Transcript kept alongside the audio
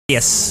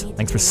Yes,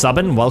 thanks for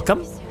subbing.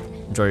 Welcome.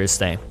 Enjoy your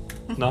stay.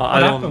 No, I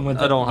don't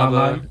have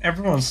a...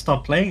 Everyone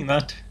stopped playing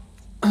that.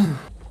 I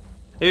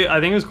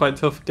think it was quite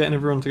tough getting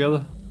everyone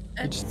together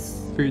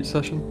for each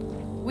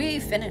session. We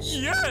finished.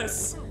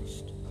 Yes!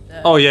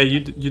 Oh yeah,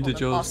 you did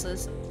yours.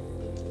 Bosses.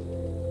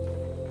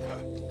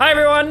 Hi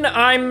everyone,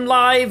 I'm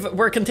live.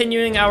 We're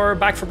continuing our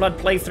Back 4 Blood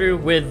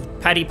playthrough with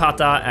Paddy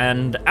Pata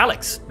and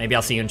Alex. Maybe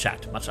I'll see you in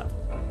chat. Much love.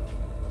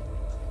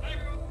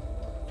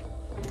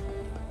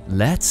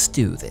 Let's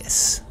do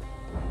this.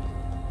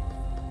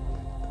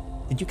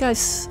 Did you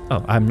guys...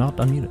 Oh, I'm not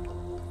unmuted.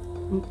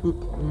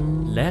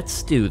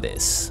 Let's do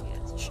this. Yeah,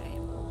 it's a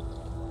shame.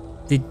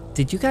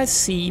 Did you guys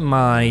see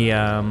my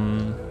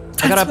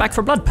I got a Back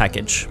 4 Blood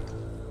package.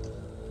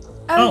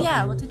 Oh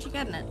yeah, what did you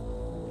get in it?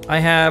 I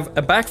have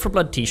a Back 4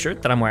 Blood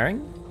t-shirt that I'm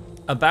wearing,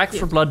 a Back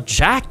 4 Blood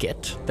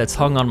jacket that's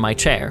hung on my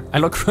chair. I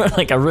look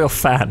like a real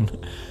fan.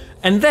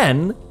 And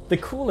then the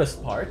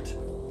coolest part.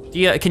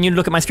 Can you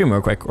look at my stream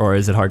real quick, or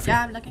is it hard for you?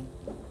 Yeah, I'm looking.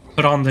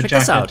 Put on the Check jacket.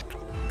 this out.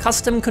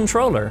 Custom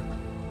controller.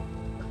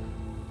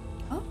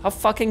 Oh. How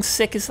fucking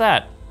sick is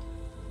that?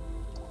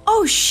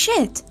 Oh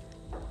shit!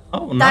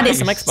 Oh, That nice. is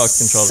Some Xbox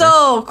controller.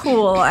 so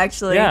cool,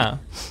 actually. Yeah.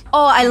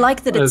 Oh, I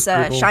like that it's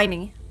That's cool.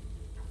 shiny.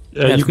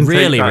 Yeah, it's you can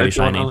really, take that really if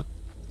you want, shiny. Alex.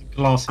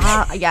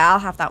 Glossy. Yeah, I'll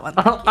have that one.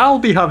 I'll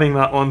be having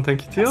that one,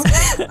 thank you, Teal.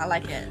 I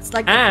like it. It's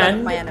like the blood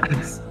of my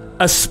enemies.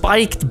 A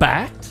spiked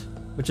bat,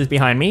 which is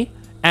behind me,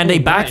 and a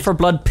Oh, Back nice. 4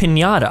 Blood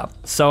pinata.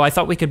 So I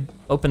thought we could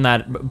open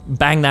that,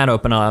 bang that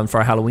open for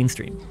a Halloween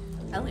stream.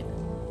 Hell yeah.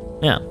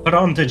 Yeah. Put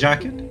on the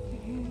jacket.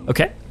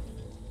 Okay.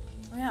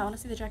 Oh yeah, I want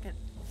to see the jacket.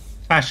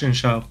 Fashion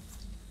show.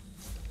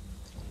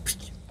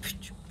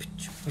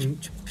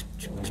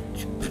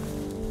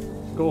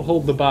 Go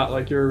hold the bat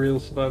like you're a real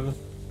survivor.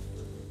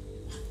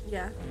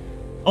 Yeah.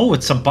 Oh,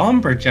 it's a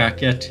bomber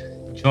jacket.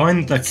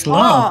 Join the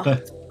club.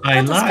 I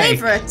That's his like.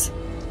 favorite.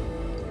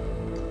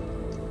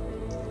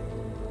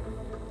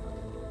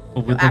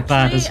 But with the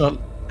bat as well.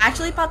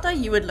 Actually, Pata,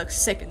 you would look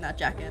sick in that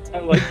jacket. I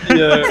like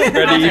the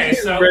ready, Okay,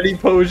 so- ready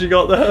pose you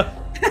got there.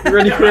 You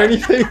ready for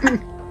anything?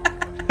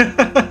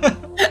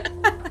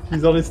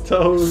 He's on his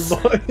toes,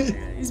 boy.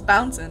 He's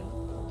bouncing.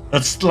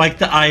 That's like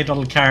the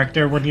idol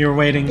character when you're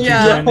waiting to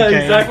Yeah. join the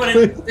game.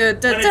 Exactly.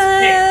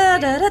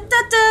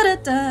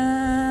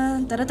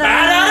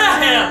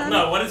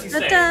 No, what does he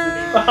say?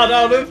 Bat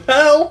out of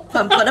hell.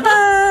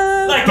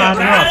 Like a bat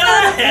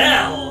out of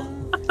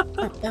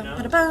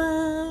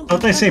hell.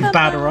 Don't they say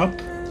batter up?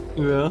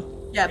 Yeah.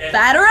 Yeah,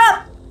 batter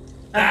up!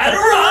 Batter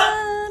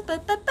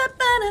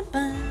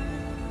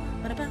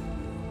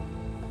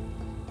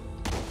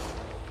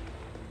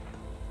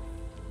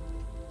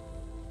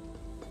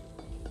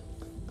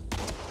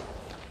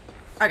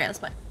Okay, let's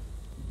play.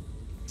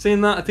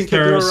 Seeing that, I Is think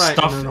you're there alright.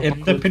 stuff in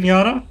the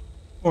pinata?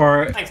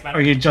 Or Thanks, man.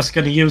 are you just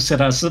going to use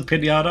it as a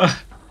pinata?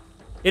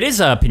 It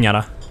is a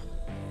pinata.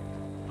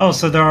 Oh,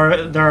 so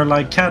there are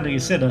like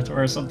candies in it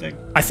or something.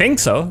 I think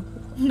so.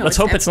 No, Let's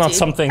hope it's not empty.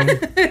 something.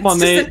 Come on,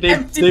 It's just an they've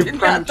empty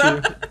pranked you.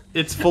 pinata.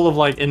 It's full of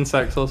like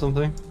insects or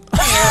something.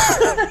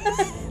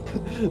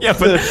 Yeah,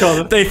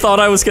 but they thought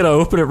I was gonna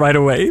open it right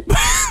away.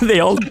 They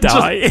all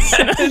die.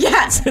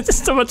 Yeah, It's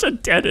just a bunch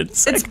of dead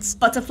insects. it's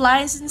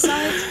butterflies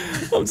inside.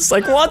 I'm just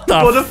like, what the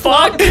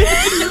Butterfly? fuck?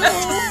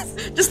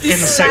 Just these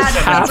Insects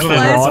sad half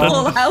butterflies rotten.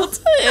 fall out.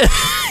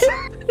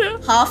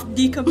 Half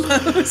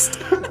decomposed.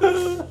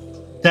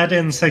 Dead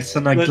insects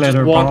and a There's glitter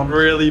just one bomb.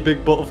 really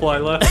big butterfly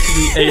left.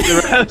 He ate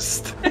the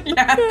rest.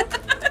 Yeah.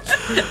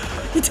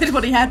 He did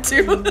what he had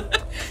to.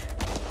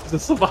 He's a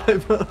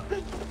survivor.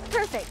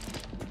 Perfect.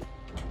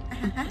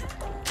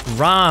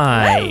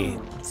 Right.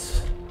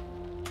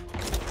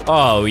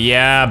 Oh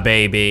yeah,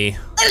 baby.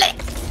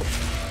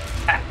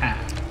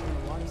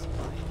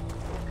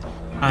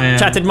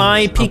 Chat, did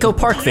my Pico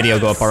Park video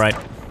go up alright?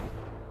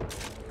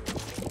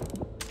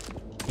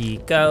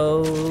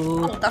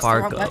 Pico that's the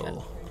wrong weapon.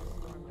 Parko.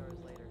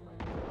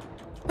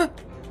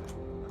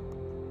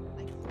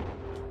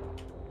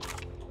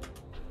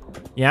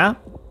 Yeah?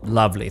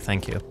 Lovely,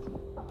 thank you.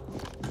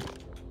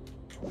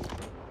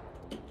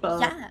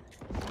 Yeah.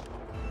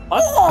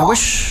 I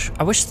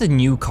wish the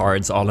new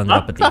cards all ended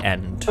up at the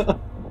end.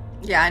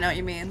 Yeah, I know what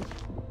you mean.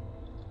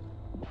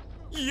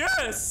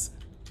 Yes!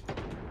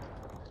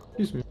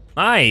 Excuse me.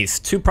 Nice,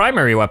 2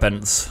 primary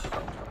weapons.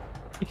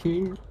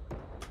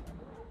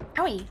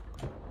 Owie.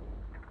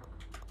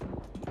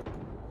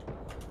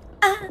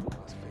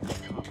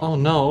 Oh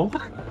no.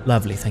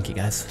 Lovely, thank you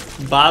guys.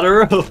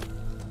 Batter up.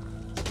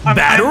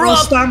 Batter I'm full up!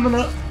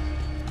 stamina.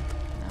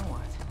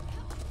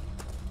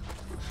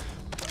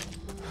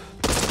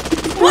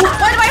 What?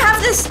 Why do I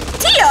have this?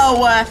 Tio!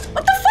 What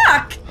the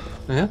fuck?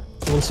 Yeah.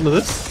 Want some of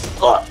this?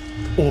 Oh.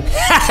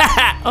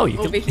 Oh, you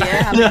Over can. here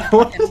having Yeah. a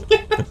fucking...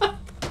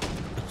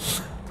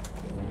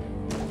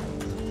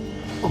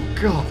 Oh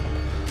god.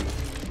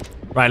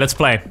 Right, let's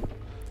play.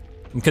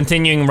 I'm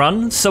continuing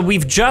run. So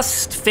we've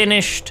just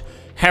finished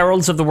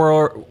Heralds of the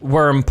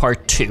Worm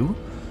Part 2.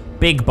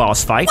 Big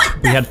boss fight.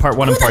 We had Part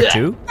 1 and Part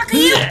 2.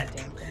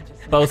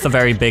 Both a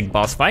very big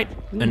boss fight.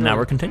 And now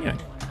we're continuing.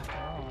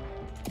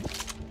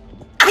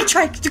 I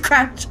tried to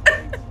crouch.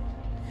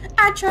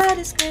 I tried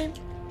to scream,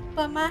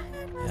 but my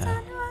head was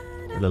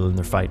A little in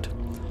their fight.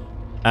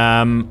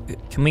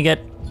 Can we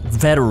get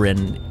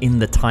veteran in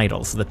the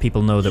title so that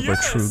people know that we're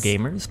true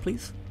gamers,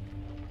 please?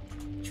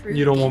 True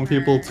You don't want gamer.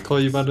 people to call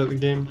you bad at the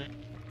game.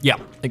 Yeah,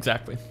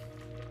 exactly.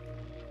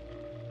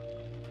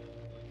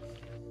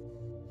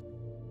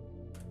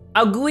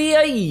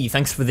 Aguiai,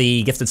 thanks for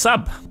the gifted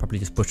sub. Probably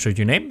just butchered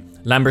your name.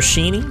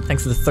 Lamborghini,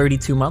 thanks for the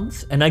 32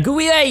 months. And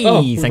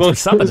Aguiai, thanks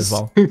for subbing as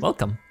well.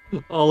 Welcome.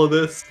 All of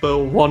this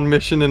for one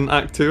mission in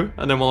Act 2,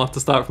 and then we'll have to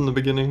start from the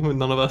beginning with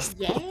none of us.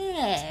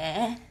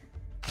 Yeah.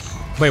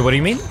 Wait, what do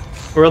you mean?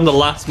 We're on the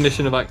last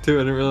mission of Act 2, I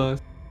didn't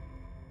realize.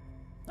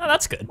 Oh,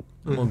 that's good.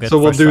 We'll get So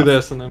we'll fresh do stuff.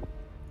 this and then...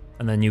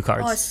 And then new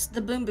cards. Oh, it's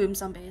the boom boom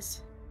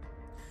zombies.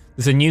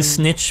 There's a new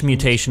snitch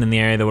mutation in the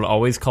area that will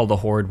always call the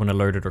horde when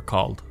alerted or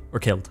called. Or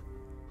killed.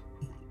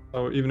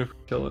 Oh, even if we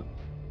kill it.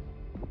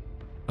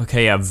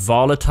 Okay, yeah,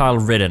 volatile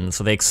ridden,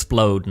 so they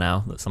explode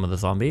now, some of the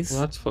zombies. Well,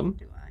 that's fun.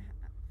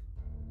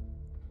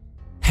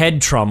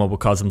 Head trauma will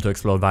cause them to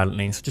explode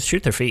violently, so just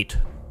shoot their feet.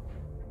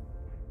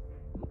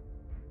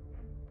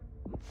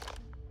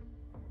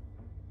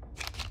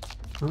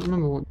 I don't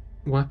remember what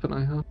weapon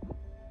I have.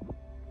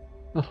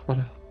 Oh,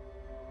 whatever.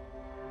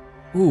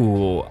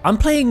 Ooh, I'm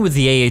playing with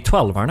the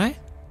AA-12, aren't I?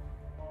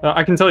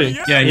 I can tell you.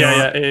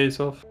 Yeah, AA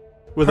off.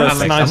 With a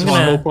Perfect, nice I'm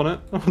gonna- scope on it.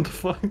 What the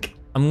fuck?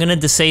 I'm gonna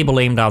disable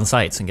aim down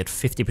sights and get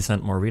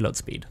 50% more reload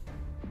speed.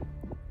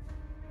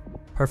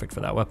 Perfect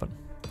for that weapon.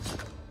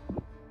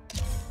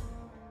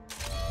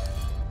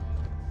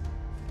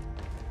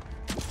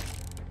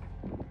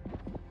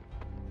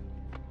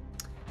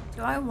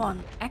 Do I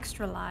want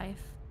extra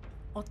life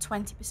or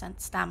 20%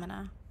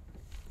 stamina?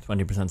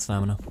 20%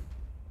 stamina.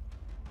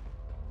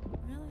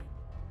 Really?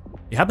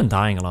 You have been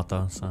dying a lot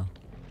though, so.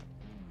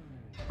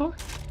 What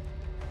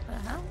the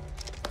hell?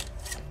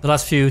 The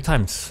last few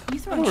times. You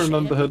I throwing don't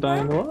remember shit her at me,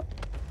 dying bro? a lot.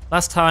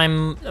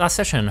 Last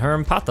session, her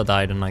and Pata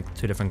died in like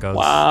 2 different goes.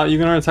 Wow, you're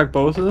gonna attack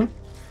both of them?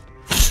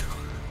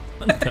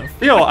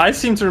 Yo, I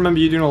seem to remember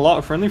you doing a lot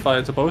of friendly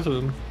fire to both of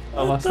them.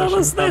 Last What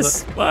is session.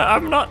 this? Well,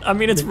 I'm not. I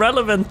mean, it's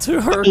relevant to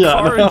her Yeah,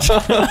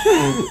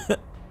 card.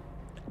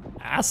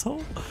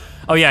 Asshole.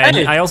 Oh yeah, and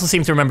Hey. I also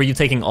seem to remember you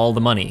taking all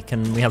the money.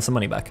 Can we have some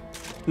money back?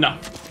 No,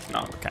 no.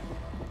 Okay.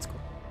 That's cool.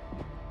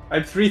 I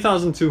have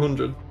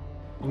 3,200.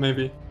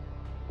 Maybe.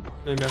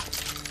 Maybe.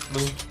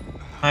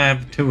 I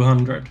have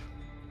 200.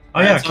 Oh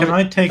yeah, tell can me-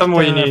 I take tell me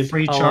what you the need.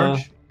 free I'll,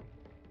 charge?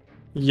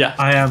 Yeah.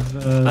 I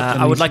have.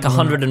 I would like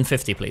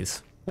 150,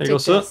 please. There you go,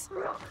 sir.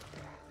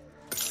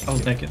 I'll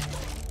take it.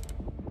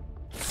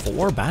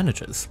 4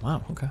 bandages.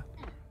 Wow. Okay.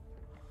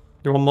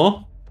 You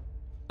want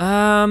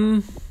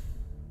more?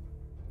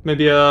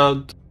 Maybe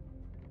a...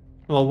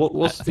 Well,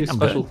 what's I the think I'm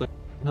special good. thing?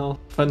 No,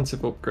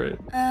 offensive upgrade.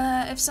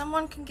 If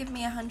someone can give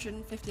me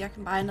 150, I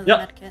can buy another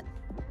Yep. medkit.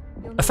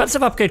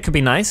 Offensive upgrade could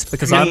be nice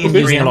because Me I'm and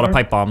using a lot of Amber.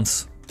 pipe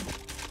bombs.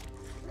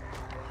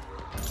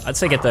 I'd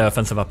say get the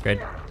offensive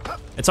upgrade.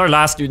 It's our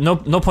last. No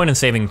point in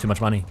saving too much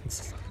money.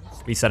 It's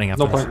resetting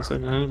after No this. point in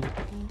saying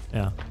anything.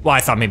 Yeah. Well, I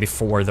thought maybe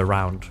for the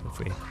round if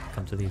we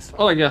come to these.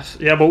 Oh, I guess.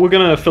 Yeah, but we're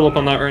gonna fill up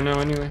on that right now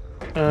anyway.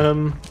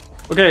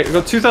 Okay, we've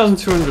got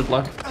 2,200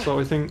 left, so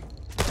I think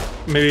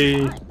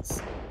maybe...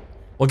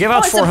 We'll give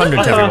out it's a 400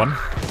 to blue one. everyone.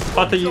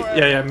 Pata,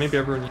 yeah, maybe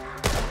everyone.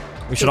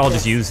 We should all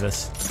just use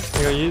this.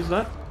 You gonna use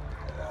that?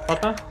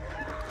 Pata?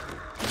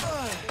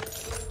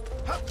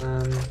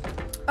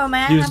 Oh, may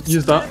I Use- have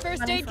use some that. First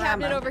money aid for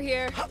cabinet ammo? over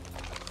here.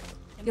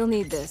 You'll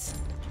need this.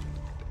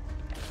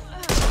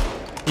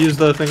 Use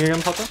the thing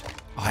again, Pata?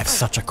 Oh, I have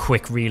such a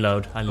quick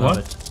reload. I love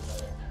What?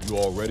 it. You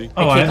all ready?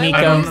 Oh, Hey, I, Nico.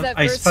 I, Use don't, that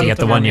I first spent You get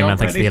the the 1 money year man,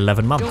 thanks for the already.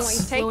 11 Don't months. want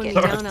you slowing it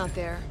Take it. down out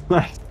there.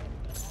 Nice.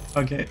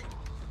 Okay.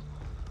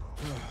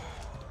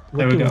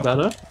 There we Looking go.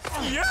 better.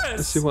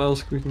 Let's see what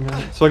else we can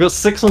get. So I got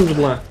 600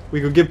 left. We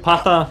could give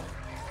Pata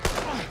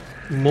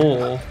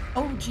more.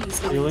 Oh,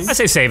 jeez. Healing? I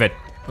say save it.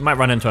 We might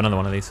run into another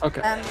one of these. Okay.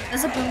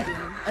 There's a boom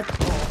boom at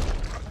the wall.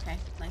 Okay,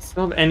 nice. I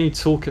don't have any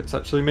toolkits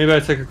actually. Maybe I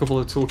take a couple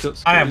of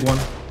toolkits. I have one.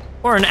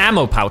 Or an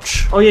ammo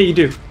pouch. Oh yeah, you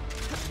do.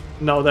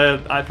 No,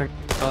 they're. I think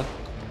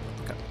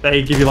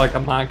they give you like a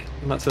mag,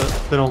 and that's it.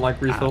 They don't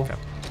like refill. okay.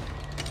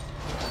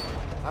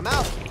 I'm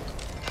out.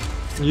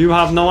 You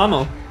have no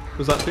ammo.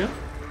 Was that to you?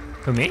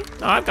 Who, me?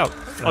 No, I've got...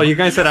 Oh, you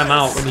guys said I'm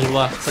out when you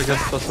left. I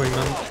guess that's what you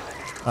meant.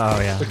 Oh,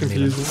 yeah. So neither.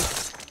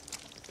 confusing.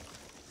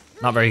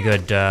 Not very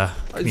good Is this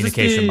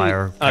communication the- by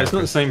our... it's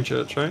not the same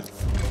church, right?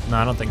 No,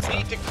 I don't think so.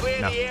 Need to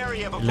clear No. the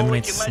area before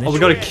Eliminate we can let snitch. Oh, we you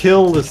gotta in.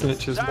 kill the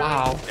snitches.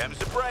 Wow. Them's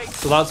the break.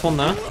 So that's one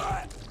there.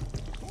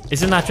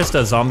 Isn't that just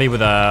a zombie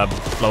with a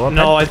blow-up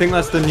No, I think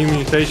that's the new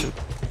mutation.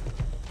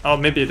 Oh,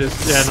 maybe it is.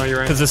 Yeah, no, you're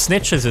right. Because the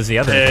snitches is the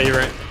other. Yeah, you're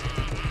right.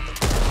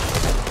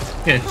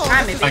 Good.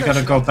 Alright, maybe I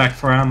gotta go back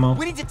for ammo.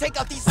 We need to take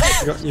out these.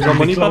 You got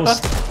money about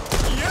Close.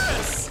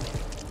 that?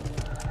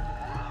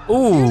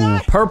 Ooh,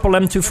 purple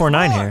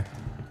M249 here.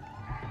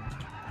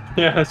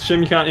 Yeah, it's a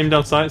shame you can't aim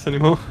down sights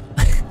anymore.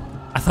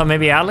 I thought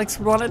maybe Alex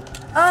would want it.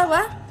 Oh,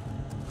 what?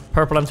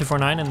 Purple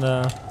M249 in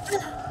the...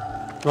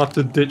 You'll have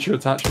to ditch your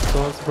attachment,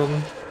 so that's the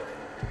problem.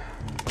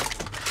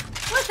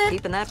 What it?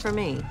 Keeping that for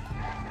me.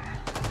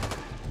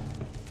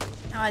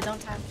 No, I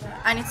don't have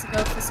that. I need to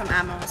go for some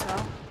ammo as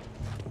well.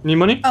 Need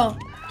money? Oh,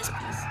 yes,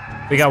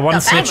 please. We got one No,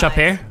 snitch up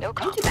here. No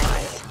Thank you,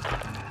 thanks.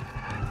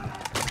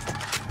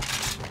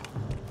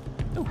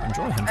 Oh,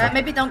 enjoy him.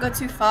 Maybe don't go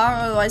too far,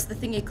 otherwise the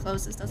thingy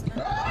closes, doesn't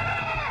it?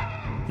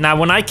 Now,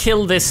 when I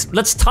kill this,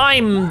 let's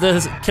time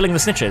the killing the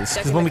snitches,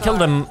 because when we kill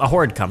them, a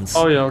horde comes.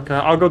 Oh yeah, okay.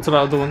 I'll go to that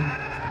other one.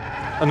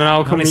 And then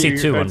I'll I come only meet see you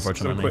two, guys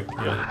unfortunately. so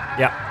quick.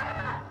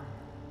 Yeah.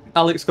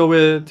 Alex, go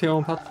with Tio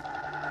and Pat.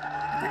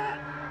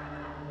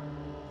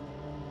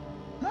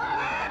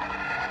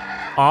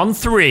 On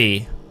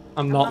 3.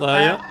 I'm not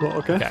there yet, but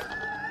okay. Okay.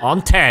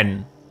 On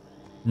 10.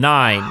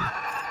 9.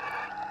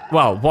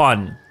 Well,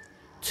 1.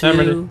 2. I'm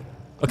ready.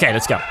 Okay,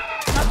 let's go.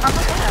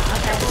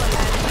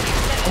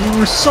 Oh,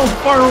 we're so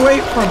far away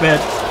from it.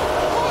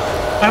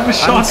 I have a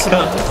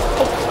shotgun.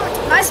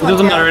 Nice It one.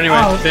 doesn't Theo. matter anyway.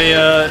 Oh. They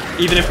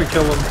even if we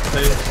kill them,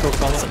 they still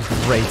fall out.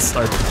 Great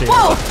start to the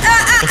Whoa!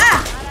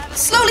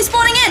 Slowly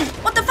spawning in!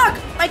 What the fuck?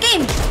 My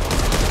game!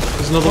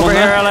 There's another Over one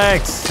here, there.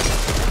 Alex.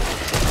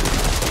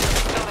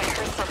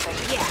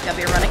 Yeah,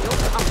 we're running.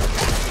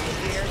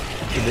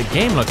 Dude, the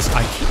game looks.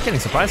 I keep getting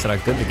surprised at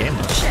how good the game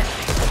looks. Shit.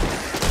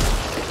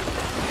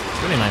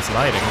 Really nice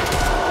lighting.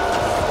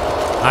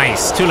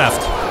 Nice. 2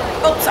 left.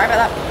 Oh, sorry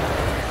about that.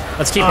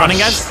 Let's keep running,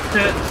 guys.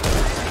 Shit.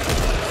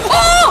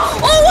 Oh!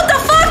 Oh, what the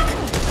fuck?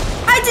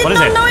 I did What is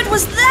not it? know it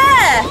was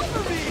there!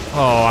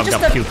 Oh, I've Just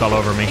got a- puke all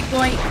over me. Big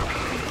boy.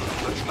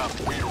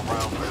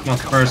 Not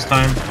the first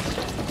time.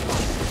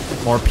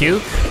 More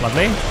puke.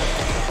 Lovely.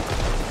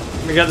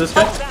 Let me get this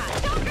guy.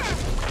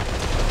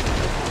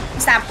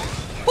 Stab.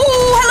 Ooh,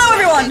 hello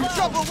everyone!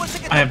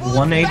 I have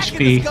 1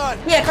 HP.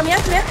 Here, come here,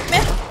 come here, come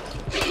here.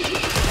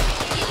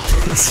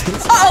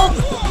 Uh-oh!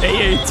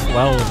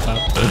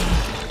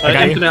 AA12. I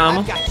got you. Infinite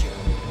ammo.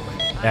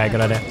 Yeah,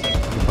 good idea.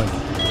 Good point.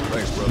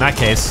 In that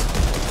case,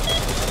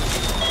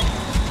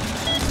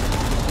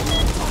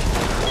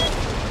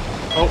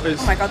 Oh,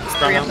 it's Oh my god, there's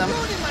 3 of them.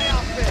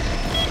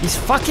 these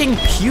fucking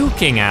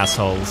puking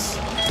assholes.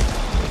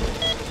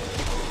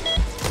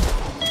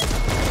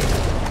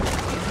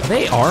 Are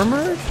they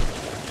armored?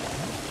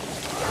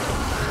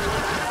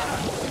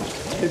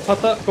 Hey,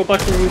 Pata, go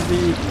back and use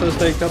the first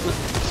aid cabinet.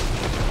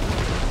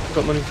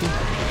 Got money too.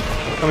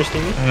 How much do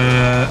you need?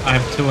 I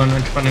have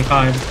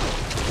 225.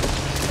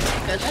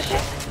 Good, okay.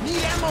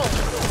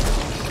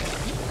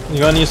 You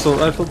got any assault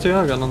rifle too?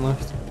 I got none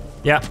left.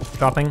 Yeah,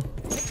 dropping.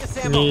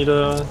 You need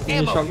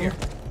shotgun?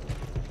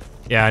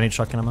 Yeah, I need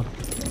shotgun ammo.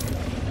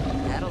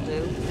 That'll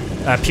do.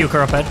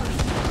 Puker up head.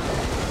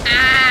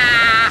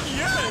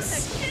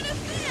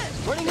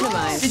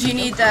 Minimize. Did you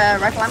need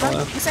rifle ammo,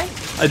 you say?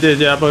 I did,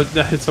 yeah, but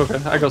it's okay.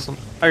 I got some.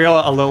 I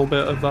got a little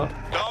bit of that.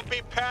 Don't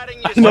be patting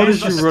I yourself.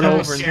 noticed you run Still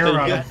over and zero take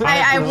out of it. 5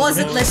 I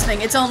wasn't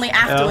listening. It's only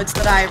afterwards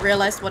that I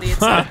realized what he had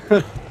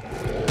said.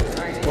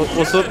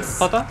 What's up,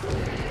 Pata?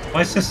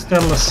 Why is this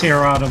still a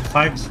 0 out of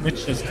 5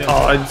 snitches? Still?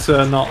 Oh, it's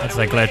not. It's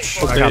a glitch.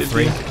 I Okay, got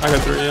 3. I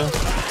got 3, yeah.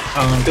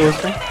 Still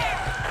with me?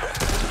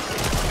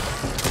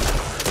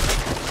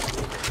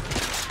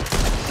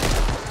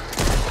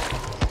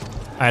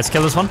 Alright, let's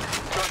kill this one.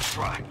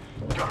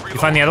 You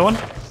find the other one?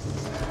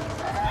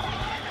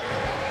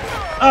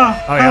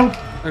 Oh, Oh,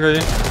 yeah. I got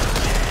you.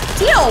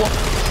 Theo! I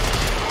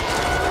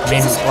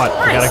mean, Jesus what? We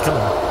gotta Christ. kill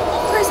him.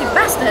 Crazy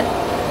bastard.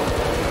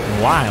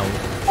 Wild.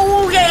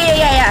 Oh,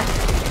 yeah.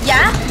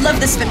 Yeah, love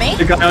this for me.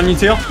 The guy on your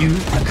tail? You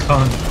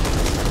cunt.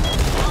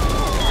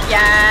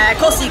 Yeah, of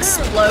course he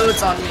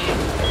explodes on me.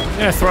 I'm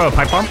gonna throw a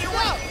pipe bomb.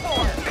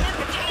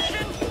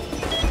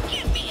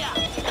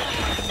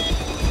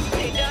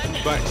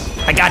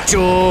 Thanks. I got you.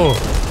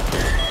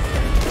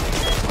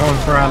 Going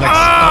for Alex.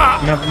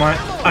 Oh, never mind.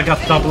 I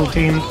got double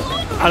teamed.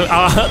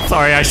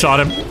 Sorry, I shot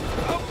him.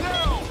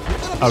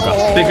 Oh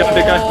god. Big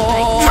guy.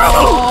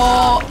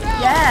 Oh,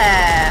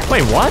 yeah.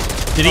 Wait, what?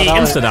 Did he Oh,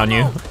 that insta down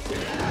you?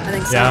 I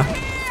think so. Yeah.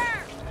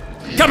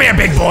 Come here,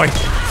 big boy.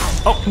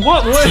 Oh,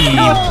 What? he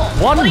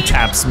one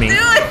taps me.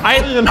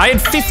 I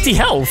had 50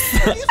 health.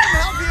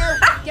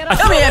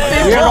 Come here,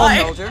 big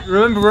boy.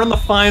 Remember, we're on the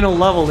final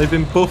level. They've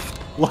been buffed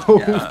low.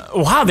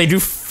 Wow, they do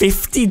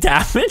 50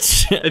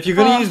 damage. If you're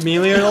gonna use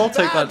melee at all,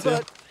 take that too.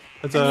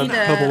 It's a need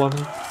a- double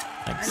weapon.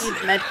 I need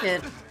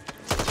medkit.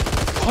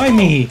 Why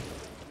me?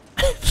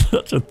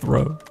 Such a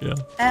throw. Yeah.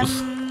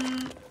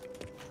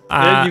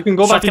 Yeah, you can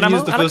go back shotgun and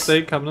use ammo, the Alex? first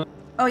aid cabinet.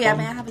 Oh yeah,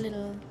 may I have a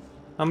little?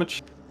 How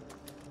much?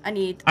 I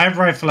need I have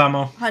rifle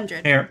ammo.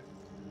 100. Here.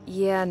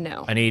 Yeah,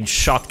 no. I need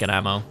shotgun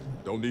ammo.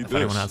 Don't need If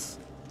anyone this.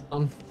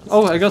 has.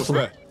 Oh, I got some.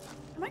 Respect.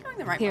 Am I going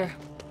the right way? Here.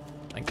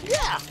 Thank you.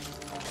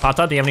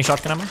 Pata, do you have any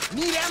shotgun ammo?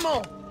 Need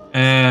ammo.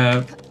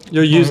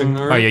 You're using,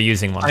 Oh, alright? you're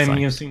using one. I'm fine.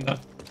 using that.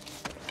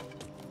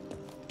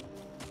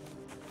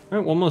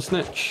 Alright, one more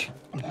snitch.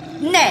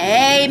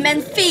 Nay,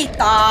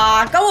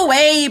 Menfita! Go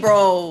away,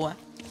 bro!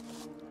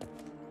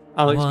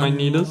 Alex One might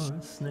need us.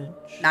 more snitch.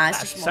 Nah, it's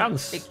just one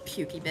Sounds big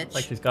pukey bitch.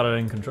 like he's got it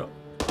in control.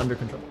 Under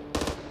control.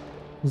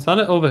 Is that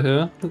it over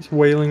here? It's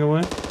wailing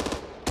away.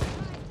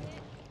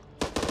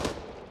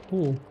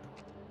 Ooh.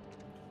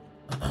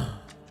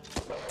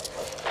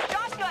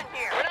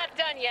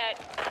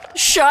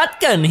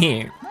 shotgun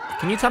here.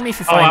 Can you tell me if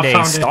you Oh, find I a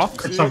found stock?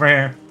 it. It's over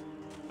here.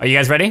 Are you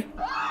guys ready?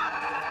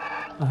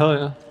 Oh, hell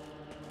yeah.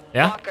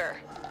 Yeah? Walker.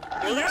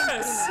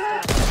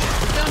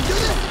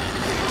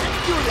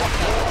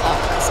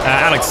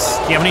 Alex,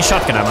 do you have any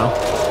shotgun ammo?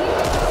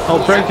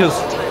 Oh, breakers.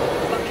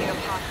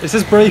 Is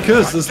this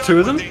breakers? There's two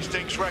of them? These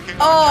things wrecking.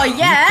 Oh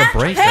yeah. The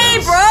breakers. Hey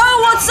bro,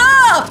 what's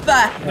up?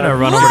 I'm gonna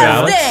run over to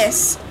Love Alex.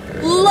 this.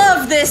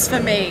 Love this for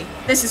me.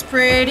 This is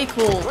pretty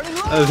cool.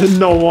 There's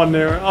no one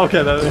near.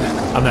 Okay, there.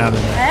 I'm there.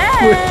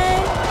 Hey.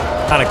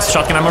 Alex,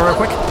 shotgun ammo real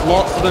quick.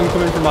 Lots of them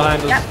coming from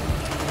behind us. Yep.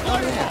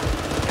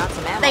 Got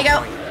some ammo. There you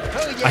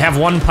go. I have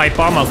one pipe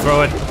bomb. I'll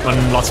throw it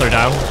when lots are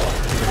down.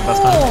 That's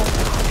fine. Oh.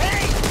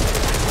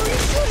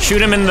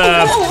 Shoot him in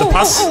the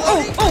pus.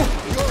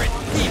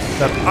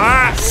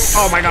 Ah!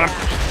 Oh my god.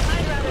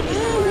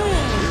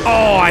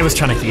 Oh, I was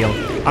trying to heal.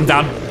 I'm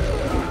down.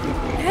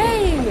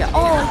 Hey.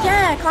 Oh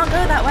yeah. Can't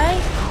go that way.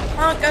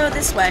 Can't go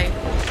this way.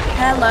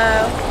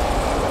 Hello.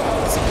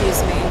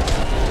 Excuse me.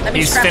 Let me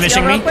He's scrap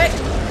finishing real me? quick.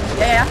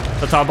 Yeah.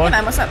 The tall boy. Hey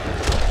man, what's up?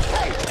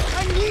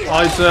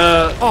 Oh, it's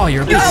Oh,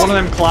 you're it's one of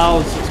them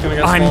clouds. It's gonna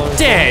get I'm smaller.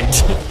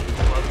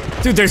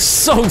 dead. Dude, they're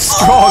so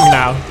strong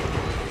now.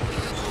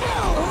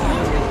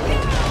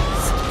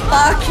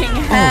 Fucking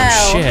hell.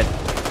 Oh shit.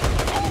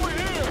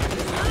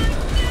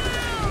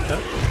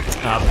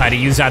 Patty,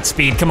 use that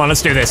speed. Come on,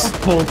 let's do this.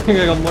 Oh, I think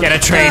I got one. Get a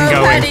train Oh,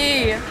 going.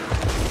 Petty.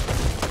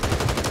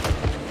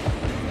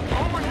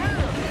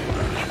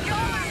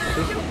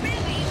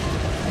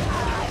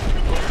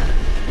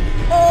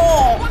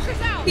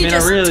 Oh, he I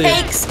just really-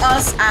 takes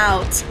us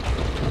out.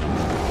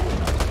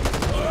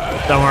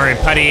 Don't worry,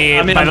 Patty.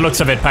 I mean, by the I'm- looks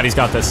of it, Patty's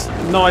got this.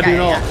 No, I do Yeah,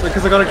 not. yeah.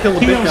 Because I gotta kill the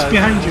big Heels guys.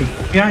 behind you.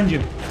 Behind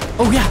you.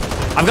 Oh yeah,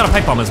 I've got a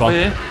pipe bomb as well. Oh,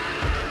 yeah?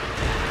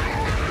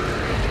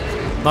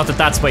 Not that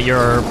that's what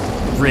you're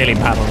really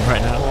battling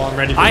right now. Oh, I'm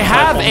ready for I the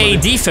have pipe a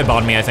bomb. defib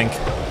on me, I think.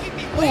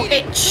 Oh,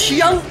 it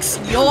chunks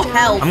your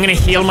health. I'm gonna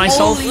heal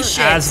myself Holy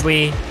shit. as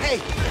we.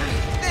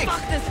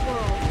 Fuck this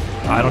world.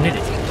 I don't need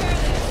it.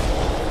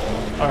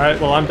 Alright,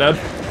 well, I'm dead.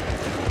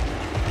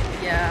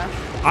 Yeah.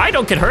 I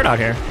don't get hurt out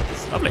here.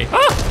 It's lovely.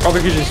 Ah!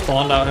 Probably because you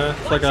spawned out here.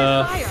 It's like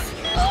a.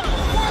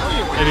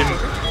 They didn't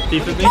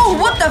defib me. Oh,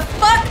 what the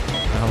fuck?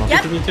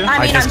 Yep. me too? I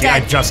mean, I'm I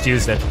dead. just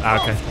used it.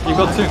 Ah, okay. You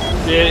got two.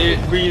 Yeah,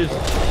 reuse.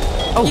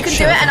 Oh, You can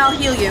shit. do it and I'll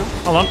heal you.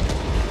 Hold on.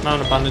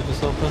 Mount a bandage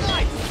yourself first.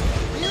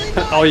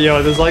 Oh,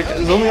 yo, there's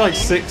only like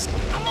 6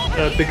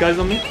 big guys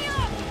on me.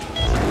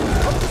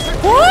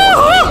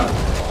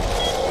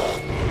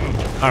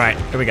 All right,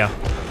 here we go.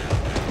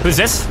 Who's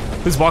this?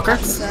 Who's Walker?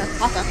 It's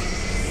Hopper.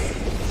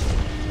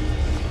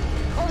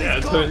 Yeah,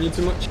 it's hurting you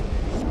too much.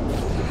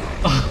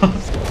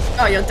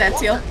 Oh, you're dead,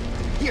 Teal.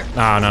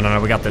 No,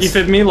 we got this.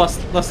 Defib me, last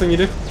thing you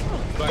do.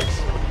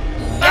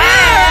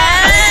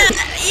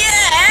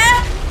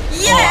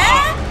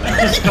 Yeah! I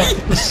just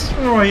got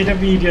destroyed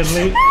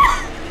immediately.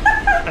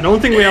 I don't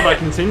think we have a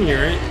continue,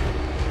 right?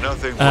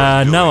 Nothing.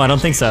 No, I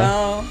don't think so.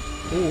 Oh.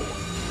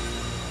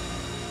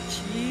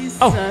 Jesus.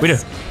 Oh, we do.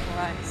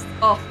 Christ.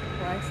 Oh,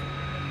 Christ.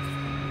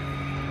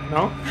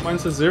 No? Mine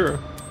says 0.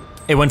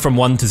 It went from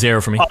 1 to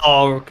 0 for me.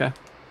 Oh, okay.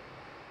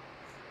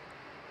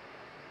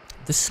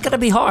 This is gonna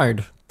be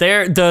hard.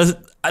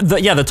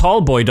 The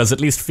tall boy does at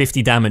least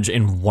 50 damage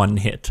in one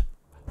hit.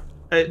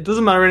 It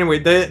doesn't matter anyway.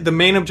 The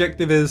main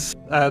objective is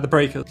the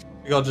breakers.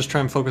 We gotta just try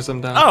and focus them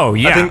down. Oh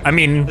yeah, I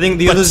mean, think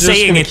the but others just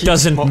saying gonna it keep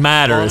doesn't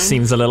matter spawning.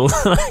 seems a little.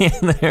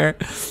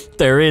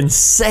 They're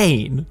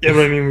insane. Yeah,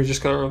 but I mean, we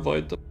just gotta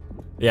avoid them.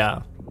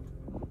 Yeah.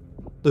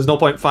 There's no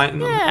point fighting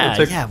them. Yeah,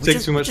 It'll yeah. We take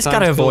just, too much just time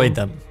gotta to kill avoid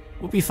them.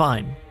 We'll be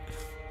fine.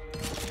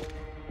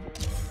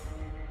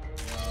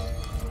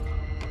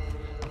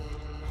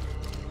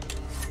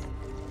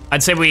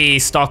 I'd say we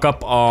stock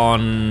up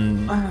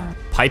on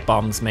pipe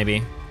bombs,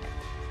 maybe.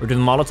 Or do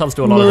the Molotovs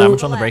do a lot of No.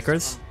 damage on the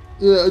breakers?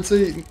 Yeah, I'd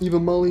say either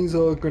mollies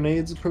or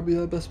grenades are probably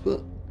our best bet.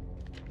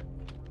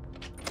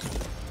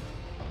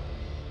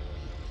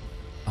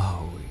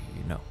 Oh,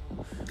 you know.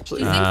 Do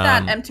you think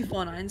that Um,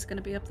 M249 is going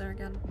to be up there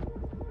again?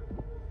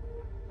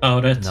 Oh,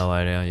 that's. No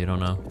idea, you don't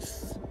know.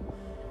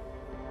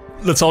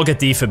 Let's all get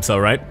defibs though,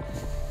 right?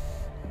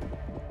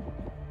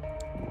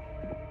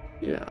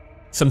 Yeah.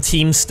 Some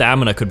team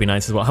stamina could be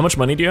nice as well. How much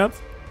money do you have?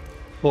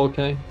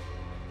 4K.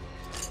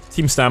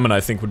 Team stamina, I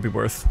think, would be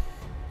worth,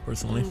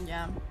 personally.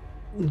 Yeah.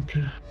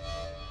 Okay.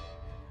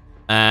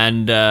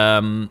 And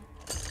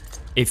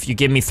if you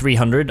give me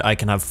 300, I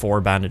can have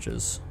 4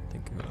 bandages. I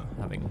think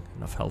having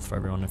enough health for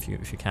everyone, if you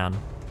can,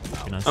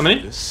 would be nice. How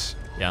many?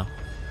 Yeah.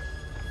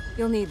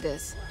 You'll need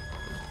this.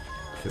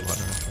 200.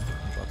 Okay.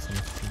 Drop some.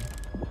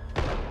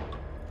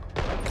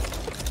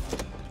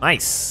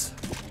 Nice.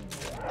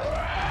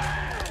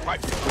 Right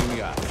between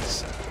the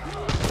eyes.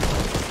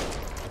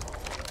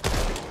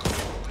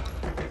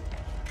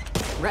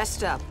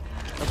 Rest up.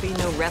 There'll be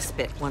no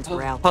respite once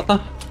we're out.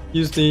 Pata,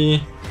 use the.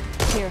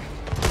 Here.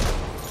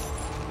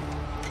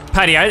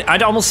 Patty,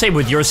 I'd almost say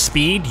with your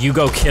speed, you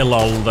go kill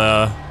all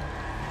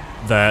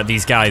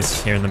these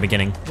guys here in the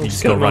beginning. You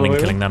just get go them running, all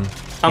the way killing them.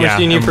 How much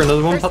do you need for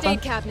another one, First Pata?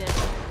 aid cabinet.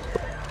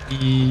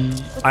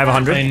 I have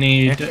 100. I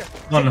need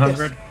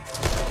 100.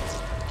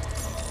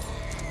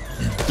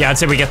 Yeah, I'd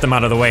say we get them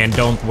out of the way and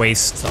don't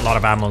waste a lot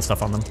of ammo and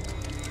stuff on them.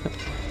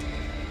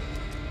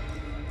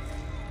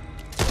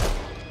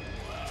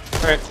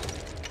 Alright.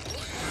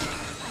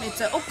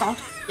 It's oh god.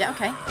 Yeah,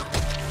 okay.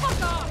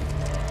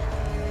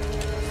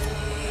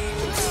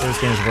 This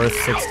game is worth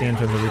 60 in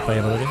terms of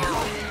replayability.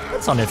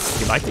 That's on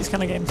if you like these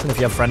kind of games and if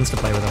you have friends to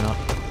play with or not.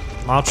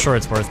 I'm not sure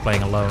it's worth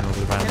playing alone or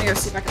with I'm gonna go random.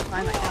 see if I can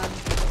find that gun.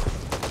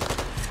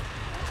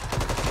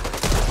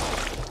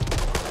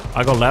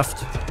 I'll go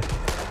left.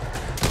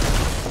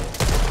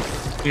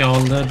 We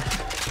all did.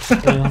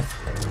 Yeah.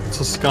 It's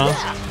a scar.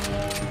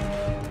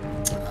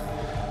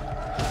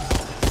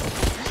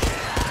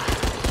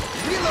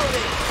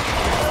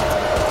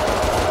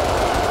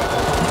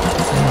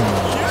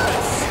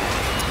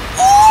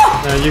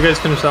 You guys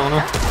finish that one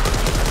off.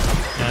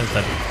 Yeah, it's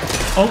dead.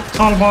 Oh,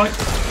 tall boy.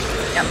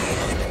 Yep.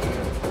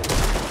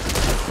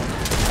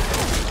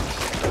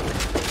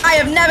 I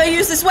have never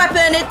used this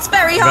weapon. It's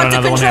very hard to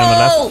another one here on the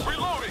left.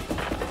 control.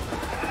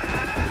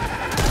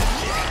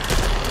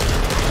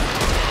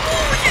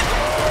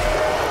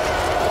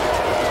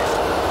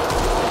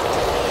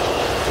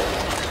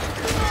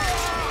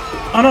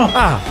 Oh no.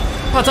 Ah!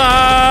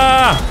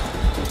 Pata!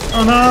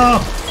 Oh no.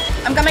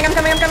 I'm coming.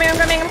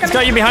 He's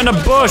got you behind a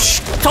bush!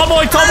 Tall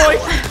boy!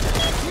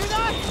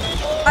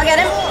 I'll get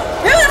him.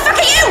 Who the fuck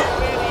are you?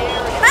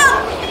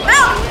 Help!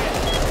 Help!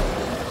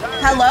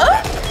 Hello?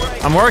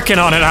 I'm working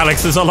on it,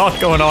 Alex. There's a lot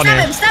going on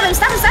here. Stab him!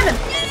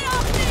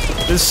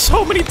 There's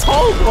so many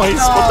tall boys.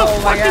 What the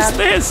Oh my fuck is God.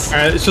 this?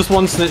 Alright, it's just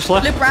one snitch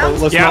left. Loop round?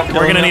 let's Yeah, not kill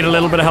we're gonna him need yet. a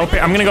little bit of help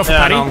here. I'm gonna go for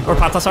Yeah, Patty. no. Or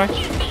Pata, sorry.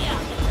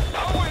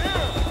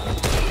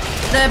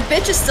 The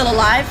bitch is still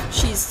alive.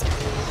 She's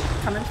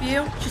coming for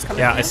you. She's coming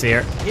Yeah, for I you. see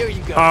her.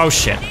 Oh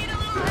shit.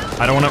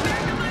 I don't wanna...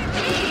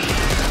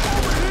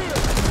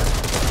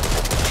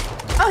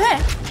 Oh, hey.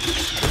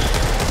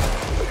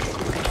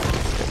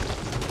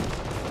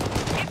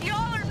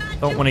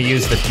 Don't wanna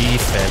use the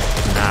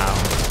defib now.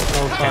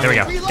 Okay, there we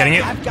go. Getting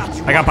it.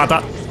 I got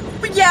Pata.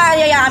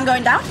 Yeah, I'm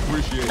going down.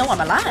 No, I'm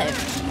alive.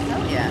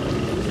 Hell yeah.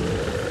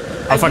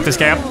 I'll fuck this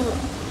guy up. You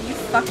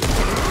fucking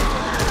kidding me?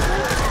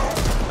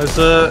 Let's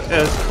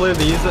clear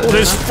these.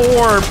 There's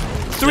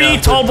three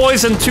Yeah, tall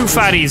boys and 2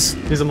 fatties.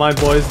 These are my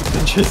boys. They've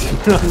been chasing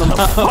me around the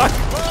map. Fuck.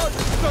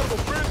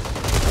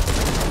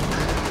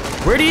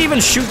 Where do you even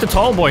shoot the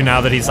tall boy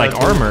now that he's like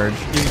armored?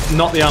 You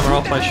knock the armor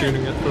off by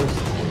shooting it first.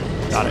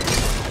 Got it.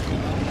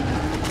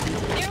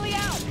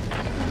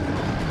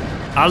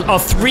 I'll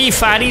 3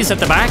 fatties at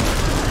the back.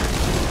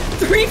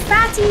 3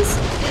 fatties.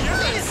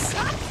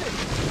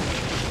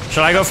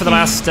 Should I go for the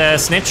last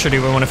snitch, or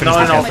do we want to finish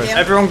this No. guy first?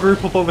 Everyone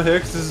group up over here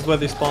because this is where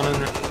they spawn in.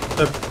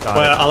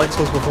 Where Alex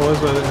was before is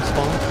where they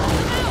spawn.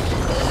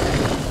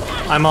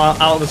 I'm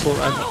out of this one.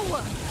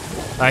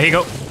 Here you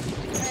go.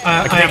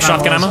 I can take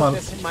shotgun ammo.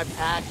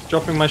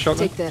 Dropping my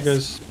shotgun. Take this.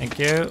 Because Thank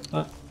you.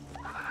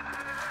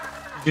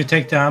 Did you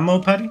take the ammo,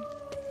 Patty?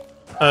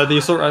 the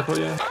assault rifle,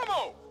 yeah. Pick it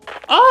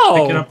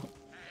Oh! up.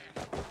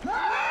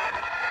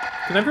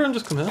 Can everyone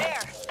just come here?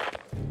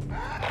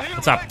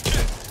 What's up?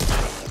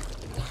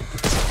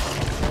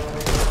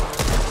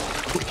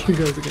 You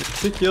guys are gonna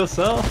kick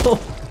yourself.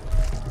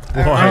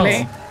 Wow.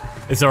 Really?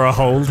 Is there a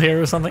hold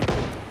here or something?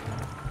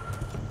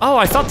 Oh,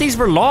 I thought these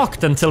were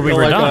locked until we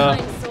were done.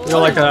 You're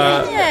like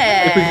a.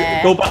 Yeah. If we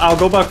go back, I'll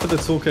go back for the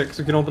toolkit because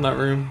we can open that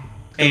room.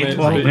 Hey, Okay,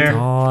 12 so- here.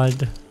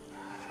 God.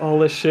 Oh,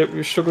 this shit. We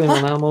were struggling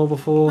on ammo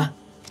before.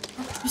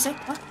 You say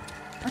what?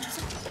 What you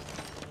say?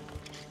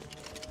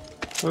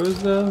 Where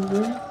was the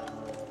room?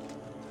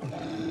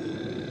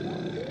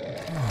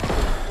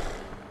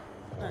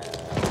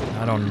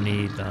 I don't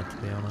need that, to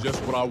be honest.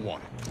 Just what I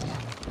wanted.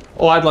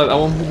 Oh, I'd like that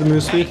one with the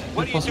move speed.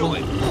 If possible.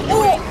 Yeah.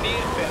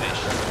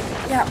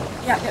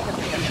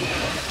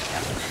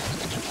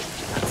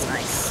 That's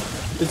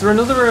nice. Is there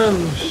another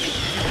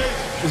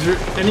Is there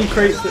any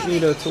crates that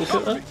need a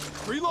toolkit then?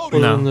 Reloading. Other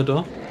No. than the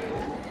door?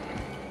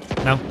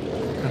 No.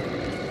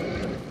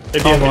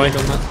 It'd Oh, be boy. on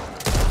that.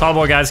 Tall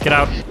boy, guys, get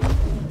out.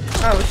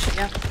 Oh shit,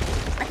 yeah.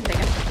 I can take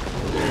it.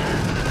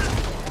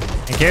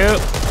 Thank you.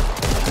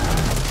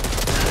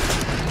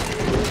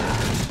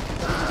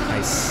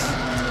 Nice.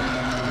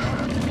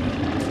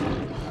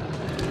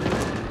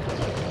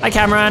 Hi,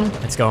 Cameron.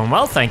 It's going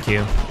well, thank you.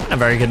 In a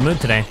very good mood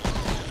today.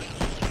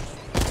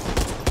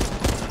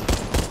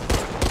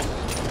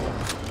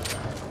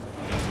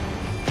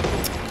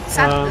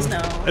 Sad there's no.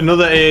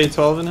 Another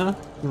AA-12 in here.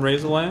 From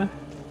Razor Wire.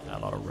 A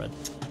lot of red.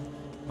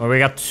 Well, we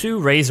got 2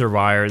 razor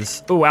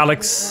wires. Oh,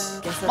 Alex.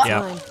 Guess that's Yeah.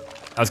 mine.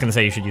 I was gonna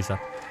say you should use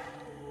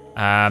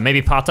that.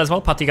 Maybe Pata as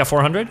well. Pata, you got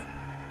 400.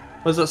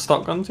 Was that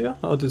stock guns here?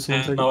 Oh, did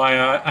someone take No, I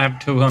have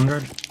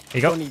 200. Here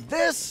you go. Don't need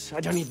this. I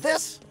don't need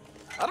this.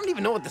 I don't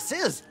even know what this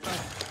is.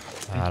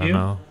 I don't you.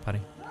 know, Patty.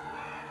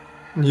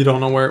 it? You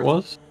don't know where it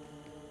was?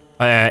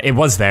 It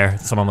was there.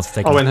 Someone must have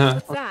taken Oh, it. in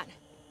here. That.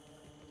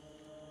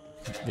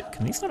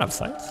 Can these not have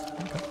sights?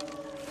 Okay.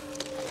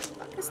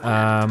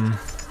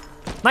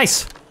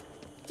 Nice.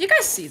 Do you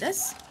guys see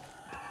this?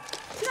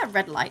 See that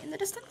red light in the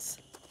distance?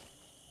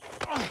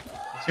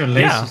 It's your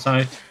laser Yeah.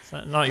 sight. Is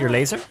that not your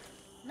laser?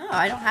 No,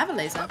 I don't have a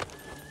laser.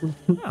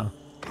 Oh.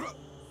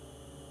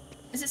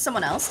 Is it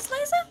someone else's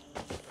laser?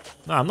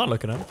 No, I'm not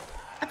looking at it.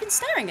 I've been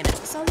staring at it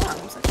for so long.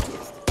 I'm so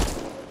confused.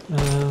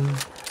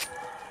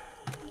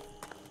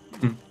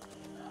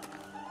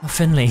 Oh,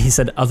 Finley, he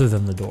said other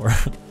than the door.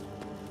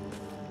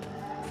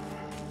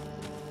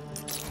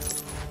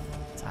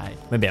 Sorry,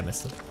 maybe I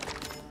missed it.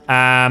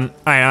 Alright,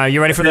 are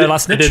you ready for the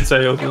last I snitch? did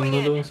say open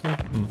the door. So.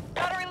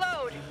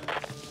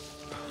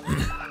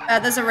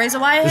 There's a razor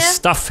wire There's here.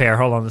 stuff here,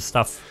 hold on, there's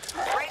stuff.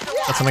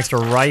 Got some extra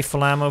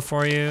rifle ammo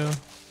for you.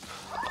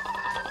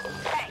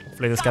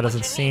 Hopefully this guy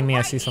doesn't see me,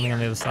 I see something on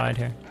the other side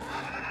here.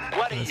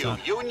 What are you,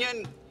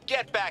 Union?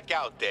 Get back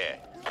out there.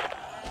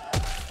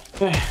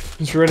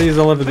 As ready as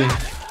I'll ever be.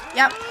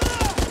 Yep.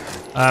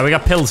 We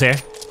got pills here.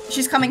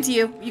 She's coming to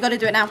you. You gotta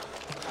do it now.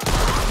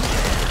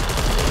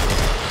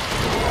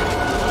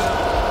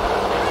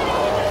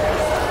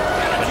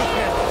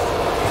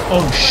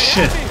 Oh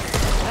shit!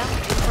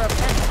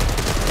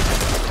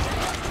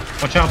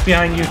 Watch out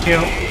behind you,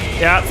 Tio.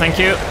 Yeah, thank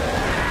you.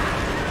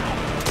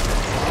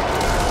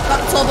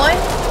 Got the tall boy.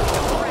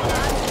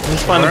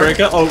 Just find the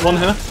breaker. Oh, one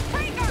here.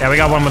 Yeah, we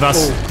got one with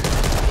us.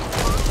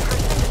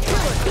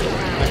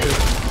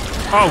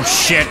 Oh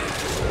shit.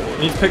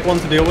 You need to pick one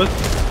to deal with.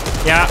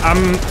 Yeah,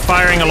 I'm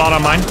firing a lot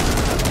on mine.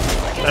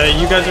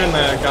 You guys are in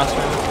the gas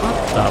room.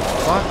 The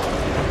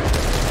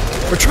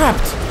fuck? We're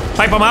trapped.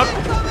 Pipe them out.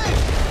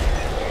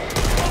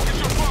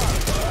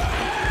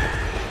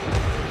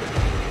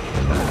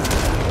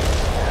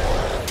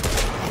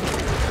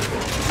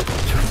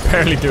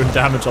 Barely doing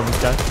damage on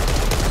this guy.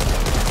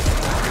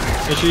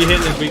 Make sure you hit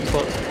his weak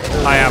spot.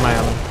 I am.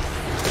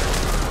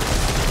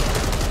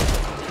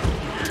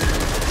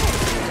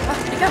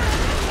 Where'd he go?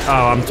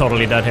 Oh, I'm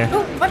totally dead here.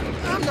 Oh, what?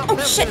 I'm not Oh,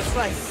 meant shit. for this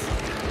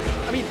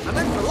life. I mean, I'm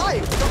in for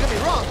life. Don't get me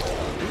wrong.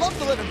 Love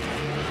to live in.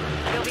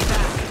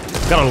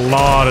 Got a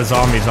lot of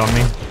zombies on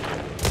me.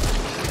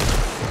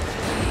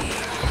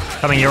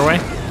 Coming your way?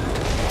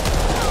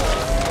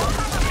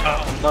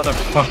 Oh,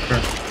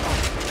 motherfucker.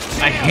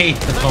 I hate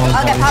the tall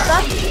I'll get boys. popped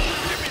up.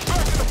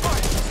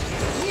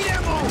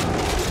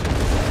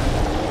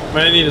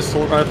 Might need a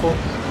assault rifle.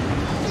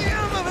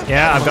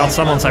 Yeah, I've got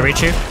some once I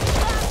reach you.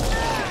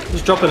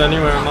 Just drop it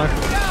anywhere, Mike.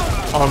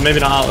 Oh, maybe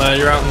not out there.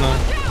 You're out in the.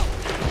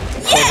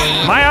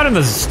 Am I out in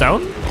the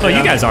stone? Oh,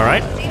 you guys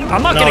alright?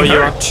 I'm not getting you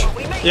hurt.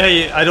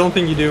 Yeah, I don't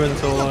think you do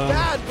until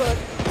Bad, but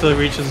it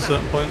reaches a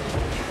certain point.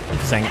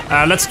 Interesting.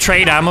 Let's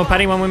trade ammo,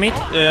 Patty, when we meet.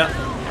 Yeah.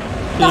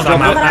 You just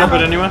I'm out. drop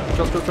it anywhere.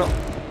 Drop.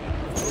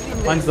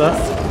 Mine's there.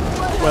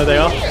 Where they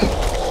are.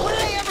 what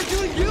did I ever do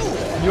to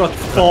you? You are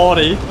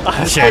 40.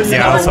 Shit,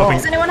 yeah, I was hoping.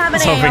 Does anyone have I an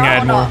was hoping I AR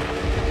had or more. not?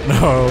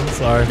 No,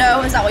 sorry.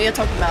 No, is that what you're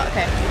talking about?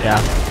 Okay. Yeah.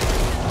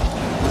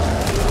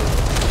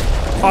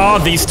 Oh,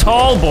 these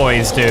tall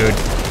boys, dude.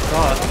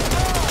 God.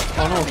 I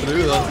don't know what to do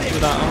with that.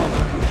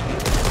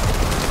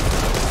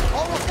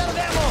 Almost out of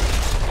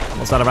ammo.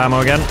 What's out of ammo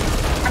again?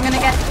 I'm gonna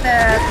get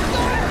the.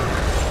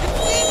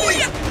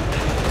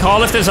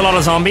 Call if there's a lot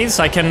of zombies.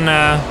 I can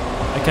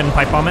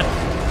pipe bomb it.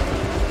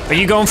 Are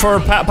you going for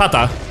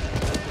Pata?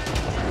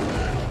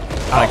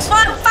 Alex.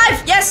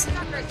 5, yes.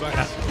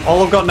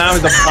 All I've got now is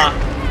a bat.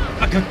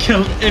 I got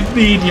killed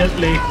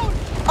immediately.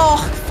 Oh,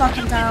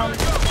 fucking down.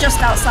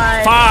 Just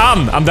outside.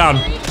 I'm down.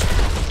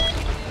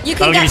 You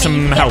That'll can give you get me. some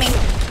You can health. get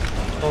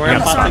me. Don't worry, I'm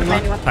Yeah, batting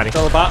sorry. that. Patty.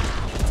 Kill the bat.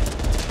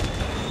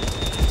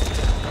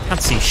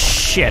 Can't see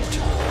shit.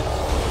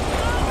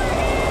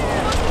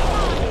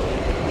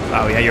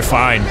 Oh yeah, you're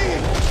fine.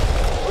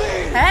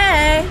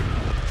 Hey.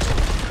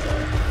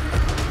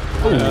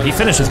 Ooh, he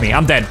finishes me.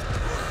 I'm dead.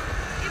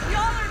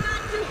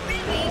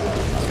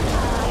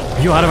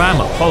 You out of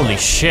ammo? Holy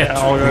shit. Yeah,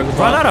 I'll go to the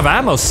Run bat. out of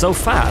ammo so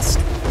fast.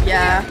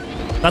 Yeah.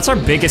 That's our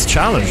biggest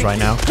challenge right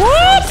now.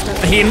 What?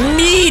 He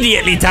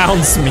immediately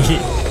downs me.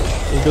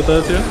 You good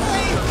there, too?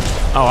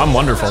 Oh, I'm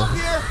wonderful.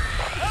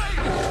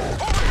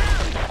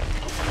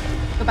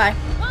 Goodbye.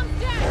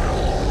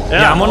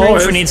 Yeah, I'm wondering if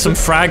we it's- need some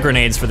frag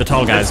grenades for the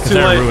tall guys it's because too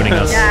they're late. ruining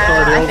us. Yeah,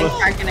 already I over. think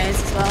frag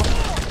grenades as well.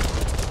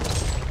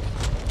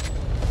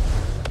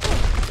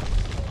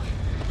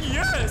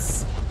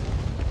 Yes.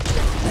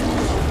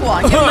 Go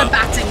on, give him a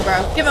batting,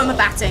 bro. Give him a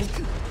batting.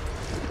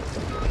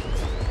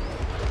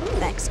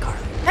 Thanks, Carl.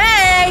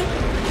 Hey.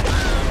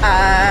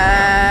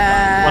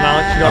 One,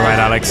 Alex, you got All right, it.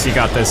 Alex, you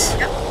got this.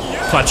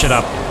 Clutch it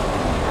up.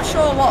 Not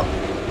sure what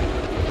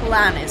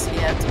plan is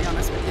here, to be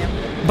honest with you.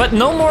 But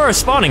no more are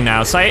spawning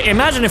now, so I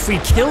imagine if we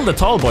kill the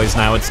tall boys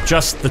now, it's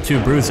just the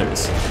two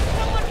bruisers.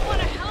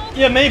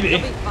 Yeah,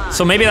 maybe.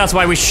 So maybe that's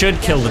why we should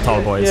kill the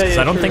tall boys, Yeah, because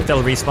yeah, I don't true. think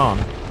they'll respawn.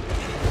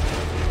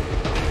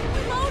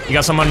 You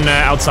got someone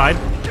outside?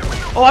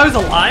 Oh, I was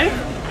alive?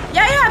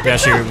 Yeah, I Yeah, think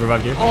she so.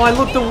 revived you. Oh, I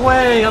looked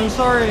away. I'm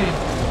sorry.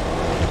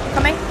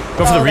 Coming.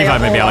 Go for the Oh, they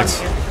revive are maybe, all Alex.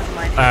 on you.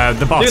 Never mind.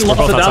 The box, Doing we're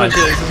lots both of damage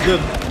outside. here. This is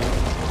good.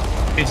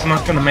 It's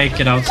not gonna make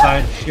it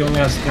outside. She only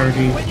has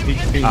 30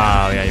 HP.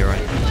 Oh, yeah, you're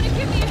right.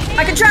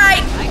 I can try.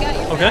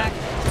 Okay.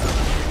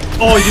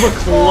 Oh, you were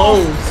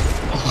close.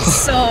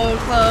 So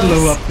close.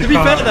 Blow up the To be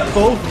car. fair, they're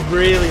both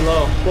really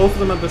low. Both of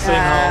them at the same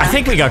Yeah. health. I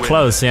think we got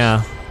close,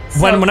 yeah.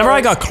 Whenever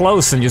I got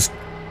close and just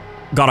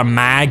got a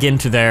mag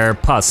into their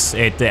pus,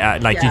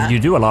 Yeah. you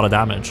do a lot of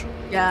damage.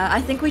 Yeah,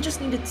 I think we just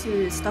needed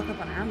to stock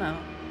up on ammo.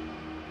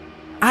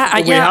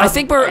 we Yeah, I had-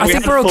 think we're we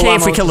had okay full if we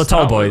ammo kill to the tall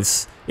start with.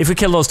 boys. If we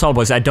kill those tall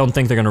boys, I don't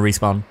think they're gonna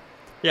respawn.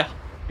 Yeah.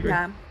 Agree.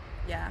 Yeah,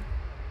 yeah.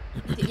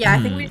 Yeah, I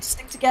think we need to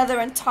stick together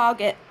and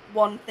target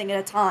one thing at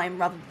a time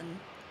rather than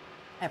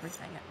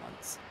everything at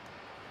once.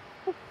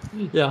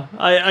 Yeah,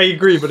 I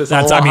agree, but it's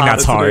That's- a lot I mean, harder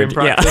that's to do in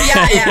hard, yeah.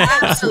 practice.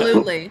 Yeah,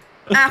 absolutely.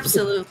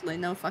 Absolutely,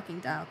 no fucking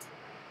doubt.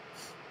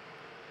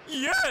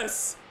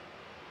 Yes!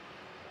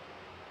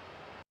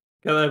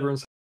 Get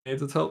everyone's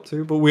needs its help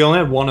too, but we only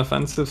had one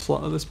offensive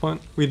slot at this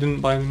point. We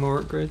didn't buy any more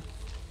upgrade.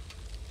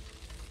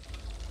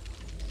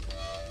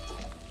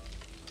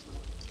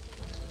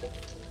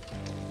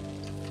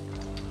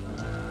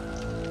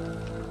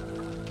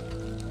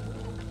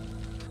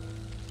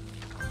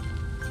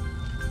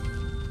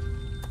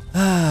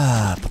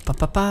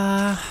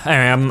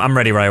 Anyway, I'm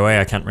ready right away.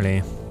 I can't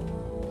really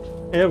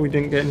Yeah, we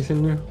didn't get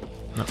anything new.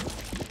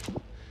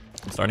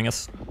 starting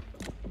us.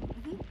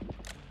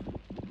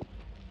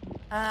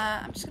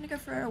 I'm just gonna go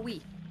for a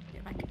wee.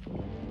 Get back.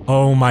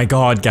 Oh my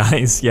god,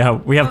 guys! Yeah,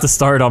 we have to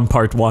start on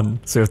part 1,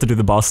 so we have to do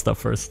the boss stuff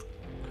first.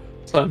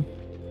 So,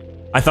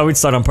 I thought we'd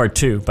start on part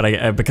 2,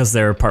 but because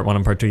they're part 1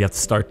 and part 2, you have to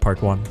start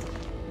part 1.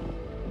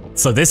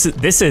 So this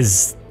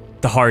is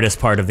the hardest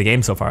part of the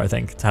game so far, I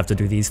think, to have to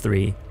do these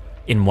 3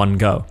 in one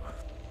go.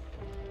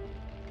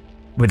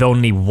 With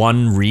only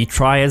one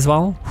retry as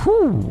well.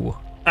 Whew.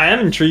 I am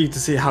intrigued to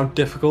see how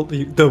difficult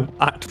the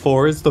Act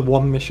 4 is, the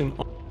one mission.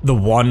 The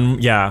one,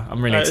 yeah,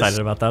 I'm really It's excited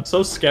about that.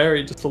 So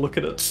scary just to look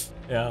at it.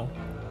 Yeah.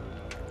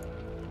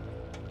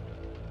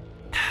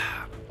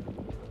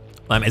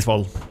 I may as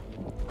well.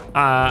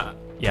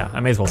 Yeah,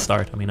 I may as well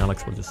start. I mean,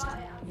 Alex will just.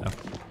 Yeah.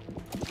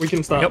 We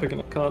can start Yep. picking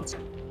up cards.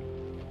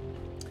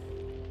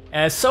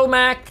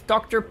 Somac,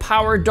 Dr.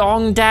 Power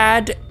Dong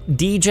Dad,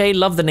 DJ,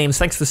 love the names.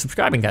 Thanks for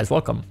subscribing, guys.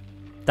 Welcome.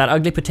 That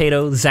Ugly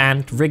Potato,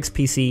 Zant, Riggs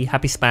PC,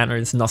 Happy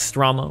Spanners,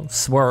 Nostramo,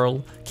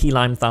 Swirl, Key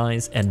Lime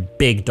Thighs, and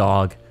Big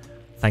Dog.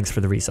 Thanks for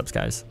the resubs,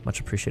 guys. Much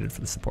appreciated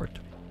for the support.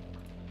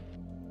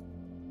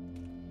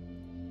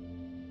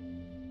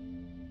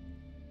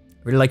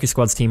 Really like your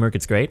squad's teamwork.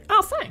 It's great.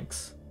 Oh,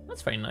 thanks.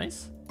 That's very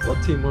nice.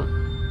 What teamwork?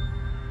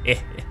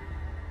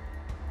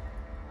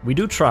 We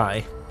do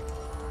try.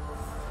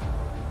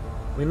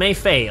 We may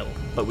fail,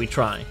 but we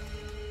try.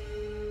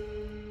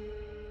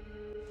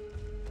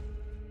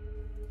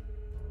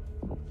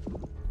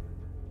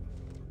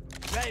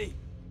 Ready.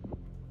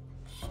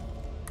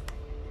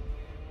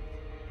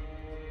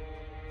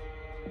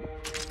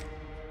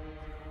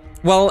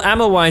 Well,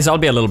 ammo-wise, I'll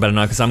be a little better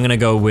now because I'm gonna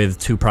go with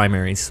 2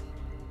 primaries.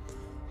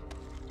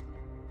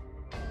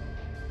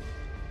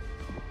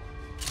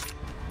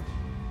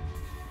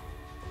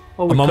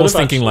 Oh, we I'm could almost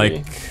have thinking actually-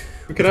 like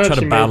we could try to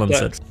actually balance make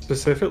decks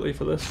specifically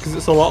for this because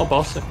it's a lot of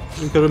bossing.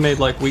 We could have made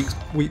like weak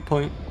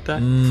point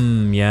deck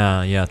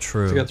yeah, to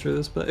true. get through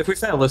this. But if we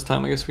fail this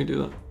time, I guess we do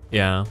that.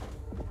 Yeah.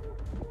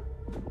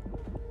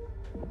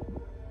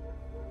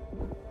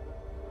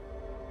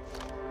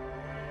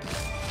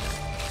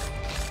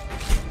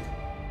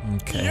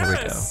 Okay, here we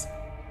go.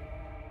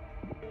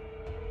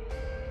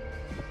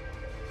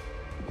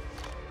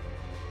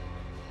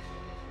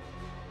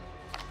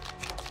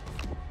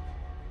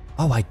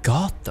 Oh, I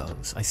got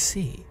those. I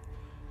see.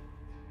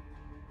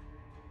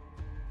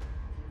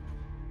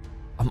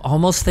 I'm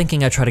almost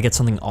thinking I try to get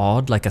something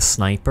odd, like a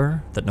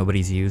sniper that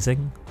nobody's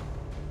using.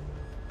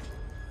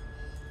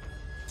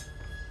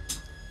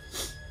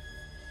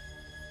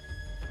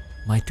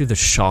 Might do the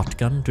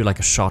shotgun. Do like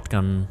a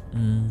shotgun.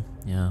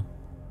 Yeah.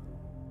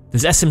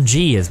 There's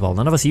SMG as well.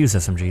 None of us use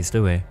SMGs,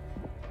 do we?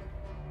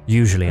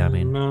 Usually, I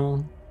mean.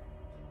 No.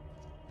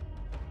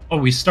 Oh,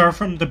 we start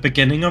from the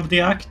beginning of the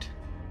act?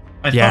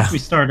 I Yeah. thought we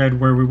started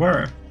where we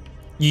were.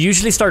 You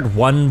usually start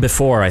one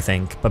before, I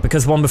think. But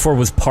because one before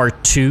was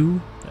part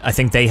 2, I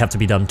think they have to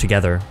be done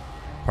together.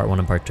 Part 1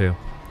 and part 2.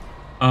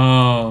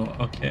 Oh,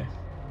 okay.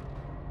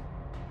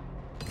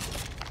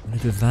 I'm gonna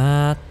do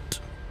that.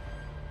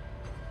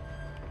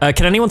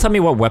 Can anyone tell me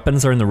what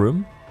weapons are in the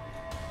room?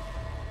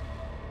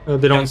 They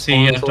don't Don't see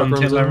spawn it until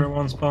everyone's until in.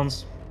 everyone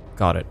spawns.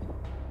 Got it.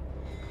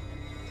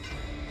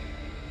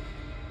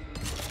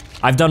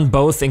 I've done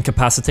both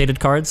incapacitated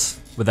cards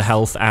with the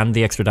health and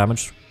the extra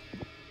damage.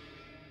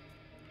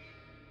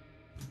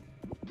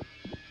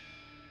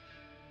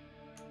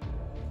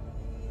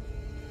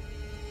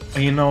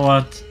 You know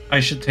what? I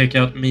should take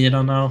out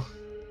Mira now.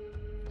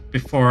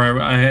 Before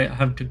I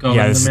have to go.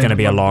 Yeah, in this the is gonna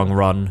be a middle. long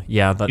run.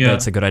 Yeah, Yeah.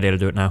 that's a good idea to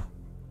do it now.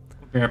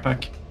 Be right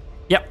back.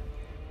 Yep.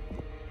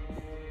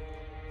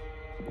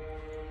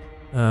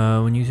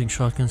 When using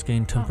shotguns,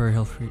 gain temporary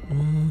health free.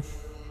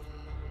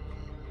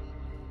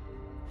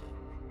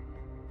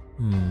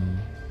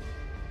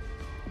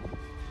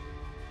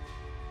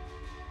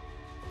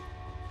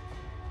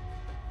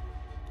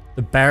 The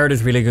The Barret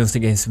is really good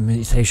against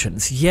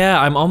mutations. Yeah,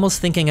 I'm almost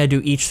thinking I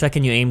do each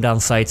second you aim down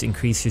sights,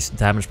 increase your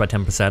damage by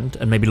 10%,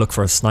 and maybe look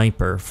for a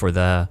sniper for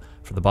the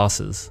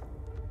bosses.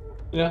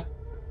 Yeah.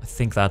 I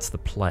think that's the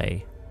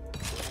play.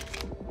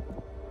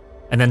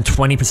 And then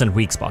 20%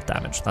 weak spot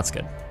damage. That's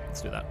good.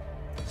 Let's do that.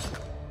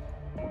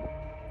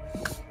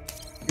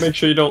 Make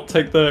sure you don't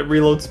take the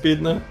reload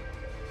speed now.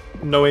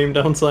 No aim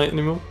down sight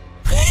anymore.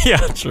 Yeah,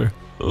 true.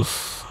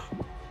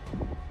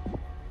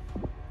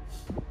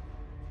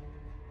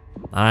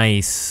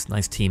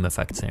 Nice team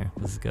effects here.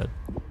 This is good.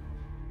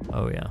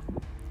 Oh yeah.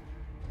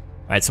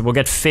 Alright, so we'll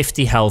get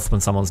 50 health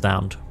when someone's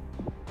downed.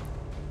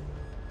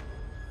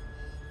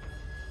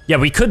 Yeah,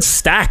 we could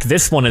stack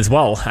this one as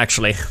well,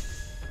 actually.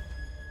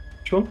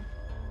 Sure.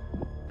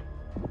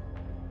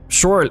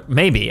 Sure,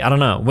 maybe. I don't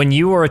know. When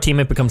you or a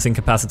teammate becomes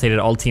incapacitated,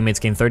 all teammates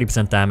gain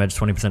 30% damage,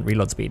 20%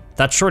 reload speed.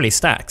 That surely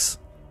stacks.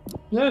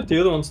 Yeah, the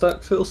other one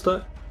stacks. It'll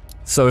stack.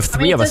 So if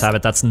three of us have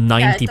it, that's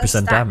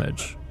 90%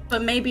 damage.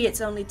 But maybe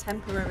it's only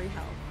temporary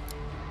health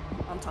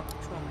on top of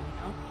trauma,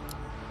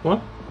 you know? What?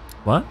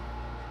 What?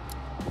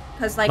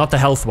 Because like Not the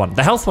health one.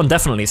 The health one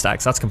definitely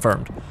stacks, that's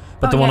confirmed.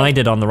 But the one I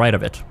did on the right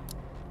of it.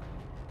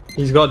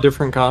 He's got a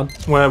different card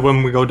where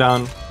when we go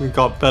down, we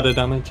got better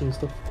damage and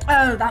stuff.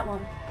 Oh, that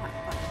one.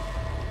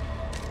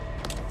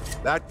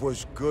 That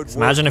was good. So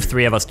imagine if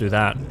three of us do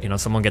that. You know,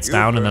 someone gets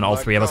down and then all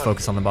three of us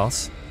focus on the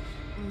boss.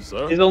 It's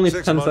only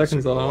 10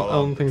 seconds though. I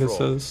don't think it's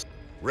as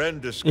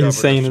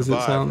insane as it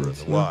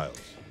sounds.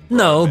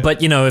 No,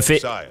 but you know, if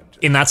it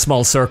in that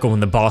small circle when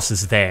the boss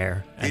is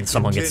there and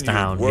someone gets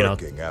down, you know,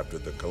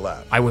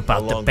 I whip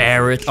out the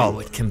Barret. Oh,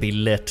 it can be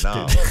lit,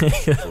 now, dude.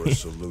 for a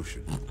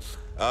solution.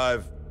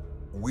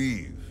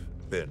 We've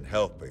been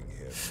helping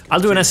him. I'll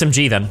do an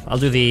SMG then. I'll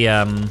do the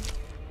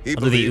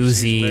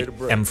Uzi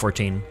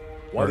M14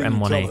 or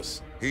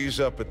M1A. He's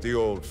up at the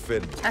old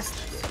Finn. I'm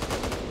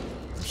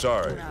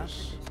sorry, No.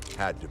 this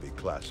had to be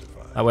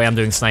classified. That way I'm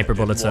doing sniper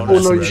bullets and Oh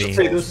no, you SMG. should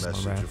take this.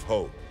 Message of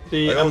hope.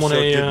 The I also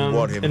didn't M1A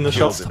want him in the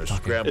killed shop. in a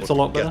scramble It's a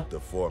lot to better. get the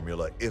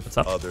formula if What's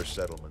up? other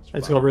settlements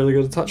It's found got really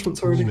good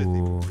attachments already.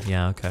 Ooh,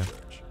 yeah, okay.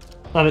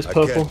 And it's I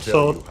can't purple, tell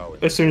so you how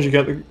it as soon as you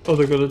get the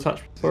other good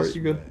attachments for it,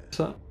 you're good.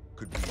 So,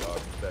 could be our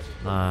best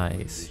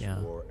Nice, yeah.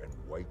 war and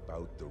wipe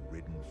out the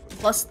ridden for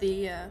Plus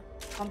the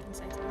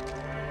compensator.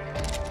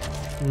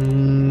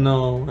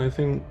 no, I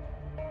think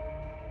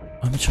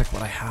Let me check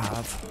what I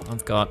have.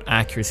 I've got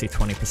accuracy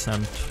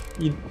 20%.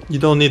 you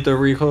don't need the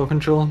recoil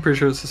control. I'm pretty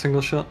sure it's a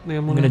single shot. The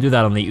M1A. I'm gonna do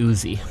that on the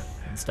Uzi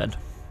instead.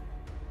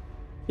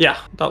 Yeah,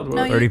 that would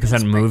No, work. you-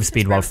 30% can move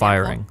spray- speed spray while with the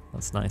ammo. firing.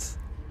 That's nice.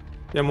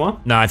 The M1?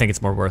 No, I think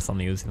it's more worth on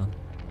the Uzi then.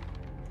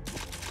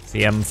 It's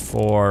the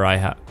M4 I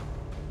have.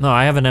 No,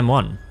 I have an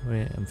M1.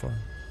 Wait, M4.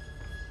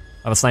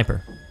 I have a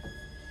sniper.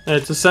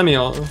 It's a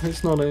semi-auto.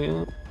 It's not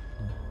a.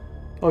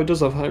 Oh, it does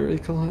have high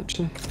recoil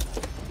actually.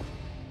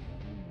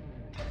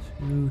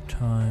 2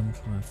 times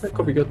my That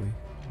could be good.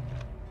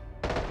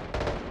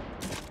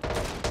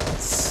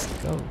 Let's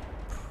go.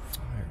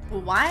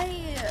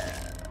 Fire.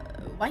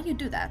 Why you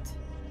do that?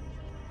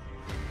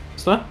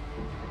 What's that?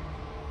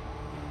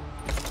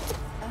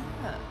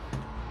 Ah,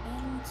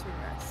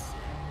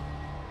 interesting.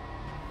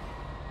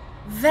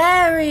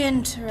 Very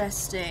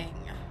interesting.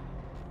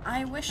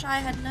 I wish I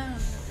had known that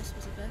this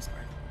was a burst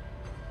rifle.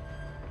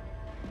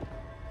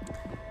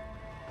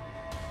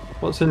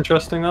 What's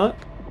interesting, Alec?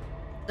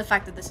 The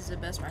fact that this is a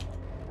burst rifle.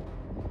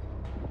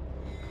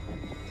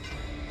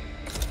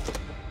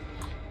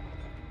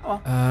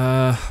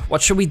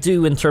 What should we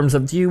do in terms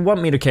of, do you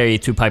want me to carry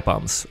 2 pipe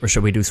bombs? Or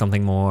should we do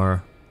something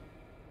more?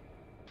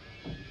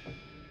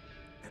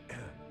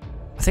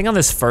 I think on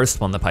this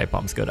first one, the pipe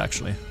bomb's good,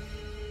 actually.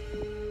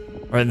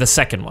 Or the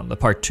second one, the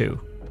part 2.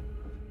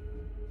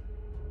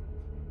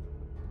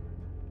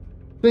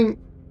 I think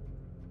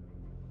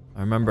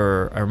I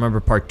remember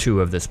part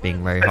 2 of this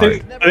being very hard. I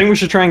think we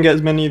should try and get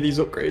as many of these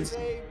upgrades.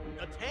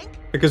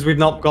 Because we've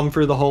not gone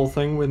through the whole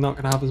thing, we're not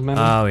gonna have as many.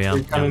 Oh, yeah,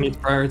 We kind yeah. of need to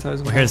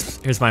prioritize them.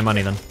 Well, here's my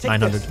money then,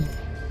 900.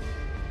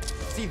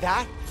 See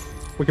that?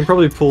 We can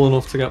probably pull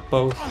enough to get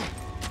both.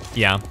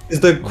 Yeah. Is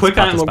the Let's quick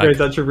pop item this upgrade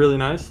back. actually really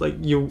nice? Like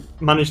you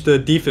managed to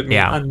defib me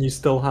Yeah. and you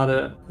still had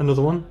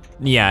another one?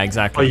 Yeah, Or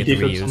exactly. you Get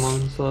to defib reuse.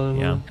 someone, so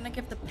Yeah. I'm gonna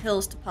give the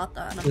pills to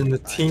Potter and I'm in the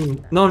gonna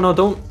team. No,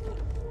 don't.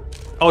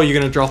 Oh, you're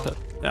gonna drop it.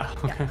 Yeah,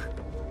 okay.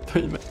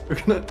 Thought you meant we're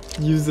gonna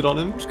use it on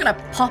him. I'm just gonna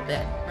pop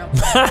it.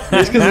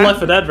 It's because Left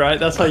 4 Dead, right?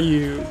 That's how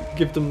you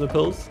give them the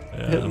pills.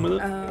 Hit them with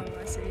it. Oh,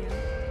 I see.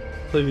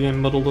 So you get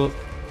muddled up.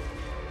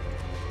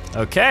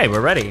 Okay,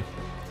 we're ready.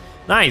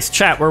 Nice,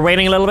 chat, we're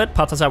waiting a little bit.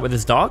 Pata's out with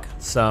his dog,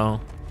 so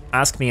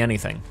ask me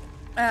anything.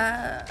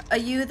 Are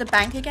you the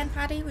bank again,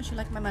 Patty? Would you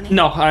like my money?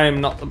 No, I am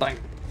not the bank.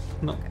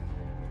 No.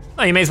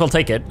 Oh, you may as well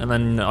take it, and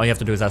then all you have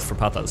to do is ask for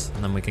Patas,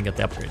 and then we can get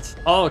the upgrades.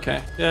 Oh,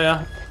 okay.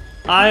 Yeah.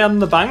 I am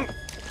the bank.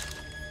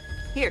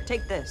 Here,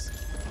 take this.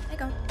 There you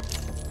go.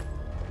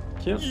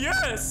 Cute.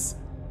 Yes!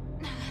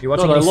 You're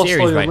watching God, I a new lost all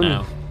series your right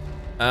money.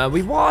 now.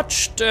 We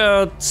watched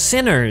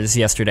Sinners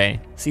yesterday,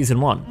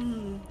 season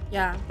 1.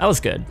 Yeah. That was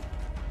good.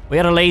 We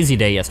had a lazy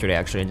day yesterday,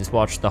 actually, and just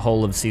watched the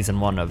whole of season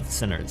 1 of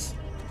Sinners.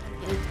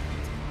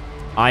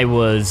 I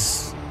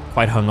was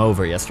quite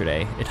hungover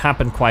yesterday. It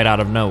happened quite out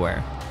of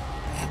nowhere.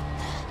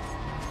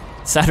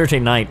 Saturday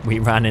night, we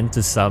ran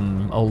into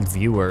some old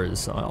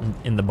viewers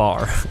in the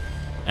bar,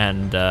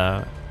 and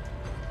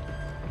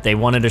they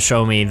wanted to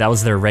show me, that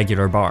was their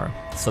regular bar,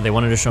 so they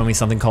wanted to show me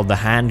something called the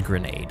hand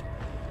grenade,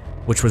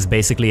 which was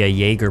basically a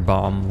Jaeger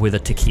bomb with a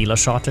tequila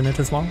shot in it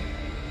as well.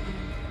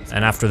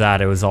 And after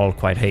that, it was all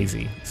quite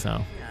hazy,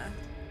 so. Yeah,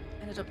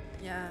 ended up,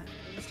 yeah,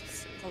 it was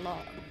just a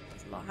lot.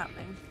 There's a lot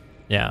happening.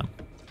 Yeah.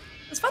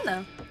 It was fun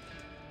though.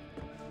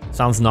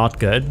 Sounds not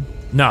good.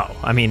 No,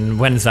 I mean,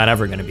 when is that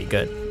ever going to be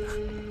good?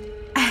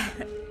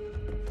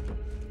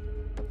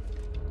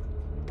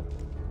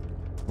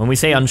 When we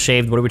say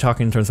unshaved, what are we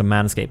talking in terms of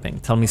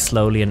manscaping? Tell me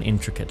slowly and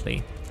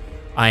intricately.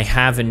 I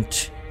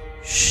haven't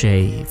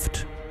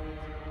shaved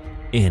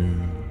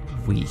in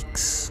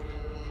weeks,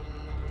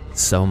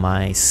 so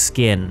my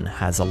skin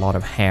has a lot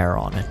of hair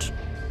on it.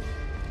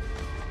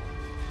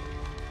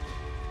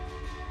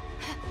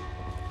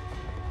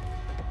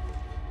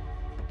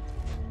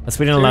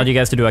 Sweden allowed you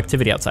guys to do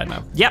activity outside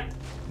now. Yep,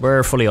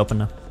 we're fully open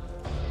now.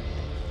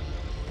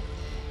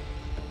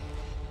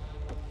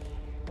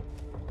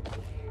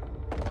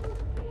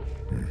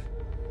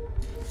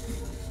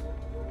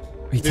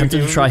 Are you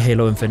tempted to try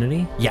Halo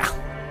Infinity? Yeah,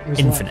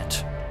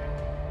 Infinite.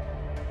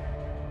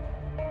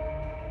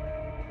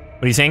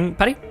 What are you saying,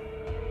 Patty?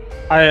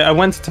 I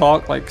went to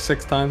talk like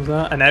 6 times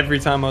there, and every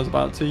time I was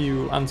about to,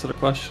 you answered a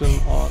question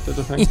or did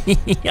a thing.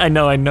 I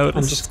know, I noticed.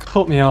 And just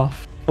cut me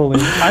off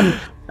fully.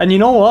 And you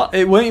know what?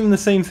 It wasn't even the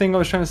same thing I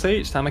was trying to say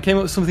each time. I came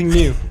up with something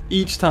new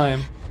each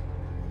time.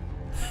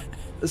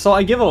 So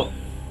I give up.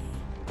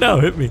 No,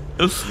 hit me.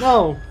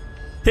 No.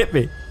 Hit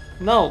me.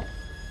 No.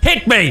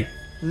 Hit me!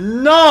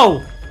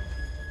 No!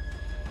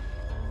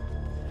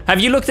 Have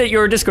you looked at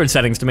your Discord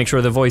settings to make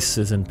sure the voice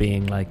isn't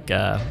being like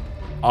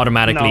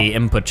automatically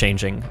input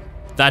changing?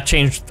 That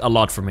changed a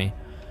lot for me.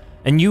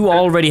 And you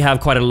already have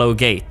quite a low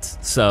gate,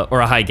 so or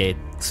a high gate,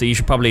 so you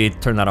should probably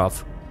turn that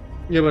off.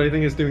 Yeah, but I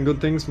think it's doing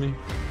good things for me.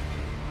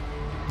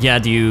 Yeah,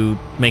 do you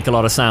make a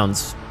lot of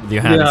sounds with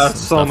your hands? Yeah, and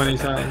so stuff? many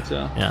sounds,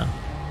 yeah. Yeah.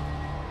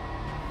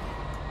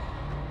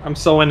 I'm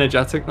so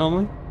energetic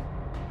normally.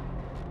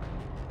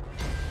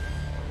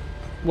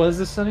 What is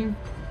this setting?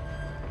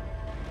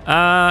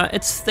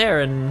 It's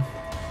there in...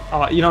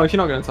 You know, if you're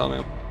not going to tell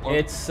me.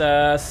 It's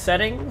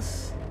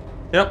settings,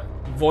 Yep.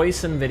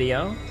 voice and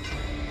video.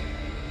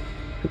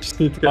 I just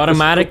need to get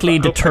Automatically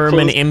this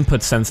determine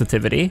input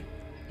sensitivity.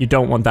 You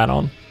don't want that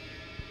on.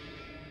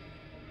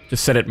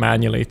 Just set it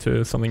manually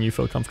to something you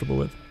feel comfortable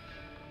with.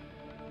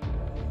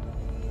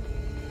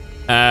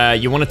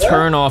 You want to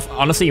turn off...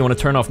 Honestly, you want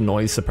to turn off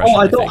noise suppression. Oh,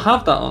 I don't think.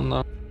 have that on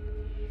though.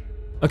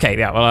 Okay,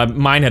 yeah, well,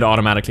 mine had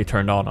automatically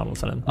turned on all of a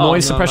sudden.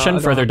 Noise suppression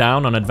further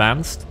down on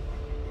advanced.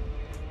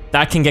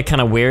 That can get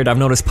kind of weird. I've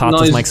noticed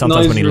Pato's mic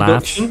sometimes when he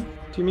laughs. Do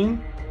you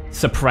mean?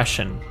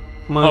 Suppression.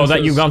 Mine that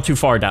says- you've gone too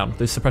far down.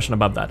 There's suppression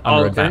above that,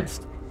 under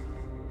advanced.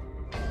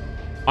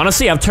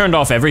 Honestly, I've turned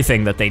off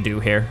everything that they do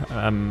here.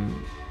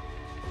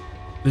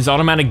 There's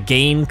automatic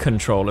gain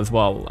control as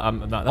well.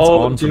 That's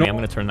on for me. I'm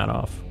going to turn that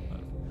off.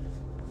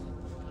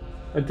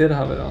 I did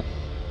have it on.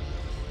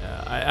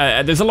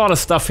 There's a lot of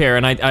stuff here,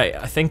 and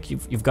I think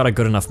you've got a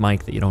good enough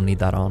mic that you don't need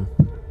that on.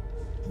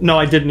 No,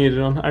 I did need it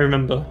on. I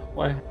remember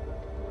why.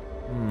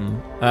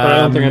 But I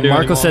don't think I do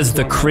Marco anymore. says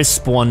the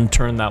crisp one,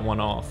 turn that one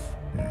off.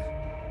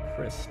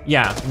 Crisp.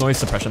 Yeah, noise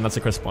suppression, that's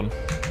a crisp one.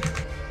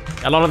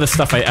 A lot of this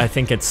stuff, I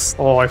think it's...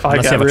 Oh, if I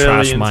unless get you have a really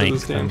trash into mic,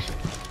 this game.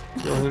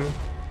 then-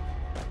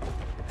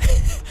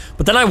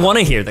 But then I want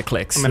to hear the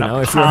clicks, I'm you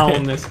gonna know?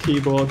 pound this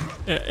keyboard.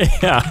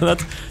 Yeah,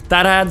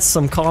 that adds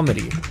some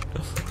comedy.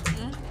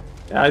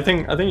 Yeah, I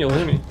think you'll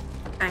hear me.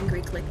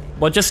 Angry clicking.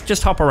 Well,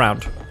 just hop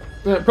around.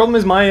 The problem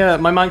is my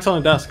mic's on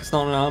a desk. It's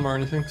not on an arm or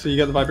anything, so you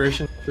get the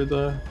vibration through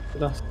the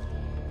desk.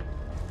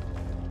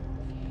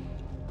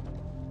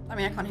 I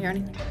mean, I can't hear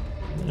anything.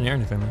 I didn't hear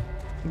anything, man.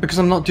 Because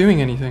I'm not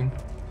doing anything.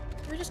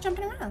 We're just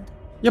jumping around.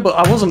 Yeah, but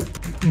I wasn't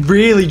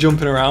really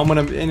jumping around when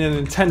I'm in an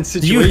intense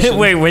situation.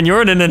 Wait, when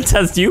you're in an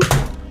intense... Yeah,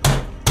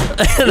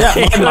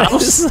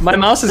 my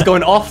mouse is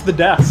going off the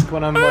desk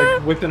when I'm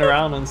like whipping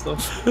around and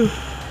stuff.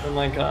 And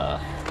like, I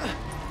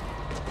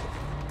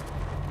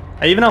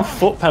even have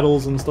foot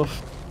pedals and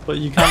stuff, but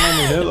you can't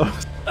normally hear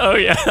those. Oh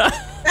yeah.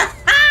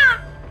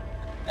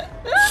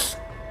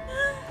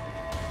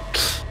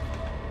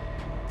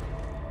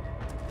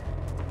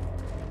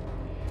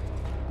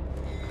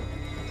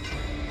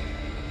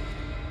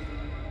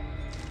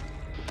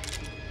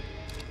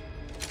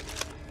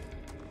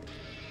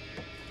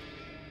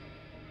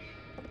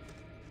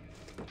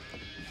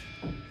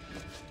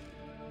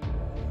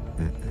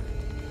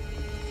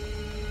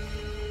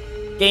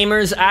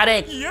 Gamers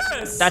Addict.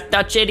 Yes. That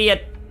Dutch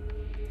idiot.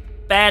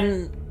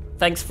 Ben,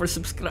 thanks for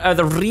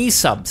the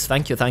resubs.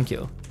 Thank you. Thank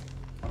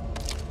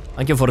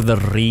you for the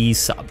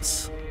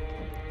resubs.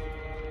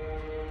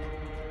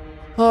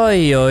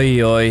 Oi,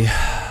 oi, oi.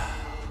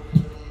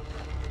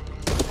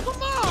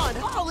 Come on,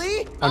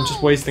 Holly! I'm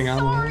just wasting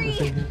ammo. Sorry. I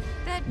think.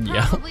 That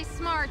probably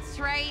smarts,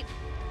 right?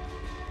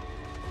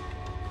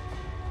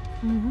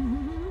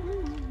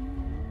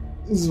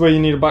 This is where you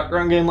need a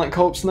background game like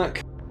Co-op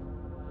Snack.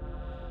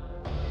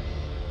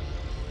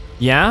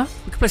 Yeah,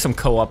 we could play some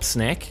co-op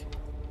Snake.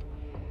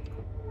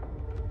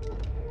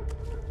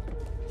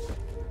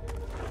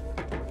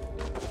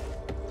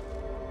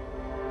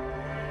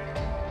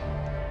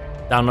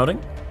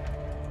 Downloading.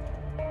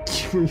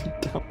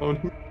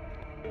 Downloading.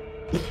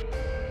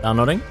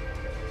 Downloading.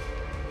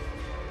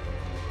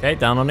 Okay,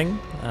 downloading.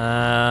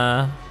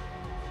 And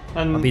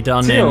I'll be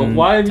done Theo, in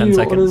why have 10 you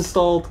seconds.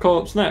 uninstalled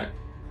Co-op Snack?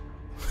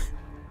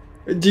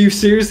 Do you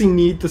seriously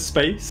need the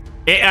space?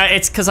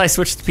 It's because I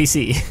switched to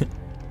PC.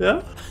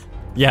 Yeah?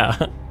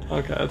 Yeah.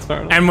 Okay, that's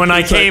fair enough. And when I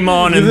It's like, came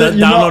on you've and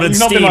not- downloaded you've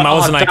not been Steam, I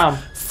wasn't "Oh, like, damn."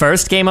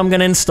 first game I'm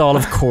gonna install,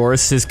 of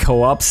course, is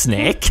Co-op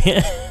Snake.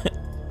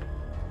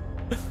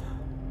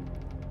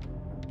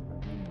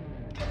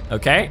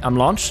 Okay, I'm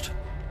launched.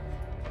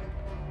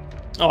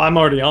 Oh, I'm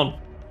already on.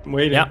 I'm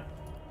waiting. Yeah.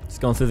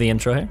 Just going through the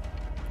intro here.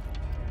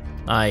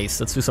 Nice.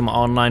 Let's do some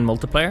online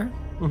multiplayer.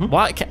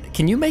 Why?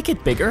 Can you make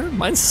it bigger?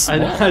 Mine's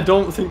small. I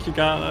don't think you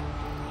can.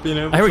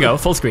 Here we go.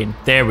 Full screen.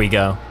 There we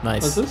go.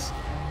 Nice. What's this?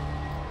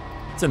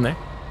 It's in there.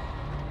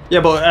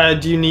 Yeah,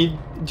 but do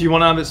you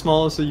want to have it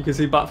smaller so you can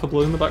see Bat for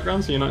Blue in the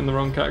background so you're not in the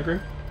wrong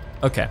category?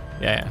 Okay.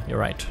 Yeah, you're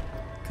right.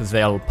 Because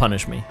they'll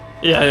punish me.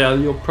 Yeah,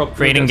 you'll probably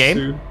Creating get game?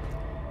 sued.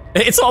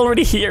 It's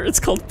already here.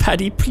 It's called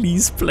Paddy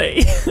Please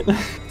Play.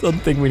 Don't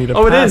think we need a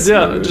Oh, it is,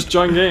 yeah. password. Just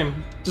join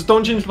game. Just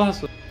don't change the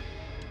password.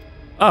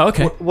 Oh,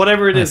 okay.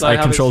 Whatever it is, Nice. I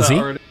have Control it set Z?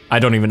 already. I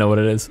don't even know what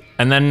it is.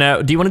 And then,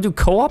 do you want to do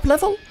co-op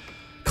level?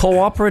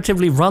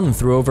 Cooperatively run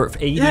through over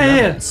 80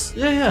 levels.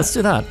 Yeah. Let's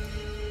do that.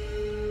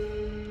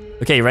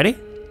 Okay, you ready?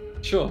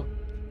 Sure.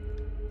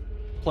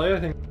 Play, I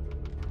think.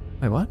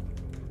 Wait, what?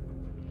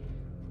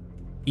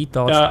 Eat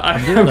dodge. Yeah,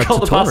 I'm doing a got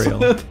the tutorial.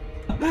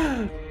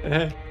 password.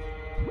 Hey.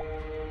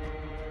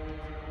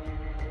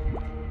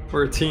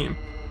 We're a team.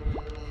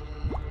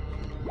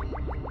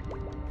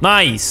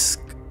 Nice.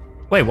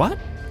 Wait, what?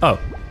 Oh,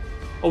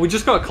 Oh, we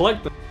just gotta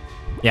collect them.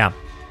 yeah.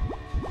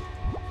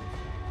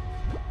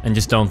 And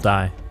just don't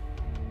die.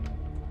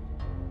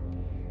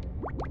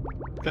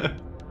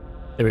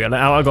 There we go.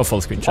 Now I'll go full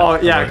screen chat. Oh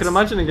yeah, I Otherwise- can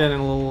imagine it getting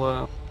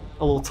a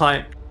little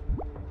tight.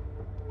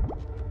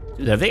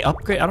 Dude, have they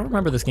upgraded? I don't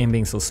remember this game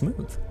being so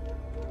smooth.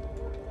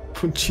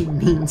 What do you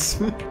mean?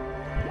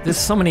 There's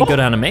so many good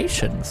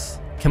animations.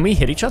 Can we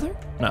hit each other?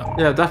 No.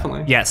 Yeah,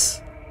 definitely.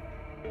 Yes.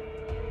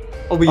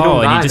 Oh, but you don't Oh,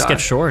 and die, you just die.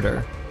 get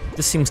shorter.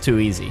 This seems too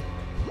easy.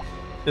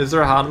 Is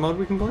there a hard mode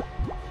we can play?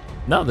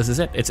 No, this is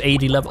it. It's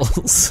 80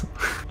 levels.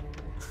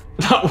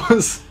 That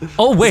was.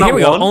 Oh, wait, Is that here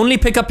we go. one? Only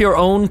pick up your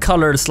own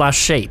color /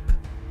 shape.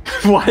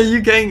 Why are you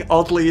getting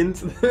oddly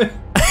into this?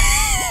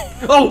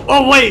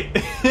 Oh, wait.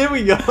 Here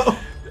we go.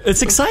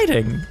 It's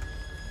exciting.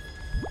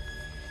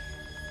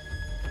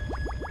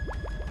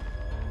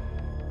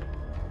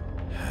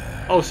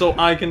 Oh, so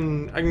I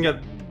can get.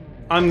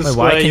 I'm the Wait,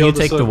 square. why can you're you the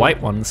take the circle.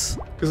 white ones?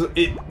 Because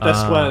they're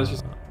squares.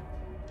 Just.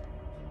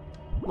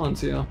 Come on,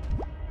 Theo.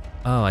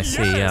 Oh, I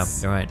see. Yeah,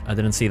 you're right. I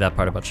didn't see that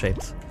part about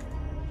shapes.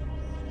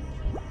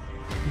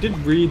 You did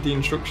read the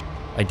instructions.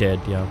 I did,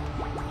 yeah.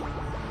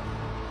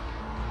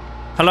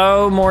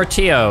 Hello,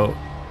 Mortio.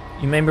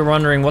 You may be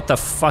wondering what the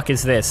fuck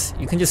is this.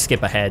 You can just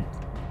skip ahead.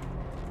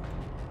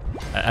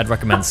 I'd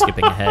recommend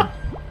skipping ahead.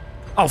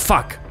 Oh,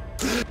 fuck.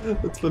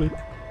 That's funny.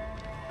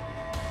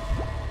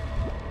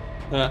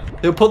 Yeah,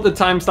 he'll put the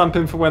timestamp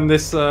in for when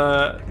this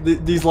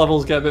these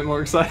levels get a bit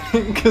more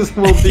exciting because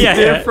we'll be Yeah,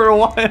 here yeah. for a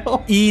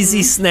while.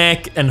 Easy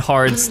snake and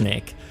hard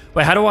snake.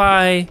 Wait, how do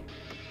I...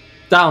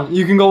 Down.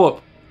 You can go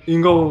up. You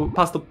can go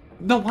past the.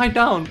 No, why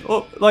down?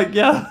 Oh, like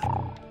yeah.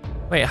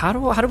 Wait, how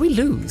do we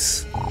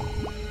lose?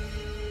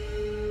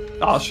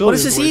 Oh, sure. What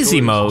is this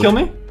easy mode? Kill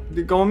me.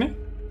 Go on me.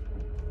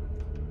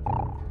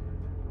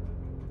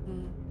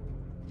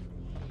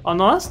 Oh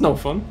no, that's no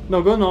fun.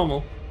 No, go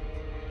normal.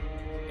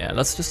 Yeah,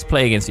 let's just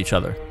play against each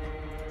other.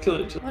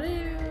 Kill each other. What are you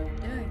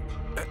doing?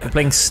 I'm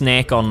playing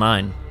Snake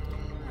Online.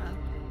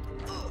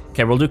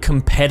 Okay, we'll do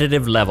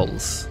competitive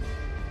levels.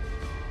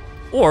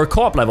 Or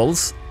co-op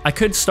levels. I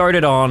could start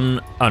it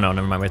on... Oh no,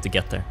 never mind, we have to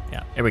get there.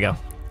 Yeah, here we go.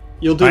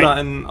 You'll do Alright.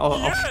 that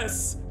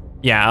in.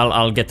 Yeah,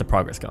 I'll get the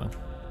progress going.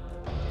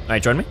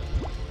 Alright, join me.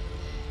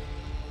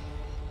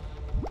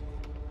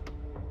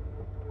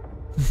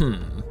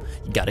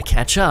 You gotta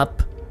catch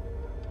up.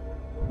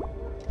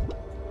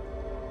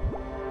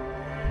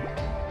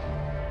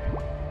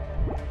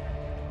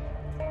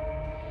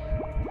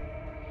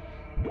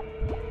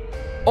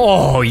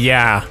 Oh,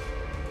 yeah.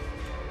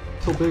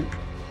 So big.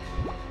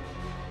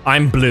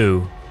 I'm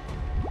blue.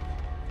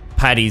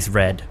 Paddy's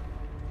red.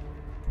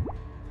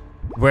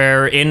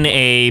 We're in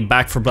a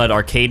Back 4 Blood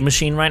arcade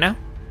machine right now.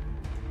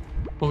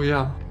 Oh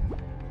yeah.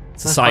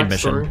 It's a side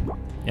mission.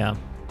 Yeah.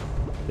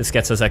 This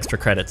gets us extra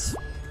credits.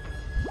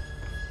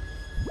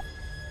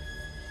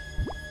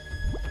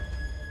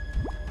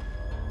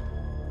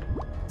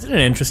 Isn't it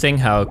interesting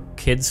how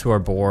kids who are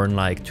born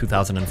like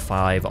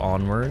 2005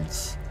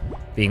 onwards,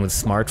 being with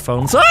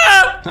smartphones...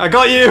 Ah! I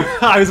got you.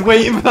 I was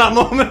waiting for that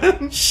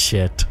moment.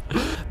 Shit.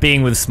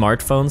 Being with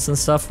smartphones and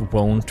stuff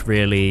won't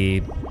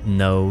really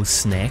know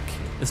Snake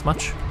as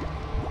much.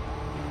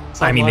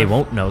 I mean, they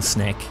won't know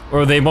snake.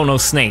 Or they won't know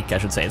snake, I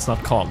should say. It's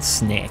not called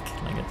snake.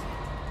 Like it.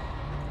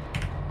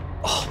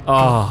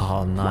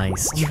 Oh,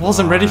 nice. I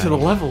wasn't ready for the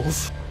try.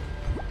 levels.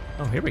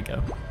 Oh, here we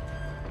go.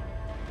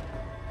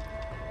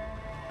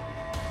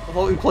 I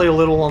thought we'd play a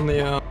little on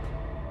the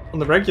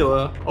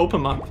regular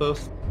open map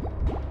first.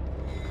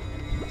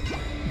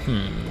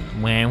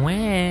 Wah,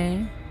 wah.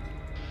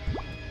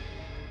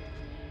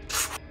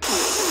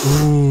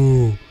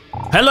 Ooh.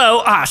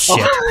 Hello. Ah,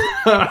 shit.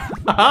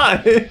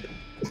 Hi.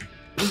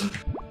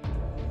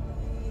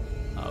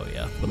 Oh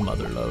yeah, the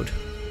mother load.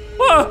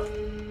 Whoa.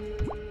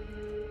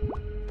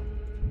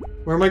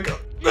 Where am I going?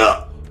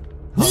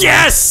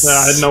 Yes. Yeah,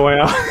 I had no way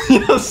out.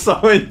 You're so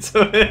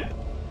into it.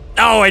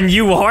 Oh, and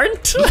you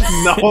aren't?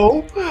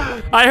 No.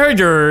 I heard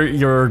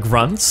your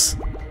grunts.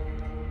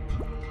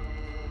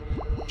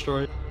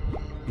 Destroyed.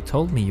 You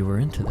told me you were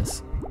into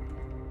this.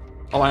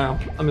 Oh, I am.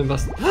 I'm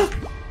invested.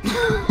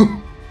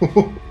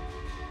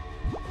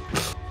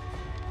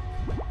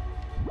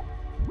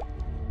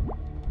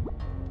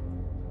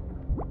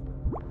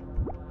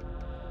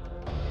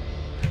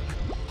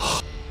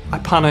 I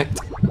panicked.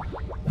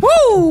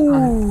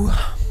 Woo!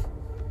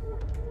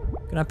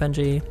 Good night,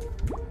 Benji.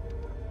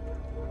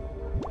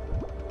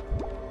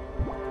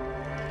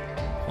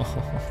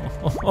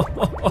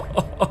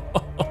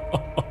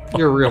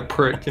 You're a real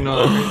prick, you know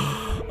what I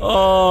mean?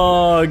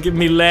 Oh, give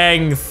me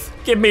length.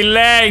 Give me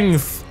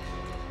length.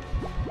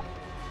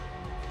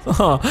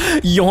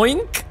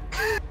 Yoink.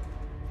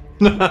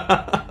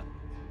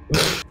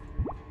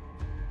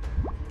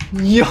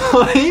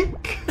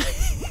 Yoink!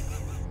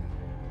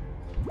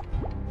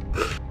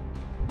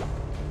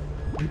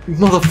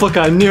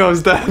 Motherfucker, I knew I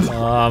was dead.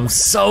 I'm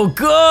so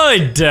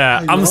good.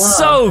 I'm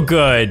so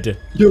good.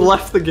 You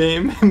left the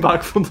game in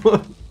Back 4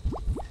 Blood.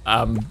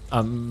 I'm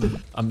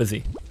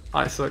busy.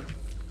 I suck.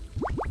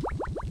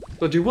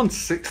 But you won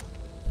 6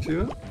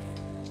 too?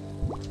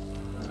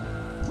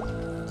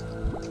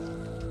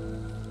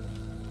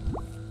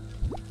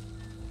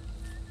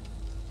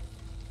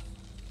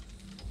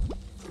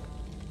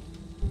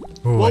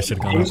 Oh, I should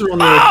have gone. Games are on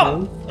the old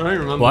phone? I don't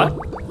remember.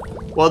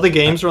 What? What other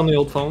games are on the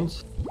old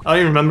phones? I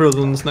don't even remember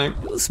other than Snake.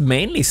 It was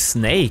mainly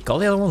Snake. All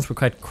the other ones were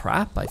quite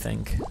crap, I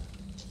think.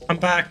 I'm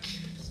back.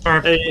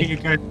 Sorry for Hey. you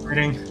guys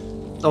waiting.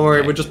 Don't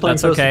worry, we're just playing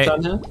That's first okay.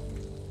 and 10 here.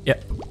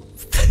 Yep.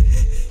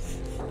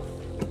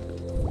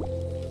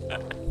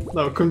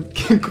 No, come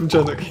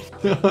join the game.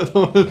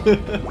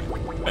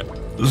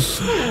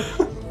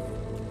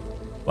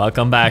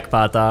 Welcome back,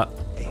 Pata.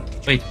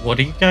 Wait, what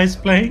are you guys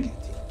playing?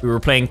 We were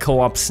playing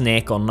co-op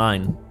Snake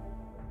online.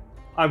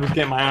 I was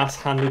getting my ass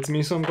handed to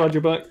me, so I'm glad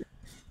you're back.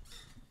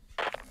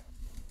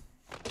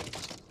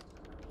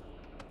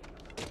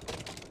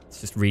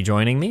 It's just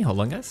rejoining me.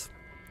 Hold on, guys.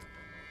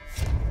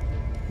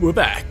 We're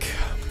back.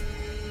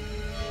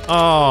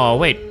 Oh,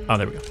 wait. Oh,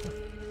 there we go.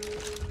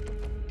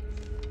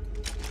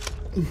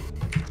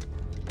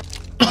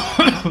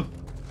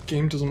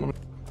 Game doesn't want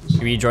to...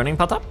 You rejoining,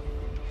 Pata?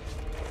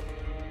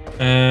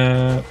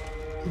 Uh,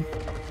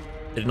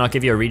 Did it not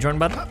give you a rejoin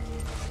button?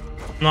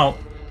 no,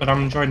 but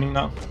I'm joining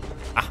now.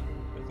 Ah.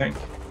 I think.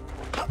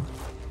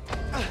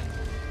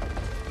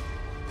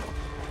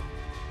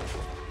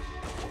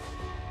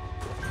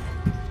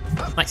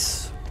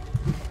 Nice.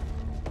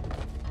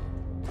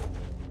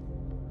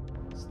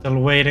 Still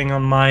waiting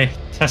on my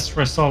test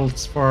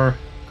results for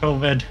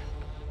COVID.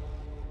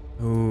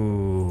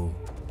 Ooh.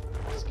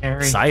 Scary.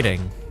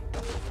 Exciting.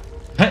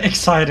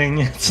 Exciting.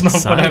 It's not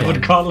what I would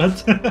Exciting. call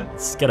it.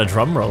 Let's get a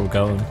drum roll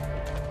going.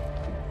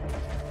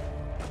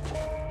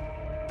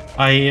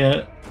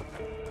 I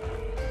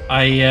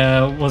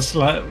was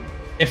like,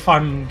 if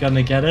I'm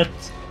gonna get it,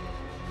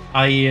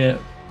 let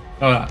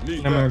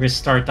me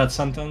restart that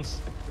sentence.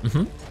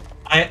 Mhm.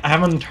 I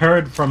haven't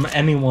heard from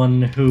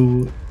anyone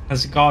who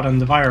has gotten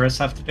the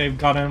virus after they've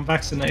gotten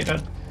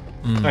vaccinated.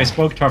 So I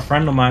spoke to a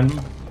friend of mine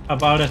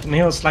about it, and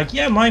he was like,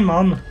 "Yeah, my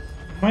mom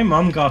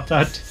got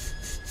that."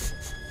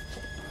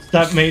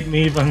 That made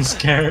me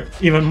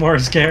even more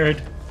scared.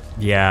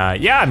 Yeah,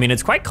 I mean,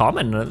 it's quite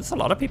common. There's a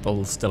lot of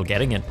people still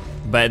getting it.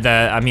 But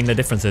I mean, the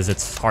difference is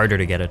it's harder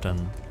to get it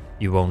and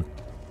you won't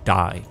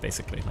die,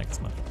 basically. Like,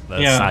 it's not the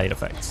Yeah. side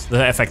effects.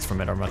 The effects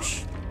from it are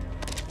much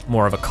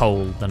more of a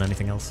cold than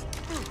anything else.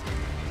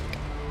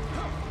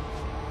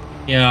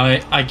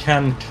 Yeah, I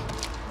can't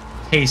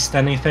taste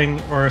anything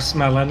or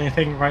smell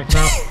anything right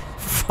now.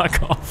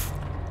 Fuck off.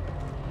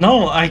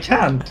 No, I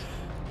can't.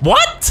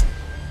 What?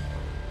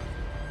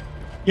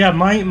 Yeah,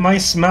 my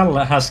smell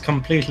has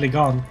completely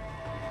gone.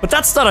 But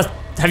that's not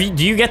a...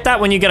 Do you get that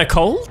when you get a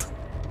cold?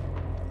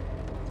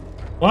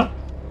 What?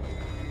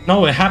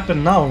 No, it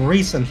happened now,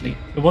 recently.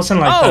 It wasn't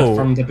like Oh. that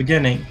from the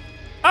beginning.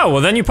 Oh,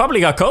 well then you probably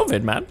got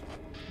COVID, man.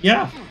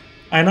 Yeah,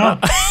 I know.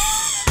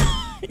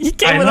 You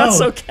came I with us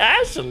know. so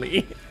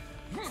casually.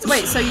 So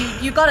wait, so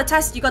you got a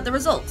test, you got the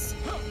results?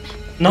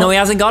 No, he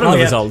hasn't gotten not the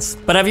yet. results.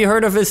 But have you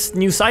heard of his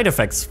new side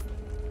effects?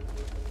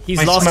 He's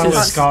My lost smell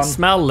his is gone.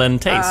 smell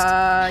and taste.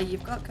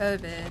 You've got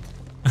COVID.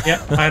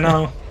 Yeah, I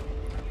know.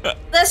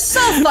 They're so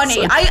funny.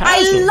 So I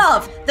casual.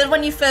 love that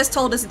when you first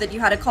told us that you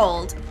had a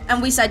cold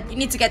and we said you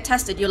need to get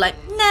tested, you're like,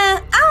 nah,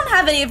 I don't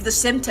have any of the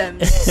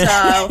symptoms.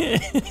 So,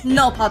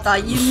 no, Pata,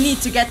 you need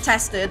to get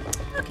tested.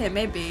 Okay,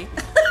 maybe.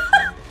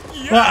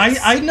 Well,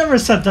 I never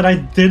said that I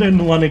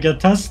didn't want to get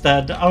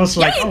tested. I was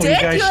like, Yeah, you oh, did.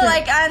 you guys You were should.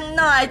 like,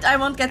 no, I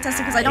won't get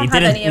tested because I don't He have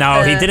didn't. any of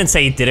No, the... he didn't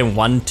say he didn't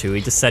want to.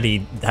 He just said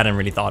he hadn't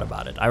really thought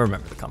about it. I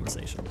remember the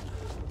conversation.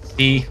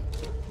 See,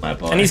 my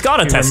boy. And he's got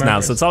a He test now,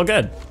 remembers. so it's all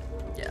good.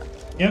 Yeah.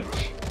 Yep.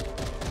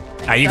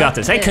 Ah, you got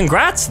this. Hey, Yeah.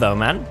 congrats though,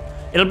 man.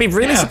 It'll be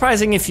really Yeah.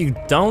 surprising if you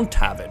don't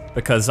have it,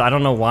 because I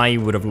don't know why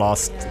you would have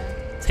lost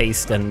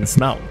taste and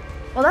smell.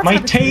 Well, that's My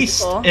happened to me taste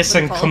before with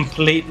isn't a cold.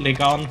 completely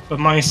gone, but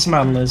my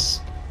smell is.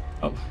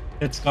 Oh,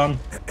 it's gone.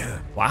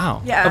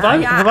 Wow. Yeah, Have I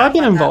yeah, have I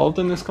been got that. involved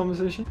in this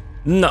conversation?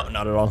 No,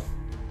 not at all.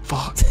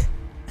 Fuck.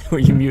 Were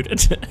you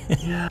muted?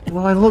 Yeah.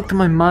 Well, I looked at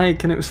my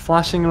mic and it was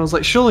flashing, and I was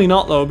like, surely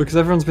not though, because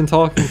everyone's been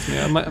talking to me.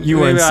 You maybe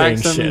weren't I saying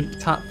accidentally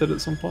shit. tapped it at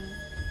some point.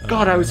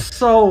 God, I was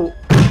so.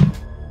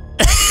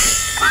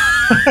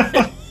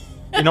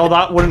 You know,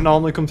 that wouldn't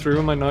normally come through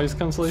in my noise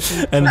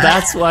cancellation. And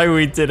that's why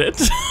we did it.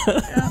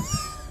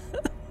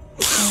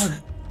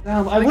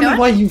 Damn, I wonder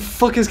why you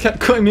fuckers kept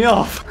cutting me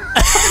off.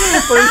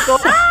 But it's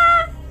not-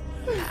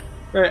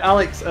 Right,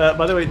 Alex,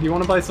 by the way, do you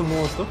want to buy some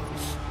more stuff?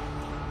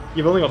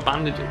 You've only got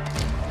bandages.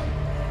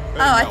 Oh,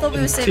 I thought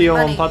we were saving Tio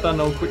money. and Pata,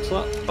 no quick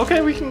slap.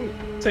 Okay, we can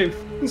save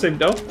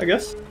dough, I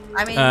guess.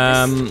 I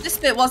mean, this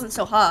bit wasn't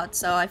so hard,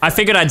 so I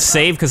figured I'd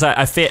save because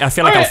I feel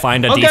like I'll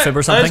find a Okay, defib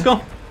or something. let's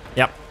go.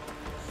 Yep.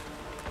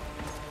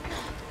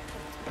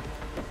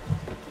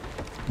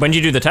 When did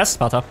you do the test,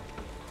 Pata?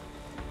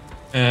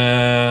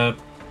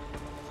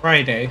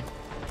 Friday.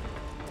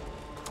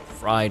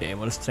 Friday.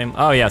 What is the same?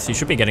 Oh yeah, so you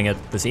should be getting it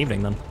this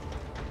evening then.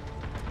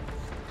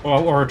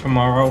 Or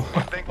tomorrow.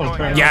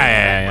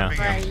 Yeah.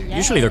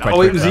 Usually they're quite. Oh,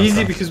 quick it was though,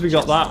 easy so. because we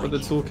got that with the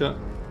toolkit.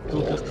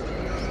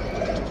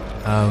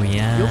 Oh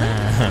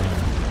yeah.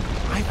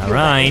 All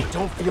right.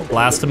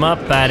 Blast him up,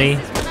 Batty.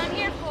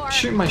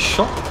 Shooting my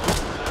shot.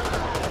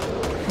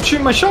 I'm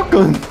shooting my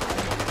shotgun.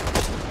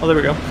 Oh, there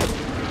we go.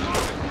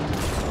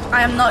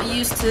 I am not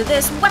used to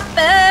this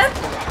weapon.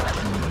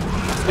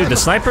 Dude, the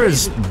sniper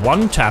is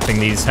one-tapping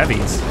these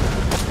heavies.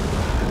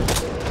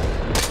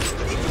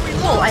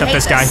 Oh, I Except hate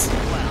this guy.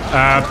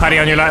 Patty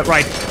on your left,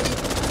 right.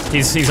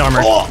 He's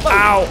armored. Oh.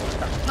 Ow!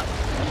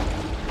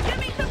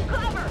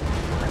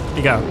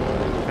 You go.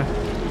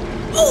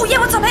 Oh, yeah,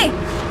 what's up, hey?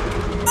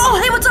 Oh,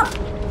 hey, what's up?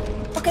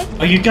 Okay.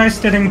 Oh, you guys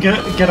didn't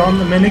get on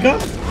the minigun?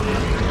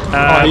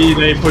 Oh,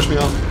 they pushed me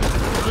off.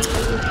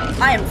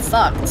 I am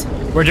fucked.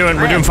 We're doing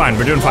fine.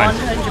 We're doing fine.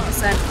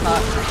 100%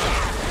 fucked.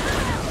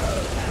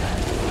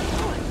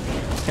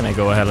 Can I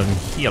go ahead and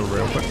heal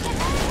real quick?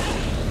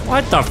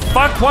 What the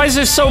fuck? Why is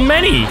there so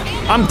many?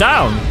 I'm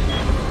down.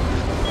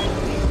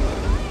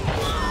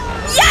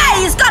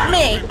 Yeah, he's got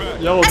me!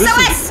 Yo, this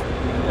SOS! is.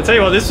 I tell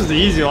you what, this was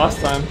easy last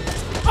time.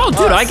 Oh,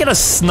 dude, I get a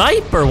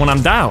sniper when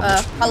I'm down.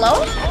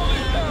 Hello?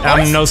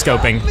 I'm no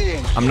scoping.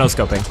 I'm no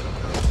scoping.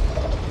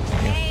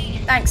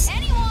 Thanks.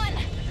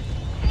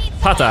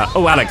 Pata.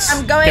 Oh, Alex.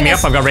 I'm going Get me as,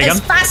 up. I've got ray gun.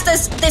 as fast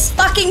as this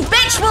fucking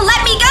bitch will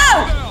let me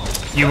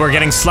go! You were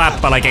getting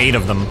slapped by like 8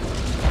 of them.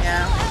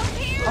 Yeah.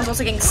 I was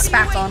also getting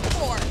spat on.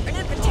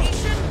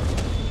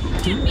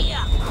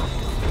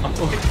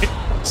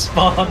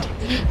 Spawned.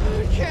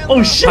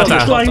 Oh shit, Pata.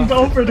 he climbed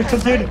over the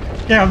container.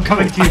 Yeah, I'm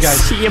coming to you I guys.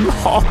 see him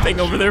hopping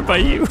over there by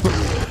you.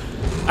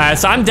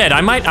 So I'm dead.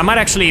 I might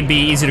actually be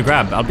easy to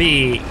grab. I'll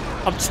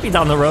just be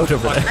down the road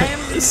over I there. am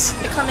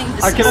becoming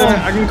I deceased.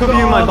 can cover you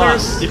in my back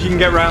there's- if you can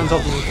get right on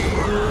top of me.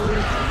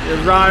 You're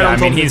right Yeah, on I top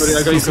mean of me, he's buddy.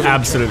 I got you covered.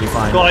 absolutely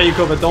fine. Got you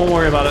covered. Don't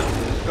worry about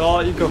it.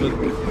 Got you covered.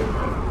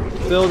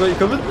 Still got you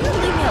covered. Leave me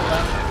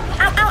alone.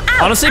 Ow, ow,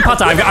 ow! Honestly, ow,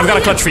 Pata, I've got a leave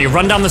me clutch for you.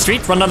 Run down the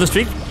street. Run down the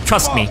street.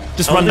 Trust me.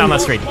 Just run down that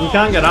street. You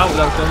can't get out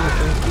without doing this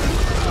thing.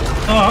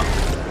 Oh,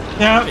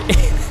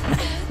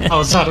 yeah. I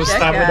was out of alone.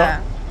 stamina.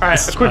 Yeah. All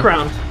right, a quick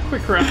round.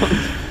 Quick round.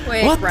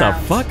 Quick What the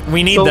round. fuck?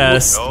 We need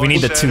So- we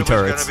need the 2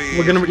 turrets.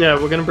 We're gonna bring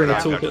a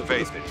toolkit. for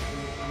this.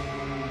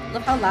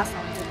 Look how last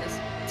time we did this.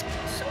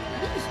 So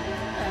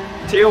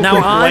easy. Tio Now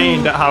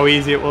complained at how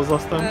easy it was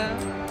last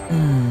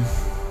time.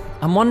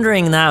 I'm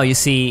wondering now, you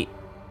see,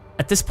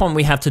 at this point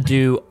we have to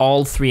do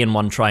all 3 in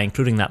one try,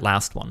 including that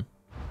last one.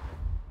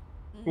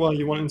 Well,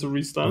 you wanting to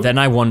restart? Then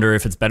I wonder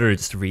if it's better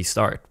just to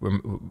restart.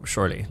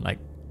 Surely, like,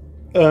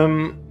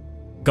 Um,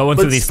 going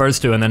through Let's- these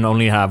first 2 and then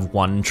only have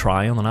 1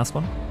 try on the last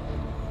one?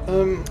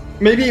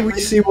 maybe we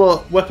see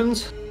what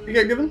weapons we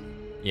get given.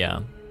 Yeah,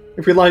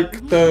 If we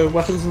like the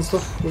weapons and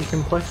stuff, we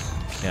can play.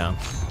 yeah.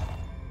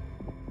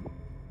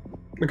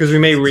 Because we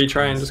may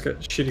retry and just get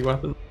shitty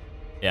weapons.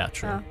 Yeah,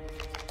 true. Oh.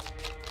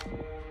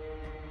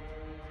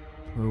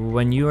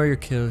 When you are your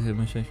kill,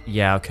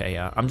 yeah, okay,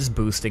 yeah. I'm just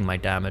boosting my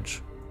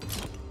damage.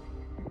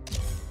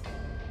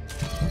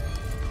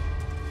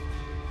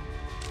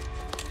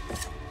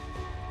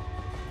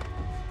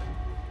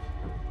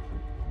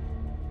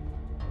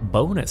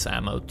 Bonus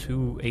ammo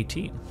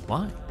 218.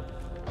 Why?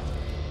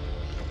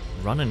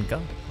 Run and go.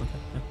 Okay.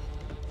 Yeah.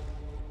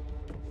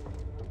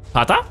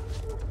 Pata?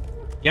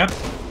 Yep.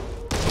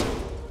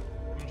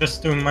 I'm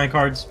just doing my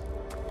cards.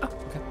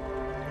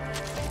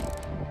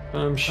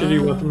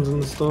 Shitty weapons in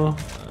the store.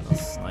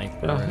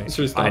 Sniper. Yeah, it's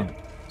restart.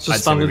 It's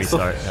just I'd say we standard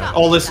stuff. restart,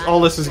 yeah. All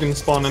this is gonna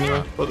spawn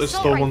anyway, but there's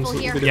still ones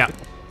that will be Yeah.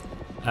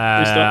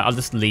 Restart. I'll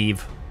just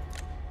leave.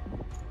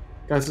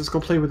 Guys, let's go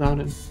play without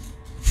him.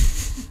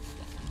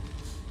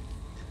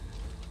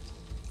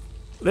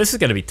 This is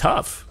gonna be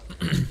tough.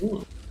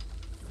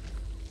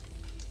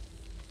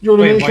 You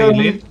wanna Wait, make why you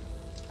leave?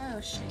 Oh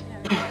shit.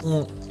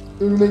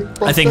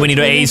 I think we need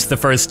to ace the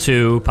first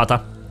two,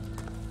 Pata.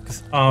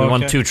 Oh, We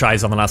want okay. 2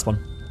 tries on the last one.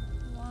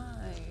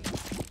 Why?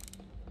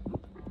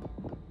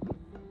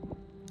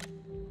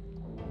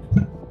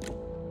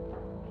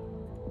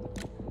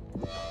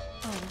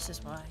 Oh, this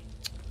is why.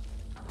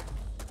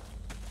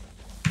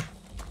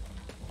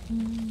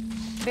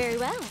 Very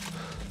well.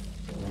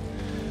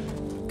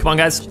 Come on,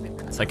 guys.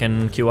 So I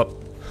can queue up.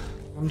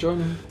 I'm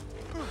joining.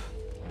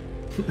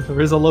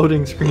 There is a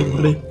loading screen,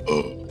 buddy.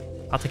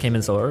 Pata came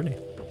in so early.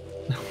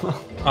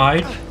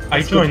 I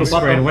joined for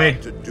straight Papa. away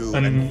To do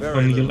when in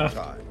very you little left.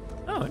 time.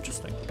 Oh,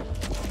 interesting.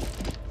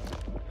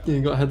 Yeah,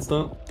 you got a head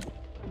start.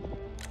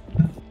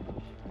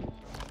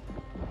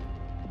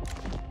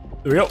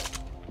 There we go.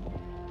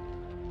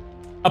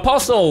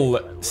 Apostle,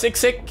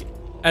 Sick,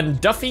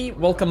 and Duffy,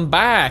 welcome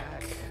back.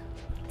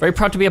 Very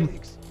proud to be a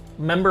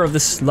member of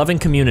this loving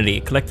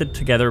community, collected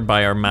together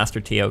by our master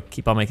Tio.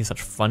 Keep on making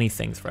such funny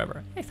things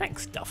forever. Hey,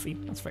 thanks, Duffy.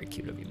 That's very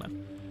cute of you,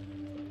 man.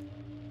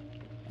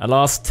 I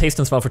lost taste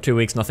and smell for 2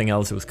 weeks, nothing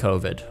else, it was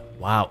COVID.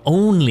 Wow,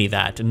 only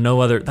that and no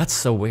other, that's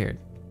so weird.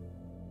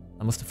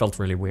 That must have felt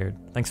really weird.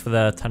 Thanks for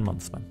the 10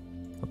 months, man.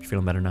 Hope you're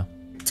feeling better now.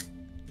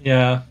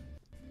 Yeah.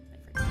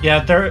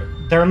 Yeah,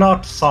 they're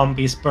not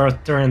zombies,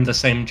 but they're in the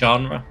same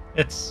genre.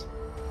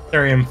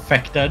 They're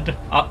infected.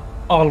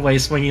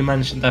 Always when you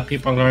mention that,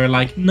 people are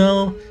like,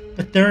 no,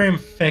 but they're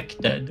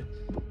infected.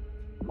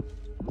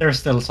 They're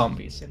still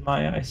zombies in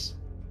my eyes.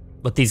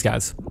 But these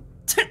guys.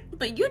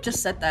 But you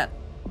just said that.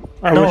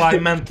 No, I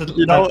meant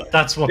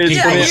that's what it's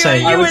people funny,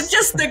 say. You were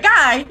just the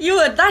guy. You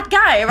were that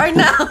guy right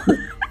now.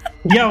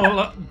 Yeah,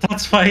 well,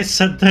 that's why I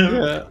said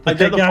the I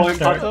get the big point,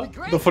 actor.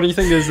 Pato. The funny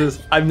thing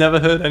is I've never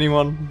heard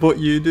anyone but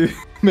you do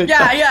make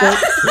that yeah.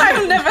 point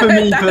I've never for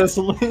heard me that.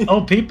 personally.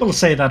 Oh, people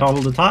say that all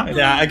the time.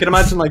 Yeah, I can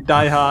imagine like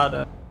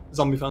die-hard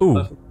zombie fans.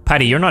 Ooh,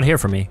 Patty, you're not here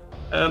for me.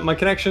 My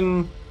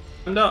connection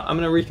timed out. I'm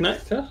gonna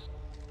reconnect. Yeah.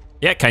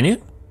 Yeah, can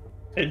you?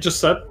 It just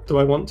said, do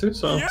I want to?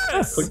 So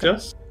Yes! click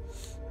yes.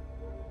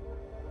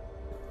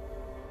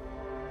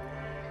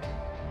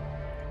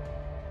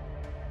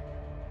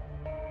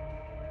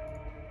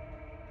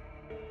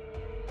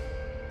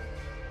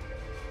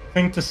 I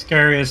think the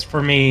scariest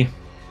for me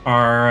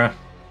are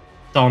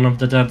Dawn of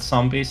the Dead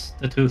Zombies,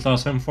 the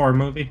 2004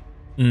 movie.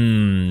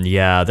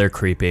 Yeah, they're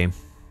creepy.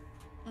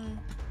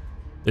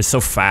 They're so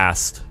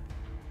fast.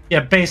 Yeah,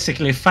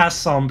 basically,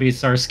 fast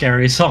zombies are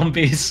scary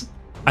zombies.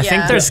 I think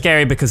Yeah. they're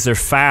scary because they're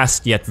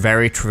fast yet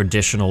very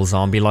traditional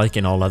zombie-like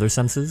in all other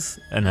senses,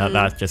 and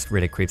that just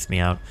really creeps me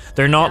out.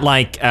 They're not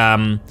like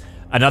an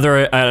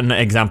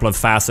example of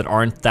fast that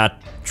aren't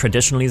that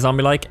traditionally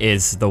zombie-like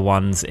is the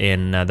ones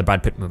in the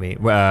Brad Pitt movie,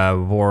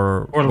 World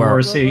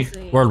War Z.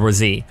 World War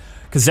Z.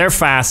 Because they're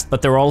fast,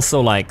 but they're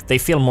also like, they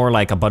feel more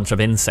like a bunch of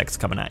insects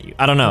coming at you.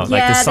 I don't know,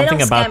 like there's something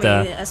they don't about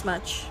scare me the as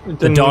much.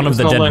 Dawn of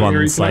the Dead one.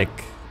 ones,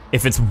 like,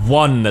 if it's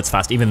one that's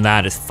fast, even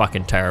that is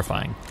fucking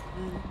terrifying.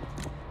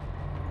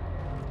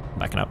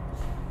 Backing up.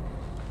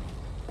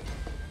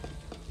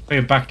 Oh,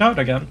 you backed out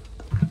again?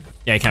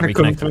 Yeah, you can't I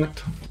couldn't reconnect.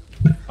 connect.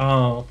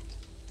 Oh.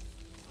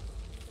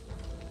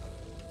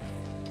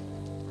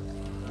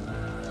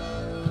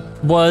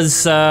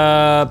 Was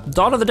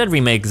Dawn of the Dead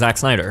remake Zack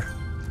Snyder?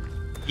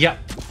 Yeah.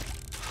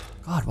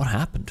 God, what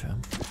happened to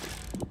him?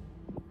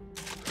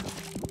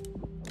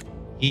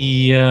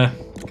 He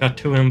got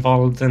too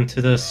involved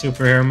into the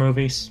superhero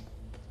movies.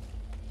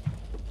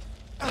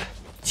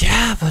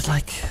 Yeah, but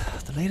like,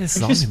 the latest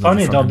Which zombie is movie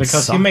funny from though, him because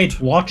he sucked. made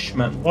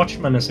Watchmen.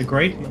 Watchmen is a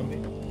great movie.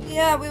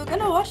 Yeah, we were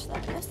gonna watch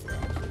that yesterday.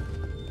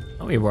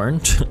 No, we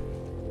weren't.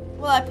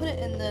 Well, I put it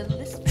in the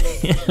list.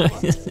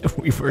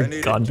 We were I need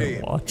a gonna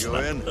team. watch You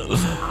that. in?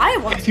 I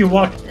want If you to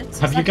watch, watch it.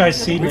 have you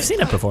guys seen We've it?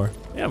 seen it before.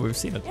 Yeah, we've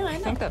seen it. Yeah, I I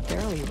know. think that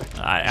barely. You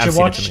I've should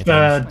seen watch it the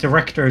many times.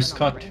 director's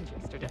cut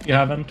if you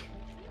haven't.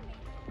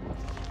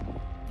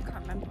 I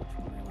can't remember which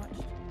one I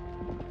watched.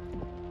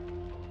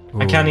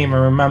 I can't even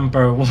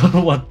remember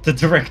what the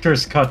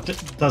director's cut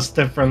does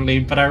differently,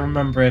 but I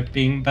remember it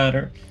being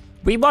better.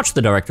 We watched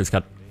the director's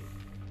cut.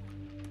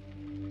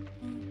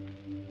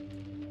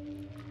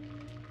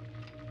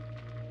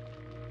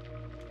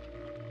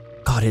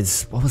 God,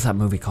 what was that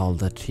movie called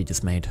that he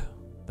just made?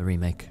 The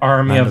remake.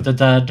 Army Land of the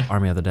Dead.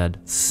 Army of the Dead.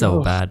 So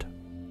Oof. bad.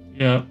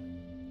 Yeah.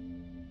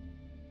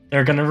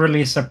 They're gonna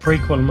release a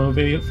prequel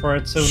movie for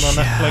it soon on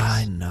Yeah, Netflix.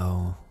 I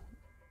know.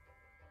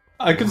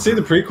 I could see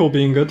the prequel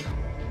being good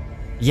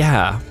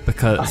Yeah,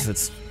 because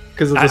it's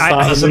because of the I- start.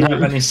 It of doesn't the have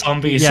movie. any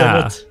zombies in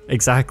yeah, it.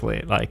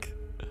 exactly. Like,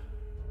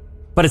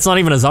 but it's not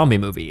even a zombie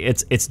movie.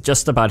 It's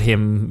just about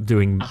him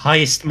doing A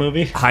heist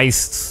movie.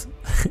 heists.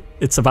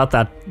 it's about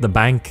the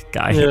bank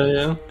guy.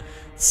 Yeah.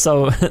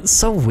 So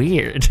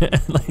weird.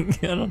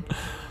 Like, I don't.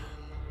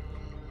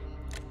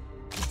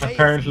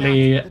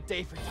 Apparently,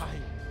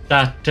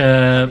 that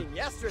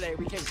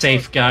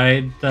safe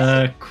guy,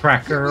 the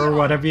cracker or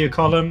whatever you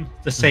call him,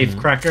 the safe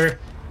cracker,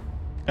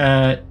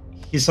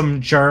 he's some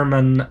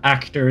German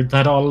actor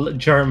that all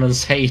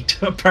Germans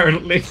hate,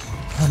 apparently.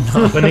 Oh,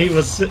 no. When he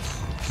was,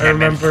 I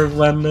remember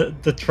when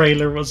the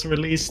trailer was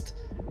released,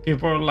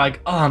 people were like,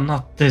 "Oh,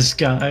 not this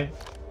guy."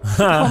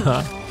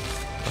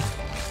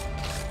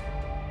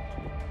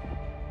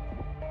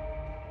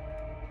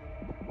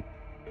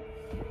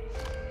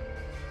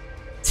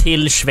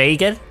 Till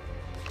Schweiger?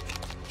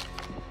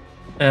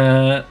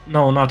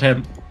 No, not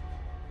him.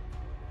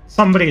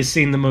 Somebody's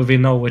seen the movie,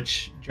 know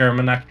which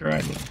German actor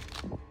I mean.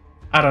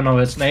 I don't know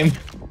his name.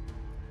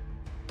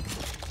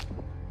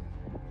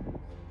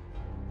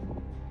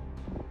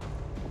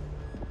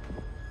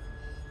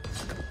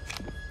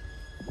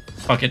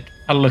 Fuck it,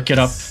 I'll look it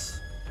up.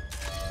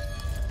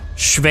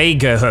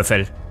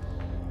 Schweigerhofer.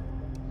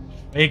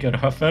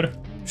 Schweigerhofer?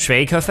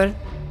 Schweigerhofer?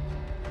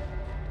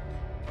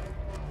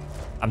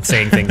 I'm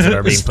saying things that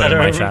are being put in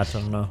my chat, I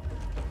don't know.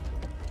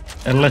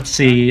 And let's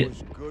see.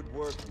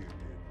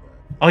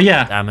 Oh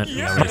yeah. Damn it.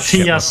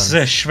 Matthias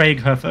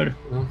Schweigerhofer.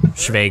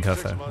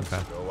 Schweigerhofer,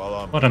 okay.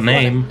 What a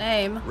name.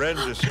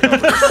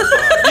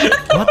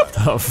 What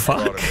the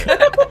fuck?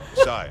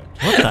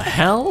 What the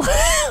hell?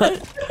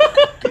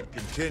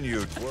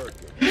 Continued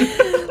working.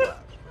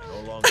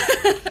 No longer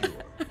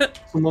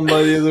Someone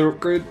buy the other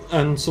upgrade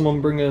and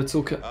someone bring a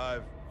toolkit.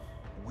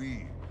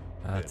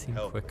 Team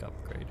quick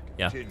upgrade.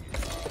 Yeah.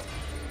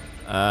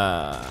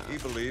 He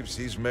believes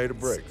he's made a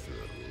breakthrough.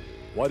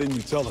 Why didn't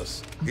you tell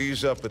us?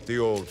 He's up at the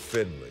old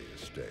Finley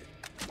estate.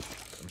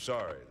 I'm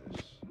sorry,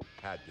 this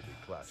had to be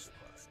classified.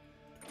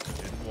 I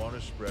didn't want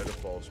to spread a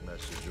false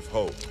message of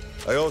hope.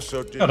 I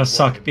also didn't Gotta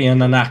suck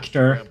being an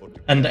actor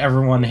and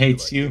everyone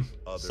hates you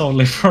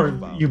solely for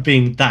you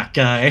being that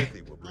guy.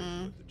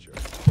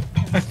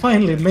 I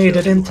finally made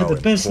it into the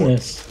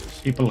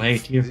business. People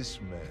hate you.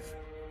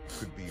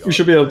 We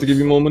should be able to give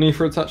you more money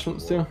for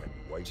attachments too.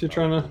 So you're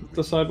trying to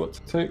decide what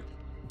to take.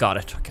 Got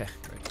it, okay.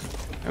 Great.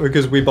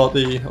 Because we bought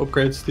the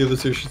upgrades, the other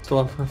two should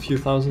still have a few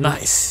thousand.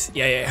 Nice.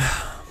 Yeah.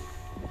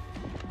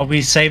 Are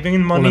we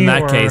saving money? Well, in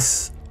that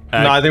case...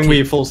 no, I think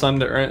we full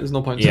send it, right? There's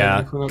no point in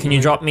saving. Can you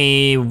drop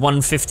me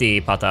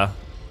 150, Pata?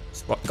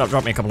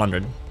 Drop me a couple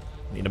hundred.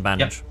 Need a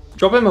bandage. Yep.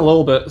 Drop him a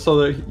little bit, so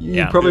that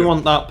you probably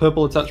want that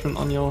purple attachment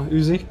on your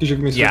Uzi, because you're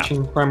going to be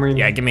switching primary.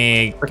 Yeah, give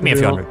me a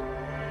few hundred.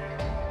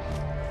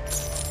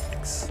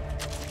 Thanks.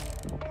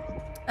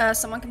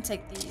 Someone can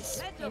take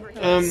these.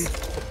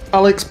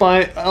 Alex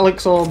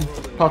or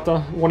Pata,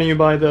 one of you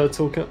buy the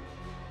toolkit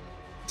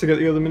to get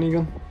the other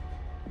minigun.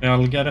 Yeah,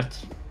 I'll get it.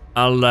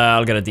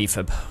 I'll get a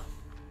defib.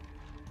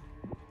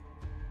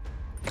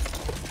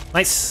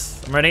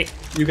 Nice, I'm ready.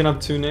 You can have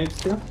 2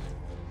 nades here.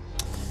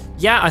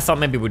 Yeah, I thought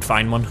maybe we'd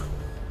find one.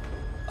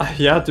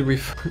 Yeah,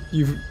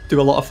 you do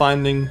a lot of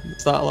finding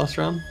start of last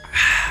round.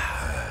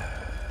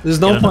 There's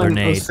no point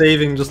of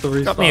saving just to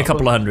restart. Got me a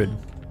couple of hundred.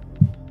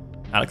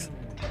 Alex.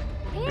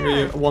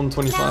 Maybe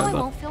 125. Now I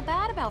won't feel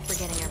bad about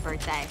forgetting your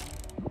birthday.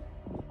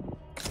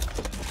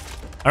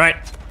 All right.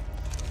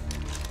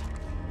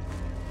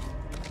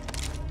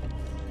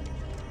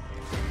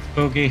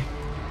 Boogie.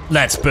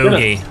 Let's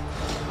boogie.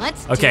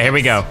 Okay, here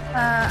we go.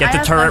 Get the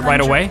turret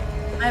right away.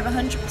 I have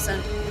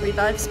 100%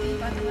 revive speed,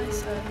 by the way,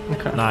 so...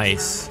 Okay.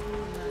 Nice.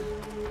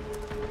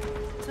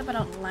 Let's hope I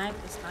don't lag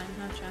this time,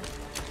 huh, Jack?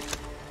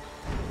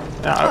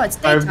 Yeah, it's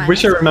I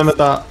wish I remembered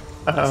that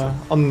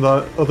on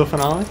the other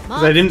finale.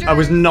 I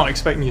was not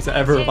expecting you to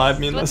ever revive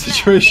me in that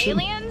situation.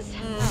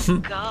 Oh,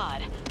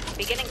 God.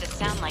 Beginning to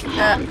sound like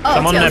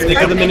Come on, pick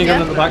up the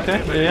minigun at the back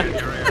there.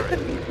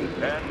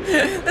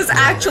 There's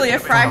actually a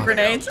frag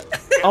grenade.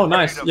 Oh,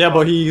 nice. Yeah,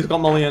 but he's got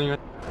molly anyway.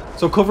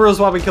 So cover us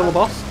while we kill the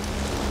boss.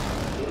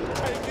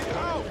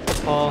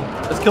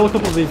 Let's kill a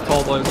couple of these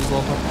tall boys as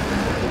well.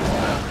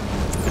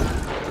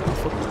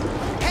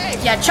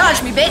 Yeah,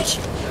 charge me, bitch!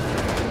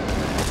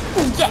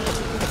 Ooh, yeah!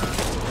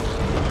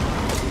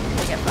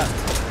 Get fucked.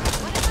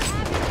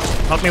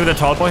 Help me with the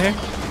tall boy here.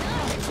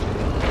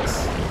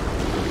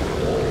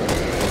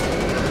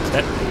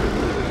 Dead.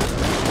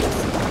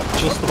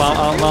 Just about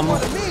out of ammo.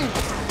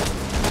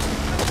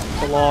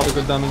 A lot of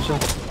good damage here.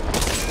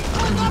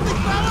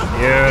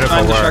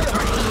 Beautiful work.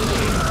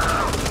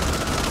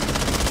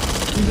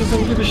 He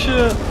doesn't give a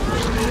shit.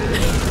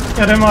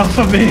 Get him off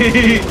of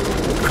me!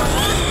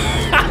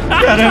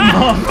 Get him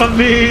off of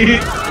me!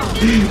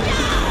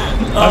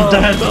 I'm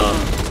dead.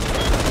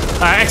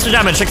 Extra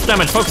damage,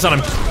 focus on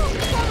him.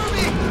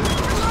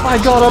 I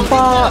got a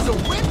bot!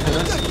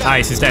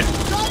 Nice, he's dead.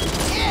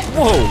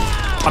 Whoa!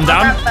 I'm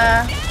down.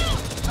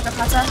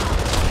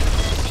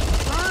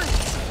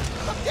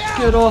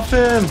 Get off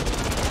him!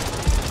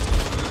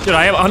 Dude,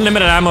 I have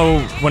unlimited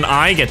ammo when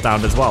I get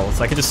down as well,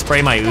 so I can just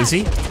spray my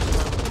Uzi.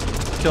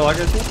 Kill I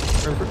guess.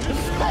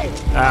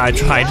 I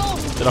tried.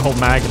 Did a whole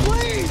mag.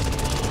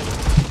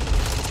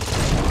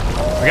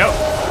 There we go.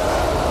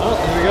 Oh,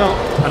 here we go.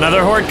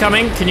 Another horde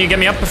coming. Can you get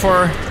me up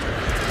before?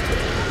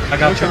 I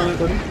got you.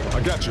 I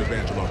got you,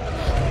 Evangelo.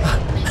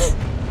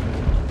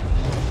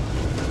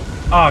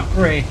 Oh,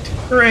 great.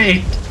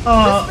 Great.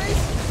 Oh,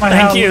 my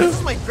Thank health. you.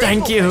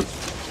 Thank you.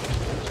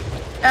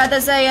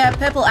 There's a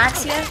purple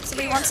axe here.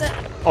 Somebody wants it?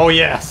 Oh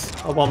yes,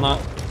 I want that.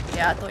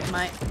 Yeah, I thought you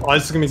might. Oh,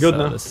 this is gonna be good So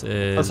now. this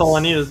is That's all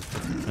I needed.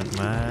 different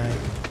mag.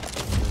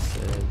 This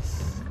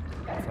is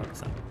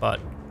focus on butt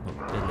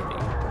mobility.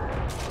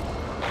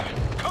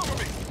 Cover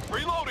me.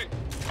 Reloading.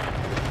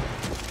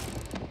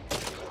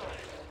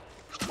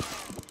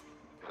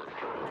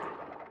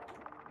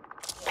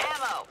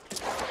 Ammo.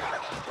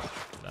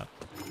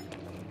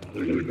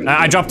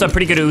 I dropped a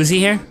pretty good Uzi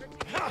here.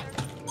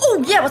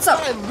 Oh yeah, what's up?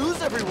 I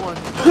lose everyone.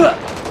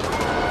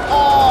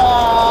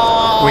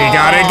 Oh. We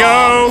gotta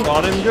go.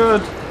 Got him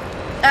good.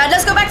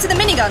 Let's go back to the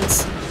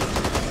miniguns.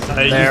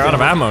 They're out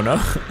of ammo, no?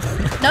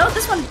 No,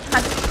 this one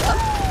had.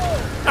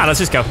 Ah, let's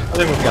just go. I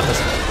think we've got this.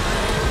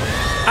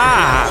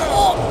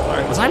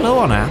 Ah! Was I low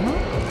on ammo?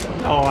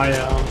 Oh,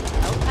 Help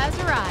has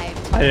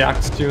arrived. I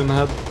axed you in the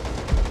head.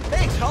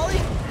 Thanks, Holly.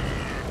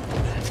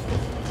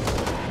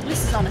 At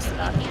least it's honest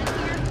about it.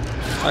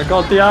 I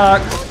got the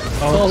axe.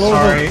 It's Oh, all over.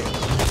 sorry.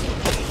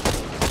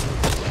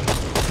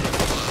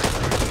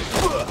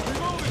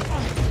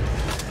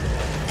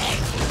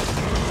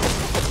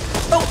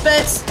 Oh,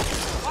 birds.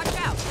 Watch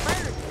out,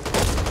 bird.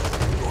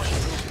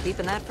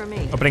 Keeping that for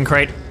me. Opening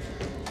crate.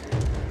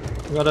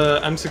 We got a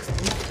M16.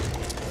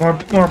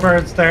 More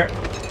birds there.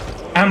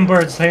 And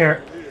birds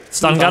here.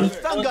 Stun gun.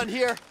 Stun gun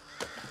here.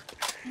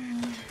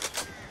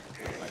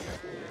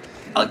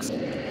 Alex,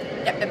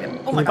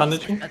 Yep. Oh can my you god.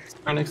 bandage me?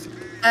 Right next to you.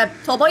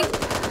 Tall boy.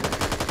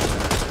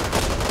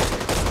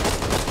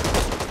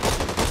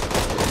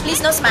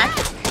 Please no smack.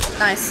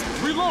 Nice.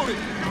 Reloading.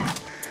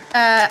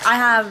 I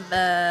have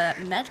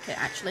medkit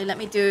actually. Let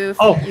me do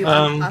for Oh, you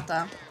and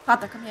Pata.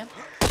 Pata, come here.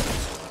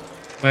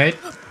 Wait.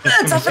 It's Just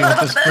up gonna see what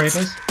above this the crate beds.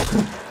 is.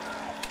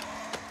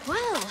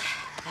 Well,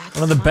 that's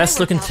One of the my best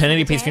looking workout for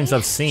 1080p the streams day.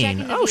 I've seen. Checking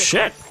the Oh vehicle.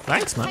 shit.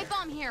 Thanks, man. Pipe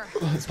bomb here.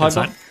 It's Good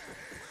sign.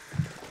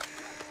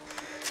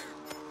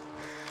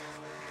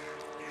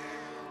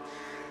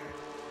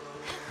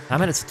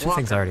 Damn it, it's two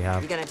things I already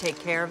have. You gonna take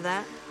care of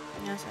that?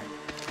 Yeah, sorry.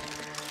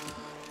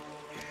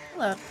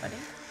 Hello, buddy.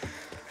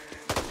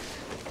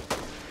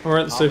 We're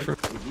at the safe room.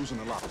 We're losing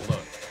a lot of blood.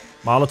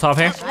 Molotov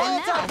here.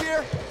 Molotov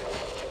here.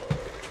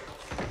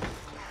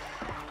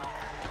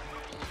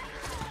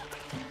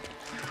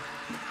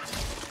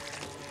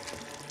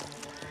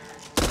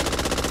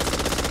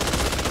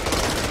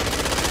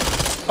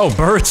 Oh,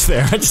 birds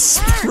there. I just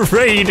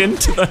sprayed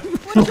into them.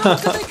 What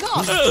guns did they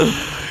come?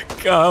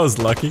 God, I was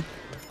lucky.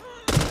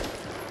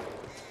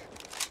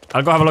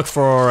 I'll go have a look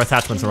for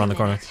attachments around the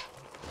corner.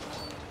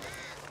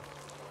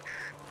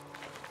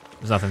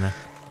 There's nothing there.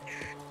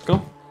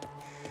 Go.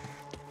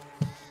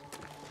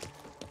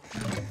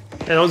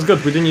 Yeah, that was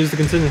good. We didn't use the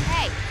continue.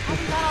 Hey,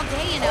 haven't got all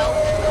day, you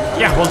know.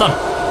 Yeah, well done.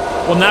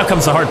 Well, now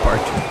comes the hard part.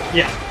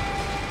 Yeah.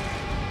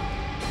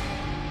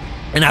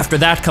 And after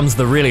that comes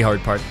the really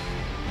hard part.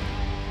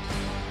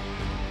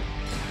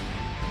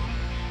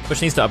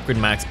 Which needs to upgrade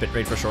max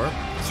bitrate for sure.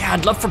 Yeah,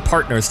 I'd love for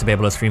partners to be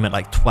able to stream at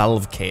like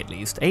 12K at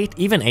least.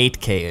 Even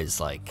 8K is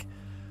like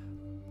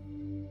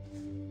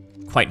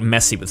quite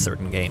messy with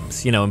certain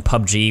games. You know, in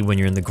PUBG, when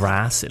you're in the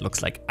grass, it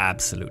looks like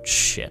absolute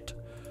shit.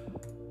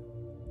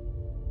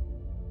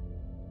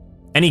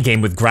 Any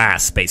game with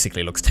grass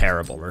basically looks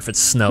terrible, or if it's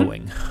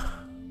snowing.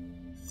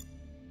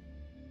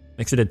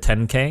 Mixer did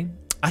 10K?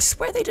 I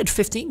swear they did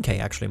 15K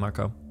actually,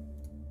 Marco.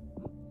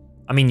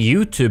 I mean,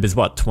 YouTube is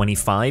what,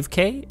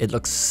 25K? It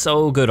looks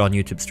so good on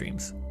YouTube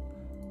streams.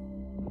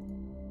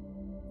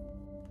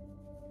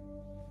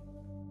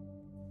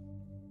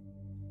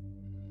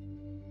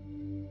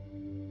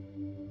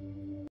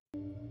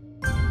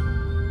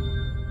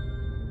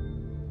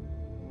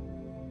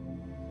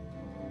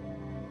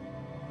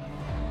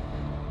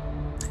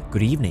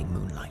 Good evening,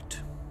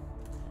 Moonlight.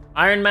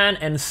 Iron Man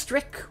and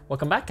Strick,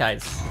 welcome back,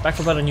 guys. Back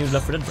for about a new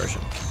Left 4 Dead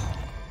version.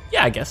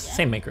 Yeah, I guess,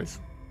 same makers.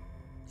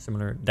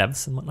 Similar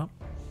devs and whatnot.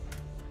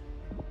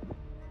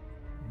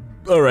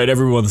 Alright,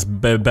 everyone's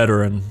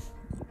better and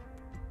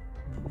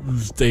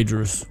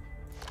dangerous.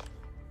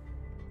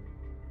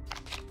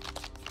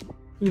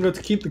 You got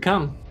to keep the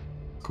cam.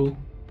 Cool.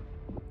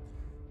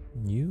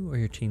 You or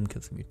your team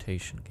kills a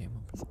mutation game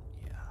over.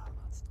 Yeah,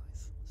 that's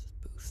nice. Let's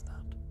just boost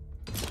that.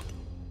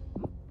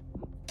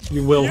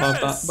 You will have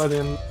that by the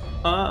end.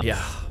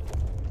 Yeah.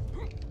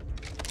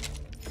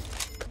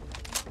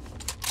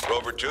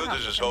 Rover 2,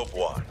 this is Hope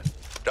 1.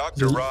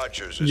 Dr.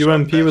 Rogers is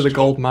UMP with a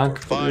gold mag.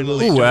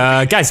 Ooh,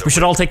 guys, we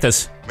should all take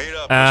this.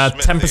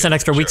 10%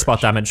 extra weak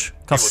spot damage.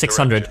 Costs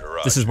 600.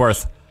 This is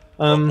worth.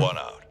 One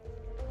out.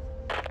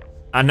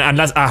 And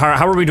let's,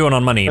 how are we doing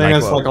on money? I think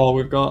Like, that's like all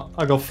we've got.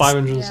 I got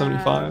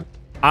 575.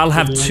 I'll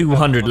have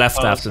 200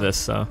 left after this,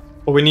 so.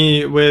 But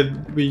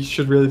we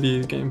should really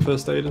be getting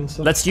first aid and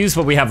stuff. Let's use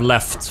what we have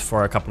left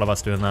for a couple of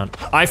us doing that.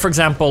 I, for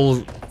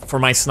example, for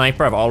my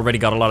sniper, I've already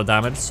got a lot of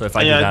damage, so if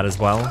I do that as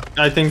well.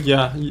 I think,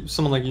 yeah,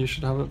 someone like you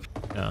should have it.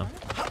 Yeah.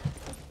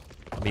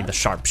 I'll be the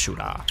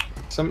sharpshooter.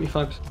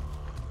 75.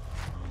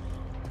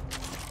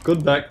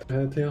 Good back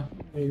here.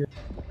 There you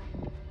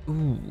go.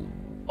 Ooh.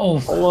 Oh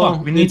fuck! well,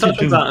 we need to touches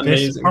do that this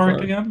amazing part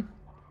part. again.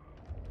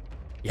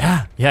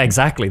 Yeah,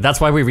 exactly.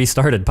 That's why we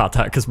restarted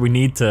Pata, because we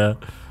need to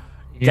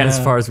get as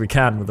far as we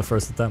can with the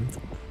first attempt.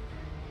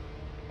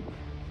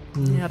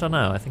 Yeah, I don't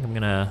know. I think I'm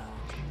gonna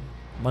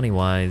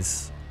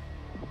money-wise.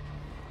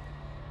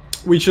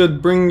 We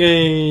should bring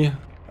a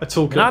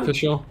toolkit Not- for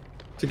sure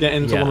to get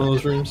into Yeah. one of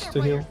those rooms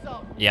to heal.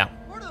 Yeah.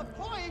 More to the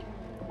point.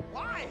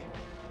 Why?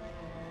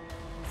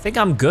 I think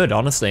I'm good,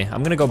 honestly.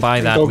 I'm gonna go buy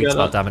that Go weak get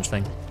spot that. damage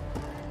thing.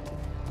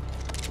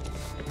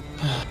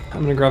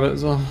 I'm gonna grab it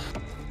as well.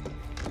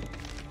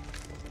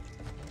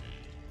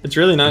 It's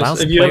really nice.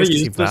 Allows Have you ever players to see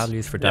used this?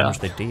 values for damage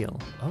they deal.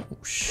 Oh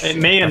shit. It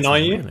may that's annoy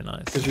you really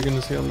nice. because you're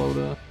gonna see a load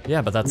of.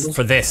 Yeah, but that's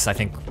for this. I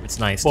think it's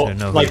nice Well, to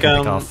know who like you can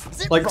pick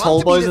off. like wrong tall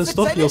to be boys this and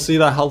stuff, excited? you'll see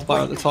that health bar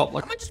at the top.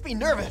 Like I might just be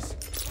nervous.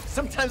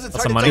 Sometimes it's That's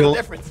hard some to money. tell you'll, the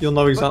difference. you'll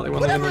know exactly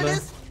when they're Whatever gonna it die.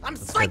 is, I'm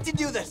psyched to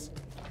do this.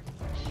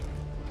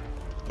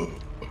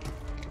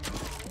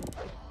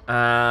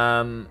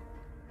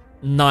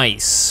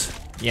 Nice.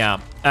 Yeah.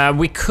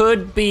 We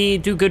could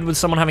do good with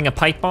someone having a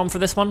pipe bomb for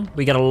this one.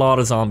 We get a lot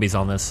of zombies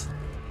on this.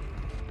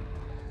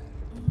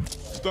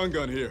 Stun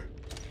gun here.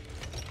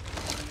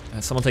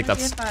 Someone take that.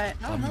 If I-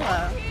 oh, hello.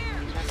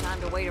 Got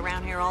time to wait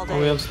around here all Oh,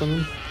 we day. have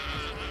stunning.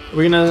 Are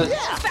we gonna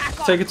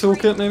take a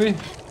toolkit maybe?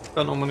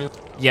 Got no money.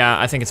 Yeah,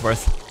 I think it's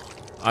worth.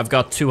 I've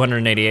got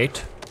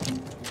 288.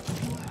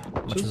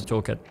 How much is the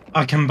toolkit?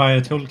 I can buy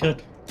a toolkit.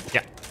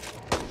 Yeah.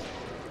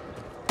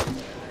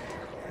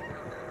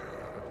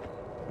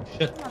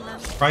 Shit.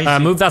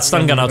 Pricey. Move that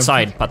stun gun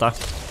outside, Pata.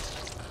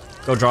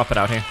 Go drop it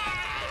out here.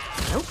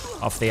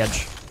 Off the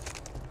edge.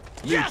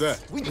 Use that.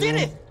 We did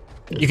it.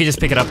 You can just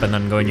pick it up and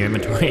then go in your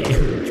inventory.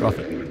 Drop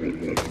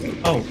it.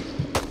 Oh,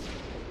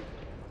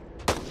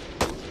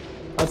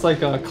 That's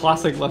like a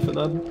classic Left 4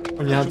 Dead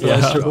when you have to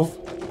Yeah. dribble.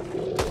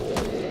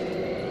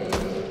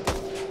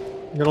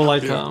 You gotta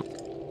like you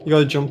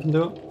gotta jump and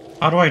do it.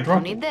 how do I drop?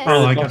 Don't need this.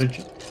 Oh, I Drop.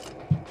 gotta.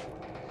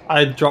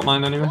 I dropped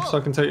mine anyway, so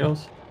I can take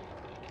yours.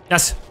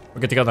 Yes,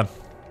 we're good to go then.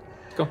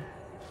 Let's go.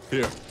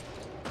 Here.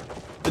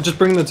 Just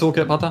bring the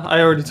toolkit, Pata.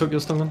 I already took your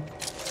stun gun.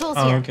 Tools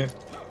Oh, here. okay.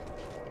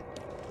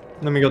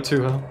 And then we got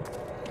 2 here.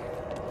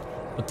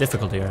 What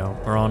difficulty are you?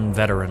 We're on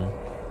veteran.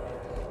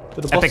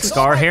 Did the Epic bosses-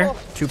 scar here.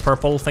 2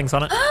 purple things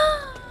on it.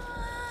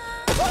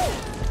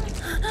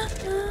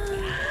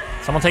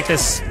 Someone take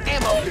this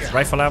Ammo here.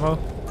 rifle ammo.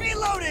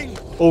 Reloading.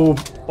 Oh,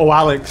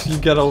 Alex, you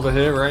get over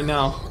here right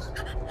now.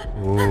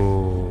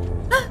 Ooh.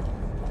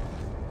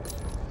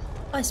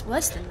 Oh, it's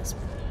worse than this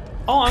one.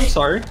 Oh, I'm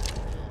sorry.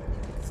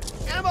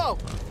 Ammo.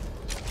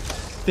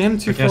 The I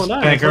guess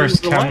M249. beggars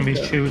can be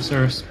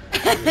choosers.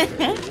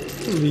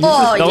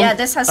 Oh, Don't- yeah,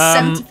 this has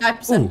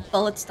 75% ooh.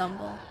 bullet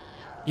stumble.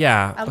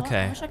 Yeah, I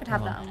okay. wish I could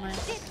have that on mine.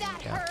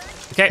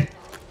 Okay,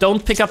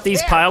 don't pick up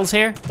these piles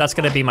here. That's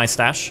gonna be my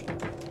stash. I wish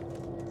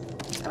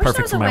there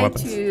Perfect was for a my way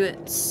weapons. to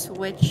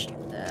switch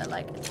the,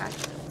 like,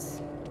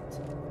 attachments.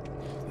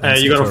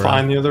 You gotta Let's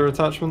find the other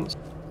attachments.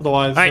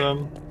 Otherwise,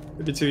 Alright.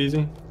 it'd be too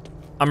easy.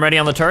 I'm ready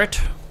on the turret.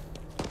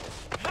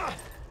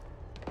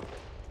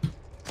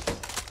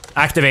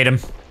 Activate him.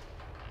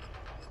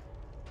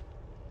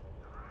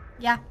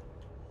 Yeah.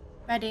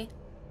 Ready.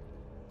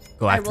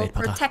 Go I will activate,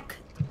 Pata. protect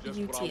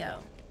UTO.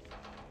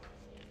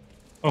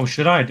 Oh,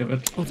 should I do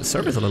it? Oh, the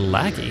server's a little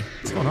laggy.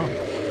 What's going on?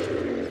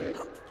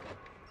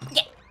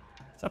 Yeah.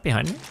 Is that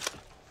behind me?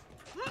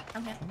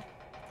 Okay.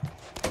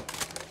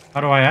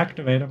 How do I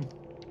activate him?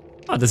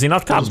 Oh, does he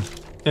not come?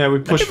 Yeah, we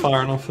push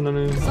far enough and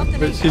then Something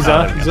he's ain't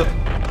there. He's there.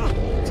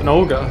 It's an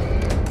ogre.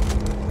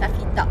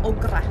 Dafita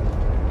Ogra.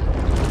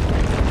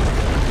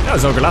 That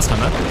was Ogre last time,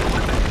 man.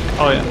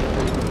 Oh yeah.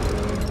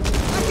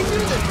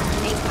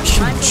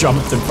 She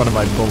jumped in front of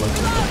my bullet.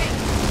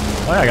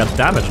 Oh yeah, I got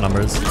damage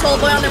numbers. Tall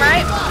boy on the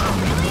right.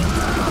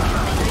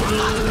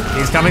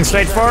 He's coming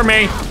straight for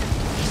me.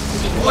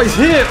 Oh, he's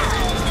here.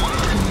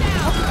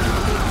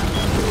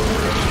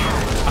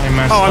 I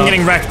messed Oh, I'm up.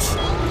 getting wrecked.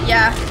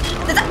 Yeah.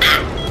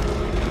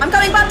 I'm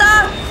coming,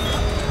 Pata!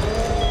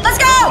 Let's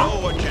go! Know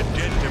what you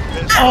did to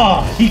piss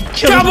Oh, he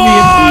killed Come me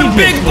on,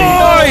 big immediately.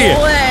 boy!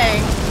 No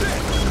way.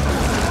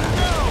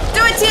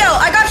 Do it, Tio!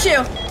 I got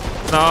you!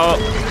 No.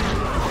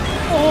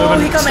 Oh,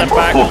 Moving, he coming. step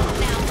back. Come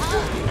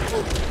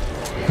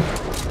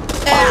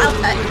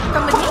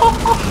with me.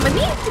 With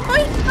me, big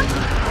boy.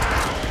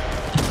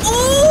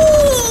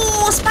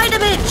 Ooh, spider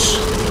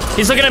bitch.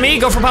 He's looking at me.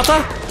 Go for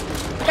Pata.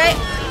 Okay.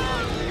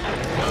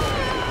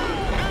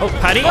 Oh,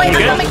 Patty, Wait, you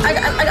I'm good? coming.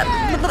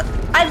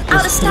 I'm out of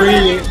There's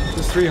stamina.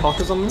 three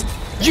hockers on me.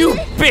 You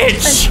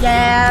bitch!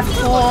 Yeah, of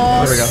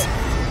course. There we go.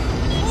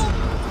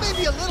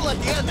 Maybe a little at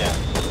the end there.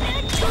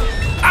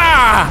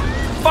 Ah!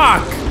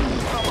 Fuck!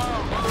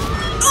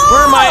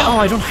 Where am I? Oh,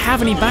 I don't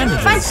have any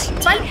bandages. Fine, it's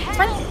fine, it's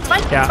fine, it's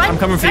fine. Yeah, it's fine, I'm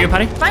coming for it's you,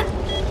 fine, Patty. it's Fine.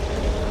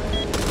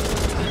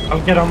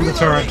 I'll get on the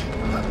turret.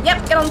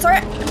 Yep, get on the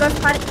turret. I'm going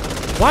for Patty.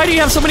 Why do you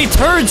have so many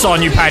turds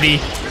on you, Patty?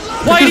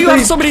 Why do you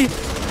have so many?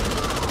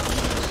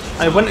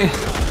 I went in.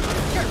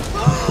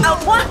 Oh,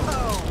 what?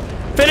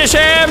 Finish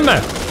him!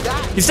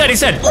 He said.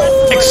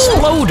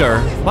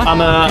 Exploder. What?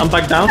 I'm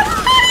back down.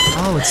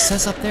 Oh, it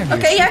says up there.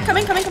 Okay, yeah,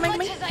 coming.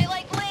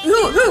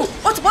 Who?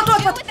 What?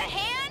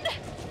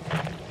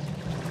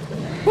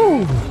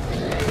 Woo.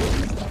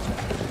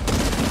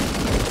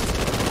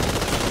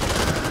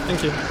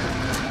 Thank you.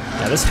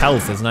 Yeah, this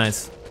health is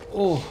nice.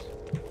 Oh.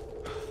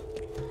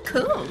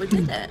 Cool, we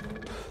did it.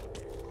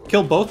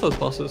 Killed both those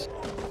bosses.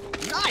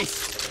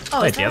 Nice.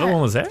 Oh, Wait, the other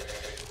one was there?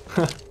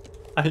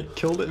 I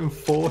killed it in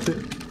 4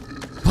 hits.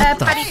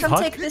 Paddy, come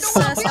fuck? take this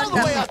stand down.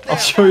 I'll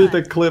show you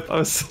the clip. I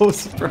was so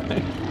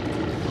surprised.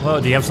 Well,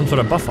 do you have some sort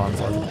of buff on?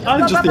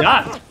 Just the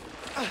act.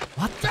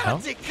 What the hell?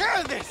 Take care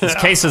of this. There's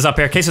cases up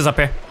here.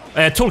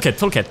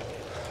 Toolkit.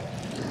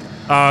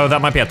 Oh,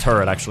 that might be a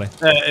turret, actually.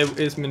 It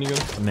is minigun.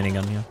 A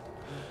minigun, yeah.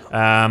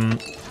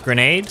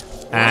 Grenade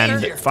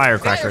and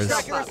firecrackers.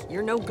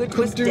 You're no good Could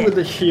with do with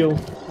the heal.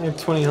 I have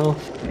 20 health.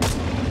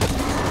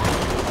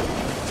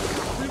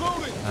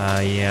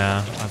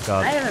 Yeah, I've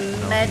got. I have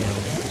a med.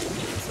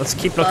 Let's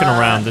keep looking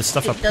around. There's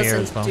stuff up here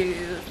as well. Do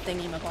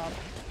thingy-mabob.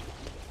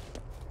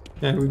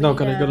 Yeah, we've not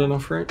got it good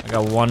enough, right? I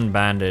got 1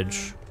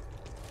 bandage.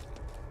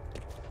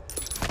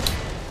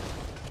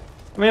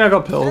 I mean, I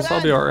got pills.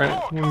 I'll be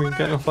alright when we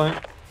get in a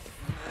fight.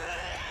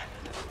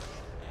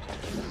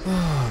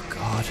 Oh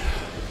god.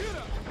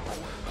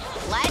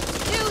 Let's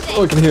do this.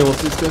 Oh, I can heal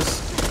with these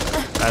guys.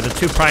 The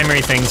 2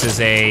 primary things is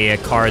a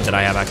card that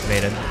I have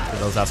activated. For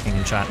those asking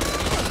in chat,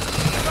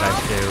 I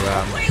have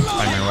 2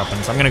 primary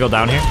weapons. I'm gonna go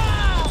down here.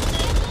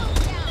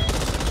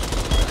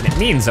 And it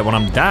means that when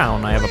I'm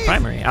down, I have a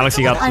primary. Alex,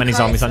 you got many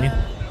zombies on you?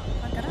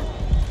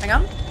 Hang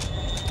on.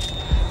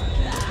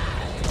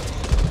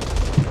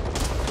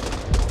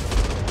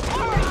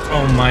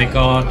 Oh my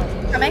god.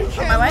 Coming,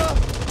 on my way.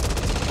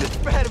 It's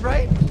bad,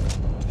 right?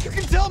 You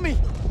can tell me.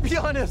 Be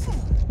honest.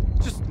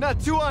 Just not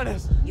too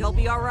honest. You'll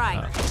be all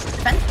right.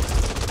 Thanks.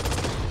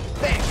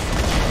 Break.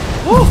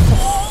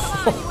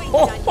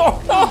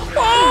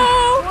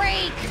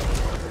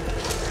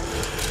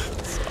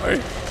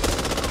 Sorry.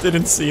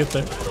 Didn't see it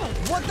there.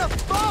 What the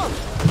fuck?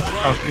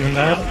 Oh, doing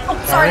that? Oh,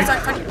 sorry.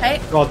 Hey.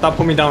 God, that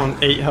put me down on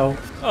 8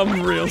 health.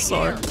 I'm real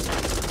sorry.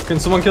 Can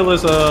someone kill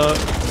this,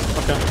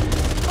 okay.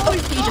 Oh,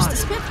 you just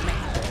disappeared from me.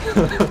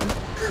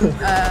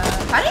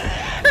 Paddy?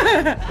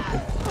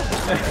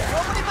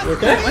 You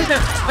okay?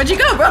 Where'd you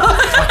go, bro?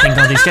 Fucking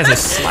god, these guys are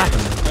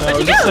slapping. I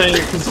was just saying,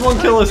 can someone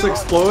kill this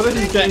exploder?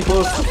 He's getting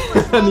close.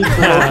 And he's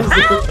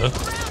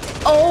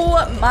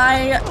Oh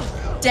my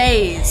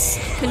days.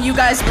 Can you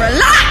guys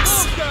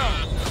relax?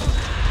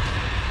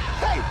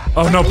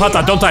 Oh no,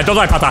 Pata, don't die,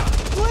 Pata.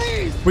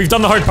 We've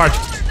done the hard part.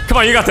 Come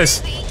on, you got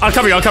this. I'll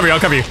cover you.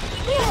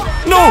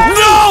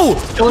 No!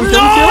 Kill him.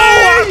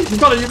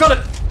 You got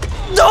it.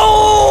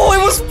 No! It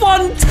was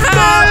 1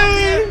 tap!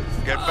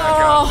 Get back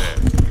out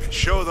there.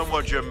 Show them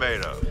what you're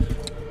made of.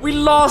 We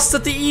lost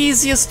at the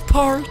easiest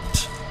part.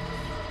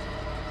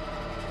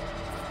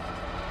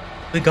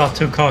 We got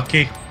too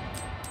cocky.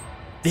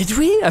 Did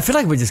we? I feel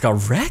like we just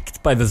got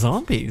wrecked by the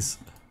zombies.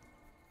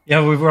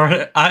 Yeah, we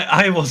were.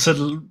 I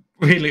wasn't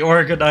really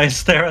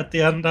organized there at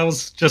the end. I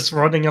was just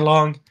running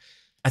along.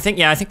 I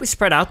think we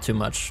spread out too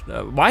much.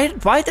 Why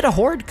did a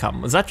horde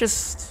come? Was that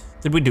just...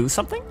 Did we do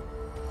something?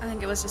 I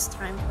think it was just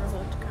time for a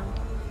horde to come.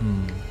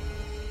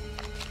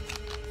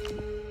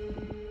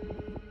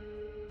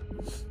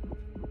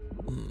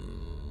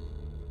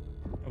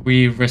 Are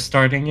we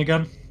restarting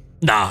again?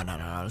 No.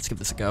 Let's give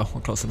this a go.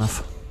 We're close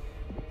enough.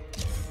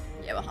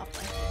 Yeah, we're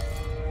halfway.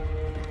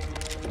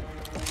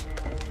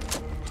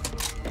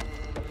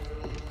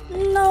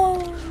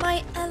 No,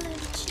 my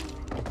LMG.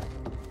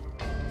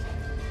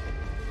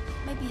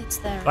 Maybe it's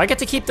there. Do I get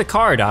to keep the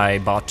card I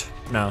bought?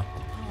 No.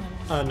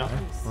 No.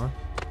 Huh?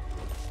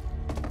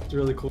 It's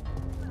really cool.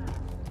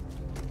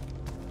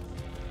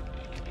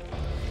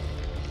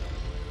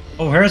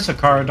 Oh, here's a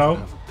card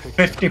though.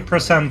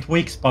 50%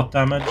 weak spot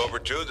damage. Rover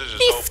 2, this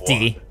is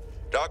 50.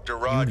 Dr.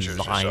 Rogers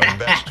is our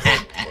best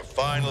hope for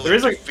finally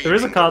There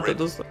is a card that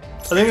does that.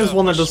 I think there's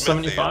one that does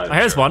 75. Oh,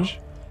 here's one.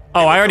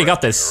 Oh, I already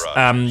got this.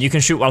 You can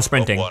shoot while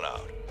sprinting. I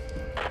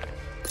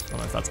don't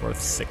know if that's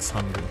worth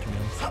 600 to me.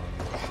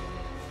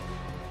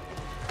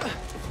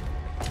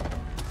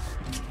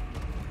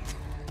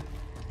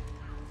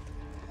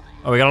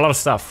 Oh, we got a lot of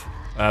stuff.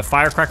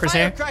 Firecrackers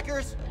here.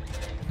 Firecrackers.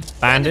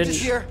 Bandage.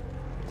 Here.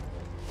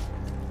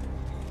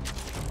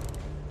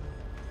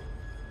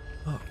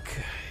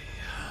 Okay.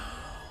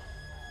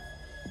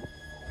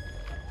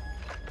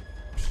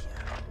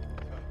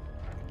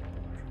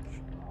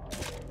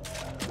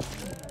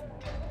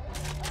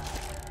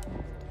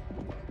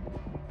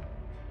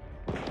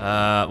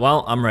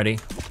 Well, I'm ready.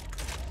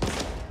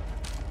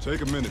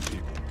 Take a minute,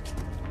 people.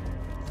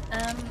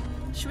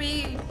 Should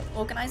we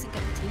organize and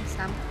get the team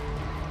stamp?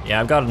 Yeah,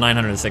 I've got a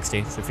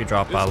 960, so if you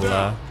drop, I'll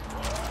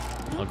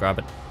grab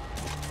it.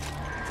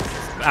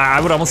 I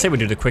would almost say we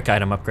do the quick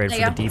item upgrade for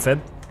the defib.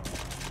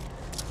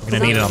 We're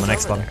gonna need it on the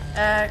next one.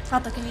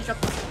 Prata, can you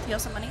drop heal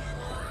some money?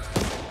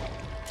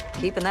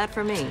 Keeping that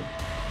for me.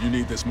 You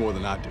need this more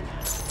than I do.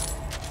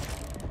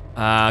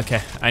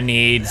 Okay, I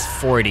need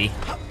 40.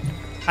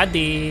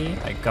 Adi,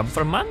 I come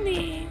for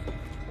money.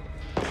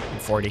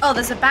 40. Oh,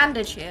 there's a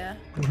bandage here.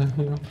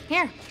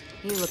 Here,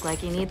 you look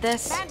like you need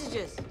this.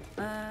 Bandages.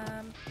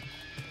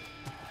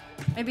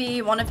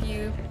 Maybe one of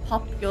you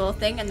pop your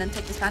thing and then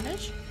take this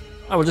bandage.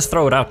 I will just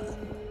throw it out.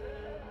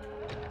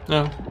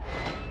 No.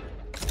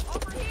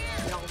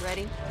 Y'all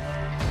ready?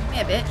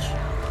 Yeah, bitch.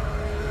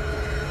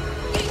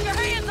 Get your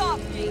hands off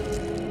me!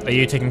 Are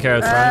you taking care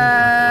of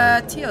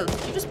Ryan? Teal,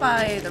 did you just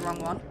buy the wrong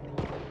one?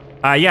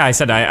 Yeah, I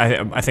said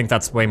I think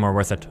that's way more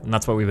worth it, and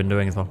that's what we've been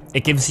doing as well.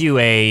 It gives you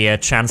a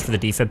chance for the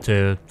defib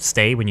to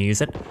stay when you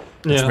use it.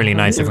 It's really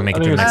nice if we make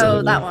it to the next Oh,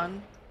 one. that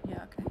one.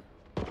 Yeah,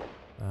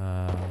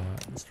 okay.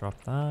 Let's drop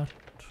that.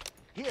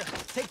 Here,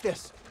 take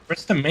this.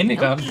 Where's the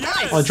minigun?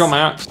 Oh, I dropped my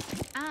axe.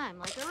 I'm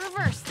like a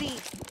reverse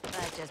thief,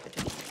 but just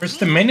between you. Where's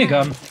the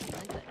minigun?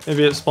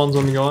 Maybe it spawns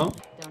when we go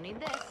out. Don't need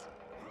this.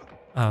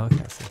 Oh,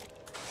 okay. I see.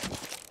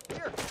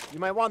 Here, you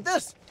might want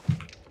this.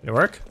 Did it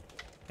work?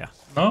 Yeah.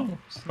 No,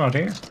 it's not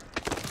here.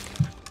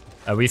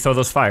 We throw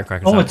those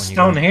firecrackers Oh, out it's when you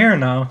down go. here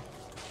now.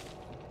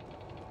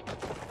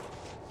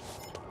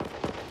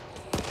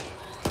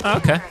 Oh,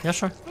 okay, yeah,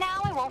 sure.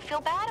 Now I won't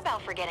feel bad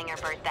about forgetting her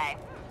birthday.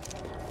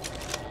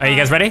 Are you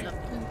guys ready?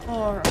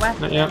 For a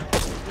weapon. Not yet.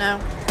 No. I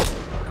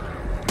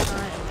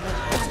am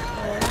looking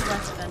for a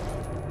weapon.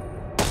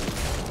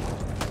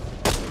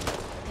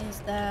 Is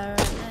there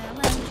an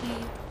LMG?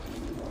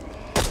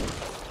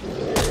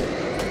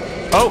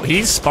 Oh,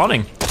 he's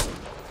spawning. No,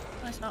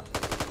 it's not.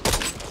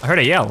 I heard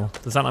a yell.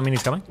 Does that not mean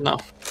he's coming? No.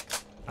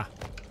 Ah.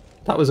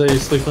 That was a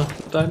sleeper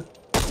that died.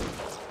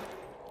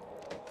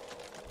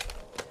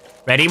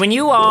 Ready when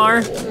you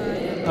are.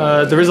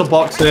 There is a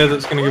box there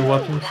that's gonna give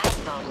weapons.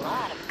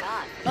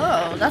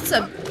 Oh, that's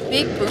a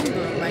big boom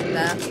boom right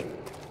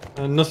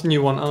there. Nothing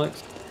you want,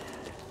 Alex.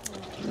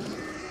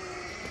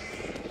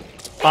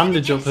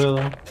 Bandage up here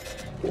though.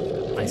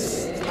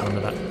 Nice.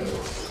 Remember that.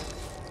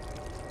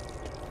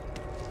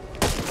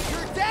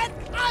 You're dead?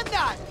 I'm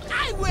not.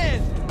 I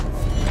win.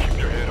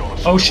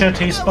 Oh shit,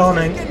 he's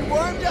spawning. Getting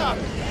warmed up.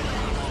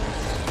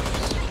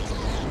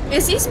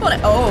 Is he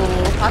spawning? Oh,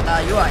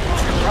 Pata, you are in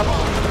trouble.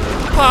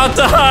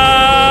 Pata!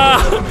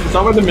 Is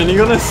that where the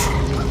minigun is?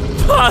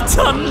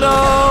 Pata,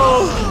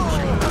 no!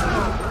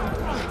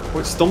 Oh,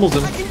 it stumbles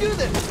him. I can do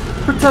this.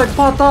 Protect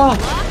Pata!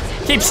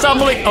 Keep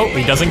stumbling. Oh,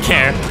 he doesn't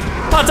care.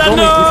 Pata, He's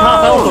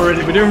half health no!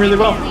 already. We're doing really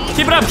well.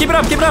 Keep it up, keep it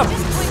up, keep it up.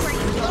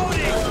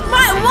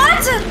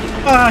 What?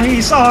 Ah,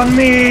 he's on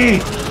me!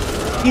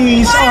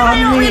 He's Why am I on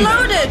not me!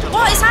 reloaded?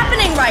 What is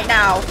happening right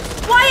now?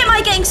 Why am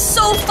I getting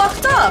so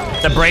fucked up?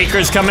 The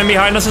breaker's coming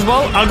behind us as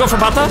well. I'll go for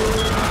Pata.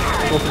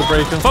 Go for the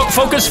breaker.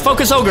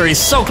 Focus Ogre. He's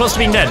so close to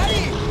being dead.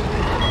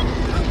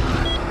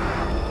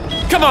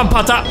 Come on,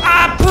 Pata.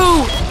 Ah,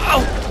 poo!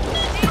 Oh!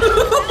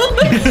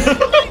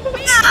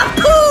 Ah,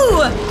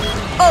 poo!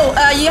 Oh,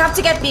 you have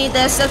to get me.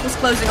 The circle's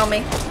closing on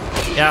me.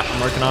 Yeah, I'm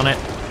working on it.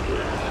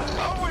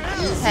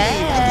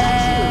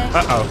 Hey.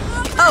 Uh-oh.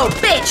 Oh,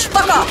 bitch!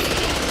 Fuck off!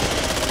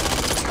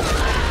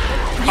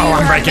 You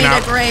I'm breaking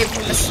have out. made a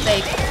grave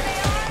mistake.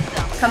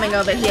 Coming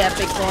over here,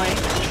 big boy.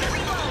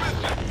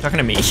 Talking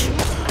to me.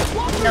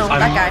 No,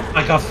 that guy.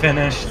 I got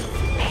finished.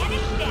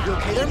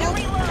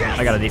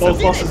 I got a Both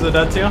defense. bosses are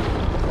dead to you.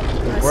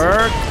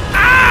 Work.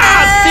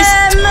 Ah! This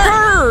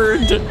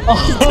turd!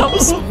 He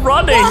comes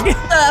running!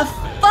 What the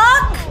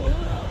fuck?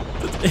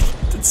 It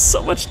did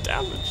so much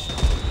damage.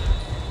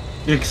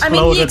 You I exploded,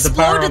 mean, he the exploded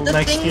barrel the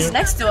next to things you.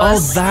 next to Oh,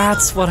 us.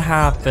 that's what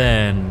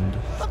happened.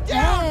 I've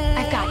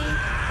got you.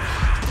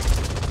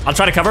 I'll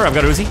try to cover. I've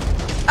got Uzi.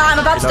 I'm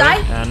about to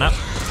die. No.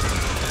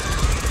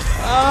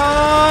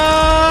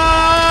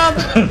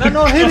 They're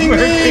not hitting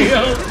me!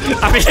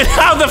 I mean,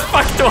 how the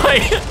fuck do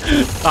I...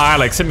 Oh,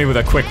 Alex, hit me with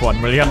a quick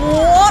one, will you?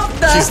 What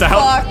the She's the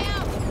help. fuck?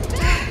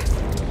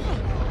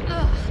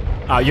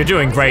 Oh, you're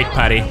doing great,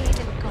 Patty.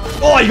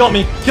 Oh, you got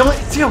me! Kill it!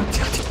 Teal!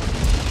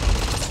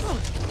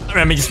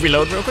 Let me just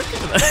reload real quick.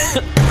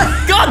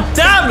 God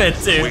damn it,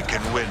 dude! We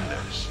can win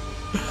this.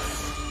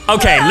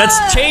 Okay,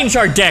 let's change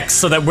our decks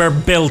so that we're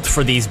built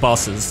for these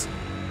bosses.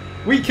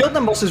 We killed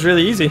them bosses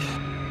really easy.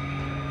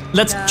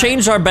 Let's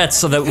change our bets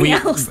so that we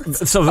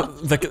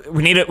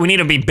we need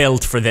to be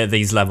built for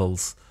these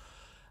levels.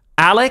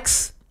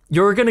 Alex,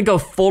 you're gonna go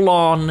full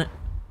on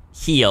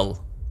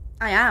heal.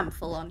 I am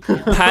full on kill.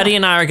 Patty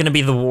and I are gonna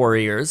be the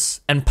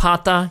warriors, and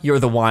Pata, you're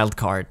the wild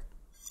card.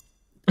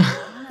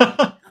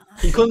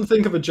 You couldn't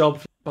think of a job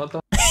for Pata.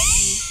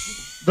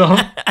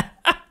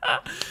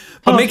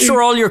 But make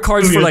sure all your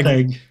cards Do for your like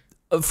thing.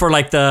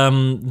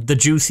 the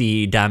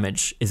juicy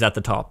damage is at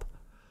the top.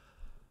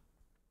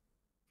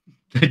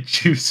 The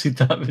juicy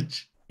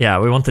damage. Yeah,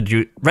 we want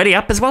the ready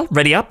up as well.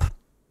 Ready up.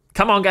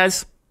 Come on,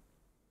 guys.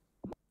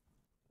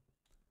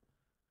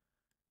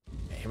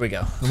 Here we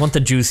go. We want the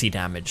juicy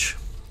damage,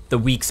 the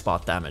weak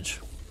spot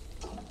damage.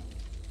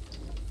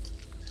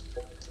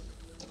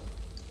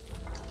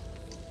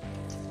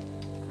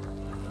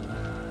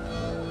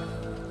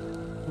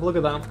 Look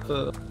at that,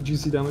 the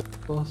juicy damage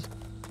boss.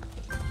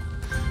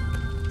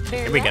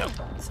 Here we go.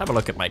 Let's have a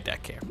look at my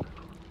deck here.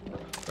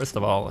 First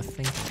of all, I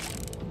think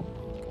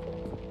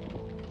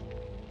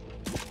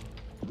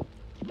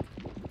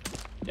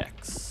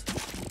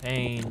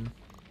pain. One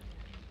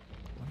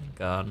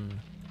gun.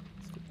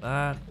 Let's do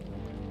that.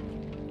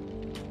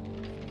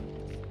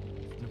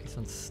 Maybe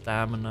some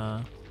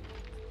stamina.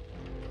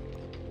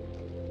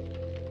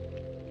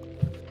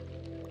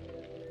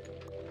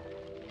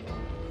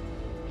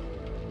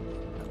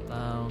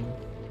 Down.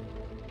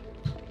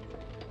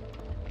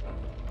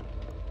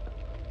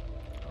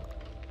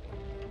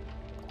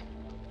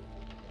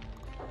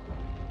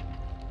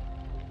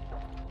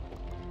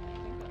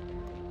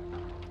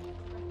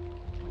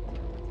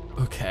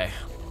 Okay.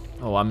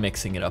 Oh, I'm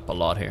mixing it up a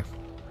lot here.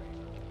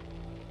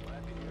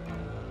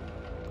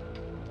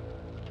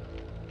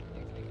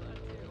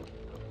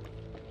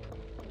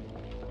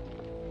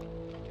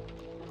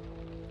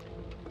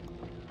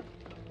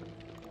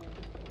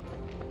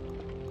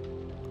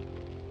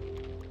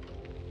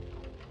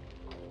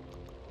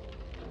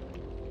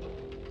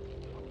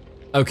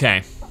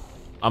 Okay,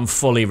 I'm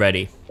fully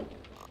ready.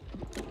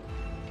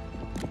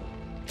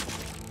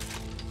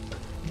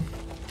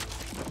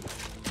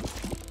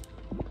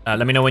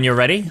 Let me know when you're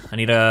ready. I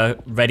need a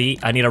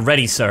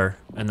ready, sir,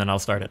 and then I'll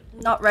start it.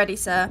 Not ready,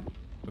 sir.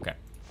 Okay.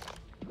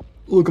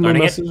 Look at my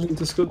Starting it. message in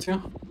Discord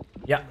here.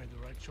 Yeah.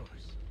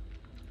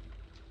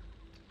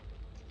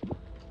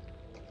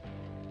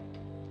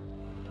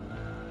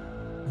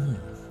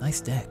 Nice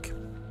deck.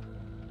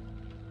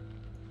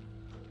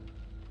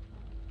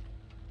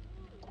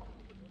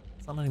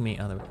 It's not letting me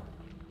other way.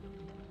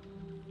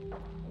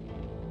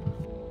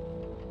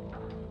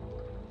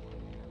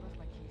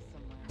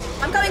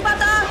 I'm coming,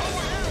 Pata!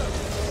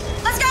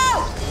 Let's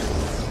go!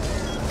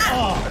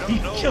 Oh, he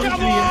killed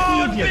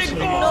me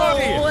immediately.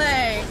 No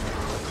way.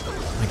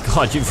 Oh my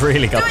god, you've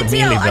really got the Do it,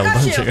 Teal, melee I build, got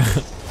don't you. you?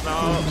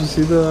 Did you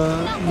see the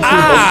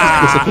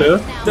Ah! disappear?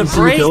 The Did you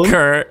see me kill him?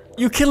 breaker!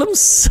 You kill him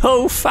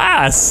so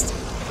fast!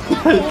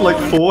 Like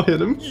 4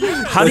 hit him.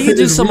 How do you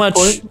do His so weak much?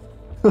 point.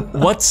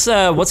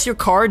 What's your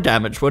card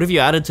damage? What have you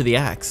added to the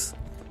axe?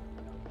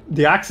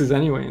 The axe is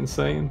anyway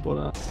insane,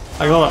 but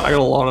I got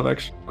a lot of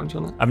extra punch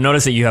on it. I've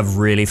noticed that you have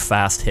really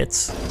fast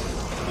hits.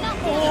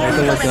 I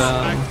feel like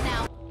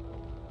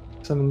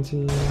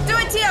 17. Do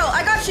it, Teal.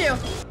 I got you.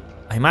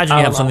 I imagine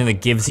you have something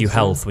that gives you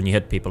health when you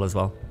hit people as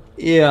well.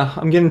 Yeah,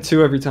 I'm getting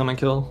 2 every time I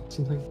kill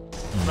something.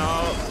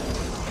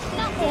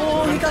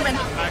 Oh, I'm coming.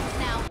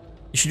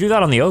 You should do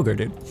that on the ogre,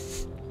 dude.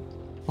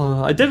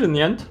 I did in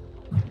the end.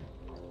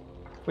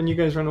 When you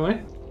guys ran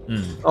away.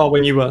 Oh,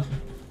 when you were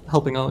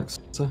helping Alex.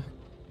 So.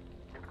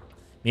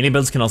 Melee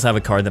builds can also have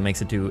a card that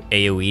makes it do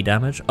AoE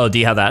damage. Oh, do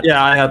you have that?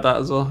 Yeah, I had that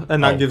as well,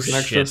 and that gives an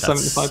extra shit,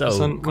 that's 75%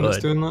 so when it's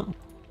good. doing that.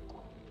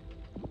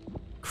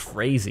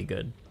 Crazy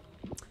good.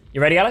 You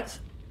ready, Alex?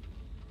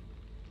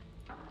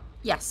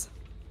 Yes.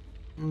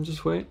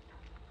 Just wait.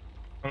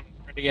 I'm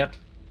ready yet.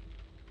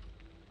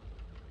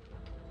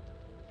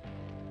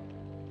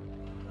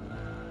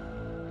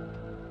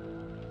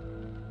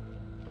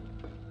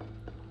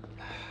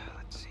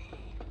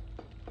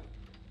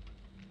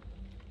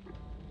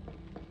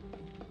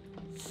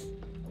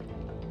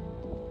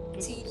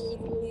 T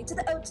to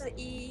the O to the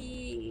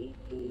E.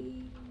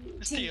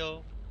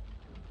 Teal.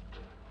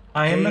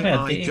 I am Hey,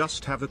 ready. I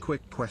just have a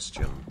quick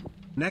question.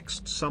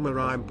 Next summer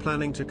I'm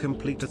planning to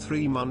complete a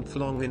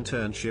 3-month-long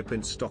internship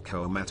in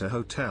Stockholm at a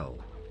hotel.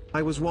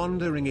 I was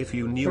wondering if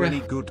you knew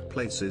any good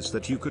places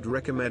that you could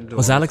recommend, or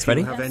Was Alex if you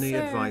ready? have any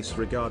advice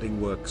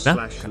regarding work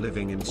Yeah. /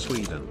 living in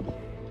Sweden.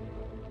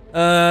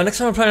 Next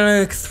time I'm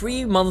planning a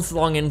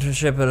 3-month-long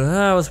internship, but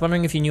I was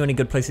wondering if you knew any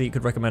good place that you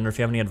could recommend, or if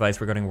you have any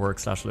advice regarding work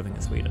 / living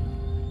in Sweden.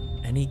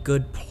 Any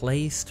good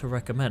place to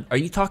recommend? Are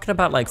you talking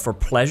about like for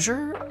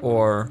pleasure,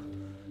 or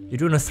you're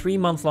doing a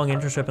 3-month-long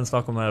internship in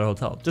Stockholm at a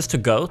hotel just to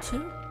go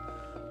to?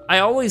 I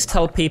always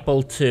tell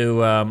people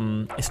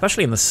to,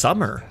 especially in the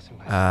summer,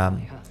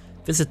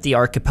 visit the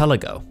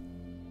archipelago.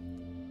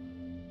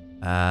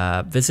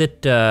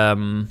 Visit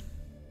the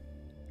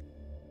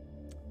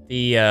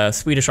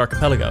Swedish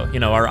archipelago. You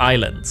know, our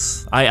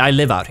islands. I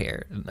live out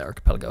here in the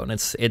archipelago, and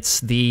it's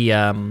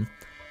the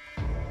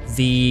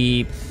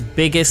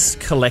biggest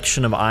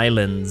collection of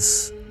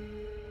islands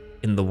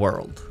in the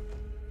world.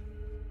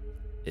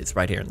 It's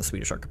right here in the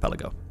Swedish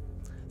archipelago.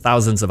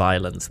 Thousands of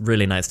islands,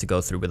 really nice to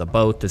go through with a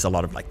boat. There's a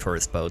lot of like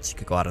tourist boats. You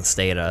could go out and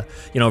stay at a,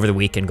 you know, over the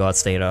weekend, go out,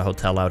 stay at a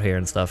hotel out here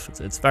and stuff.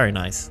 It's very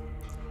nice.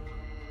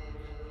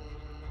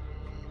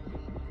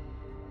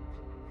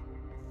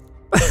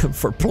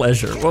 For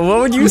pleasure. Well, what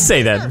would you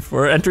say then?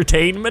 For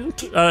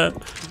entertainment? For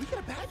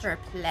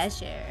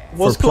pleasure.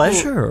 For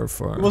pleasure or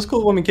for? It was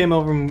cool when we came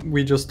over and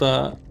we just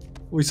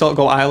we sort of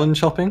go island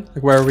shopping.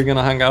 Like, where are we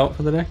gonna hang out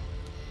for the day?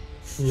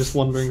 And just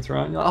wandering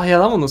throughout. Oh yeah,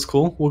 that one was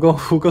cool. We'll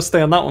go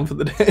stay on that one for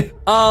the day.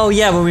 Oh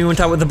yeah, when we went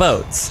out with the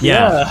boats.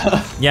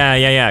 Yeah.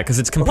 Yeah. Because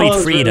it's complete that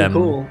was really freedom.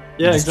 cool.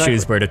 Yeah, You just exactly.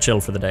 choose where to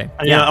chill for the day.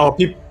 And yeah.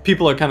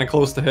 People are kind of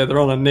close to here. They're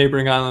on a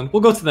neighboring island.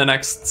 We'll go to the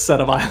next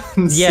set of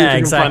islands. See if Yeah,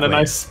 we can find a exactly.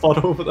 nice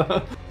spot over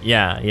there.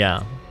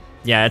 Yeah.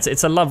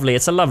 It's a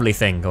lovely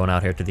thing going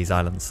out here to these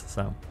islands.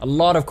 So a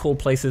lot of cool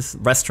places,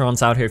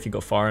 restaurants out here if you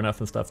go far enough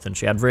and stuff. Then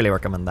I'd really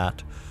recommend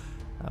that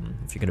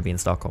if you're going to be in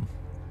Stockholm.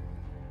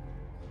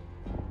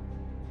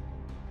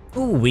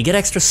 Ooh, we get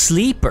extra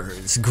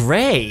sleepers.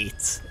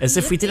 Great. As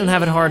if we didn't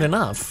have it hard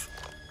enough.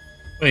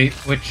 Wait,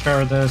 which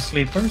are the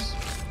sleepers?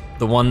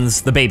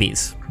 The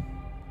babies.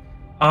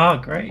 Ah,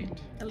 great.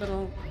 A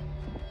little.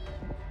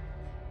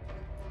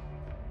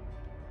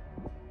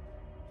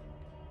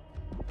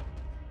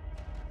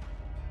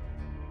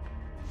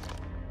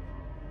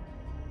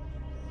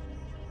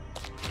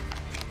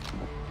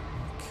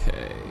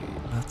 Okay,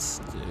 let's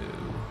do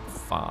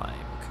 5.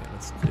 Okay,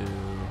 let's do.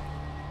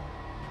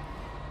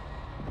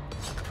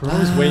 We're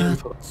always waiting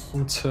for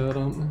one turn,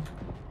 aren't we?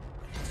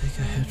 Take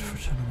a hit for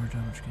 10 more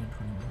damage, gain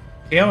 20 more.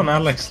 Theo and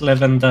Alex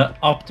live in the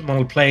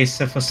optimal place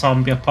if a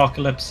zombie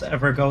apocalypse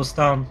ever goes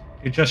down.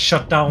 You just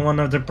shut down one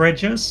of the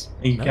bridges,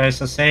 and you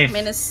guys are safe. I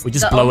mean, it's We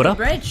just the blow it only up?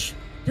 Bridge.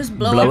 Just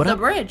Blow blow it up up?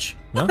 the bridge.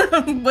 No?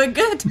 We're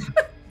good.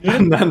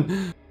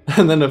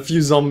 And then a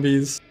few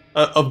zombies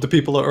of the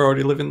people that are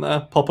already living there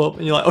pop up,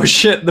 and you're like, oh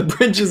shit, the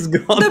bridge is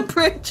gone. The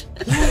bridge.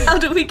 How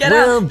do we get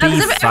We'll out? be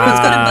Everyone's got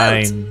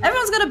a boat. fine.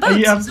 Everyone's got a boat,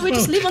 Yeah, so we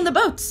just boat. leave on the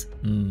boats.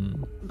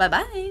 Hmm. Bye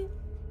bye.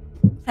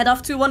 Head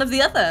off to one of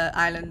the other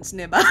islands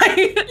nearby.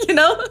 You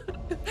know.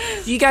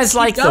 Do you guys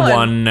like the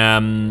going.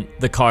 one,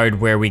 the card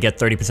where we get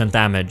 30%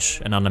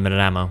 damage and unlimited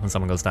ammo when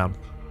someone goes down?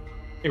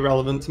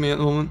 Irrelevant to me at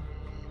the moment.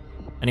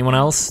 Anyone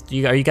else?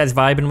 Are you guys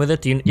vibing with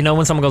it? Do you know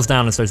when someone goes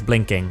down and starts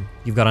blinking,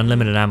 you've got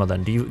unlimited ammo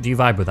then? Do you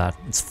vibe with that?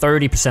 It's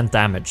 30%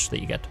 damage that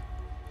you get.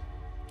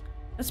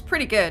 That's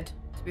pretty good,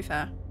 to be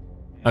fair.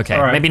 Okay,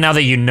 All right. maybe now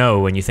that you know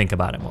when you think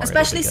about it more. it'll be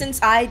Especially good.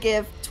 since I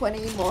give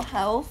 20 more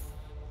health.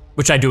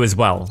 Which I do as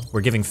well. We're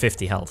giving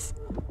 50 health.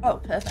 Oh,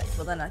 perfect.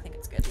 Well, then I think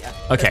it's good, yeah.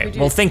 Because Okay, we do-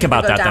 well think we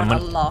about go that down then.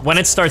 a lot. When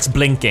it starts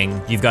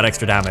blinking, you've got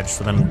extra damage,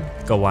 so then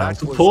go wild.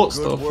 That was Support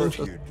good stuff, work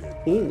you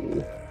interesting. did.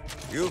 Ooh.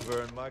 You've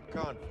earned my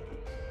confidence.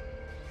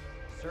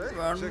 Sir?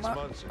 6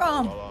 months ago,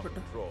 Oh. while on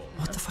patrol,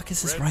 What the fuck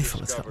is this Ren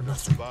rifle? It's got discovered a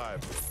nothing.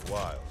 survivor in the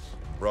wilds.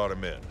 Brought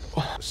him in.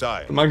 The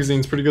Science.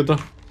 magazine's pretty good though.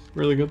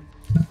 Really good.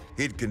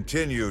 He'd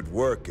continued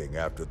working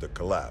after the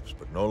collapse,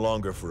 but no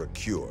longer for a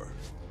cure.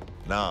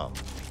 Now,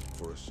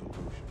 for a solution.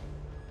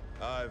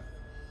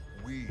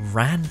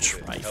 Ranch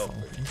been rifle.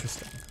 helping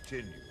Interesting.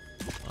 continue.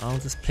 I'll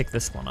just pick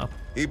this one up.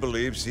 He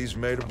believes he's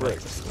made a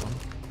breakthrough.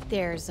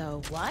 There's a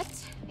what?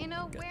 You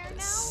know where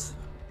This.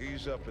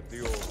 He's up at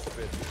the old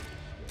fit.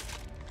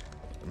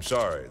 I'm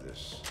sorry,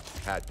 this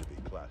had to be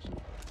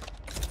classified.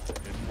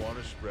 Didn't want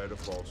to spread a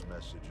false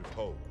message of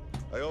hope.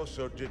 I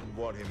also didn't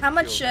want him. How to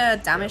much kill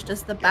damage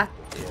does the bat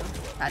do,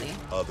 Patty?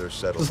 other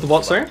settlers. Does the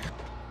what, sorry?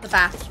 The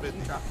bat you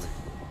dropped.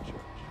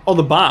 Oh,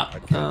 the I bat.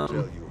 can't tell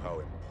you how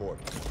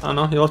important I don't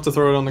know, you'll have to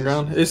throw it on the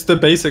ground. It's the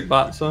basic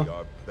bat, so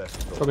our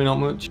best probably not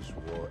much. soldiers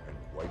war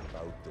and wipe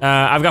out the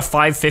I've got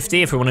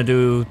 550 if we want to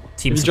do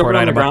team If you drop support it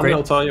on the item ground, upgrade.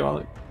 it'll tell you,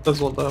 Alex. That's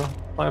what the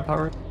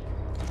firepower is.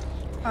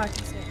 Oh, I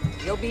can see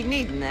it. You'll be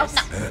needing this.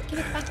 Oh, no. Give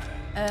it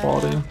back.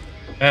 Quality.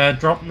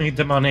 Drop me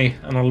the money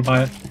and I'll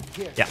buy it.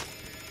 Yeah.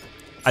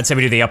 I'd say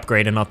we do the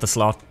upgrade and not the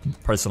slot,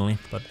 personally,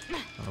 but I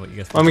don't know what you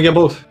guys Why don't we get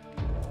both?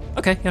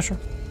 Okay, yeah, sure.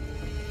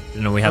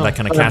 Didn't know we had that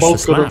kind of they're cash to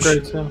both good smash.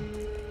 upgrades,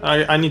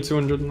 yeah. I need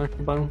 200 and I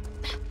can buy one.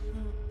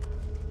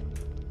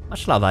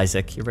 Much love,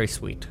 Isaac. You're very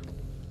sweet.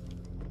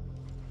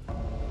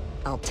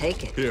 I'll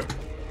take it. Here.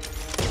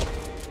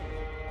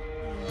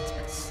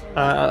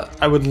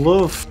 I would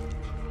love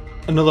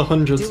another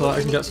 100 so that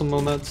I can get some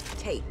more meds.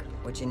 Take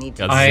what you need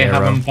to. Got I zero.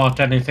 haven't bought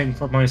anything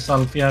for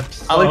myself yet.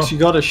 So. Alex, you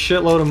got a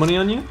shitload of money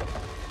on you?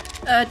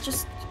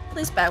 Just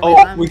please bear with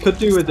Oh, we could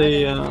do with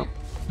a.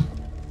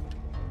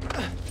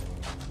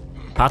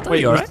 Pata,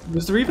 Wait, you alright?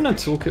 was there even a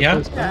toolkit? Yeah.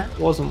 placed there?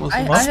 Yeah. Wasn't, was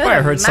I, there? I swear I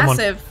heard, heard someone-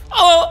 massive.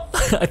 Oh! I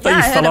thought Yeah, I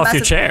you heard fell a off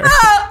your massive- chair.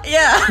 Ah,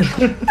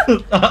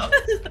 yeah.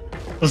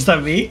 Was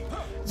that me?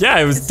 Yeah,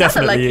 it was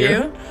Sounded like definitely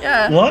you.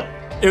 Yeah. What?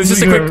 It was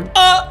just a You're- quick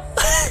oh!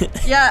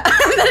 Yeah.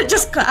 And then it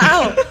just cut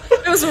out.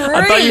 It was really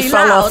I thought you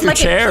fell loud, off your like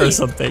a chair or key.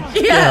 something.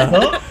 Yeah.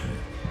 What?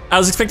 I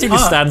was expecting you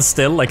to stand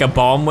still, like a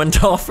bomb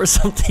went off or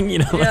something, you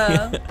know?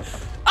 Yeah.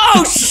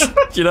 Oh,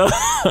 you know?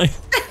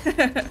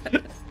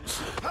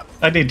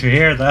 I need to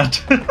hear that.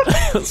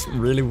 That's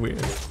really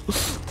weird.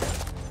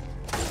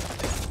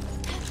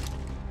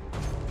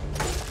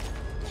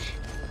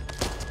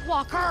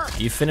 Walker.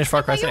 You finished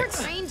Far Cry I thought you were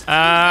 6? trained to do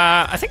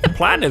I think the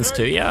plan is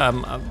to, yeah.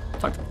 I've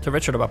talked to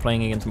Richard about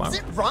playing again tomorrow. Is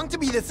it wrong to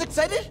be this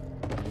excited?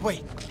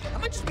 Wait, I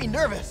might just be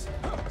nervous.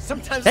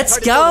 Sometimes Let's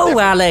it's hard to deal with go,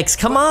 everything. Alex,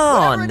 come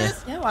Whatever on! it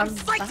is, Yeah, I'm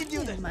psyched to do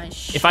backing this. my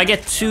shit. If I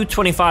get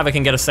 225, I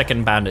can get a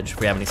second bandage if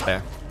we have any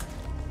spare.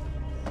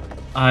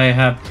 I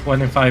have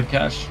 25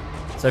 cash.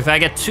 So if I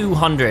get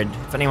 200,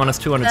 if anyone has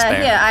 200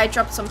 spare. Here, I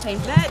dropped some pain.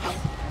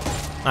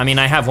 I mean,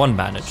 I have one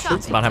bandage. Shopping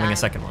It's about having a time.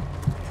 second one.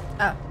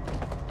 Oh.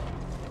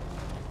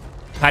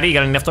 Patty, you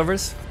got any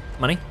leftovers?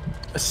 Money?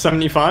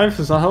 75,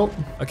 does that help?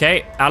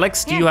 Okay,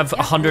 Alex, do you have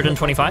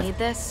 125? Need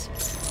this?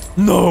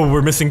 No,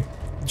 we're missing.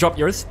 Drop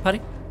yours, Patty.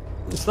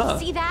 What's that?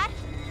 See that?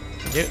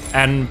 Thank you.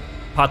 And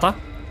Pata?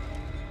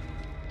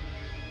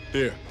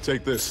 Here,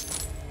 take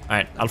this.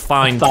 Alright, I'll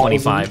find 1,000.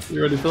 25.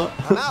 You ready for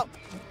that? I'm out.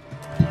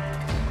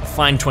 I'll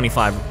find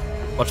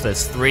 25. Watch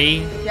this.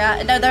 3.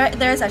 Yeah, no,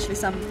 there is actually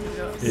some.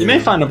 You may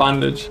find a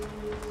bandage.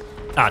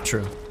 Ah,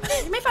 true.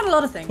 may find a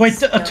lot of things.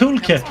 Wait, a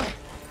toolkit.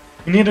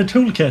 We need a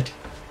toolkit.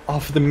 Oh,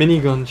 for the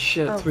minigun.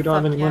 Shit, we don't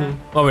have any money.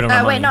 Oh, we don't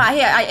have money. Wait, no,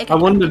 I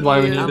wondered why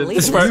we needed it.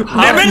 This for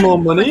have more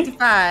money?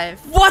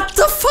 25. What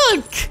the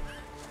fuck?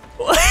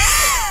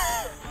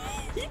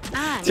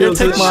 You're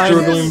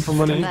struggling for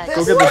money.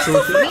 Go get the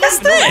toolkit. What is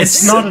this?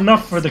 It's not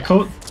enough for the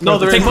code. No,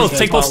 there take is. both.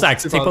 Take both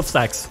stacks. Take both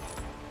stacks.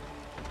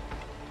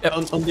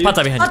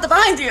 Pata behind Pata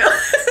behind you.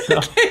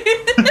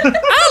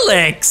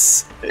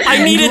 Alex,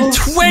 I needed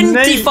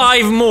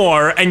 25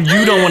 more, and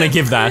you don't want to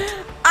give that.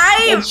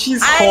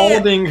 She's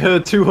holding her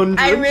 200.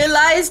 I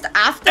realized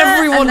after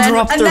everyone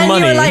dropped their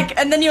money.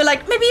 And then you were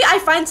like, maybe I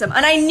find some,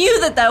 and I knew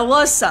that there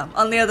was some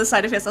on the other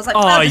side of here. So I was like,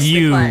 oh, just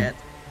you. quiet.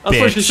 That's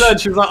what she said.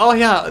 She was like, "Oh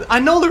yeah, I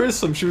know there is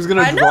some." She was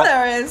gonna. I know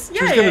there is. Yeah,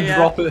 She was gonna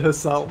drop it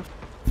herself.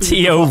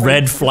 T.O.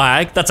 red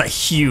flag. That's a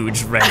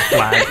huge red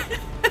flag.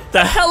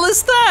 The hell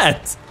is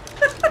that?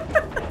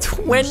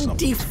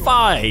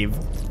 25.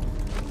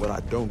 What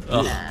I don't do.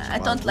 I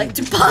don't like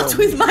to part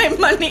with my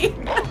money.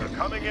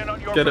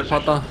 Get it,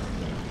 Pata.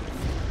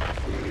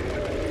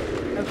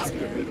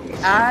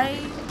 I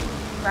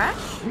crash.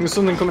 There's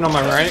something coming on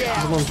my right.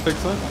 Someone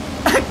fix it.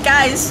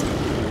 Guys,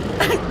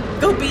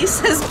 Gobi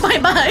says bye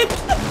bye.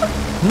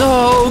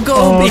 No,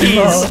 Gobies.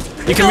 No.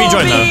 You can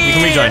rejoin though. You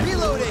can rejoin.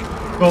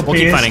 We'll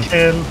keep fighting.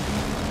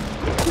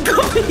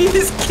 Gobi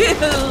is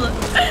kill.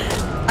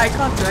 I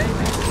can't do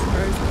anything.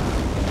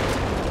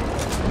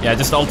 Yeah,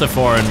 just Alt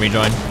F4 and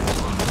rejoin.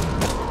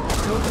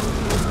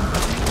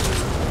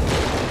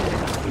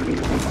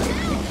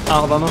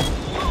 Out of ammo.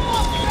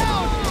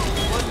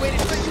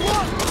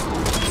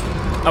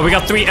 Oh, we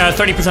got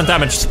 30%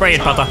 damage. Spray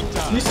it, Pata.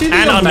 You see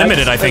and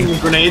unlimited, I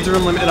think. Grenades are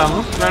unlimited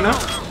ammo right now.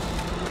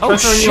 Oh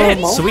shit!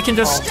 So we can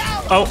just.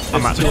 Oh,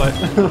 I'm out. Too late.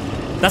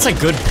 That's a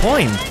good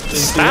point.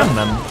 Spam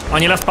them.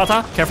 On your left,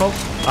 Pata. Careful.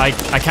 I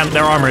can't.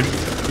 They're armored.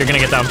 You're gonna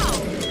get down.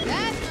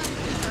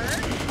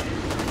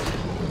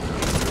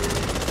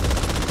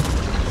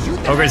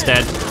 Ogre's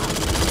dead.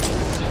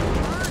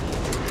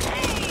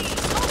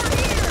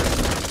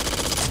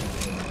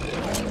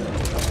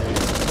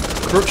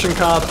 Corruption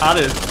card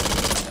added.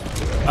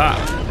 Ah.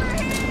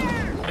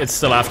 It's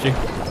still after you.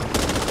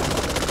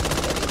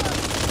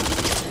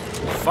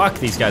 Fuck,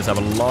 these guys have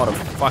a lot of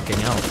fucking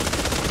health.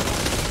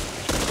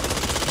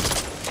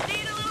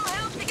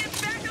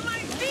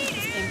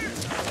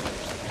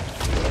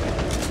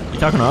 You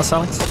talking to us,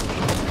 Alex?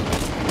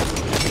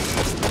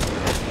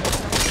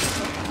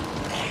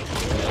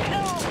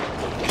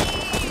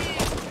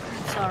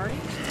 Sorry.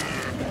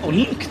 Oh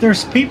look,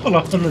 there's people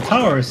up in the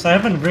towers. I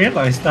haven't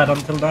realized that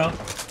until now.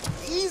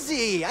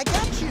 Easy, I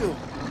got you.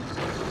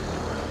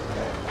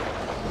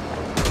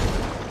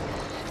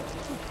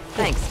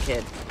 Thanks,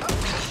 kid.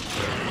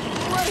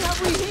 What have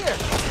we here?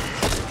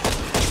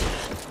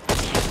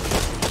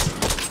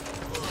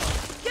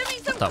 Give me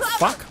some What the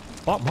fuck?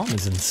 Bot Mom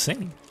is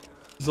insane.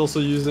 He's also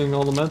using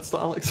all the meds that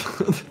Alex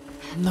had.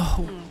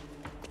 No.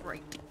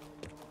 Great.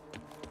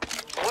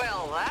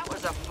 Well, that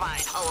was a fine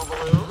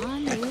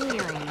hullabaloo.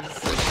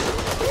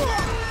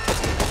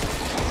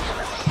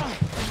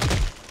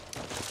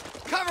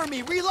 Cover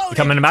me, reload. You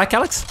coming back,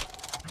 Alex?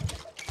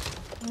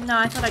 No,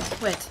 I thought I'd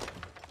quit.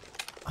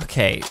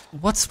 Okay,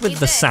 what's with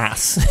the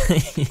sass?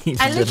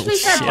 I literally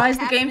said, why is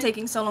the game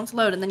taking so long to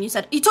load? And then you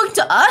said, are you talking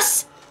to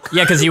us?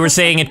 Yeah, because you were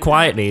saying it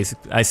quietly.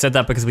 I said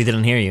that because we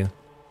didn't hear you.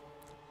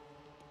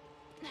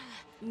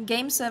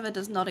 Game server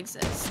does not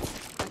exist.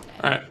 Okay,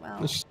 Alright, well.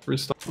 let's just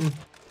restart them.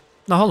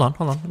 No, hold on.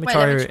 Let me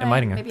try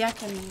inviting her. Maybe I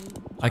can...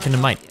 I can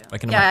invite. Yeah,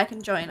 I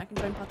can join. I can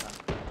join Pata.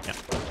 Yeah.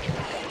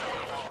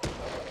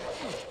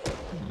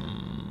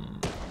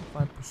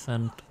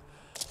 5%.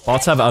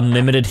 Bots have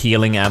unlimited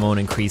healing ammo and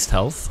increased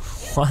health.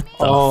 What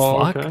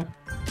the fuck? Okay.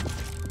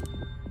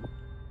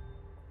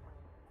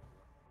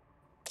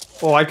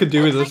 Oh, I could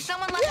do with this.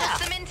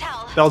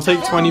 They'll take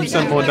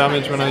 20% more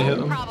damage when I hit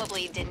them.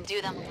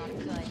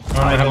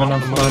 I have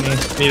enough money.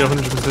 Need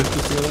 150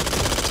 together.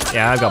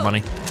 Yeah, I've got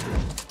money.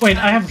 Wait,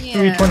 I have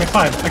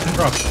 325. I can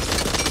drop.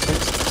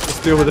 Let's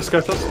deal with this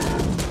guy first.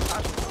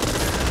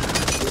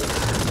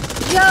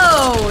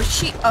 Yo,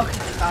 she... Okay,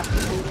 thank God.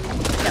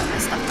 Get my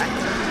stuff back.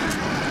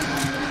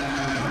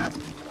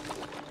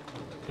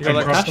 You got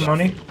that cash?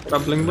 Money?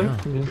 Got bling bling?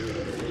 Yeah.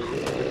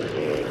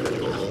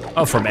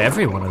 Oh, from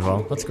everyone as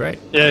well. That's great.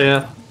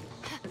 Yeah.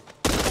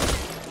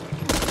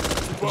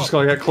 Just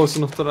gotta get close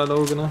enough to that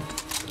ogre now.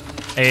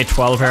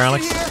 A12 here,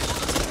 Alex.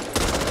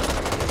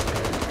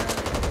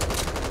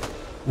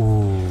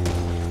 Ooh.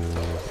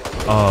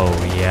 Oh,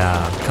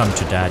 yeah. Come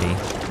to daddy.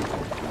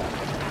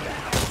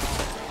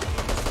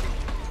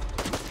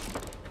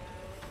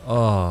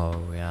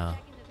 Oh, yeah.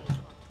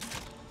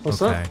 What's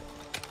that?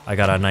 I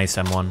got a nice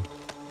M1.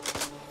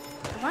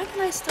 Why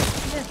can I still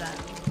hear that?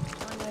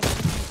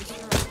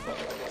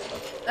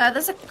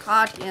 There's a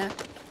card here.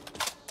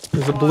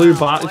 There's a blue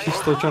bot if you're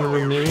still trying to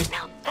ring near me.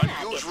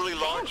 Unusually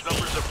large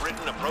numbers of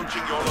Britain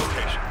approaching your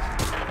location.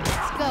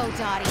 Let's go,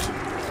 Dottie.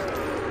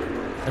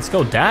 Let's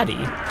go,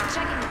 daddy.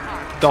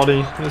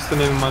 Dottie, that's the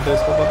name of my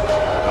baseball bat.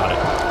 Got it.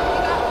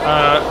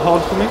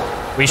 Hold for me.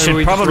 We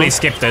should probably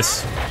skip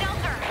this.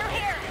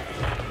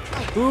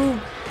 Ooh.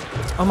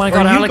 Oh my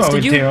Where god, are you Alex, going,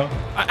 did you? Theo?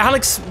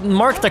 Alex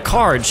marked the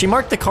card. She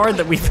marked the card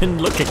that we've been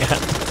looking at.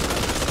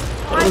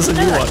 That was a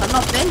new one. I've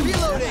not been.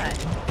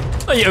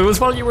 Oh yeah, it was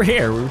while you were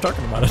here. We were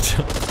talking about it.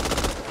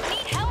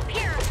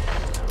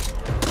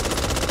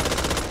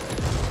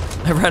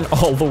 I ran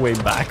all the way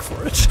back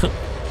for it.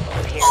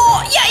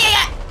 Oh,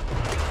 yeah.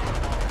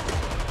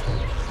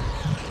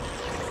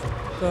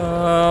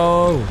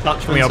 Oh.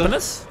 Can we open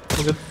this?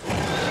 We're good.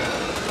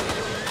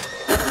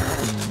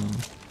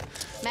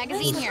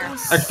 Magazine here.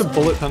 Extra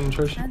bullet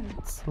penetration. I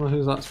don't know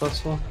who's that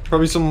special for.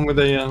 Probably someone with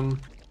a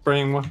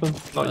spraying weapon.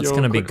 That's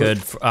gonna be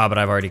good. But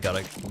I've already got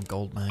a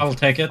gold mag. I'll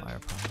take it.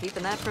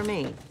 Keeping that for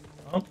me.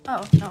 Oh,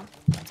 no.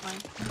 That's fine.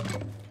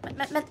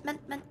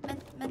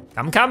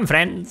 Come,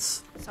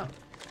 friends. So.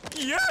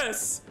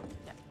 Yes!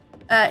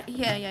 Yeah.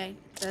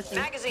 The thing.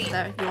 Magazine.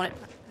 There, you want it.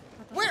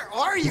 Where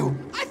are you?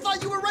 I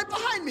thought you were right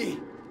behind me.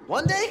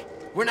 One day,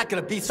 we're not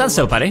gonna be so. Sounds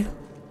so, buddy.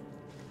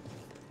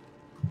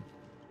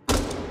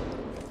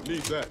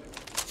 Need that.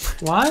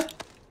 What?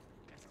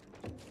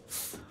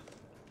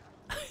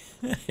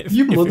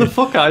 You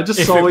motherfucker, I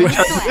just saw what you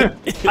tried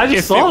to do. I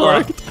just saw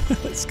that.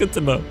 It's good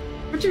to know.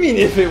 What do you mean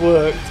if it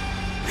worked?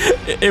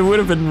 It would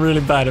have been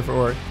really bad if it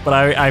worked, but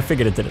I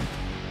figured it didn't.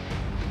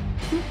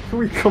 Can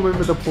we come in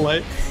with a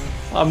play?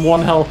 I'm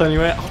 1 health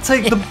anyway. I'll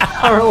take the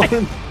barrel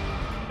in.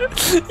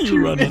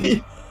 You run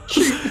in.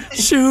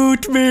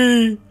 Shoot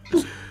me!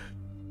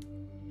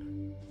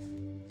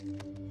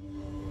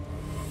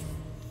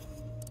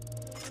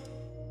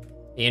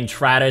 Ian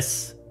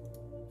Travis,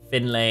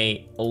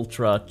 Finlay,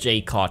 Ultra,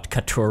 Jaycott,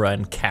 Katura,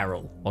 and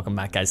Carol. Welcome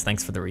back, guys.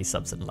 Thanks for the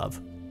resubs and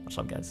love. What's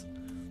up, guys?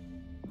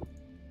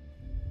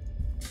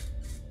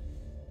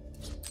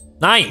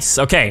 Nice.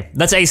 Okay,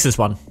 let's ace this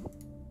one.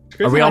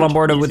 Are we all on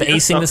board with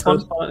acing this one?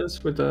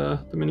 With the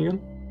minigun?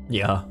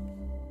 Yeah.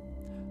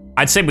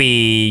 I'd say we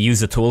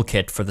use a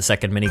toolkit for the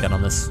second minigun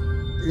on this.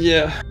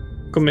 Yeah.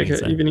 Could make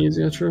it even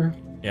easier, true.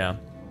 Yeah.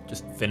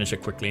 Just finish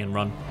it quickly and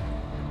run.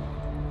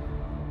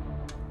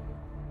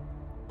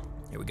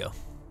 Here we go.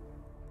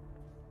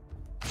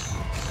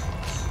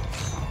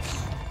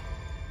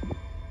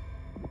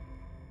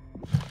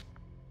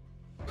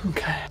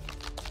 Okay.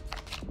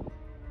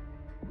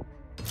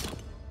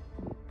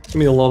 Give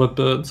me a lot of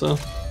birds, though.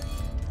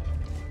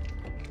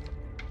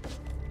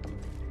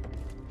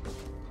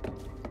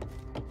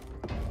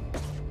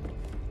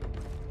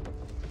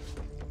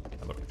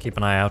 Keep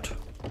an eye out.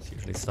 It's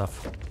usually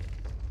stuff.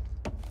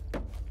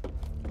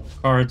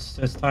 Cards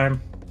this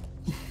time.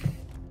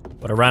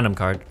 What, a random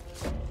card?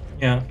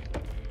 Yeah.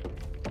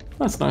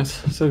 That's nice.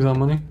 Saves our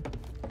money.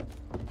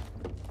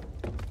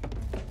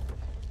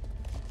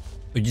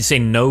 Would you say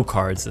no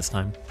cards this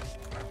time?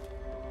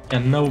 Yeah,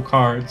 no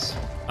cards.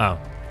 Oh.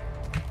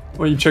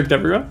 Well, you checked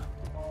everywhere?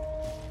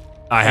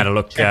 I had a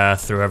look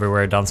through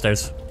everywhere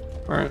downstairs.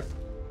 Alright.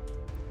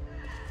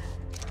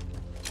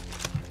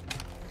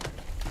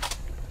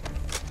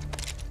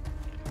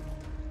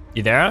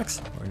 You there, Alex?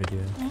 Or did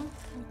you? I'm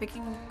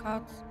picking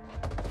cards.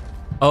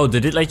 Oh,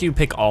 did it let you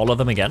pick all of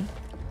them again?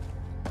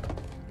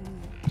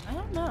 I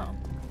don't know.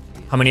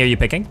 How many are you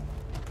picking?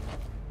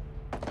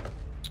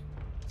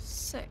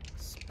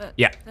 6, but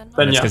yeah. they're not,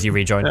 That's because you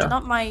rejoined. They're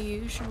not my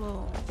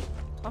usual.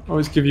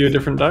 Always give you a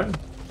different die.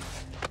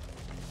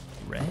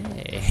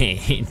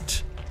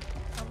 Right.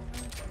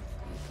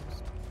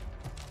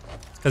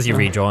 Because you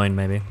rejoined,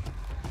 maybe.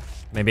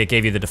 Maybe it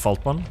gave you the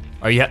default one.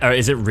 Are you?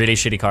 Is it really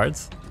shitty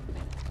cards?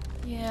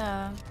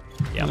 Yeah.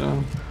 Yeah.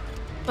 No.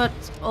 But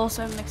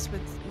also mixed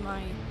with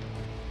my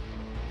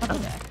other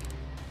deck.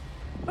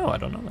 Oh, I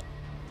don't know that.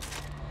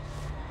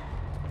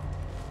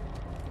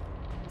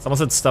 Someone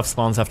said stuff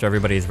spawns after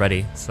everybody is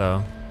ready,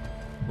 so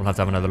we'll have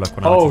to have another look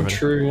when I'm ready. Oh,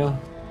 true, yeah.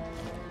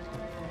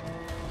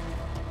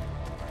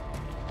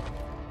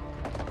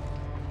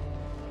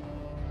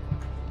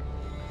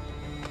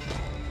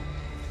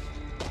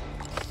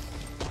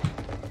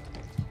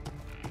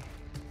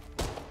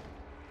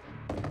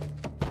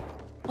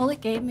 All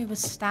it gave me was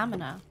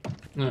stamina.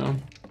 No.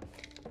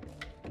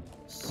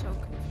 So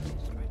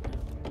confused right now.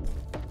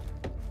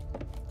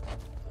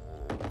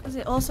 Because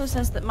it also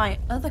says that my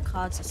other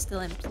cards are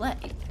still in play.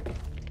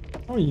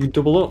 Oh, you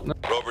double up. No.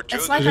 Robert,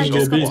 it's like I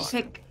just got to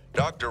pick.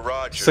 Dr.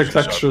 Rogers 6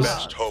 extras. Is our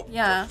best hope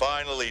yeah. for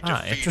finally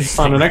defeating.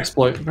 Found an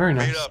exploit. Very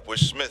nice. Meet up with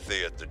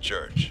Smithy at the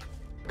church.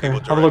 Okay,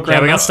 have a look around.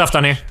 Yeah, we got stuff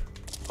down here.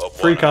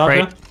 Free card,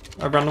 yeah?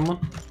 A random one.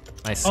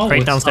 Nice.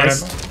 Crate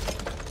downstairs.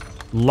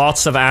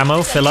 Lots of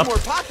ammo. Fill up.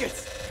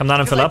 Come down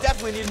and fill up.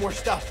 Definitely need more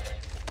stuff.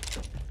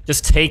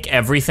 Just take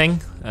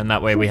everything, and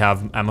that way we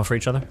have ammo for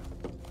each other.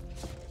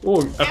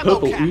 Oh, a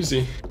purple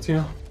Uzi.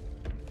 Yeah.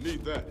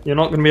 Need that. You're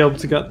not gonna be able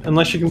to get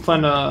unless you can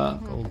find a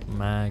gold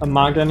mag. A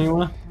mag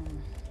anywhere.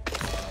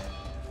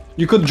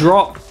 You could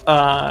drop.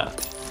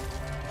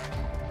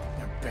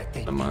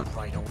 Never mind.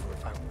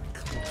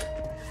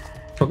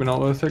 Probably not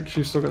worth it because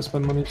you still got to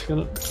spend money to get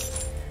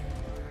it.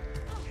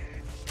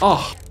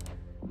 Oh.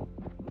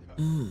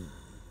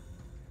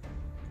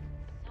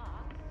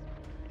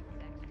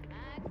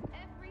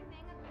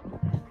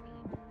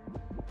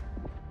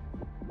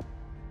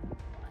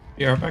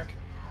 Be right back.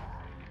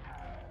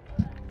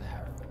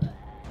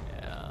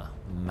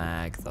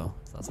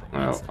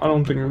 I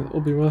don't think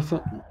it'll be worth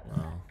it.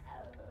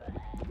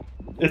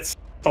 It's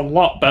a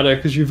lot better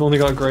because you've only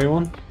got a grey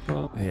one.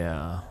 But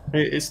yeah.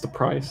 It's the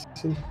price.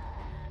 So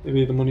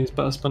maybe the money's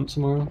better spent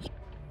somewhere else.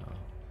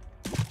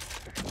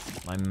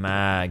 My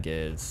mag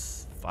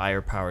is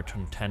firepower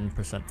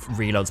 10%,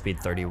 reload speed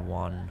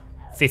 31,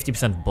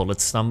 50%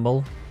 bullet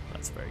stumble.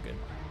 That's very good.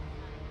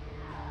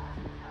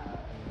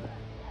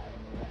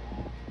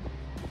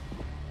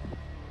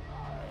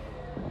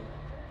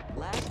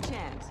 Last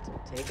chance to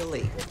take a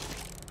leak.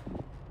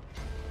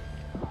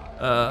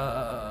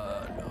 No.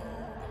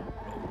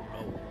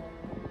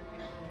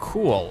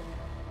 Cool.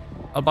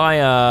 I'll buy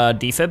a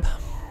defib.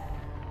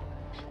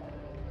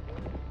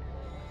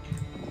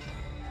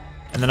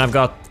 And then I've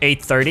got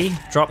 830.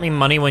 Drop me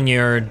money when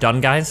you're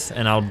done, guys,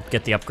 and I'll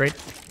get the upgrade.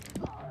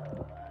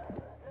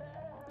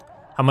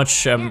 How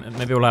much?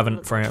 Maybe we'll have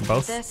it for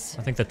both. I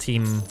think the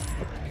team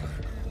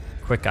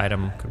quick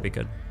item could be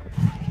good.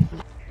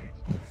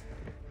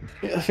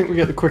 Yeah, I think we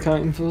get the quick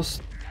item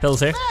first. Pills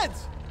here.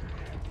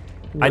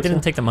 I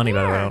didn't take the money,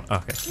 by the way. Oh,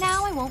 okay.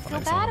 Now I won't feel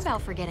bad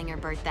about forgetting her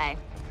birthday.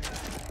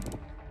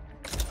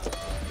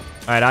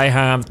 Alright, I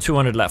have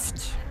 200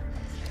 left.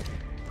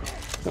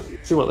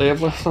 See what they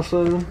have left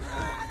after them.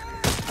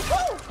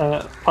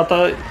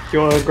 Pata, do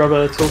you want to grab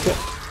a toolkit?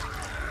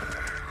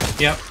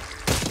 Yep.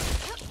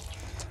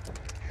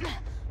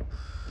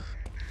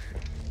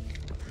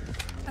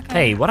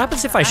 Hey, what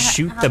happens if I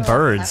shoot the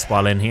birds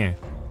while in here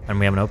and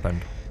we haven't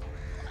opened?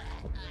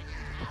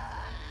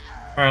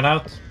 Fire it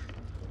out.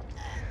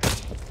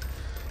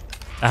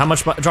 How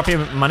much? Drop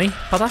your money,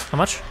 Pata? How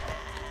much?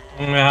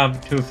 I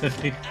have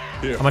 250.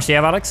 How much do you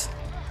have, Alex?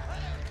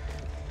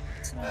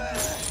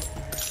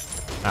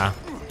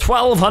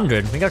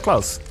 1200. We got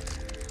close.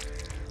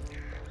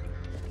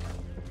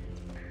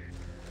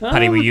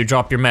 Paddy, will you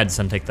drop your meds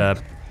and take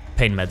the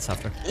pain meds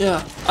after?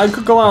 Yeah, I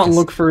could go out and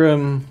look for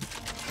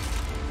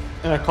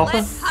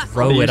copper.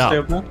 Throw it up.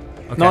 Okay,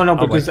 no,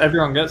 because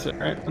everyone gets it,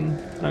 right? And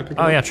I pick it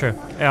up. Yeah, true.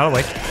 Yeah, I'll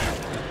wait.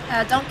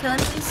 Don't kill him,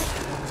 please.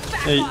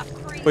 Hey,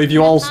 but if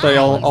you all stay,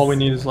 all we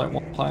need is like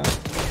one player.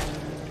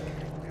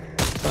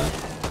 So.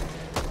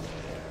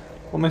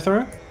 What am I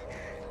throwing?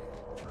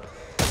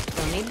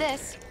 Don't need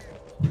this.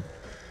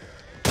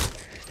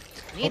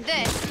 Need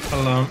this.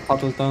 Hello.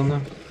 Pata's down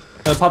there.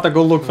 Pata,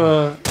 go look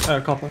for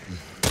copper.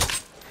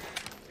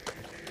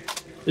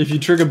 If you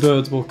trigger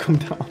birds, we'll come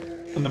down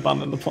and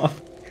abandon the plan.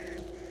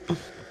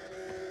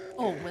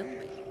 Oh, will we?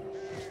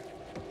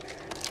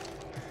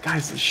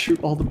 Guys, let's shoot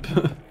all the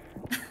birds.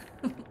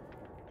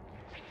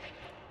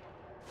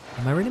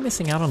 Am I really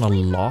missing out on a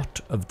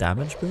lot of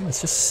damage boom?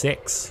 It's just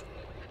 6.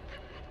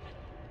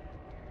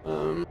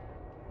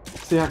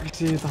 It's the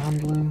accuracy, the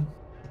handling.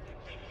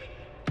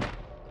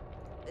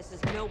 This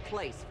is no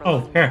place for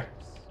Oh, here.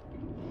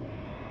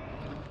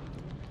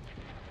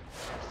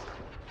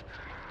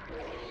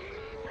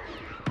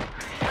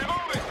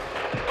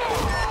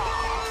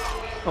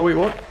 Oh wait,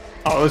 what?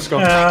 Oh, let's go.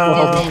 I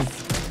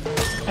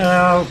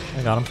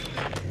got him.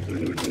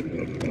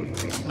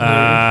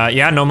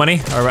 Yeah, no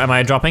money. Or am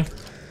I dropping?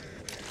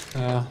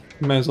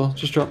 May as well.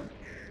 Just drop.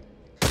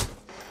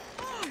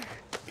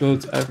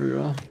 Goods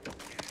everywhere.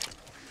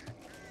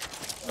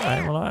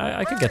 Alright, well,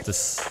 I could get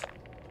this.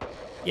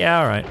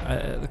 Yeah, alright.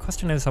 The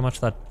question is how much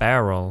that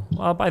barrel.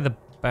 Well, I'll buy the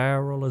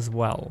barrel as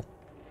well.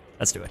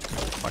 Let's do it.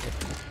 Fuck it.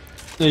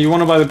 Yeah, you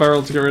want to buy the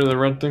barrel to get rid of the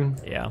red thing?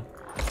 Yeah.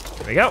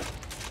 Here we go.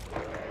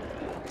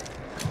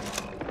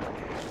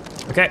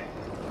 Okay.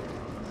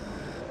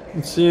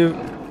 Let's see.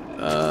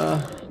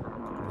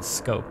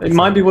 Scope. It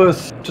might be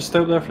worth just stay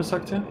up there for a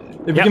sec, too.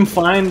 If you can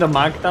find a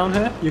mag down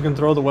here, you can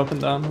throw the weapon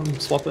down and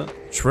swap it.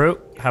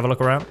 True. Have a look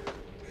around.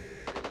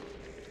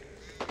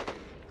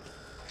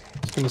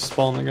 It's gonna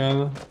spawn the guy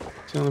though.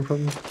 That's the only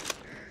problem.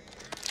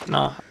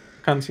 Nah,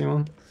 can't see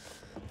one.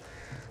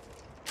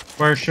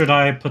 Where should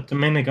I put the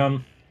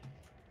minigun?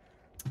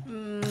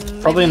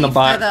 Probably in the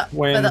back. Further,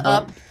 further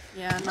up.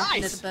 Yeah, not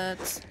near the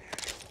birds.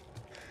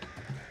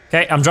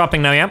 Okay, I'm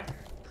dropping now, yeah?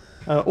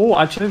 Oh,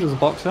 actually, there's a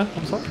box there.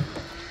 I'm sorry.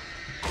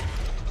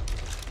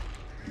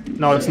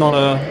 No, it's not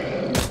a...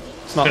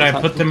 It's not Should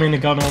I put the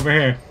minigun over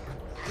here?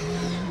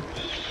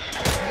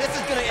 This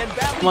is gonna end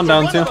badly. Come on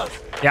down, too.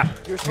 Yeah.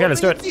 Okay,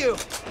 let's do it.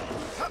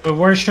 But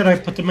where should I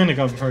put the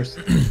minigun first?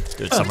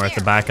 Do it somewhere at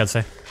the back, I'd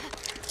say.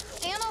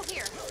 Ammo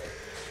here.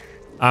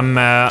 I'm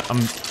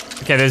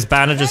okay, there's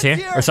bandages here.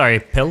 Or sorry,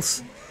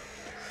 pills.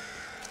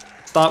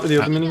 Start with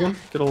the other minigun.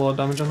 Get a lot of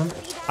damage on them.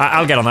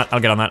 I'll get on that. I'll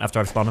get on that after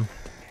I've spawned him.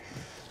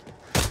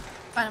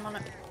 Fine, I'm on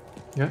it.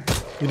 Yeah.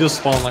 You just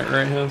spawn like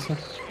right here, so.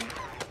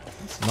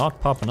 It's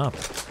not popping up.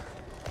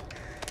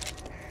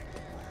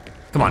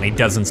 Come on, he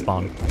doesn't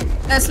spawn.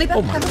 Sleeper,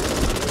 Oh my.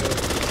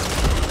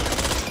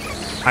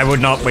 I would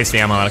not waste the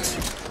ammo, Alex.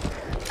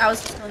 I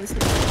was just killing the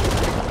sleeper.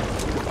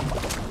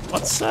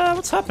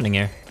 What's happening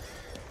here?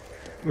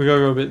 We gotta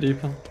go a bit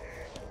deeper.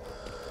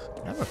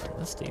 Never been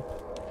this deep.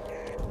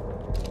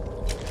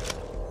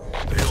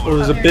 Oh,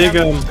 there's a big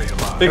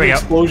big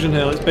explosion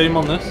here. Let's bait him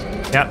on this.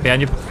 Yeah,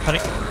 behind you, honey.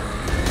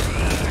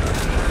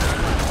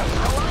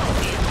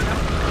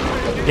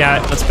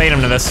 Yeah, let's bait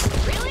him to this.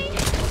 Really?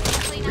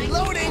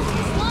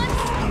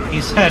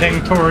 He's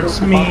heading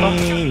towards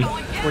me.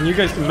 When you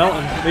guys can melt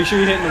him, make sure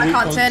you hit the I weak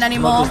can't ones, turn not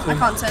anymore. this I thing.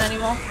 can't turn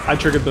anymore. I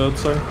triggered bird,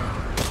 sorry.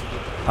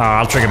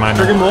 I'll trigger mine.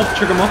 Trigger him up,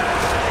 trigger him up.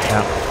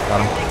 Yeah,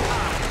 got him.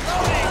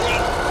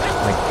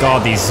 My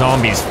god, these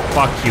zombies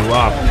fuck you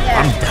up.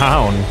 I'm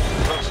down.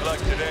 Looks like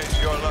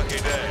today's your lucky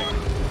day.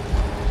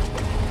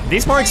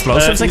 These more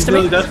explosives next he's to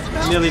me? nearly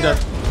dead. Nearly dead.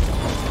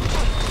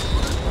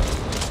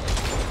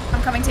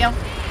 I'm coming to you.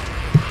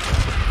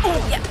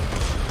 Oh, yeah.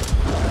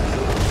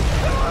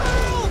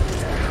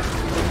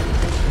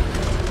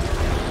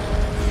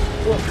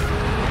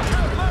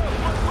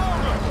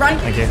 Run.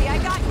 Thank you.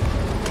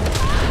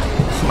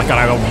 Oh my god,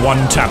 I got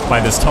one tap by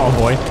this tall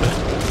boy.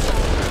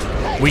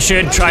 We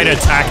should try to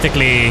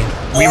tactically...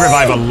 We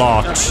revive a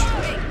lot.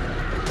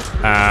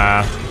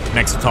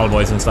 Next to tall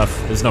boys and stuff.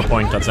 There's no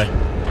point, I'd say.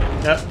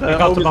 Yeah, I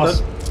got the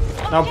boss.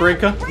 Now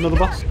Breaker, another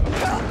boss.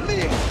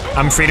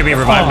 I'm free to be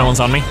revived, no one's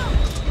on me.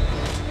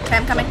 Okay,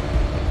 I'm coming.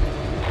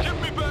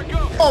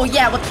 Oh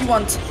yeah, what do you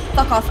want?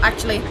 Fuck off,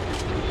 actually.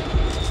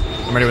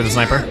 I'm ready with the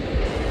sniper.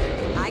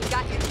 I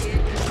got you,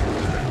 kid.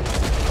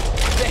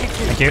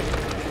 Thank you.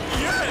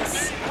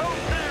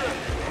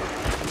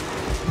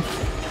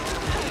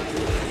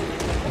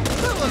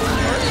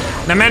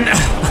 No man,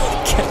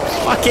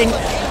 fucking.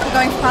 I'm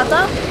going for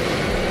Pata.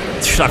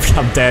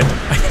 I'm dead.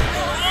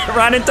 I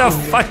ran into a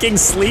fucking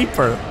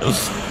sleeper.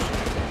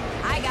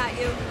 I got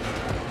you.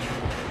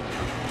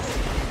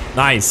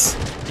 Nice.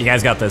 You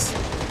guys got this.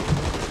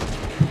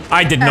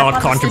 I did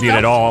not contribute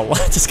at all.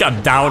 I just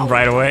got downed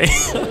right away.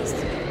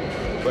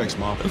 Thanks,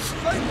 Mom.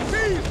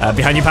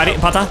 Behind you,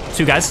 Pata.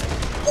 Two guys.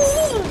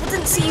 Ooh,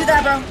 didn't see you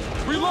there, bro.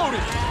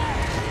 Reloading.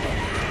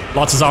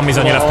 Lots of zombies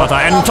on your left, Pata.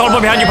 And tall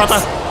boy behind you, Pata.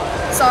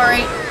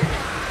 Sorry.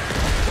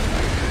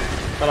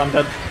 But I'm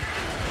dead.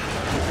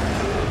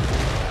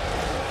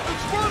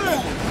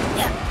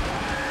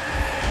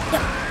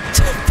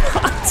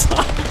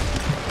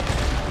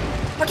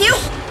 Fuck you.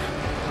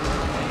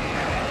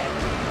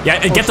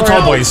 Yeah, get the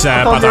tall boys,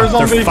 Pata.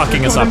 They're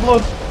fucking us up.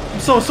 I'm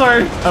so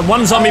sorry.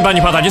 One zombie behind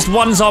you, Pata. Just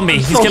one zombie.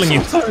 He's killing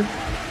you. Sorry.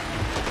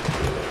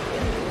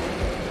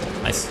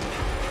 Nice.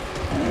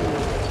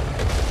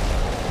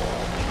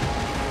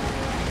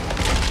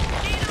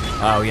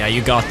 Oh yeah,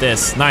 you got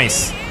this.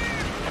 Nice.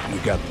 You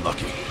got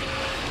lucky.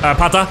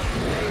 Pata.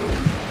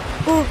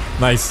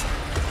 Nice.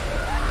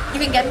 You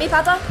can get me,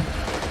 Pata?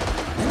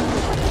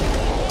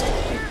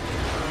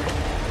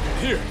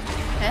 Here.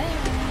 Hey.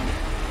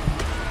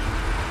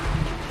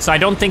 So I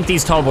don't think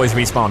these tall boys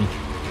respawn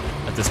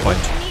at this point.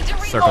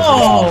 Circles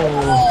Oh,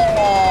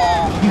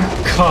 respawn. you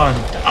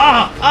cunt.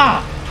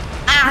 Ah.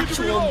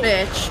 Actual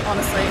bitch,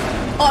 honestly.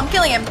 Oh, I'm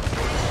killing him.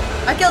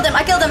 I killed him.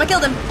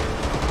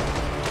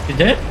 You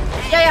did?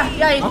 Yeah,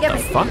 you can What get the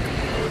me. fuck?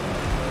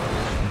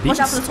 Watch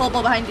out for the tall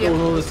ball behind you.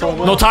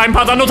 No time,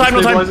 Pata. No time.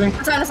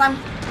 This time.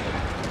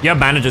 You have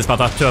bandages,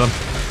 Pata. Two of them.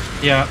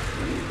 Yeah.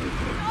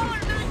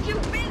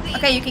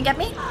 Okay, you can get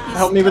me?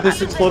 Help me with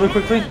this exploder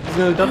quickly. He's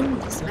nearly done.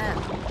 This man.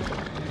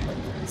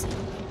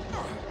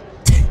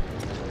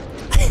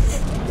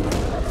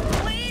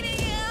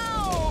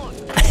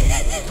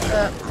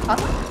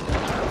 Pata?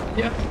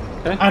 Yeah.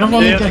 Okay. I don't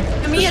want to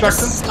To me, you're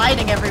just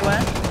sliding everywhere.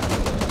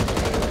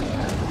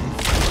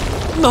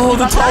 No,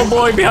 the tall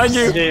boy behind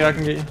you. Yeah, I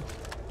can get you.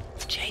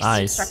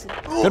 Nice.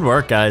 Good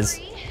work, guys.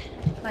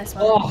 Nice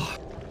one. Oh,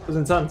 it was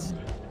intense.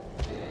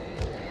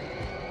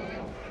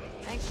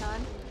 Thanks,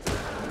 son.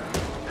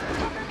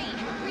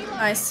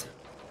 Nice.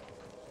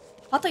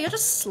 Pata, you're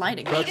just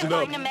sliding. That's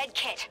enough. Find a med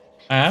kit.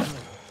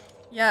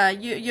 Yeah,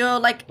 you're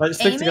like Right,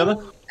 stick aiming together,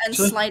 and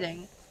actually.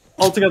 sliding.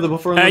 All together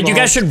before. You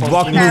guys should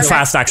move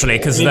fast, actually,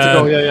 because Need to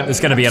go, yeah. there's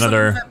gonna be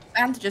another.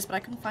 Bandages, but I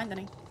couldn't find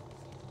any.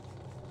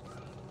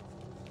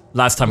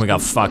 Last time we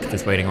got fucked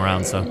just waiting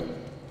around, so.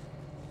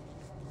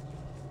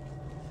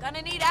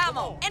 Gonna need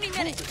ammo any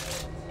minute.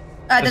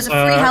 There's a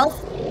free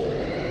health.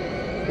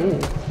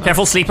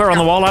 Careful, sleeper on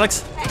the wall,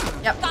 Alex.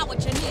 Yep. Got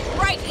what you need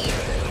right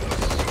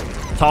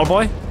here. Tall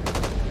boy.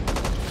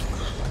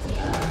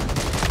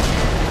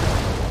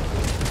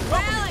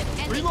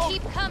 And they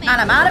keep coming.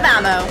 And I'm out of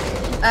ammo.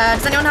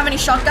 Does anyone have any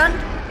shotgun?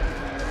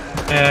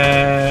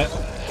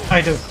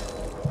 I do.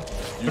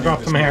 I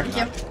dropped them here. Thank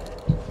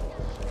you.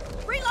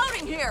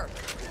 Reloading here.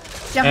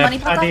 Do you have money,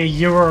 Pata? Paddy,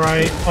 you were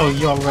right. Oh,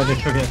 you already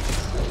took it.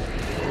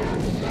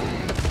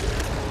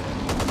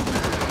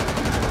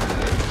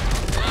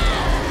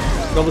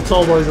 Got the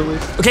tall boys at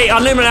least. Okay,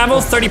 unlimited ammo,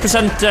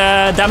 30%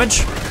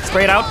 damage.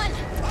 Spray it out.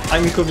 I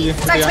can cover you.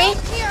 That's me.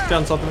 Get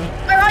on top of me.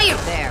 Where are you?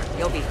 There,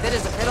 you'll be fit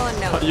as a fiddle in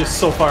no Oh, you're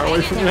so far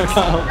away from me. I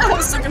can't help. That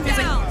was so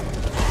confusing.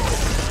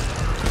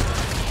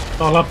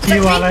 It's all up to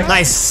you, Alex.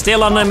 Nice,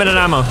 still unlimited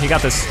ammo. You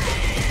got this.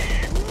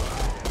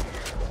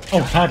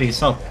 Oh, Paddy,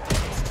 so.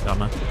 Got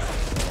man.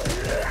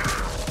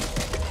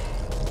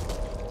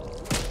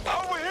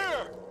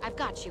 I've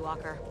got you,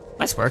 Walker.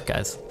 Nice work,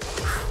 guys.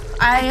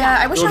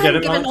 I wish Go I get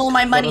hadn't it, given man. all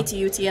my money Got to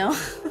you, Tio.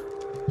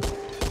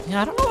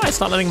 Yeah, I don't know why it's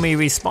not letting me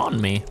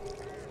respawn me.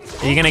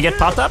 Are you gonna get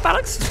popped up,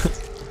 Alex?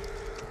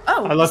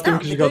 Oh, I left him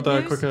because The you got good the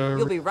news, quicker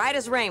You'll be right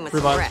as rain with some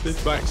revive rest. speed.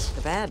 Thanks.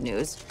 The bad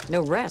news,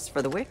 no rest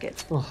for the wicked.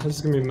 Oh, this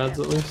is gonna be meds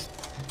at least.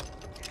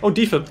 Oh,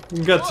 defib. You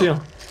can get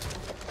Teal.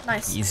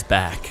 Nice. He's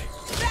back.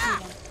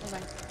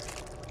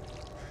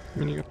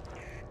 Minigun.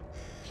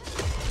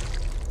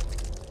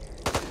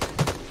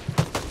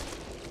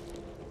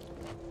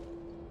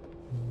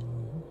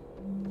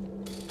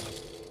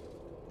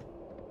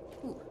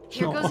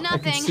 Here goes I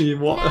nothing. can see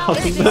what Now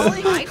happened this there.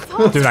 is my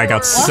fault. Dude, I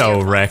got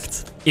so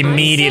wrecked.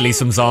 Immediately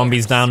some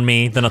zombies down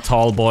me, then a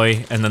tall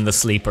boy, and then the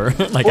sleeper.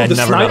 Like Oh, I the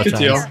never got a sniper,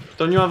 Teal. chance.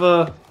 Don't you have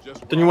a...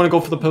 Don't you want to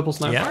go for the purple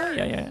sniper?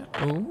 Yeah.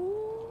 Ooh.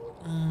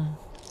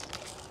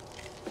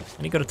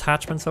 Any good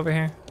attachments over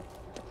here?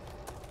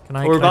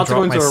 We're about to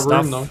go into my our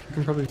stuff? room though. You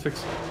can probably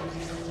fix it.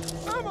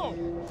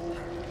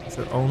 Is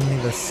there only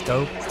the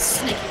scope?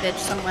 Sneaky bitch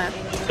somewhere.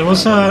 There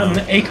was an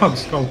ACOG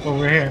scope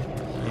over here.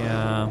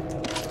 Yeah.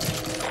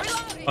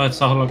 Oh, it's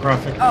a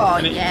holographic. Oh,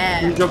 Can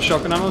yeah. you drop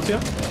shotgun ammo, Teal?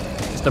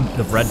 It's the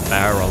red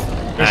barrel.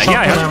 There's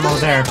Yeah, shotgun yeah. ammo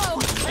there.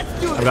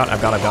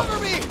 I've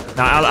got.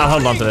 No, I'll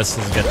hold on to this.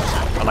 This is good.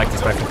 I like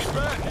this weapon.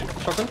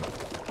 Shotgun?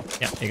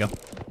 Yeah, here you go.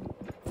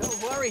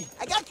 Don't worry,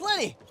 I got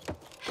plenty.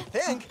 I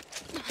think.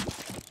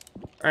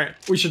 Alright,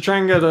 we should try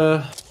and get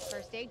a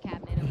First aid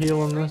cabinet.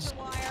 heal on this.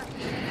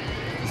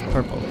 It's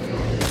purple.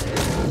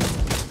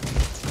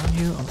 On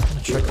you, I'm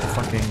gonna check the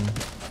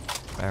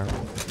fucking barrel.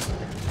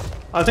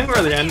 I think we're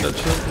at the end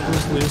actually. We'll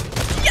just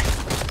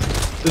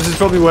leave. This is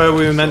probably where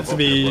we were meant to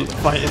be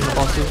fighting the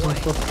bosses and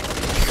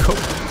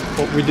stuff.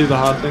 But we do the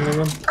hard thing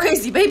again.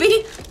 Crazy,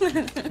 baby.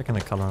 Checking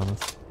the color on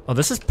this. Oh,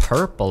 this is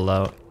purple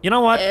though. You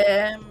know what?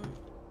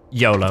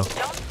 YOLO.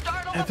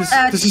 Yeah,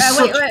 this is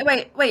such...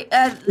 Wait. We've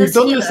Let's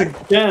done heal this her.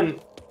 again.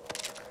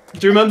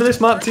 Do you remember this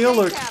map, Teal?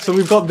 Look, so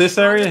we've got this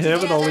area here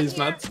with all these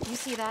meds. You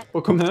see that?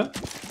 We'll come here.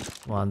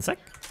 1 sec.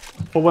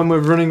 For when we're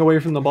running away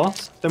from the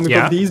boss. Then we've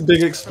Yeah. got these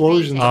big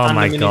explosions. Oh and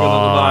my the minigun on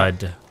the god.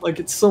 back. Like,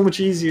 it's so much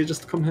easier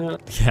just to come here.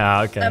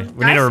 Yeah, okay.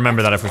 We need to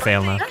remember that if we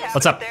fail now.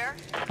 What's up?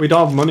 We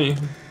don't have money.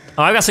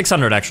 Oh, I got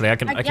 600 actually. I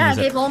can Yeah, I use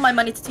it. gave all my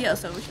money to Tio,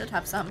 so we should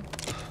have some.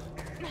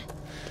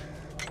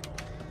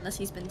 Unless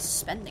he's been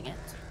spending it.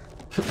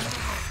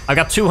 I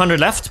got 200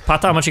 left.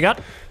 Pata, how much you got?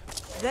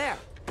 There.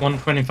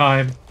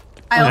 125.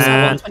 I also Uh,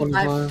 have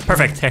 125.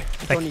 Perfect. Here,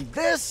 I don't take. need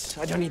this.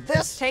 I don't need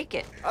this. Take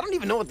it. I don't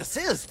even know what this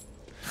is.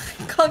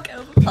 Can't get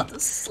over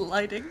Pata's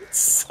sliding. It's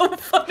so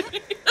funny.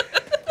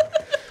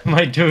 Am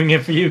I doing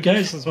it for you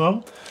guys as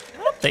well?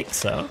 I don't think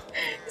so.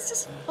 It's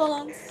just full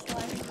on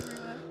sliding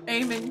everywhere.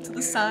 Aiming to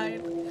the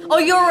side. Oh,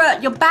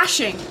 you're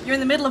bashing. You're in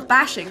the middle of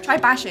bashing. Try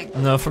bashing.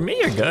 No, for me,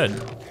 you're good.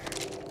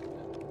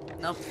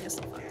 Nope, yes,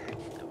 fuck.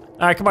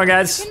 Alright, come on,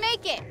 guys. You can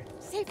make it.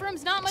 Safe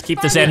room's not much Keep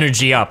fun. this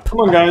energy up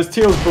Come on, guys.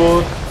 Teal's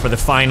bored. for the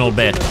final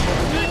bit.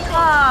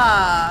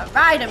 Ah,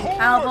 ride him,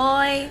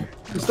 cowboy.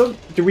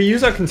 Did we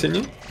use our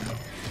continue?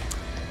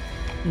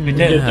 We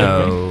did.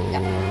 No.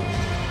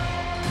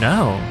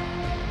 No.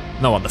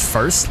 No, on the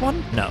first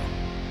one? No.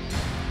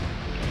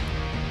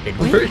 Did I'm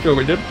we? pretty sure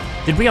we did.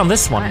 Did we on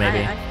this one,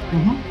 maybe?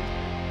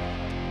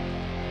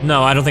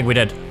 No, I don't think we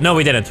did. No,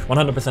 we didn't.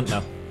 100%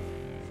 no.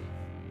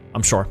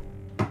 I'm sure.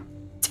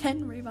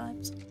 10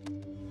 revives.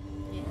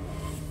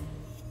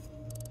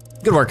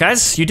 Good work,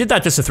 guys. You did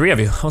that, just the 3 of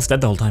you. I was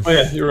dead the whole time. Oh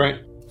yeah, you're right.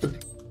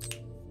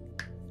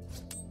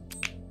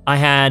 I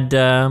had,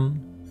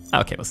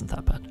 okay, it wasn't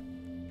that bad.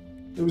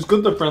 It was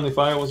good that friendly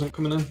fire wasn't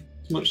coming in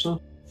as much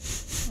so.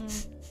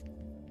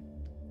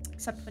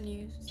 Except when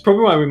you It's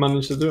probably why we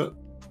managed to do it.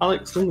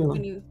 Alex, leave me when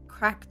alone. you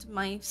cracked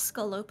my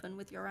skull open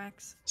with your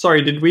axe.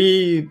 Sorry, did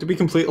we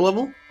complete a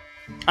level?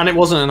 And it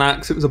wasn't an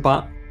axe, it was a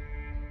bat.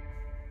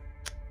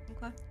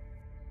 Okay.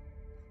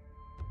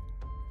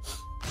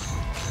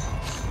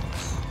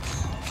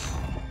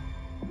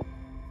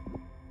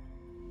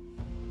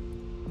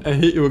 I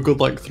hit you a good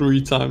like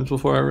 3 times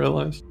before I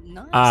realized.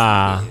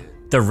 Ah,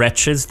 the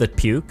wretches that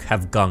puke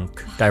have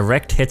gunk.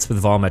 Direct hits with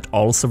vomit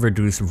also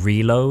reduce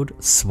reload,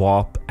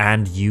 swap,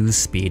 and use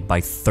speed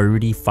by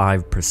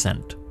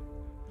 35%.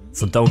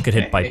 So don't get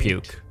hit by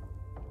puke.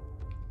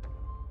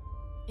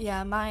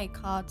 Yeah, my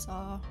cards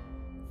are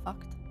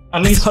fucked.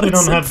 At least thought we it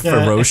don't said have the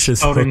ferocious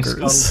exploding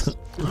hookers.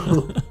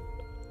 skulls.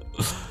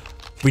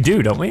 We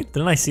do, don't we?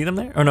 Didn't I see them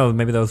there? Or no,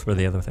 maybe those were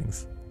the other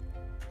things.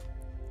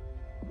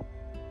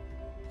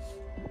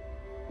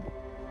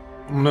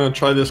 I'm gonna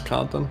try this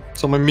card then.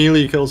 So my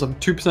melee kills have a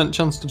 2%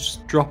 chance to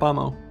just drop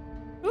ammo.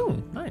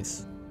 Ooh,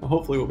 nice. Well,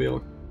 hopefully we'll be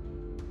able.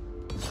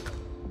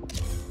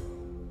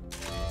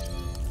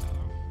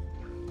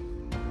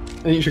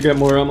 And you should get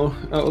more ammo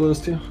out of those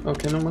too.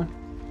 Okay, never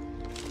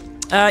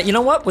mind. You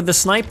know what? With the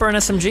sniper and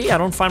SMG, I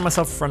don't find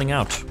myself running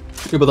out.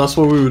 Yeah, but that's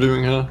what we were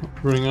doing here,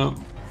 running out.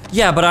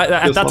 Yeah, but at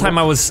Yes, that time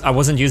Mama. I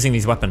wasn't using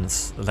these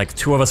weapons. Like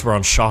 2 of us were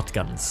on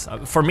shotguns.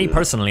 For me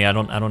personally, I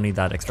don't need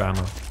that extra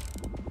ammo.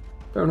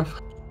 Fair enough.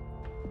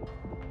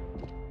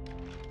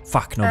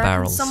 Fuck, no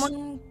barrels.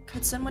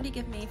 Could somebody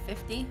give me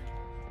 50?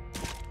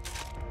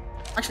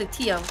 Actually,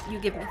 Tio, you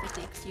give me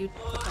 50 because you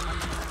put them on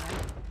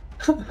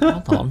the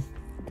money. Hold on.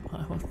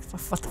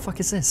 What the fuck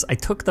is this? I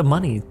took the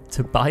money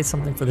to buy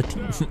something for the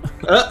team.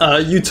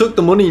 You took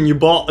the money and you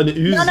bought an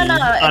Uzi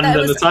and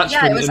an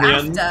attachment in the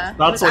end.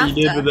 That's what you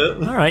did with it.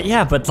 Alright,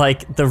 yeah, but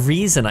like the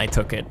reason I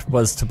took it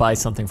was to buy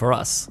something for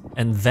us.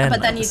 And then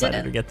I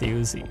decided to get the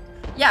Uzi.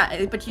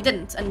 Yeah, but you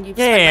didn't, and you.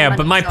 Yeah,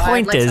 but my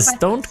point is,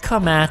 don't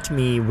come at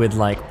me with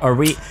like,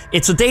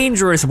 it's a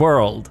dangerous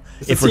world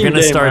if we're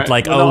gonna start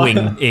like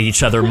owing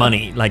each other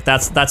money. Like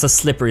that's a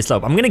slippery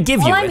slope. I'm gonna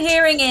give you it. All I'm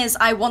hearing is,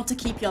 I want to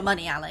keep your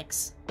money,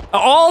 Alex.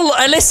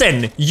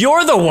 Listen,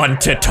 you're the one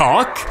to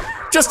talk.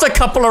 Just a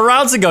couple of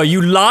rounds ago,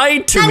 you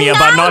lied to me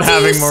about not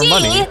having more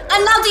money.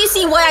 And now do you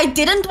see why I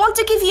didn't want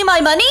to give you my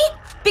money?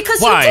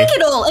 Because you take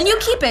it all and you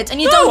keep it and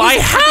you don't. No, I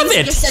have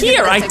it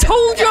here. I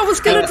told you I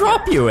was gonna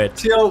drop you it.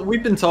 Theo,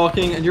 we've been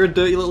talking, and you're a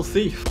dirty little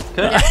thief.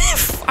 Okay.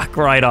 Fuck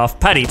right off,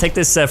 Paddy. Take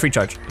this free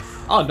charge.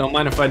 Oh, don't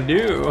mind if I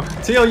do.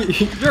 Theo,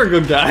 you're a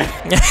good guy.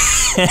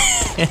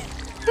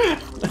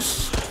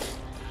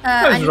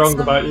 What's wrong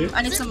about you?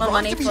 I need some more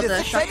money for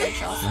the shotgun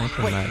shells.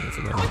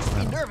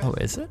 Oh,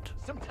 is it?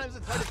 Sometimes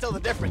it's hard to tell the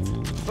difference.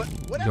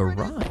 But you're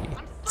right.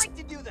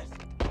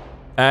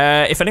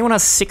 If anyone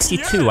has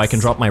 62, I can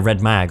drop my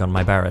red mag on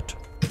my Barrett.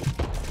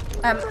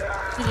 I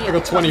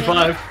got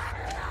 25.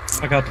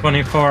 I got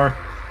 24.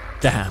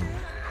 Damn.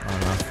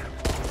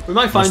 We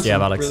might find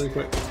some really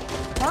quick.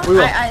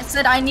 Well, I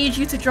said I need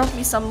you to drop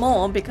me some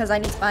more because I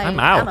need to buy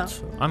ammo.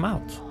 I'm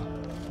out.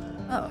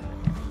 Oh.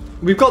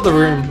 We've got the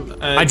room.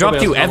 I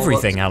dropped you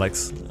everything,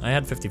 Alex. I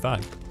had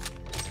 55.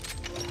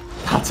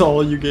 That's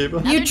all you gave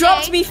us. You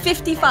dropped me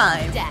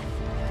 55.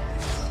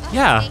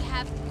 Yeah.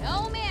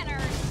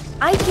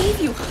 I gave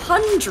you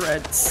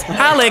hundreds.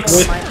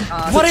 Alex,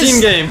 what is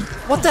team game?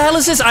 What the hell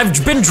is this?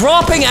 I've been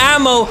dropping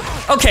ammo.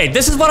 Okay,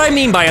 this is what I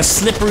mean by a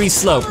slippery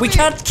slope. We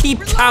can't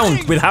keep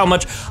count with how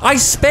much I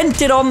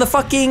spent it on the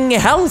fucking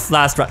health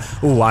last round.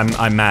 Ooh,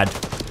 I'm mad.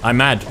 I'm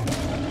mad.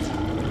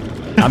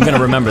 I'm gonna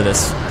remember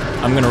this.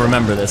 I'm gonna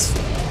remember this.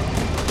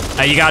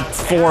 You got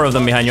 4 of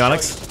them behind you,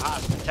 Alex.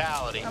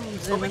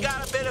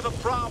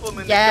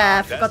 Yeah,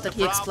 I forgot that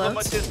he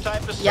explodes.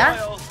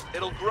 Yeah.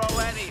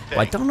 Well,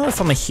 I don't know if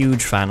I'm a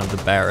huge fan of the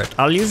Barrett.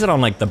 I'll use it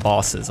on like the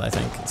bosses. I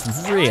think it's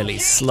really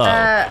slow.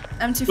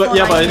 M24. But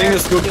yeah, but I think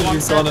it's good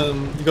because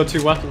you got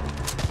 2 weapons.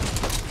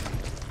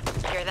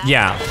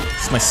 Yeah,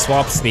 my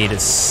swap speed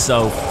is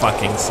so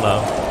fucking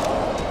slow.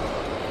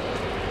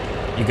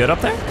 You good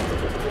up there?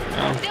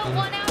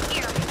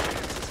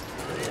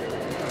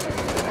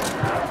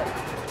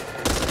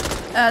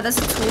 There's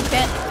a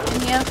toolkit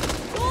in here.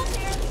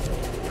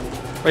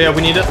 Oh yeah,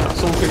 we need it.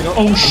 Someone pick it up.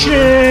 Oh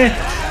shit!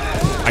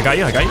 I got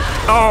you.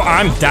 Oh,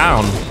 I'm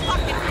down.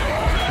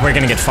 We're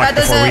gonna get fucked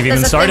before we've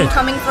even started. There's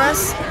a thing coming for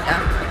us.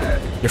 Yeah.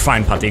 You're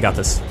fine, Putty. You got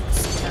this.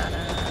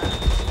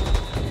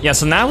 Yeah,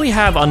 so now we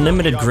have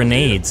unlimited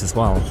grenades as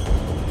well.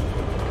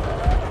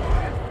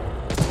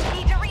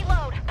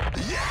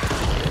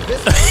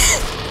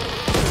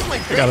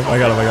 I got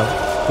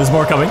him. There's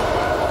more coming.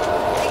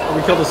 Oh,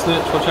 we killed a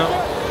snitch. Watch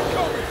out.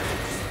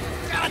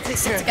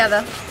 Sit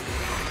together.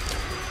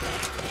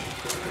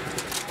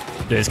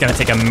 Dude, it's gonna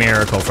take a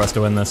miracle for us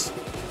to win this.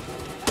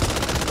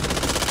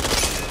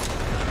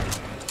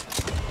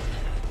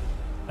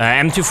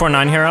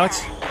 M249 here,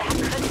 Alex.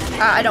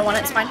 I don't want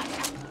it. It's fine.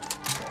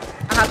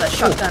 I have a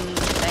shotgun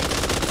thing.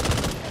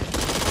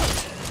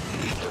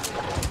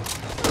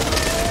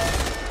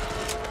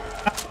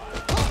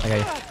 I got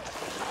you.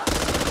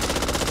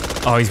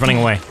 Oh, he's running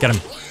away. Get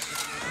him.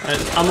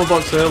 Ammo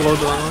box there. Load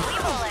the ammo.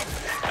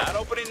 Not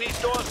opening these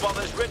doors while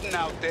there's ridden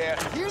out there.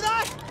 Hear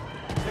that?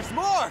 There's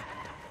more.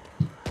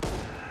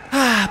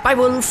 Bye,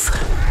 Wolf.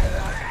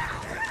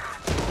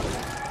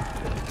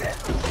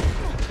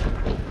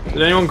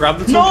 Did anyone grab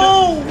the toolkit?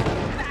 No!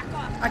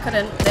 I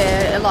couldn't.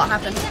 A lot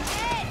happened.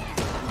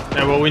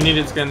 Yeah, well, we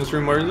needed to get in this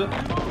room. Where is it?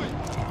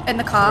 In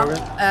the car,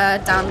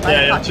 down by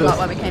the parking lot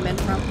where we came in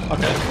from.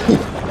 Okay.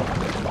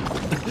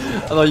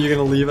 I thought you were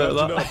gonna leave it at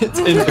that. It's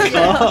in the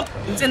car.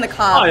 It's in the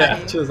car. Oh yeah,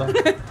 cheers.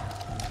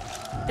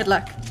 Good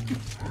luck.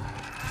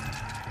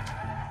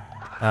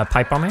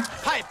 Pipe bomb here.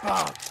 Pipe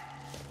bomb.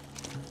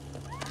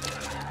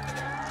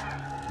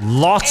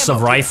 Lots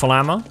of rifle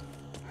ammo.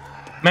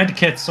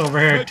 Medkits over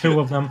here, 2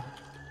 of them.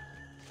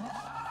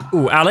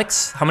 Ooh,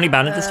 Alex, how many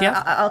bandages do you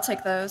have? I'll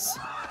take those.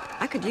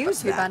 I could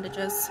use 2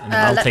 bandages. And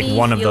I'll let take me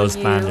one of heal those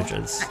you,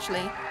 bandages.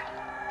 Actually.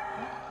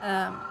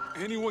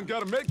 Anyone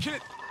got a med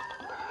kit?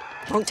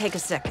 Won't take a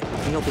second.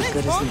 You'll be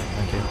good as new.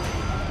 Thank you.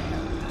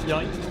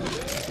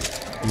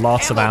 Yikes.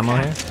 Lots of ammo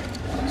here.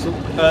 So,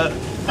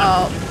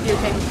 oh, you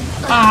came.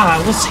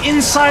 Ah, I was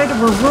inside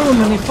of a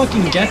room and he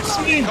fucking gets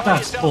me?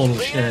 That's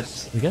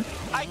bullshit. You good?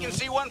 I can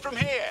see one from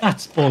here.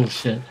 That's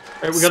bullshit.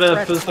 Right, we got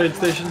a first aid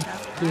station.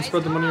 Can you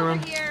spread the money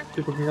around?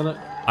 People can get it.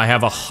 I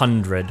have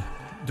 100.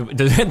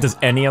 Does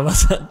any of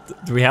us?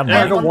 Do we have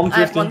Yeah, I money? got 150. I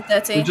have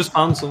 130. We just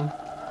found some.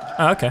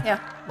 Oh, okay. Yeah.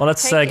 Well,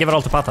 let's give it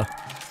all to Pata.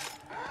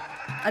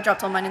 I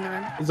dropped all mine in the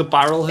room. There's a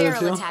barrel here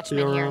Barrel too.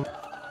 attachment here.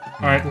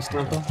 Alright, The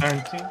sniper.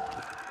 thank you.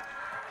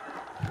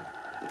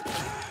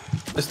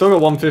 I still got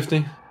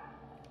 150.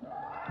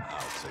 I'll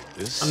take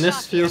this. And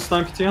this feels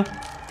sniper to you.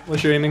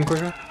 Unless you're aiming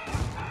quicker.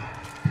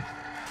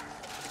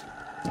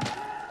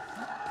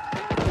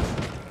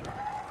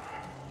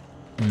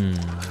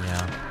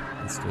 Yeah.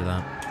 Let's do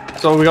that.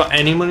 So we got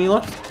any money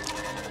left?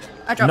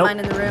 I dropped Nope. mine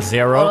in the room.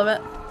 0. All of it.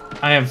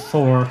 I have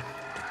 4.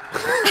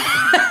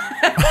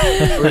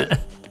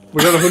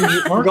 We got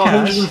 100. More We got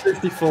cash.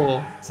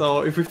 154.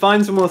 So if we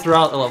find some more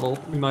throughout the level,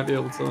 we might be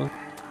able to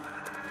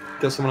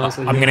get someone else.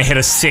 I'm gonna hit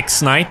a 6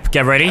 snipe.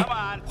 Get ready.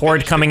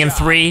 Horde coming in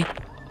 3,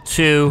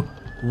 2,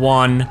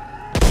 1.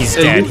 He's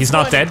dead. He's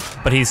not dead,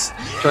 but he's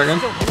Try again.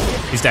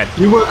 he's dead.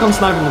 You work on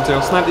sniping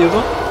material. Snipe the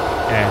other.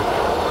 Yeah.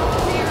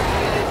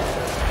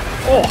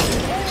 Oh,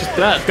 just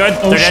dead. Good.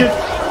 Oh They're shit. dead.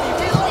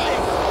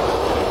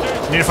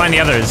 Need to find the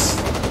others.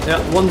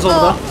 Yeah, one's over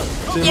there.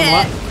 See him on the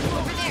left.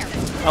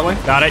 That way.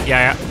 Got it.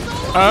 Yeah.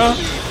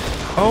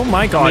 Oh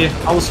my god. Yeah,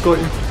 I will escort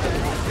you.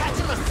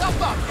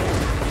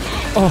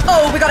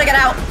 Oh, we gotta get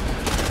out.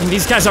 And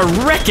these guys are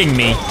wrecking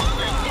me.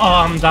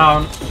 Oh, I'm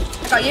down.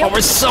 Got you. Oh,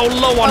 we're so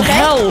low on Okay.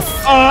 health.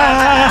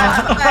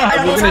 Ah! Okay, I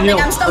don't know what's We're gonna happening. heal.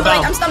 I'm stumbling.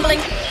 We're I'm stumbling.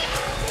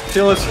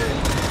 Kill us.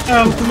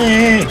 Help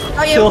me!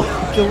 Are you?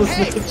 Kill the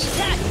snitch.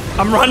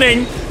 I'm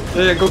running.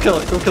 Yeah, go kill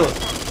it. Go kill it.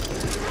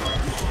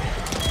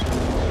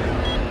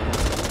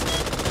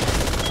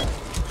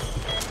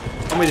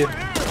 I'm with you.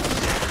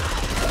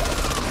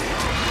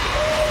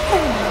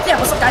 Yeah,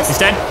 what's up, guys? He's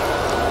dead.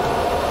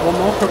 One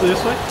more, probably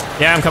this way.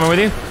 Yeah, I'm coming with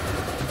you.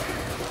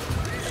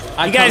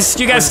 You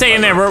guys stay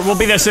in there. We'll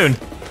be there soon.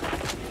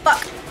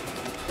 Fuck.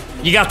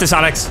 You got this,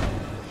 Alex.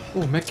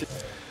 Oh, make it.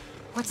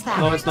 What's that?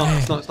 No, it's not.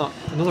 It's not. It's not.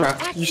 Another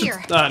app. You should.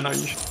 here. No,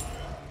 you should.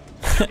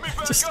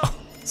 Just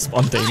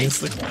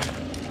spontaneously.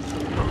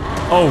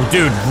 Oh,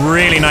 dude,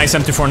 really nice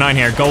M249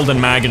 here. Golden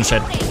mag and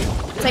shit.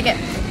 Take it.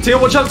 Teal,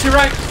 watch out to your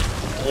right.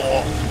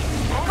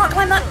 Can't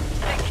climb that.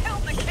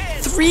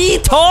 3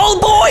 tall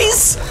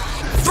boys.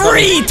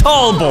 3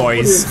 tall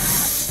boys.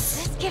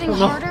 It's getting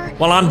harder.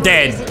 Well, I'm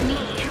dead.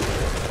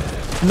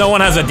 No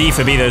one has a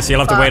defib either, so you'll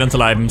have to wait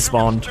until I'm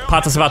spawned.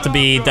 Pata's about to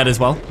be dead as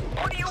well.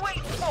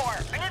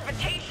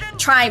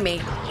 Try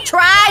me.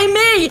 Try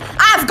me!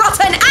 I've got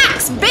an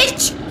axe,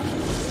 bitch!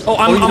 Oh,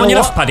 I'm you on know your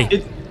what? left,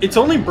 Paddy. It's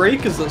only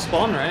breakers that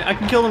spawn, right? I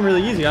can kill them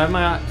really easy. I have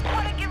my axe.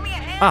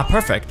 Ah,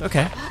 perfect.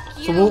 Okay.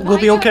 So we'll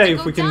be okay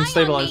if we can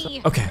stabilize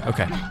it.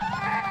 Okay.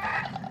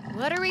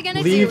 What are we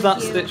gonna Leave do that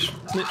with you? snitch.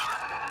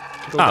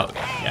 Go Oh, back.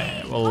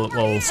 yeah.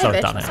 We'll start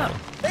bitch, that what's now.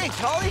 up? Hey,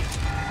 Charlie.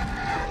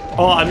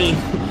 Oh, I mean,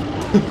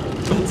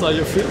 that's how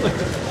you're feeling.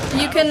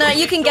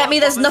 You can get me.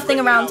 There's nothing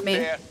around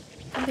me.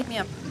 Come pick me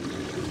up.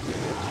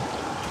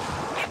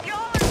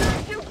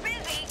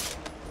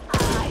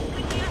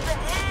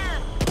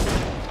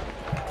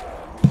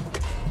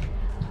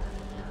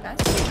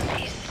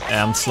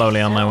 Yeah, I'm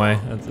slowly on my way.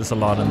 There's a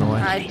lot in the way.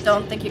 I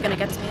don't think you're gonna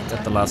get to me in Get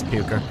the time. last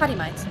puker. Paddy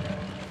might.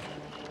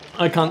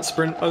 I can't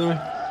sprint, by the way.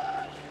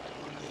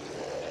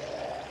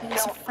 You're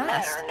so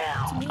fast.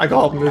 I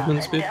got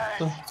movement speed.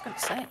 So. I was gonna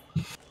say.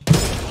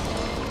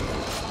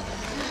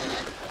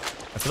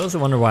 For those who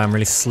wonder why I'm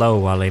really slow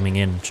while aiming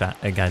in, chat,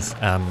 guys,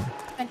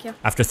 Thank you.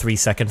 after 3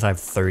 seconds I have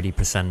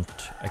 30%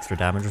 extra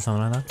damage or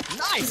something like that.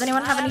 Does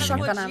anyone have any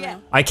shotgun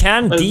ammo? I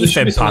can there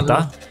should be defib someone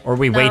Pata, or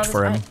we No, wait there's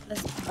for him.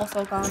 There's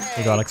also gone. Here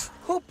you go, Alex.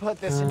 Who put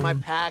this in my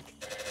pack?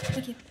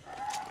 Thank you.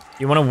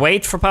 You want to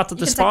wait for Pata to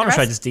can take spawn, the or should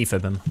I rest. just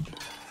defib him?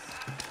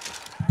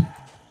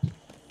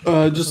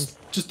 Just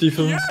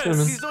defib.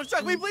 Please don't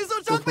shock me. Please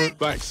don't shock me.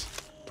 Thanks.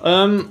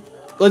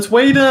 Let's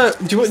wait. Do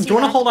you want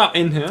to hold out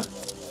in here?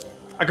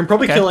 I can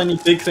probably Okay. kill any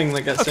big thing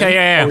that gets in. Okay,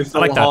 yeah. while we I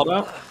fill like the that. hard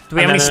out. Do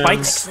we have And any then,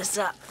 spikes? This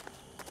up.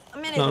 A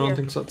minute No, I here. don't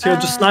think so. Teal,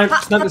 just snipe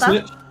the Pata.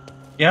 snitch.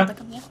 Yeah?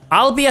 Come here.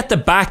 I'll be at the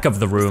back of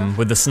the room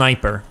with the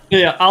sniper.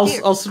 Yeah, I'll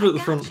sit at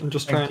the front and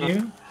just try Thank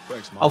and. you.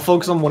 Thanks, Mom. I'll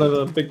focus on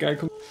whatever big guy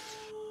comes.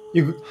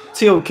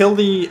 Teal, kill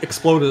the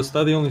exploders.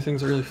 They're the only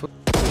things that really fun.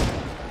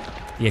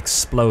 The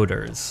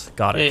exploders.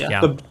 Got it.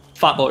 Yeah. The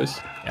fat boys.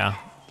 Yeah.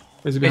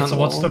 Is he Okay, behind so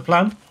the what's wall? the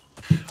plan?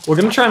 We're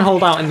gonna try and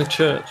hold out in the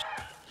church.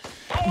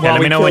 Yeah,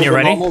 let me know when you're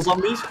ready. Normal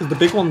zombies, because the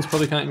big ones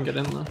probably can't even get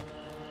in there.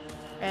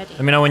 Ready.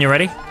 Let me know when you're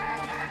ready.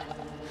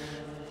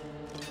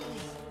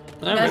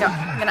 There I'm we gonna go. go.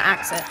 I'm gonna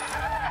axe it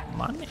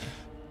Money.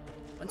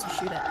 once you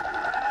shoot it.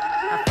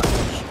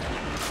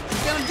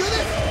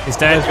 He's Guys,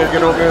 dead. gotta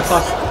get over here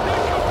fast.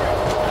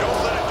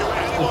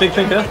 The big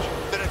thing here.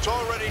 Then it's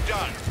already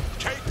done.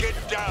 Take it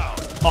down.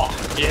 Oh,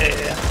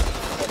 yeah.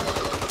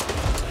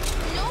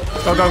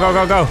 Go, go, go,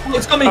 go, go. Oh,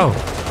 it's got me. Oh,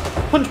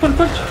 Punch, punch,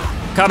 punch.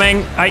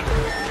 coming.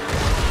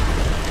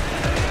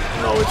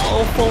 No, it's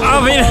all falling I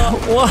mean,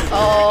 what?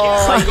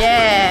 Oh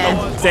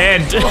yeah.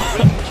 Dead.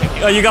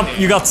 Oh, you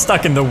got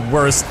stuck in the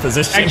worst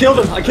position. I killed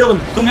him.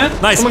 Come here.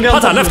 Nice. Someone get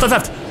on Pata, top of left, me.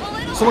 left,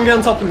 left. Someone get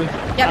on top of me.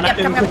 Yep,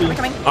 I'm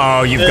coming.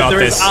 Oh, you've got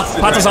there is this.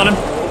 acid Pata's right on him.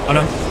 Oh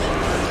no.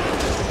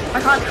 I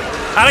can't.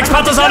 Alex,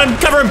 Pata's on him.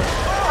 Cover him.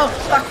 Oh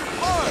fuck.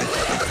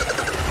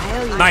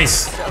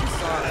 Nice.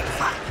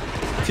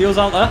 Teal's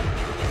out there.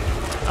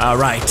 All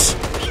right.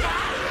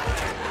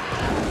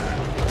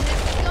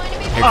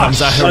 Here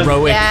comes a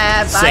heroic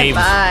Yeah. Bye save.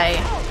 I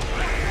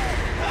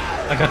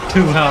bye. got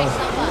 2 health.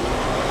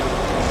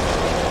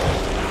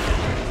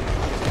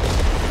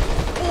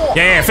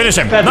 Yeah, finish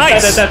him. Dead,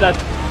 Nice. dead.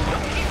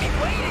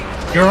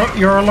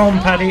 You're alone,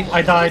 Paddy.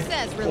 I died.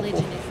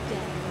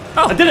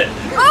 Oh, I did it.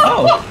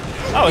 Oh.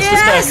 Oh, it's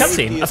just a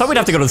cutscene. I thought we'd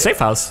have to go to the safe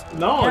house.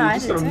 No, Yeah, you I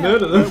just did gotta too.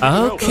 murder them.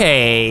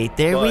 Okay,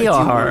 there we But you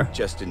are. weren't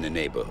just in the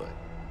neighborhood.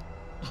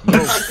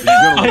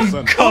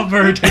 I'm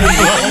covered in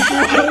blood.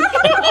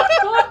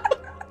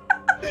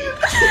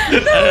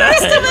 The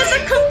rest of us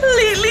are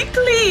completely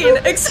clean,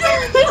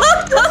 except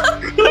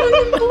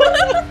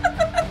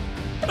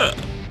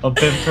I've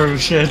been through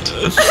shit.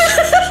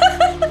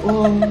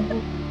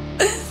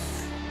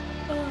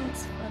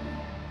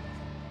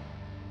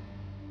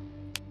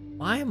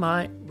 Why am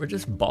I? We're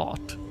just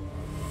bought.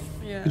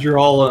 Yeah. You're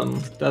all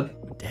dead.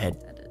 Dead.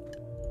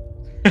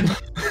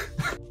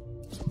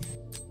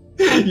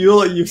 You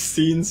look like you've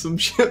seen some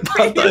shit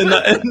about that in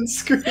that end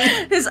screen.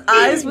 His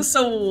eyes were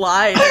so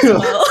wide as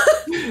well.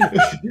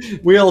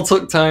 We all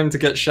took time to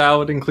get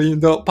showered and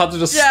cleaned up. Pat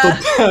just Yeah.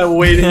 stood there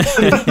waiting.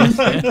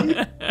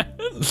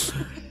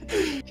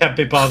 Can't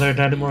be bothered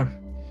anymore.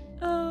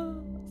 Oh,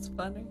 it's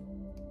funny.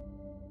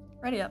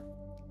 Ready up.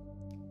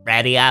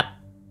 Ready up.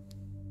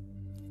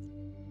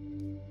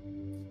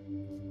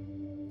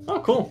 Oh,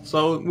 cool.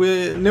 So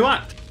we're new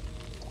act.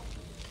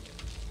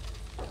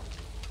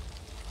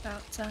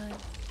 About time.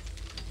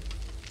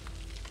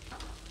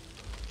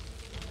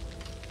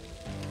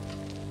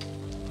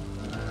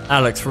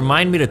 Alex,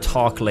 remind me to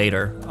talk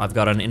later. I've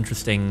got an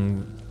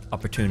interesting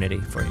opportunity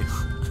for you.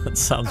 That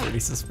sounds really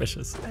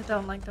suspicious. I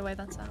don't like the way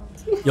that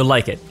sounds. You'll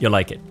like it. You'll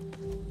like it.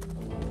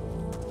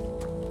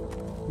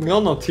 We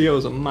all know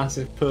Tio's a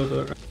massive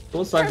pervert. Right?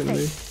 What's that gonna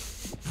be?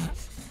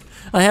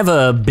 I have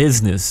a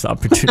business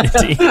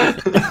opportunity.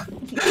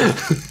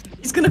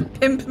 He's gonna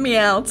pimp me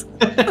out.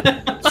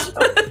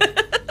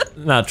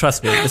 No,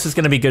 trust me. This is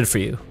going to be good for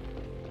you.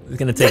 It's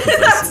going to take you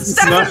That's places.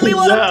 exactly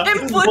what a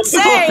pimp would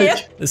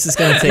say. This is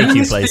going to take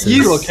you places.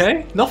 You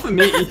okay? Not for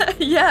me.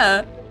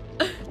 Yeah.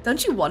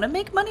 Don't you want to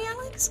make money,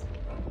 Alex?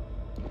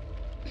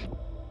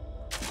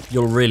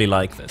 You'll really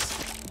like this.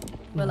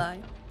 Will I?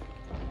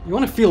 You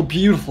want to feel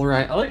beautiful,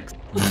 right, Alex?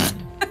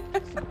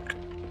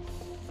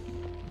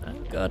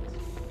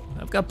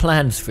 I've got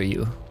plans for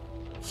you.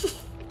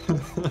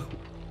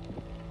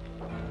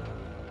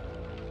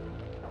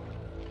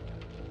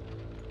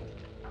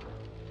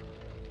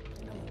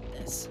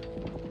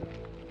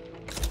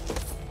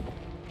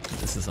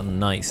 This is a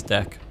nice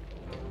deck.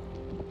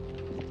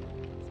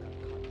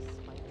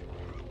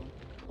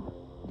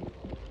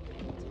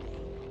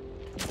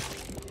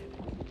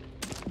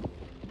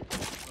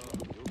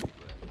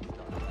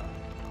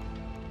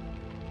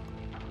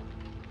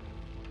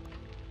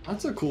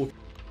 That's a cool.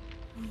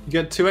 You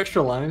get 2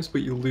 extra lives,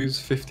 but you lose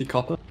 50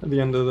 copper at the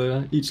end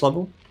of each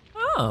level.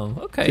 Oh,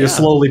 okay. So you're yeah.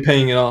 slowly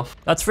paying it off.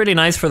 That's really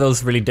nice for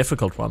those really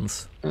difficult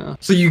ones. Yeah.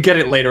 So you get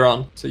it later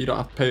on, so you don't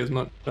have to pay as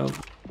much.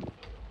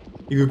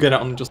 You could get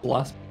it on just the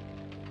last.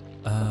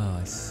 Oh,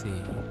 I see.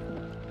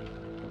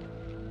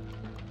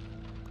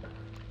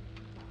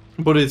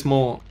 But it's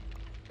more.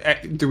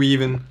 Do we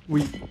even?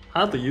 We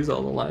hardly use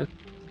all the lives,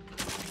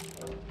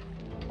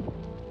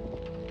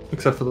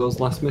 except for those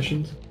last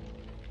missions.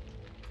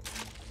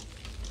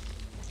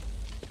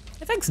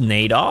 Thanks,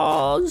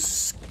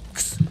 Nados.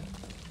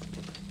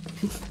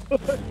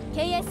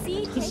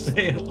 KSC.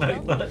 Say it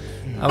like that.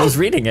 I was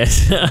reading it.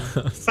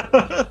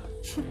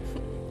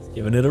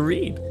 Giving it a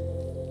read.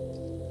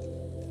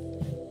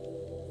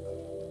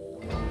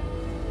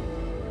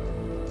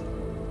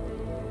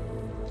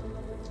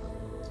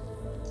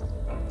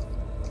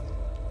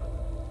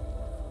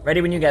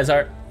 Ready when you guys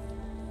are.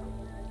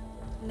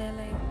 Lily.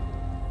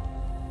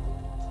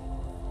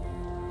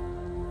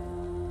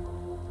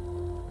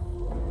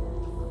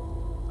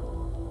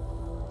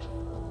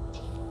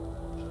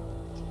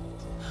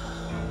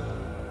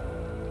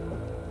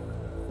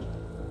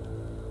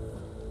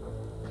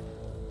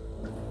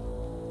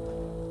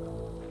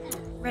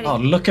 Ready. Oh,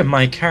 look at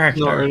my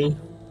character. Not really.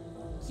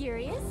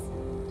 Curious?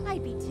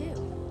 I'd be too.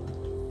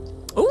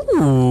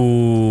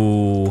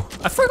 Ooh,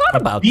 I forgot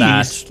about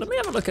that. beast. Let me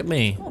have a look at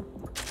me.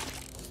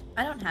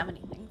 I don't have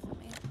anything for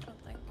me. I don't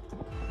think.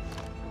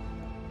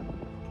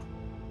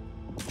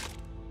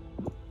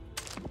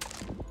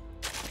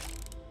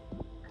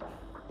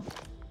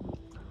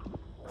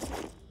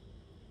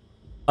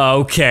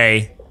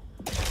 Okay,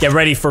 get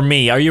ready for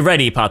me. Are you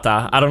ready,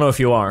 Pata? I don't know if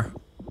you are.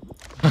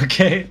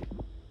 Okay,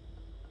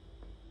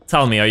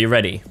 Tell me, are you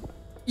ready?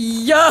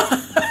 Yeah.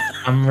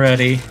 I'm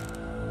ready.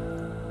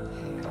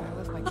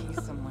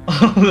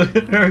 Oh, look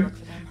at her.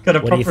 Got a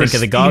What do you proper think of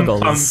the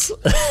steampunk. goggles?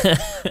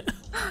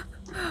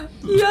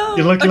 Yo.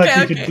 You look okay, like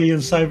you okay. could be in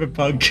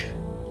Cyberpunk.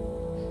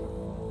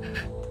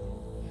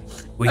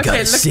 We got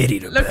a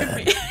city to look burn. at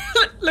me.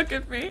 Look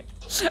at me.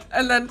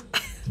 And then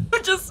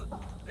just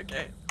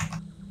okay.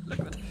 Look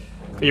at me.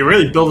 You're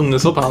really building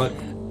this up, Alec.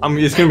 I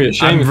mean, it's gonna be a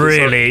shame. I'm if it's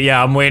really,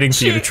 yeah, I'm waiting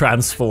for you to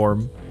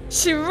transform.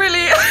 She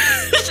really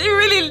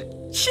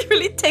she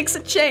really takes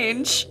a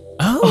change.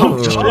 Oh,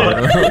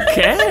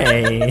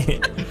 okay.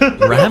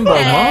 Rambo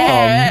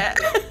mom.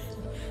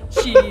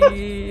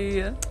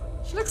 She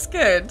looks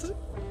good.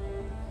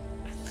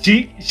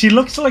 She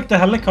looks like the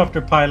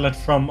helicopter pilot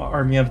from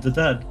Army of the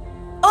Dead.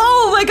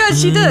 Oh my god,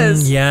 she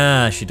does.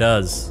 Yeah, she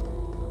does.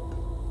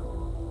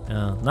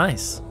 Oh,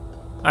 nice.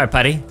 All right,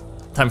 Patty.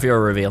 Time for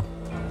your reveal.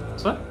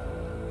 What?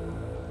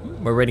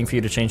 We're waiting for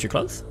you to change your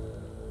clothes.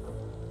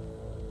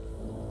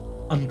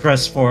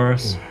 Undress for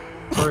us.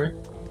 Sorry.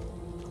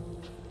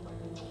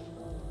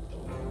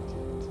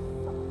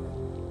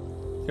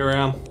 Here I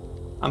am.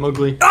 I'm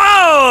ugly.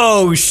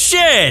 Oh,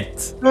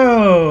 shit!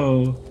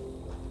 Oh.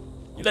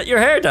 You let your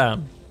hair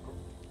down.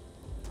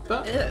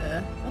 What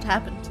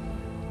happened?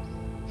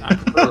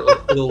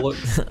 Look.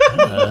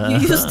 You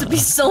used to be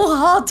so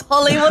hot,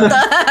 Holly. What the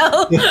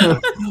hell?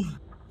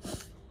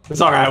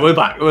 It's alright, we're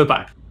back. We're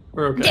back.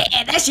 We're okay.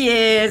 Yeah, there she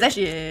is. There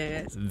she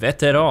is.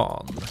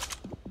 Veteran.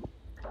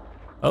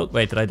 Oh,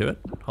 wait, did I do it?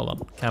 Hold on.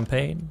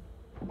 Campaign.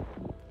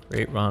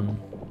 Great run.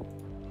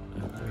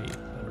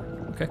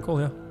 Okay,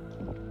 cool, yeah.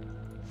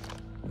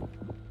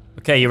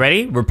 Okay, you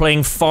ready? We're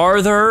playing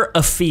Farther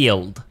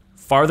Afield.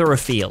 Farther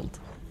Afield.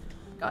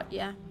 God,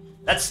 yeah.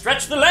 Let's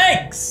stretch the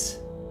legs!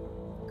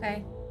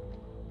 Okay.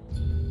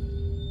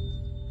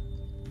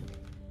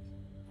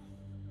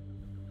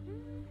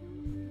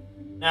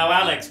 Now,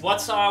 Alex,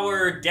 what's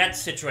our debt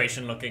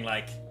situation looking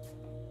like?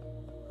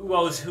 Who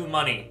owes who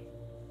money?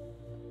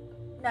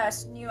 No,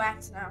 it's new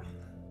act now.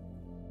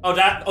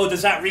 Oh,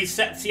 does that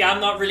reset? See, I'm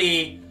not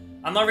really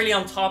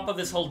on top of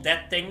this whole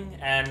debt thing,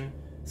 and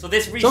so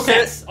this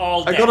resets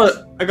all debt.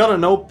 I got a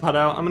notepad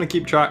out. I'm gonna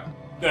keep track.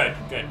 Good.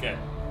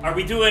 Are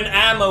we doing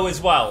ammo as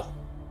well?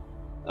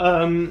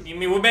 I mean,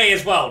 we may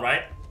as well,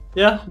 right?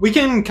 Yeah, we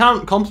can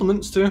count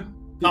compliments too.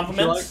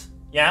 Compliments?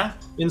 Yeah?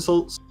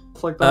 Insults,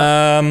 stuff like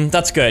that.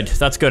 That's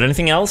good.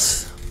 Anything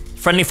else?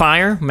 Friendly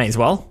fire? May as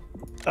well.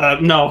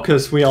 No,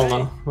 because we all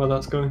know where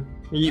that's going.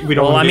 We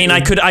don't. Well, I mean,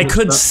 I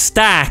could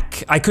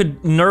stack. I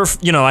could nerf.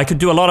 You know, I could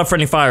do a lot of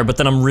friendly fire, but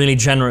then I'm really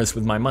generous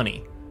with my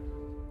money.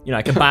 You know,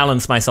 I can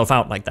balance myself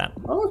out like that.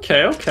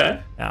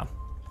 Okay. Yeah.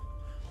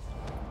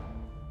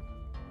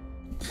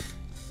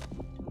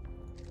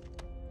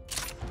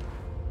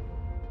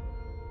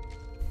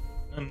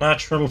 A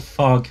natural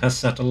fog has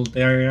settled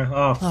the area.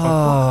 Oh, fuck.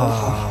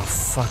 Oh,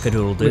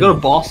 fuck-a-doodle doo. We got a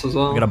boss as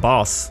well. We got a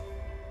boss.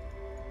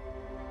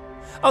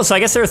 Oh, so I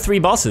guess there are 3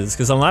 bosses,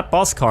 because on that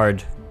boss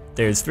card,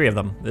 there's 3 of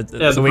them.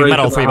 Yeah, so we met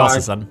all 3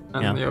 bosses then.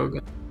 Yeah.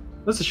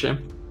 That's a shame.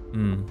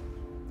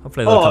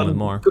 Hopefully they'll come with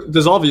more.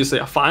 There's obviously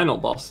a final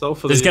boss though.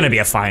 There's gonna be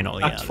a final,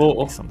 yeah. Act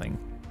 4. Something.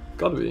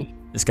 Gotta be.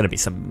 There's gonna be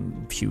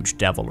some huge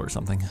devil or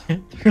something.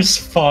 There's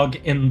fog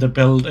in the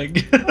building.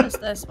 What is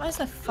this? Why is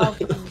there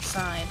fog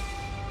inside?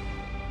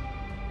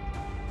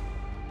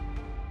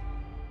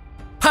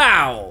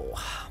 Pow!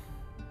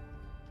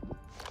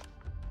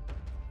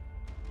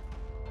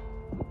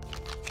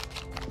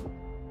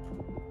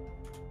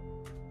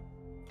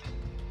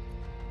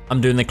 I'm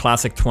doing the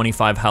classic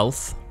 25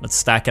 health. Let's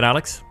stack it,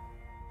 Alex.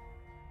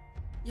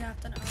 Yeah,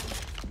 I've done it already.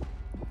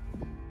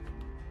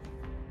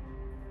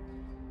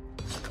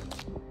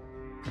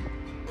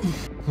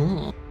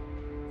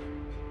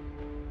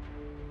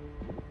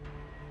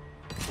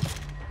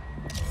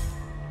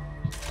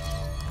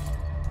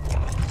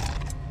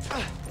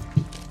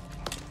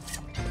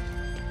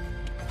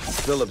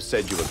 Philip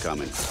said you were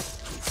coming.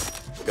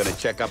 Gonna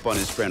check up on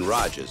his friend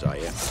Rogers, are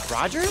you?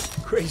 Rogers?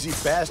 Crazy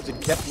bastard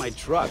kept my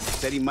truck.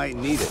 Said he might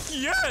need it.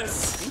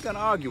 Yes! Ain't gonna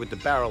argue with the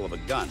barrel of a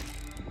gun.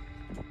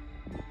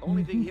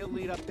 Only thing he'll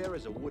need up there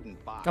is a wooden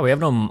box. Oh, we have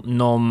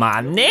no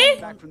money?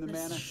 Back from the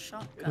manor?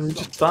 We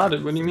just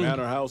started. What do you mean?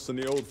 Manor house in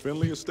the old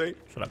Finley estate?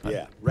 Shut up,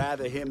 Yeah,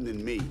 rather him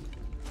than me.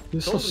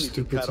 You're so Told him he could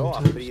stupid cut off,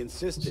 sometimes. but he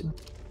insisted.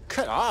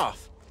 Cut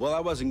off? Well, I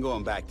wasn't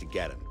going back to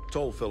get him.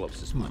 Told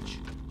Phillips as much.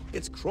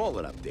 It's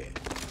crawling up there.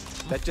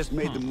 That just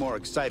made them more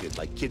excited,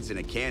 like kids in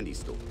a candy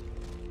store.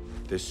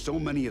 There's so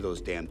many of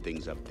those damn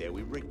things up there,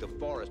 we rigged the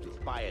forest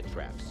with fire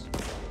traps.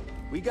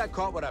 We got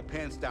caught with our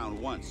pants down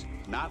once,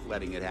 not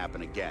letting it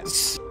happen again.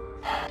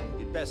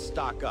 You'd best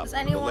stock up. Does The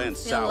anyone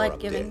land's feel sour like up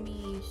giving there.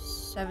 me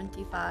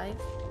 75?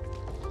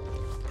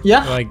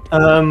 Yeah. Like,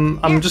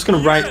 I'm just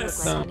gonna write I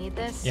this down. need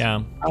this.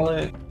 yeah.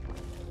 Alex.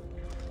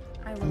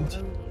 I will owe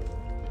you.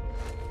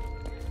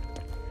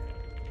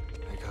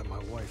 I got my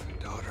wife and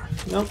daughter.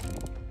 Nope.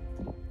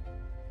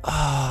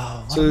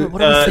 Oh, So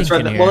what am I it's right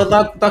thinking there. here?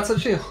 Well, that's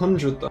actually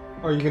 100 though.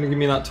 Or are you gonna give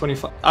me that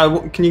 25?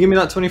 Can you give me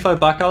that 25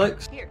 back,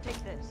 Alex? Here,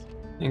 take this.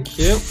 Thank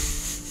you.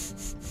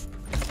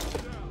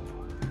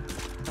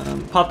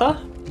 Pata,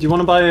 do you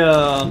want to buy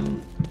a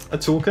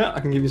toolkit? I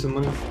can give you some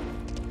money.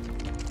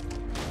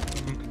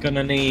 I'm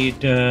gonna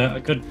need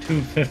a good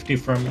 250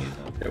 from you.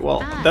 Okay,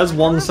 well, there's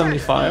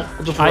 175.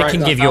 I'll just I write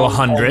can that give you down.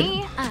 100.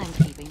 Me, I'm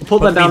keeping this.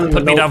 Put that down. in Put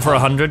the me down for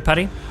notepad. 100,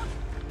 Patty.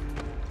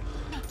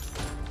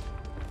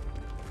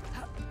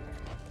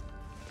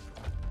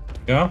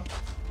 Go.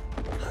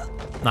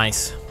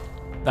 Nice.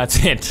 That's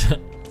it.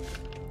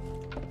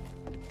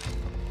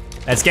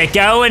 Let's get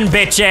going,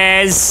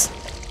 bitches!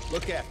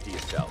 Look after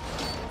yourself.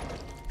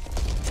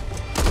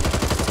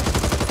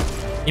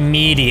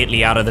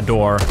 Immediately out of the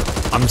door,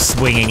 I'm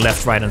swinging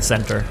left, right, and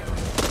center.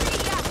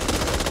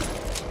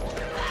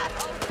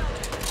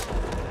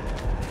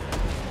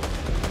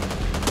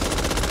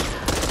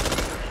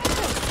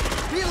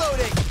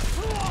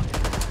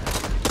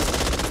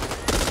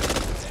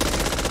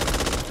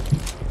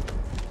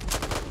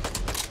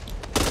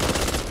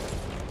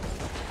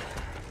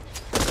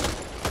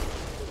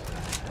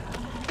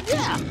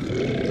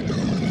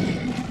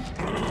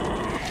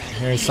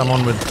 Here's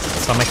someone with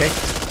stomachache.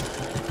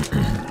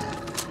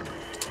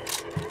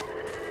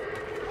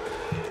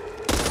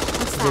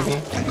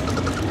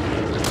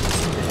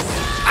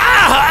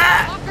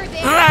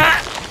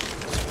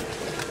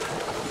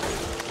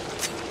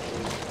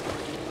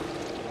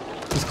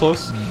 He's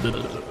close.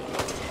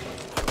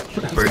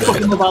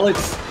 Fucking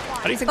Alex.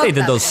 How do you think they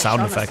did those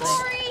sound effects?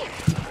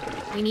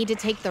 We need to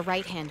take the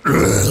right hand.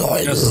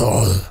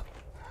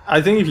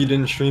 I think if you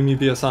didn't stream, you'd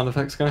be a sound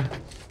effects guy.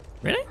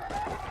 Really?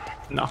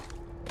 No.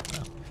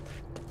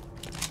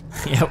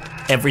 Yep,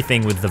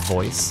 everything with the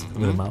voice,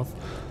 with the mouth.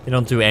 They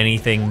don't do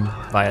anything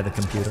via the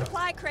computer.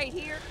 Supply crate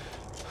here.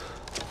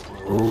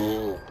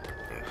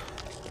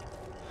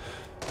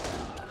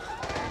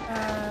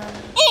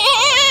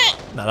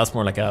 No, that's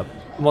more like a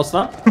What's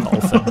that?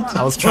 dolphin.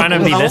 I was trying to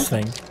be this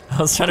thing.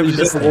 I was trying to be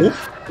this a thing.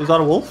 wolf? Was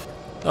that a wolf?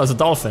 That was a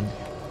dolphin.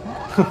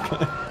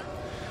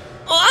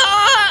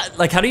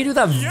 Like, how do you do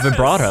that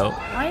vibrato?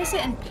 Why is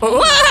it in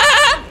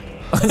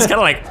It's kind of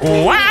like,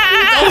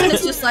 Dolphin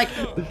is just like.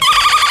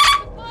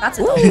 That's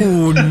a dolphin.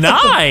 Ooh,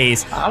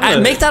 nice!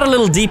 Make that a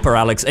little deeper,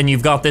 Alex, and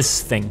you've got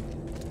this thing.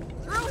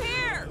 Well,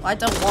 I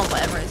don't want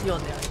whatever it is you're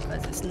doing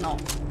because it's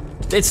not.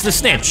 It's the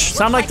snitch.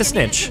 Sound like the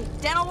snitch.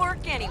 Dental work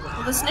anyway.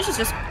 Well, the snitch is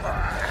just.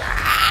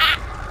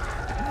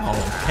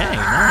 Okay,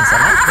 nice. I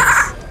like this.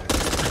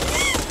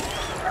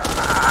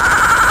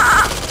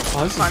 Oh,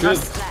 this is good.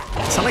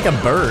 Sound like a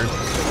bird.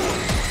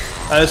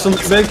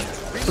 Something big.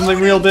 Something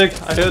real big.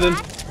 I heard him.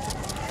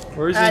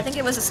 Where is he? I think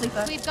it was a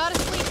sleeper. We've got a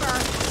sleeper.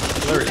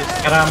 There he is.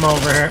 Get ammo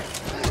over here.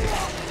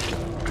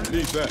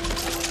 Need that.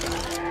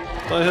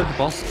 I heard the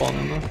boss spawn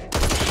in there.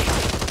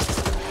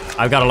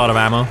 I've got a lot of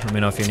ammo. Let me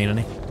know if you need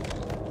any.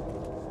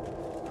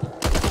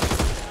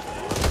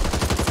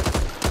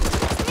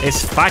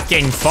 It's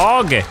fucking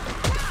fog.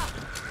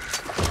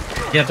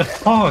 Yeah, the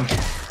fog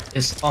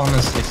is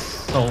honestly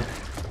so...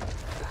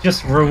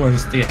 just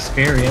ruins the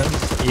experience.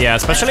 Yeah,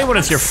 especially when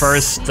it's your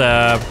first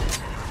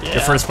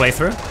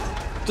playthrough.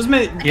 Just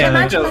make Yeah,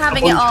 imagine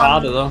having it on.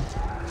 harder though.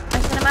 I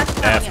can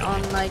imagine having it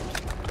on like.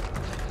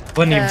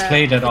 When you've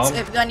played it all.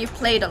 When you've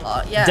played a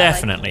lot, yeah.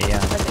 Definitely,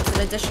 yeah. Like it's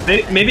an addition.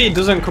 Maybe it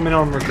doesn't come in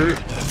on recruit.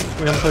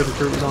 We haven't played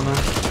recruit, we don't know.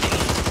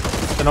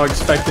 They're not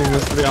expecting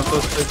this to be our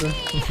first playthrough.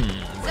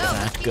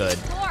 That good.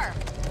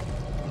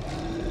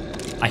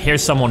 I hear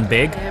someone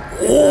big.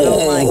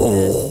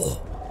 Oh.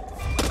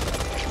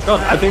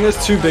 God, I think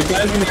there's 2 big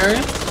guys in the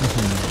area.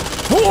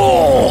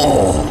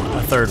 Oh,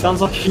 a third.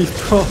 Sounds like he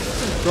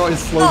brought his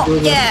slow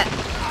brother. Yeah.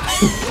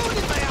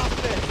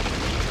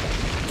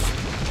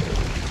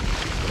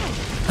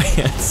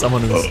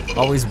 Someone who's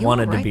always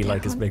wanted to be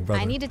like his big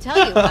brother. I need to tell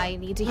you, I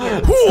need to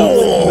hear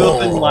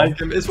Nothing like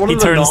him. It's one He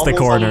of the turns the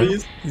normal corner.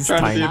 zombies He's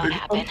trying tiny. to be a big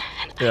happen,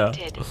 and Yeah. I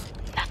did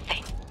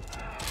nothing.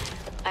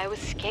 I was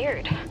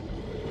scared.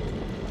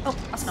 Oh,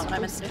 that's not what I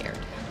meant to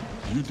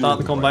do. Start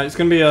the combat. It's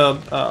gonna be a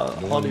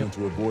Knowing when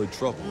to avoid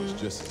trouble is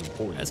just as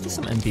important. Let's do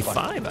some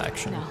MP5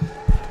 action.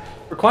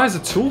 requires a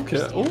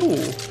toolkit.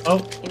 Ooh. Oh,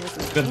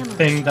 good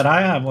thing that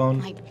I have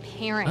one. My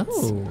parents.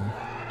 Oh.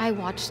 I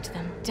watched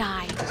them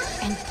die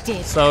and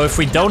did. So if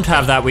we don't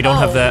have that, we don't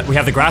have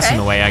the grass in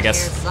the way, I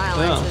guess.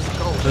 Yeah.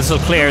 This will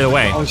clear the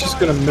way. I was just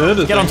gonna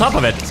murder. Get on top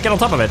of it. Let's get on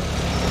top of it.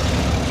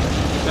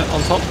 Get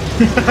on top.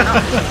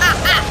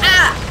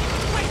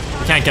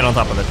 We can't get on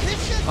top of it.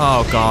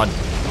 Oh god.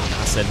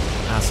 Acid.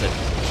 Acid.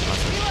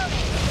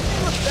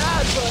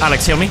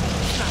 Alex, heal me.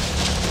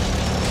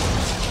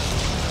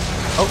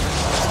 Oh,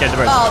 scared the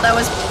bird. Oh, there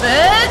was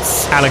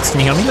birds. Alex, can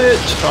you heal me?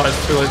 Snitch. Oh,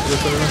 it's too late for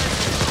this anyway.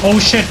 Oh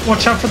shit,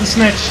 watch out for the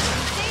snitch.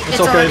 It's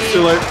okay, it's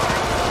too late.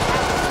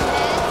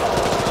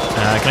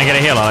 Can I get a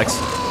heal, Alex?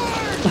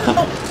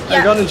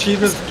 I got an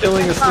achievement for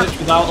killing a snitch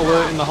without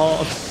alerting the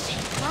heart.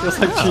 Just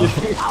like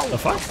cheating. The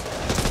fuck?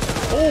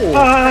 Oh.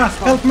 Ah,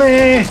 help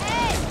me!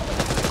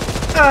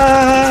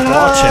 Ah,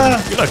 Watch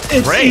him. You look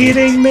it's great.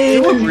 eating me.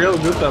 You look real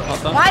good there,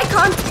 Pata. Why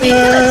can't we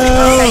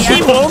kill it?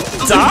 He won't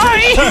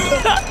die!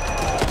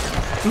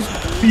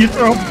 You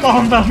throw a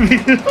bomb at me.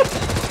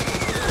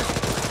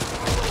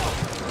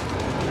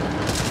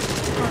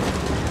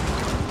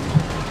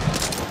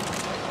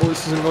 Oh,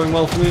 this isn't going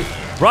well for me.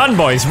 Run,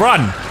 boys,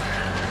 run!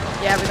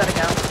 Yeah, we gotta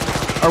go.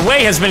 Our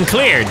way has been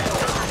cleared.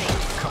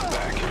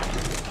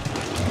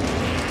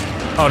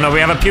 Oh no, we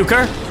have a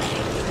puker?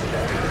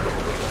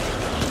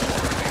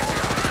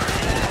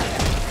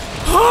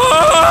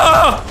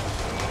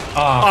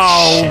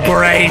 Oh,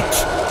 great!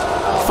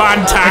 I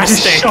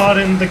Fantastic! just shot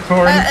in the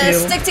cornfield.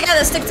 Stick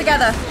together, stick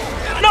together.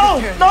 No,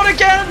 not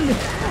again!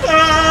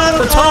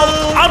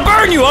 I'll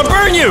burn you! I'll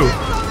burn you!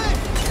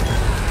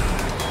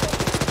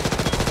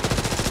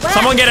 Where,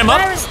 Someone get him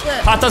up. where is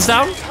the- Pata's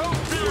down.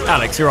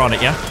 Alex, you're on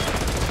it, yeah?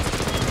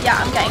 Yeah,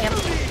 I'm getting him.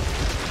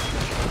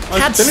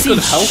 Can't It's been a see good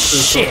health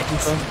boost, shit.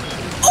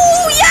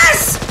 Oh,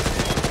 yes!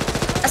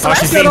 Oh,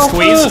 she's SOS? being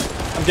squeezed.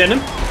 I'm getting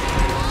him.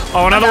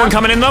 Oh, another one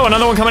coming in though.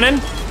 Another one coming in.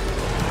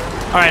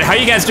 All right, how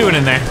you guys doing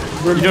in there?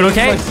 You doing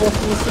okay? Myself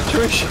from the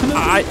situation.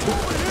 I.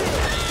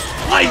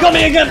 Oh, you got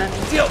me again.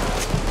 Deal.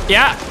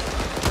 Yeah.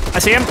 I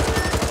see him.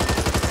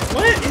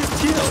 Where is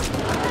Teal?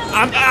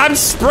 I'm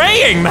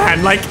spraying,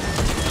 man. Like.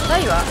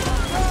 There you are.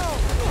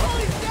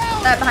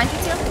 Behind you,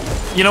 Teal.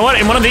 You know what?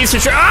 In one of these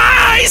situations,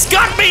 he's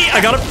got me.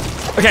 I got him.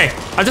 Okay,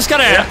 I'm just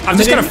gonna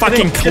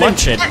fucking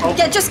clutch it.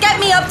 Just get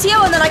me up,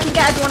 Teal, and then I can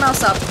get everyone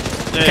else up.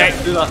 Yeah, okay.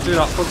 Do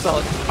that. Fuck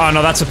salad. Oh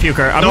no, that's a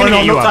puker. I'm gonna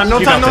get you up. No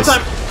time.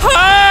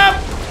 Ah!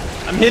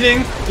 I'm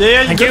hitting.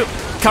 Yeah. Thank you.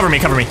 Cover me.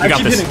 You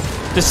got this. Hitting.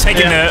 Just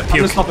taking the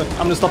puke. I'm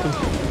gonna stop him.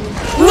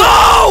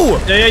 No!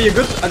 Yeah, you're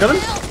good. I got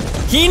him.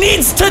 He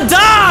needs to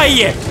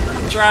die!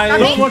 Try.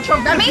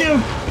 Grab me,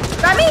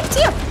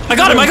 Teal. I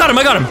got him.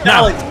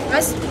 Now.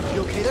 Nice.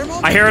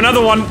 I hear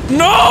another one.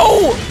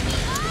 No!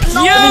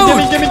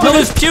 Give me. Kill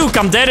this puke.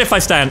 I'm dead if I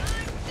stand.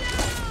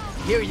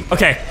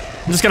 Okay,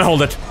 I'm just gonna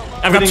hold it.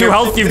 I've got 2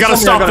 health. You've got to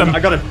stop them.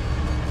 I got him.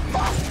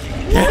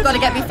 You gotta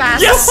get me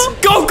fast. Yes!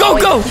 Go!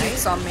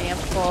 Puke's on me,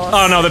 of course.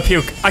 Oh no, the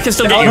puke. I can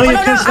still get you. No,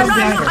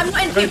 I'm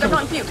not in puke.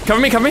 Cover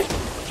me.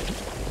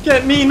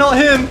 Get me, not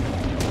him.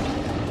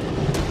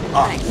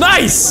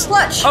 Nice!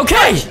 Clutch.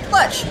 Okay.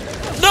 Clutch.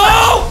 No!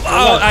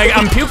 Oh,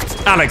 I'm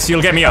puked. Alex,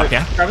 you'll get me up,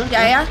 yeah?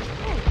 Yeah.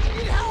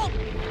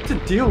 To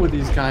deal with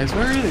these guys.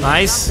 Where are they?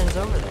 Nice. Do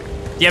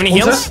you have any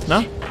heals?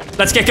 No?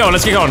 Let's get going.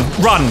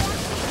 Run.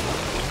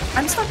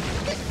 I'm stuck.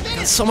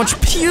 So much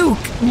puke.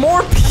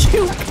 More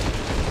puke.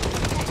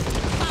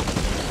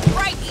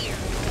 Right here.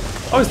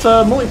 Oh, it's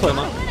a multiplayer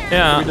map.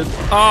 Yeah.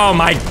 Oh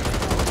my.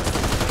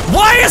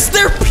 Why is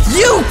there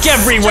puke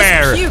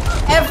everywhere? Just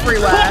puke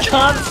everywhere. I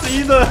can't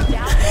see the.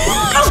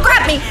 Don't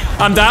grab me.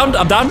 I'm down.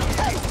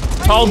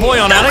 Tall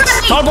boy on Alex.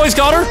 Tall boy's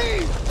got her.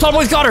 Help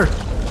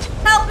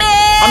me.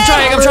 I'm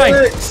trying.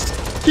 Alex,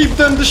 keep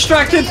them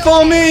distracted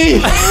for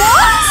me.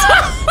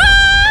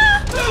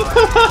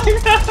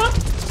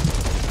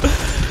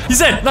 He's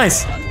dead.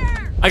 Nice.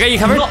 I got you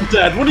covered. Not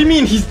dead. What do you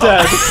mean he's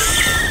dead?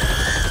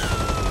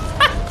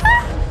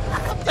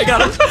 I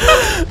got him.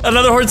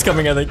 Another horde's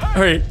coming, I think.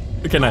 Hurry.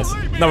 Okay, nice.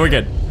 No, we're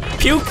good.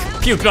 Puke.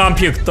 No, I'm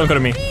puke. Don't go to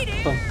me.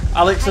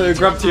 Alex,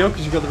 grab Tio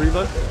because you got the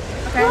revive.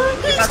 Okay.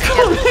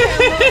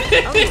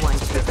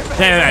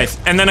 Nice.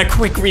 And then a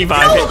quick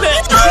revive. No,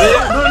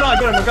 I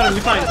got him.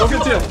 You're fine. Go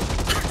get Tio.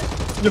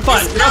 You're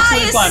fine. You're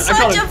absolutely fine. I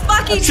got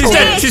him.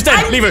 She's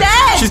dead. Leave her.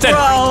 She's dead.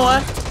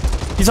 Bro.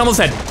 He's almost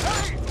dead.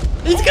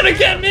 He's gonna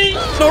get me.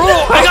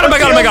 No. I got him.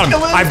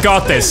 I've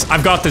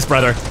got this,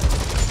 brother.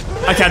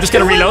 Okay, I'm just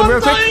gonna reload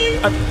real quick.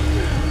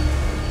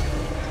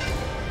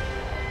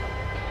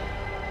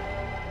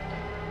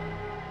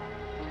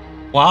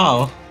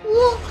 Wow.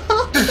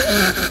 That's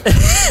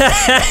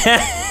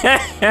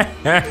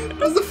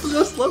the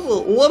first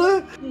level. What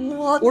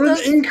an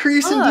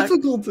increase in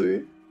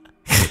difficulty.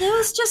 There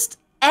was just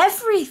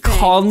everything.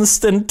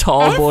 Constant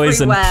tall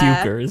boys and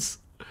pukers.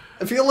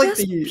 I feel like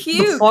the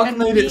fog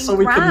made it so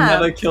we could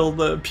never kill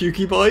the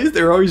pukey boys.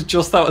 They were always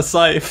just out of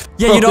sight.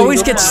 Yeah, you'd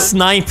always get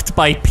sniped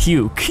by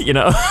puke, you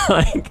know?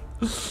 Like.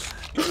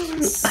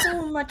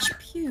 So much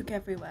puke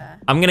everywhere.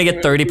 I'm gonna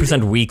get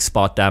 30% weak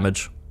spot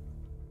damage.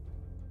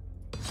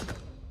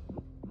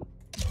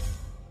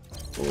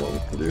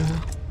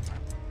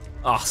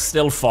 Oh,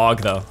 still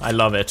fog though. I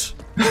love it.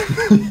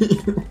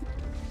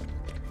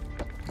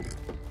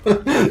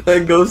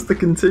 That goes to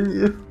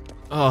continue.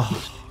 Oh.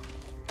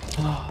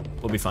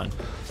 We'll be fine.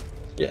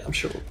 Yeah, I'm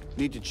sure.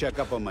 Need to check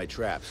up on my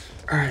traps.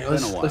 Alright,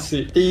 let's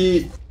see.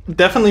 He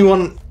definitely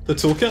won the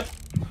toolkit.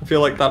 I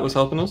feel like that was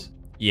helping us.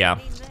 Yeah.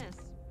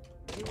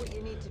 Do what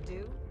you need to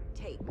do,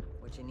 take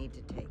what you need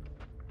to take.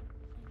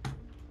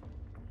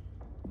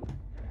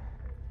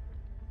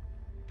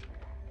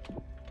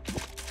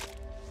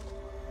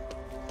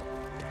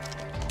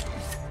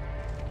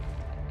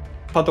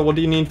 Pata, what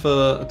do you need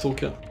for a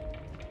toolkit?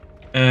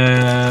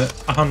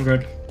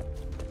 100.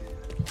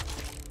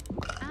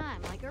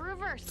 I'm like a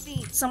reverse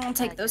thief. Someone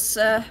take those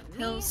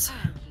pills.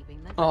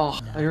 Oh,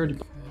 I already.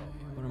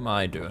 What am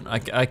I doing?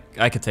 I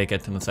could take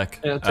it in a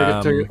sec. Yeah,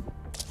 take it.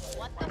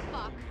 What the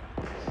fuck?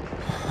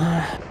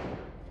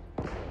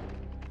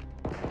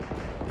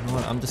 You know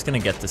what? I'm just gonna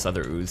get this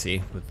other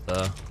Uzi with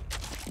the.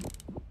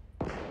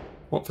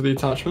 What, for the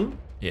attachment?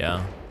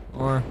 Yeah.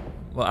 Or,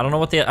 well, I don't know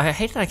what the. I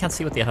hate that I can't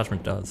see what the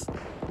attachment does.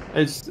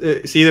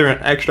 It's either an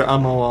extra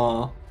ammo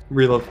or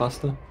reload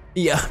faster.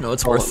 Yeah, no,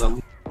 it's worth. Yeah,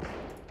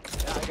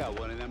 I got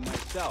one of them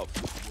myself.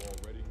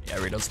 Yeah,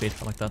 reload speed,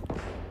 I like that.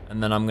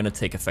 And then I'm gonna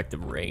take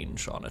effective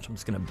range on it. I'm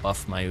just gonna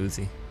buff my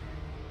Uzi.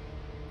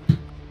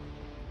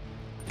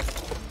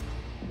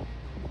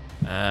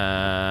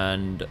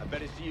 And I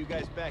better see you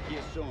guys back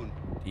here soon.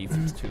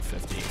 defib's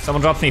 250. If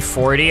someone drops me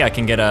 40, I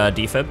can get a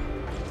defib.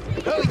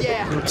 Oh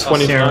yeah.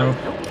 20.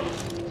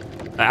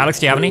 Alex,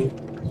 do you have any?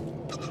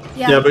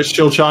 Yeah, but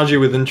she'll charge you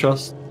with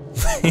interest.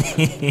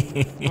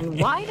 And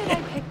why did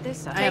I pick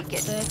this up? I have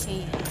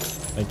 30.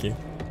 Thank you.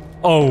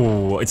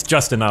 Oh, it's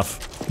just enough.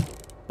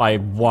 By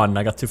 1.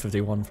 I got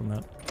 251 from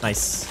that.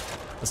 Nice.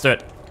 Let's do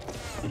it.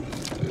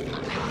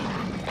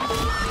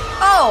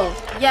 Oh,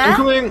 yeah?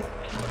 Incoming!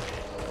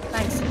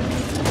 Thanks.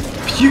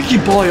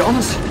 Pukey boy,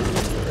 honestly.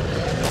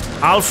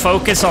 I'll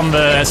focus on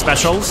the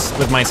specials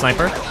with my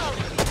sniper.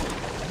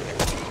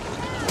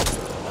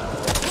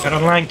 Got a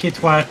lanky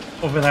twat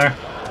over there.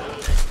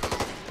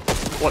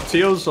 What,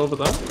 Teo's over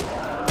there?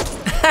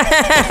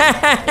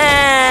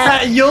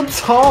 You're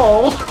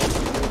tall!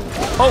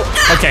 Oh,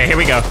 okay, here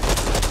we go.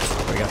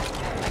 Here we go.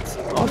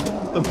 Oh,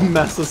 the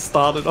mess has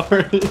started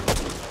already.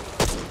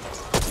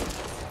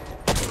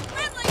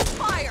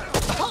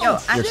 Yo,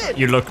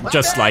 You look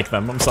just like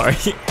them, I'm sorry. I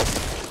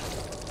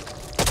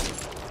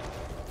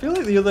feel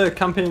like the other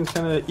campaigns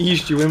kind of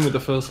eased you in with the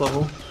first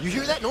level. You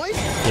hear that noise?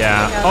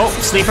 Yeah. Oh,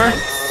 Sleeper.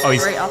 Oh,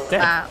 he's Right off the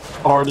dead. bat.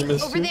 Already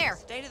missed Over you. there.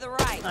 Stay to the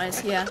right.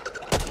 Nice, yeah.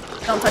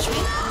 Don't touch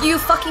me. You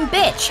fucking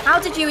bitch! How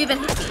did you even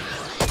hit me?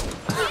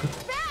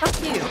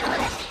 Fuck you.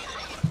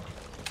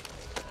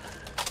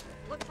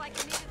 Looks like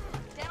you needed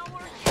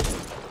downward.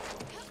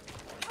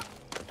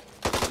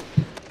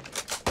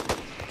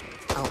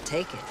 I'll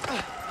take it.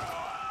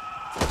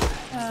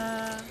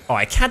 Oh,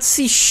 I can't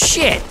see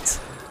shit.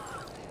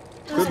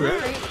 Good,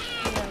 right?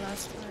 Yeah,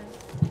 last time.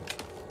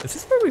 Is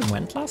this where we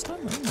went last time?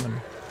 I don't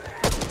remember.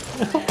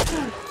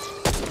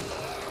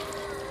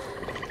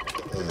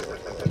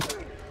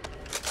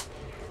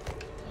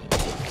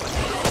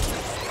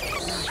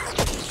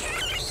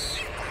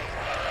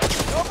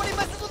 Nobody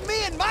messes with me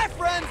and my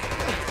friends.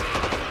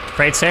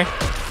 Crates here.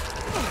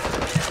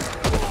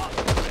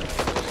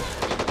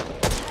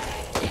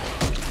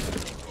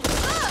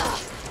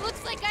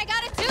 Looks like I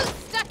got a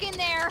tooth stuck in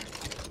there.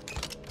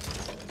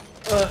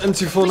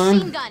 M249.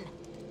 Machine gun.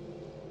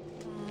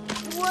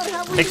 What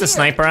have we Take the here?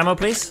 sniper ammo,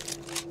 please.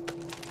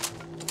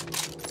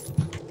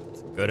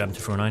 Good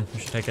M249. You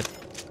should take it.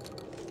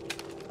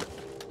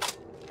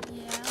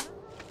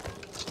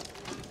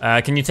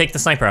 Yeah. Can you take the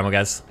sniper ammo,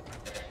 guys?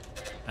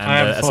 And I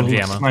have full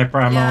SMG ammo. sniper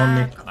ammo on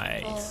me.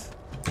 Nice.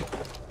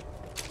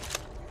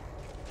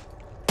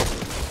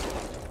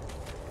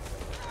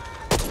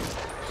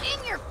 In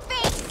your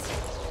face.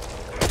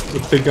 The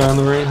big guy on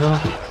the right now.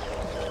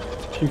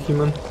 Pukey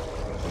man.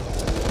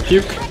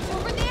 Puke.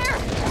 Over there.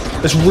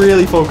 Let's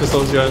really focus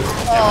those guys.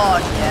 Oh,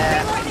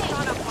 yeah.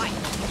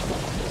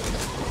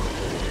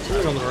 It's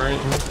really on the right,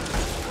 huh?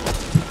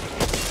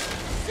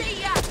 See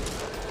ya.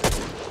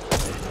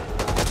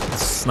 The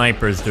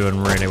sniper's doing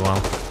really well.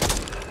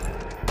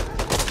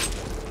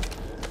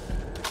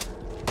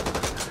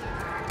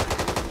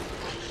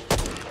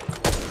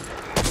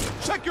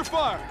 Check your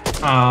fire.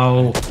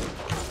 Ow.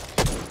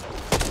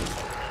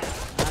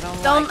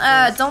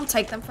 Don't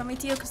take them from me,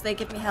 Tio, because they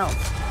give me health.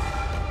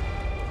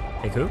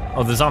 Hey, who?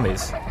 Oh, the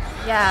zombies.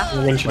 Yeah.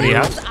 What do you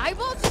have? Those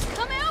eyeballs just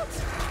come out.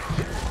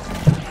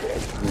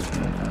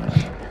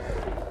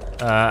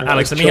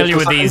 Alex, let me heal you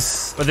with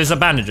these. But there's a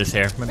bandages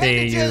here.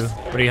 Maybe you.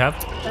 What do you have?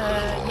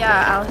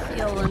 Yeah, I'll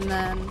heal and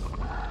then.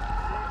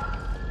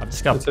 I've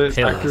just got That's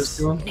it, pills.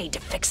 Need to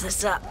fix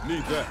this up.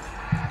 Need that.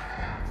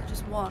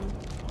 Just one.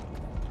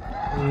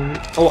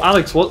 Oh,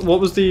 Alex, what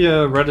was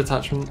the red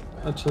attachment,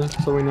 actually,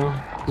 so we know?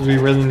 Because we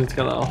really need to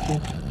get that off you.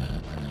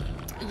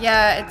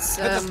 Yeah, it's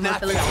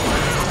mobility.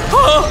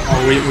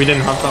 Oh, we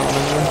didn't have that one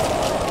in there.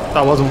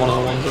 That wasn't one of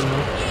the ones in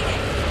there.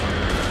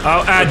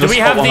 Oh, do we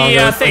have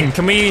the thing?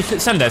 Can we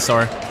send this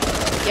or?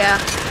 Yeah.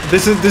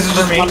 This is just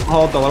one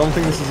hard though. I don't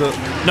think this is it.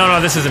 No,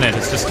 this isn't it.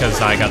 It's just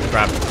because I got the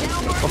grab.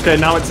 Okay,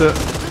 now it's it.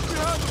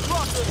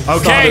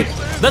 Okay,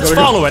 let's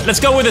follow it. Let's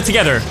go with it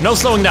together. No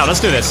slowing down. Let's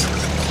do this.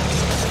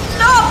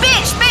 No,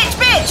 bitch!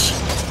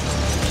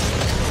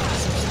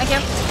 Thank you.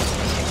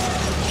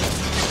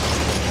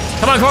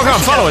 Come on,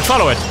 follow it.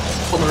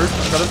 On the roof,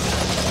 got it.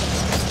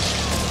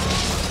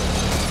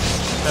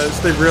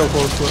 Stay real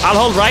close to it. I'll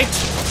hold right.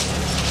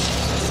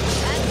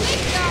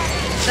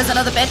 There's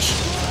another bitch.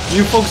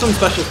 You focus on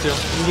special steel.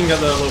 You can get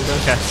the little guy.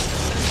 Okay.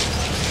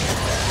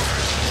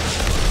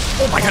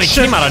 Oh my god, he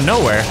came out of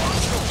nowhere.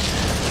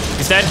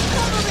 He's dead.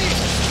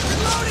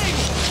 I'm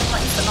not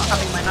used to not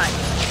having my knife.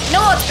 You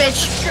know what,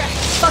 bitch?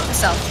 Fuck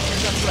yourself.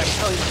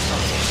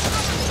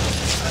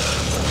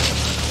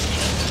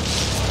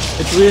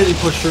 It's really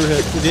pushed through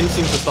here. We didn't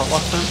seem to stop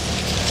last time.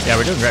 Yeah,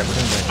 we're doing great.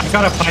 I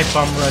got a pipe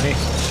bomb ready.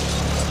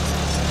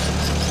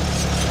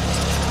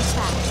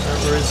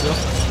 Where is it?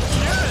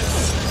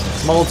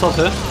 Molotov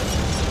here.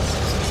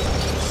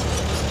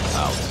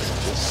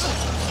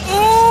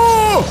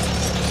 Oh!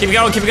 Keep it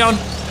going.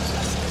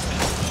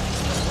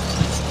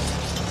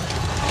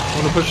 I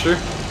want to push through.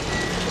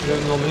 You're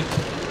getting on me.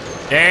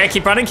 Yeah,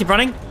 keep running.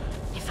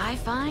 If I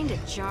find a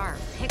jar of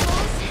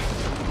pickles,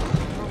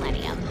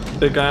 millennium.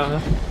 Big guy out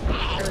there.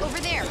 Over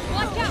there.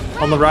 Watch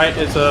out. On the right,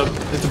 it's a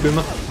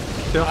boomer.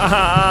 You're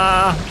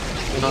not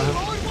him.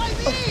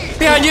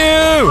 Behind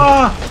you!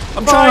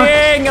 I'm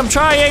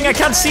trying. I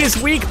can't see his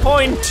weak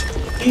point.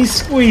 He's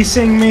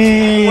squeezing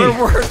me. We're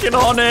working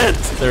on it.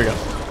 There we go.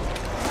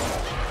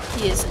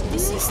 He is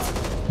deceased.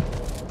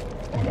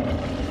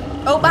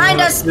 Oh,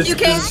 behind us! This You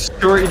king! is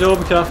security door,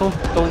 be careful.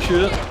 Don't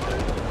shoot it.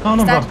 Son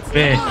of a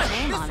bitch.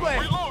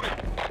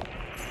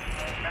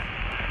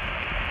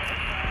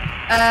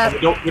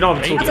 We don't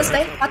have a How to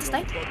toolkit.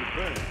 stay?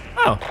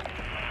 Oh.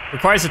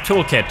 Requires a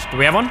toolkit. Do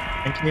we have one?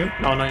 Thank you.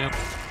 No, not yet.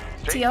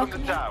 Straight from the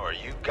tower,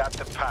 you got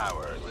the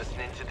power.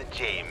 Listening to the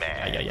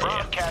J-Man.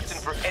 Broadcasting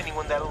for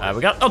anyone that'll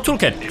We got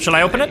toolkit. Shall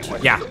I open it?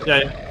 Yeah.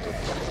 Yeah.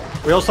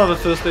 We also have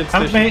a first aid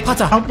Help station. me!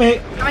 Help me!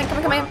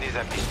 Come in. These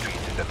empty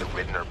streets is that the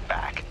Ridden are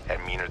back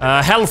and meaner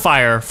than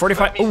Hellfire,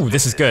 45. Ooh,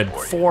 this is good.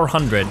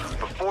 400.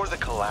 before the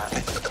collapse.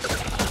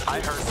 I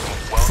heard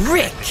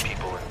Frick!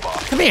 people in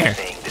Boston Come here.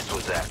 saying this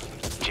was a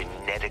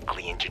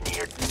genetically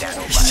engineered He's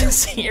nanovirus.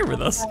 just here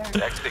with us.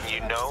 Next thing you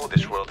know,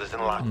 this world is in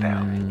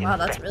lockdown. Wow,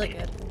 that's really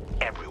good.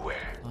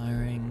 Everywhere.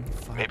 Firing.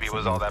 Maybe it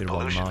was all that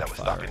pollution that was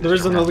stopping. There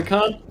is another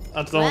card.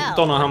 I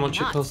don't know how much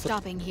it not costs.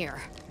 stopping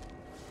here.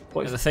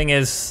 The thing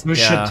is, We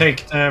should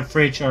take the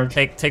free charge.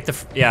 Take the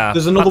yeah.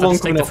 There's another one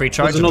Take coming the up. free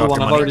charge. There's another and one.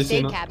 drop I've your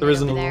already money. seen it. There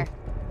is another one.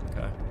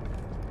 Okay.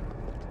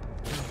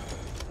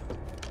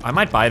 I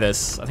might buy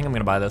this. I think I'm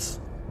gonna buy this.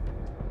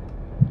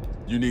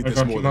 You need I this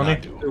got more your than I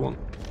money. do.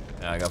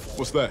 Yeah, I got.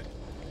 What's that?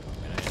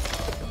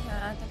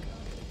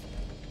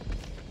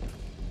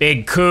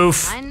 Big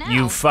Coof, I know. you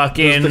There's the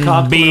fucking card coming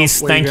up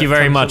beast. where you Thank get you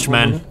very 10% much, more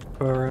man. money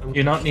per,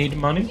 You not need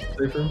money?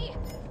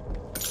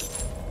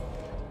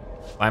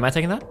 Why am I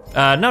taking that?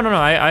 No.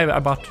 I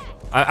bought.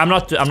 I'm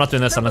not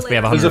doing this unless we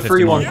have 150 There's a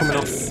free more. one coming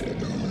up.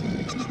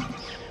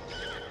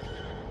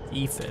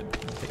 Ephib.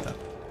 I'll take that.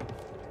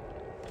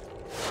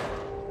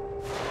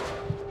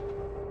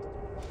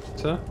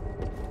 Sir?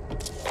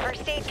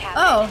 First aid cabinet.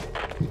 Oh.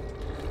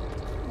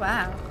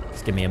 Wow.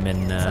 Just give me a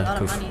min, That's a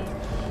lot of Coof. money.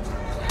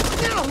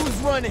 Now who's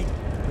running?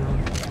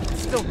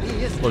 Still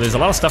me, isn't Well, there's a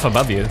lot of stuff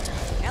above you.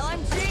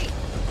 LMG.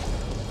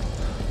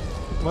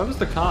 Where was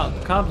the card?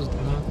 The card was.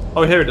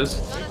 Oh, here it is.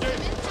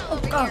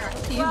 Oh,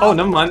 Oh,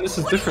 never mind. This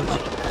is different.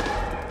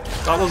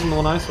 That wasn't the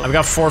one I saw. I've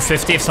got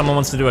 450 if someone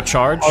wants to do a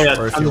charge. Oh yeah,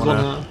 or if and you there's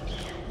one. wanna,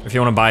 if you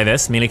wanna buy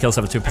this, melee kills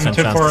have a 2% chance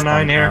to 249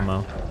 spawn here.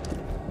 ammo.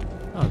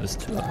 Oh, there's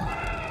two of them.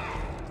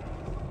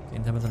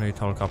 Gain 10%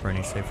 total copper and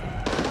each safe.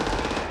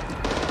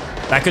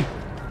 That could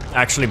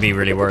actually be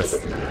really worth.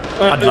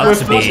 I'd love we're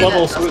to first be.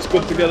 level, so it's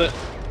good to get it.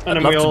 And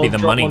I'd then we love to all be the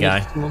drop money one guy.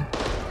 each to someone.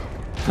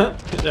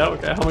 Yeah,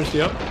 okay. How much do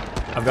you have?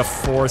 I've got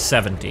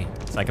 470,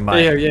 so I can buy.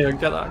 Yeah, it. yeah,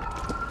 get that.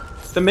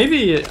 Then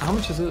maybe how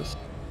much is this?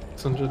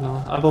 600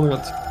 now. I've only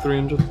got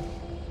 300.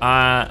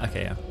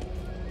 Okay, yeah.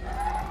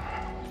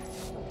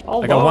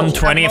 Oh, I got wow.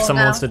 120 if Oh,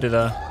 someone no. wants to do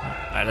the.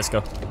 Alright, let's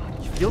go.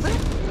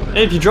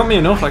 Hey, if you drop me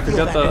enough, I could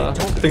get the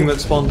thing that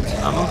spawns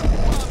ammo.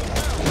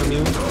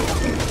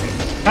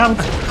 Help!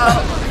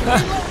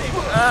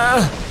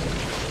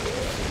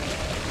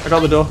 I got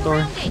the door, don't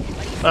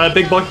worry.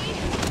 Big boy.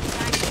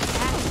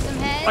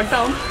 Back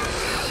down.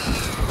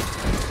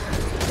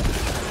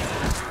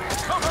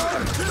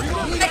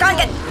 I can't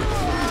get.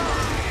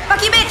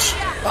 Fuck you, bitch!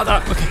 Oh,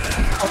 that, okay.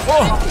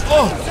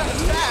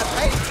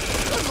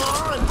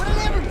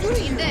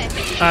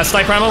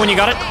 Sniper ammo when you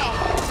got it?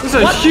 This is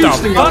a What huge the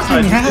thing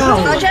fucking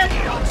outside.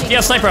 Roger.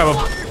 Yeah, sniper ammo.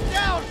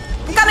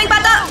 I'm coming,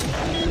 Pata!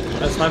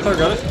 Sniper,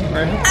 got it.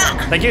 Right here.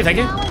 Thank you, thank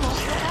you.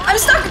 I'm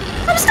stuck!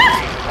 I'm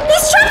stuck!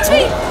 He's trapped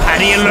me!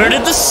 Patty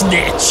alerted the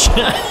snitch.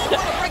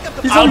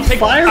 He's on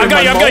fire. I've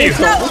got you, I've got you.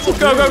 No.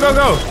 Go, go, go,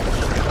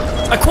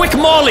 go. A quick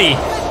molly.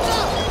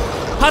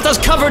 Pata's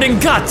covered in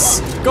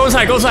guts. Go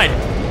inside, go inside.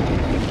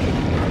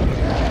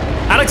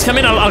 Alex, come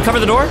in, I'll cover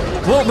the door.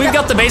 Well, we've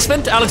got the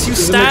basement. Alex, you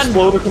There's an stand.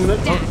 exploder coming in.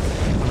 Oh.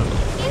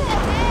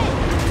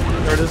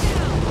 There it is.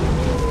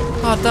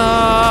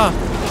 Pata.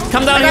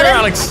 Come down here,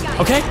 Alex.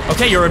 Okay,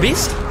 okay, you're a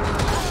beast.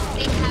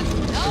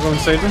 I'm going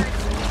to save him.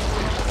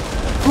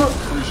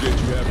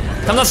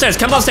 Come downstairs,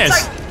 come downstairs.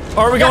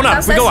 Or are we going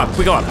up? We go up,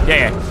 we go up.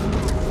 Yeah, yeah.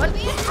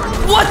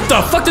 What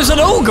the fuck? There's an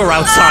ogre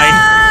outside.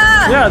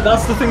 Yeah,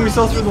 that's the thing we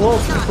saw through the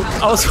walls.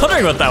 I was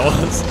wondering what that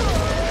was.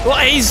 Well,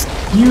 he's...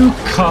 You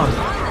cunt.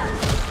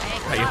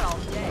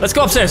 Let's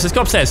go upstairs, let's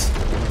go upstairs.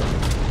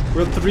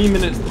 We're at 3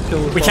 minutes to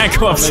kill the We boss. can't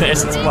go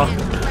upstairs, it's well.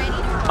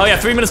 Oh yeah,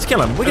 3 minutes to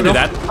kill him. We can do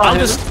that. I'll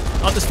just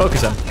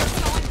focus him.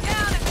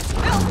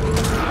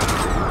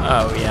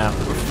 Oh yeah,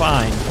 we're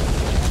fine.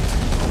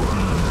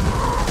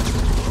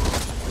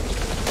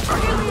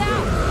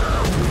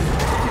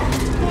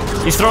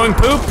 He's throwing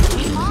poop.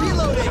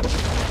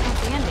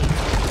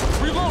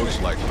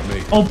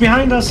 Oh,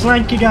 behind us,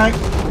 lanky guy.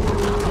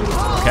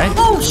 Okay.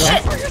 Oh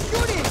shit!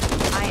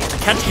 I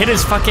can't hit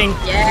his fucking...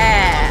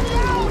 Yeah.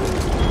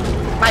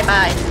 Bye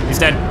bye. He's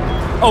dead.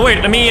 Oh wait,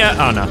 let me,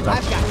 oh no.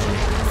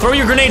 Throw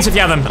your grenades if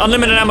you have them.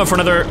 Unlimited ammo for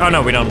another... Oh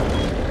no, we don't.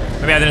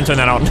 Maybe I didn't turn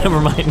that on. Never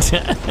mind.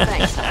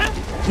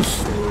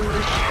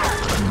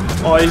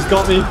 Oh, he's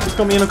got me. He's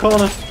got me in a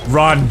corner.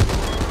 Run.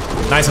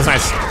 Nice, nice,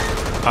 nice.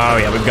 Oh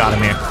yeah, we've got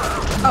him here.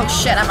 Oh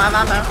shit, I'm out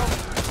of ammo.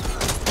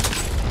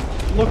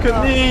 Look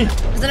at me.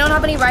 Does anyone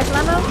have any rifle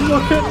ammo?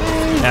 Look at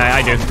me. Yeah,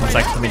 I do. It's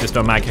like, let me just do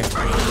a mag here.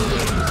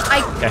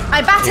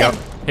 I bat him.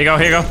 Here you go,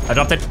 here you go. I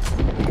dropped it.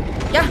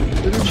 Yeah.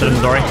 Put it in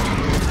the dory.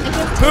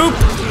 Poop!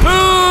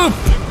 Poop!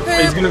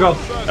 Hey, he's gonna go.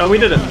 We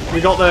did it.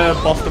 We got the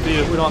boss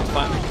defeated. We don't have to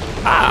fight him.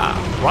 Ah,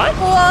 what?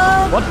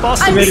 Whoa. What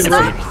boss? I'm We made him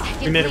stuck.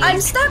 weak. We made him I'm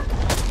weak. stuck.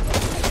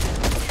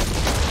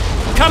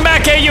 Come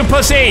back here, you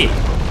pussy!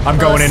 I'm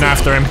going in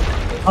after him.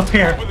 Up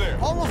here.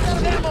 Almost out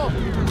of ammo.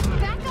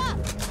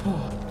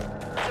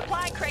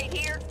 Supply crate here.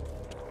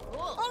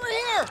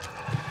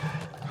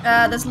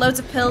 There's loads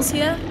of pills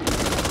here.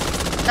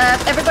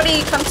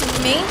 Everybody come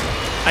to me.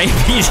 I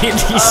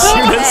immediately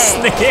shoot a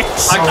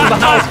snitch. I got the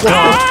house.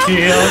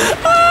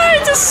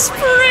 I just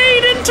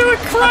sprayed into a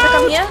crowd.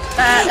 Come here.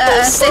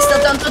 Stay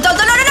still. Don't. No.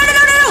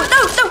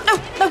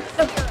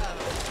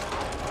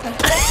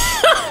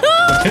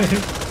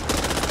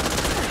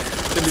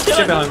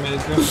 Get behind me.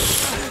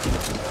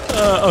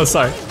 Oh,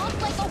 sorry.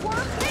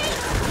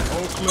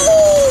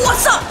 Oh,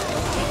 what's up?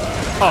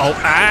 Oh,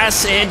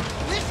 acid.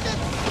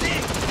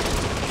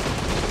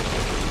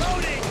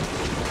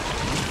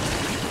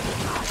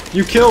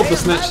 You killed the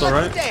snitch, though,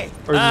 right?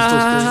 Or is it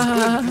still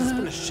It's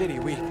been a shitty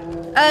week.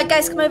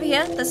 Guys, come over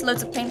here. There's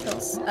loads of pain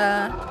pills.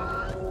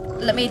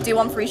 Let me do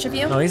one for each of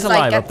you. Oh, he's 'cause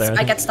alive up there.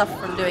 I get stuff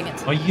from doing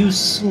it. Are you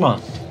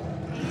slut?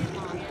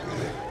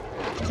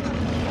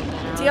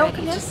 Theo,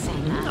 come here.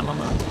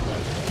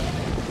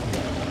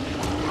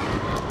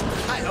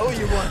 I owe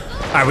you one.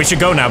 Alright, we should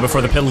go now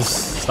before the pills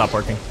stop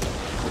working.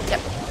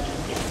 Yep.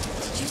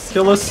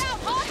 Kill us.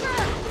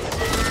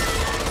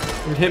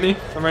 You hit me.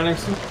 I'm right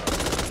next to you.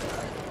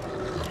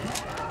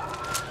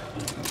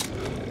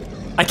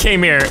 I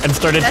came here and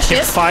started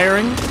hip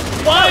firing.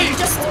 Why?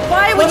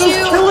 Why would you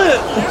kill it?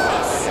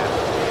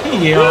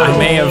 I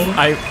may have.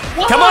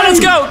 Come on, let's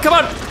go! Come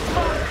on!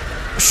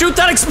 Shoot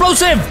that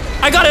explosive!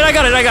 I got it!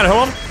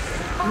 Hold on.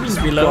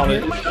 Just reload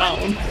it.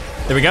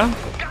 There we go.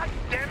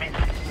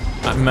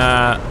 I'm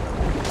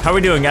how are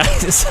we doing,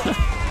 guys?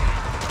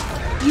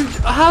 Do you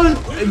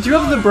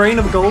have the brain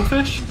of a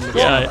goldfish?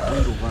 Yeah.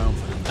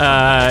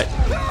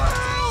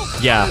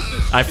 Yeah.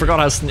 I forgot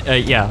how.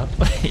 Yeah.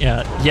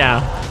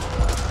 Yeah.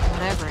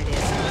 Whatever it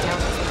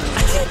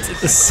is.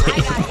 It's the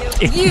same.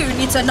 You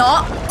need to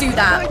not do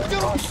that.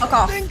 Fuck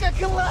off.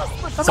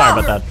 Sorry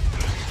about that.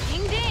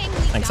 Ding ding.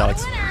 Thanks,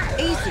 Alex.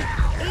 Easy.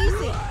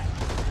 Easy.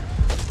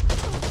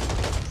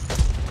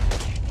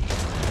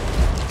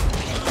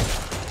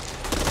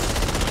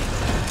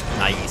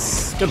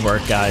 Nice. Good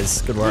work,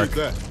 guys. Good work.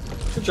 Good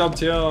job,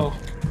 Tio.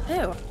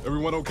 Ew.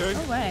 Everyone okay?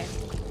 No way.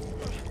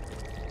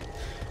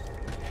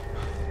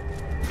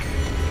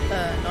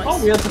 Nice. Oh,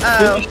 we had to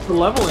finish the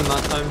level in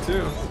that time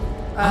too.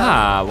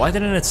 Why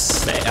didn't it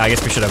say? I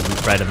guess we should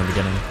have read in the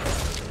beginning.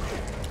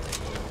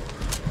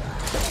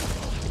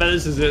 But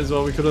this is it as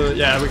well. We could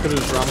have, we could have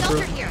just run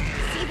through.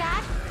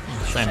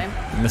 Shame.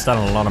 We missed out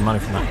on a lot of money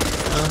from that.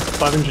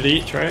 500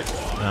 each, right?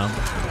 No.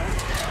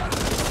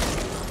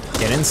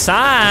 Get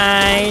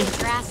inside.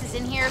 Grass is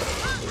in here.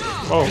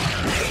 Whoa.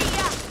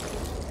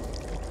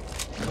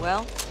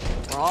 Well,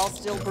 we're all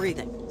still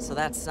breathing, so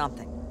that's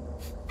something.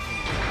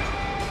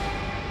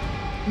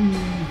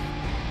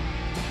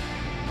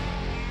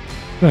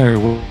 Very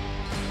well.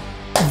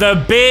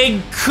 The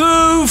Big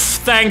Coof!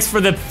 Thanks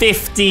for the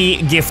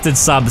 50 gifted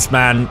subs,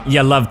 man.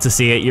 You love to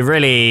see it. You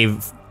really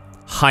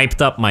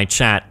hyped up my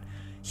chat.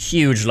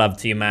 Huge love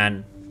to you,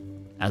 man.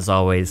 As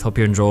always, hope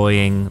you're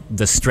enjoying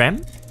the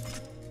stream.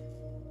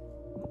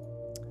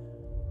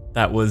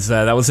 That was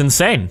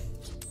insane.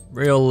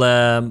 Real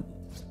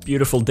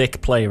beautiful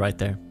dick play right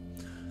there.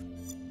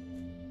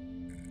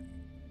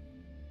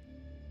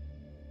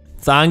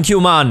 Thank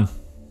you, man.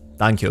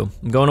 Thank you.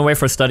 I'm going away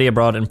for a study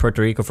abroad in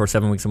Puerto Rico for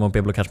 7 weeks. I won't be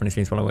able to catch many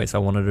streams while I'm away, so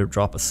I wanted to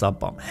drop a sub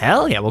bomb.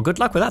 Hell yeah, well good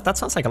luck with that. That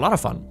sounds like a lot of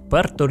fun.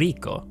 Puerto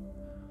Rico.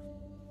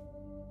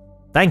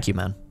 Thank you,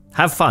 man.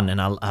 Have fun, and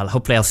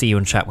hopefully I'll see you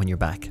in chat when you're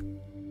back.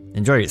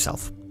 Enjoy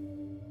yourself.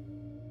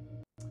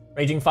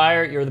 Raging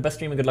Fire, you're the best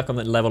streamer. Good luck on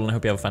the level, and I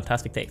hope you have a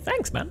fantastic day.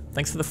 Thanks, man.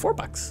 Thanks for the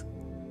 $4.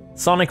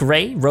 Sonic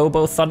Ray,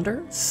 Robo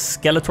Thunder,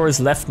 Skeletor's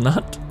Left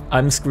Nut,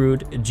 I'm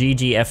Screwed,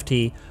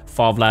 GGFT,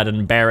 Fovlad,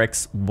 and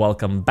Barracks.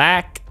 Welcome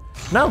back.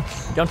 No,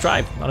 don't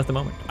drive. Not at the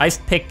moment. Ice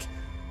picked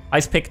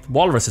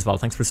Walrus as well.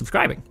 Thanks for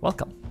subscribing.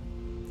 Welcome.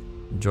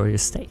 Enjoy your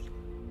stay.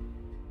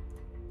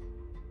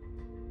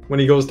 When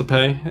he goes to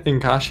pay in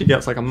cash, he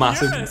gets like a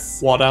massive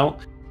wad out,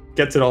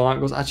 gets it all out,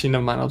 and goes, actually,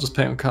 never mind, I'll just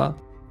pay on card.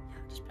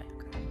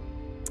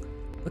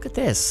 Look at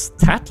this.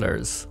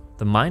 Tattlers.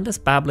 The mindless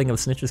babbling of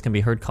snitches can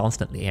be heard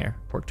constantly here.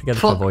 Work together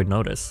to avoid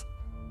notice.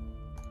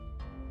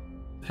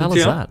 Hell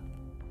is that?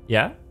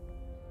 Yeah?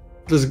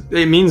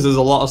 It means there's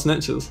a lot of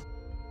snitches.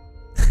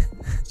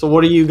 So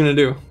what are you gonna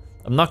do?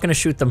 I'm not gonna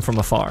shoot them from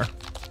afar.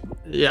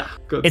 Yeah,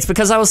 good. It's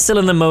because I was still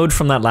in the mode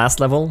from that last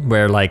level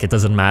where like it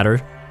doesn't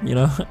matter, you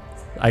know?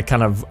 I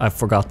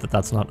forgot that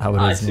that's not how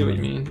it is. I see what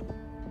you mean.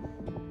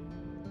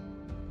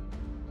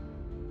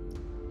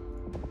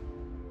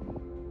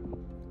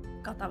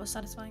 God, that was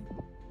satisfying.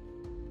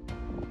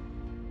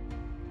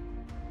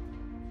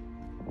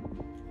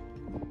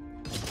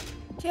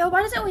 Theo,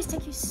 why does it always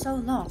take you so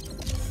long?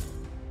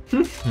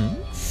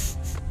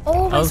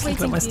 Always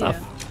waiting for you.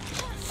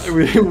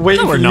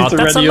 Waiting no, we're not.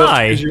 That's a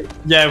lie.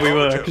 Yeah, we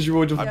were. Because you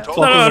were just.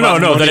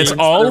 No. That it's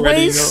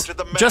always.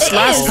 Just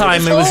last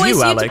time it was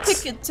you,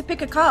 Alex. To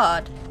pick a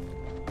card.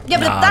 Yeah,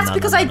 but that's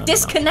because I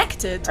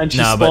disconnected. And she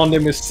spawned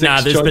in with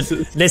 6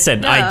 choices.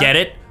 Listen, I get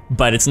it,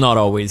 but it's not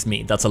always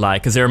me. That's a lie.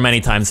 Because there are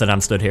many times that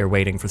I'm stood here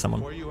waiting for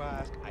someone.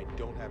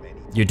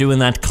 You're doing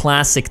that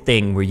classic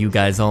thing where you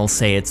guys all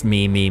say it's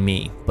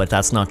me, but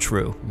that's not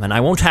true, and I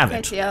won't have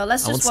it. Theo,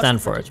 let's I won't just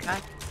stand for it.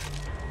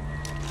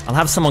 I'll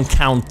have someone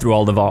count through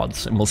all the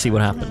VODs, and we'll see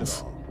what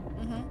happens.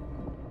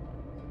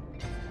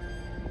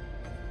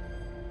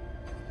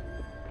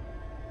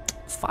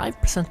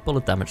 5%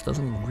 bullet damage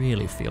doesn't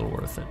really feel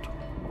worth it.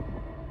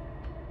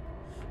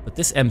 But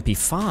this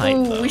MP5,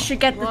 Ooh, we should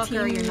get the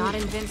Walker, team. you're not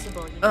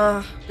invincible.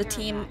 The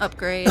team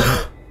upgrade.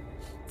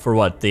 For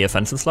what? The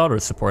offensive slot or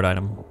support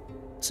item?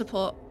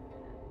 Support.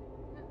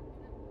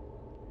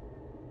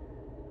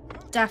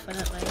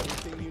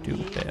 Definitely. Do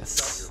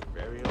this.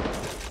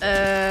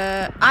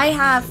 I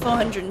have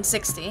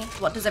 460.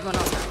 What does everyone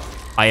else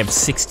have? I have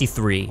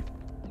 63.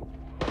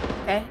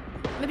 Okay.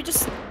 Maybe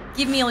just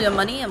give me all your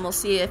money and we'll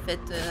see if it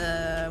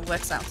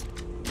works out.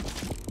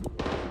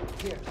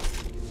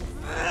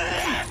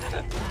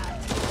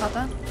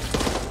 Papa?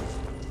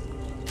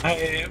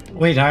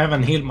 Wait, I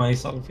haven't healed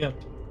myself yet.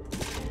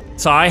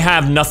 So I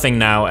have nothing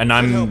now, and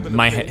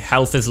my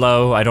health is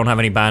low. I don't have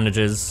any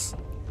bandages.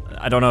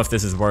 I don't know if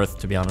this is worth,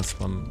 to be honest.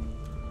 Can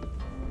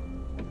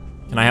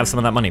I have some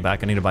of that money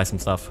back? I need to buy some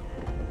stuff.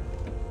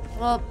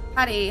 Well,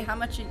 Patty, how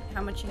much you need?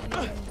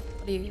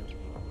 What do you?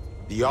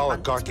 The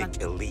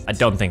oligarchic elite. I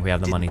don't think we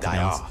have the money, to be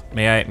honest.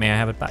 May I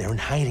have it back? They're in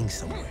hiding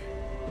somewhere.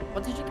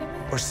 What did you give me?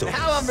 Or so.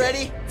 Now I'm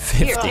ready.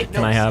 50.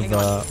 Can I have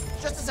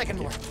Just a second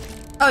more.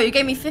 Oh, you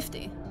gave me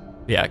 50.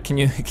 Yeah, can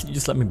you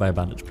just let me buy a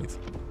bandage, please?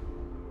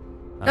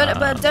 No,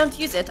 but don't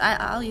use it.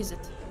 I'll use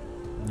it.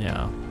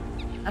 Yeah.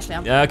 Actually,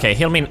 I'm. Okay,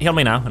 heal me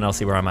now, and I'll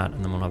see where I'm at,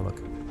 and then we'll have a look.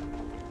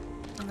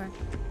 Okay.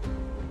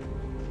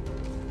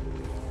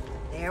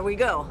 There we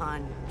go,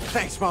 hon.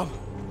 Thanks, Mom.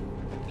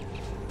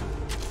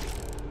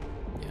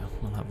 Yeah,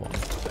 we'll have one.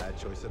 Bad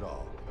choice at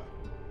all.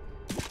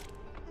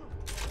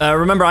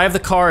 Remember, I have the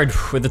card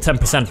with the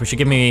 10%, which should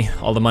give me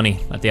all the money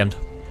at the end.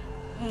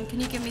 Can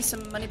you give me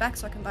some money back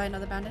so I can buy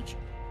another bandage?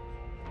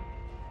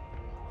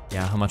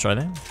 Yeah, how much are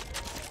they?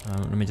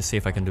 Let me just see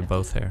if I can do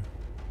both here.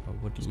 I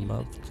would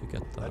love to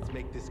get the... Let's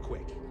make this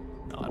quick.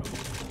 No, I don't. Here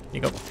you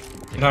go.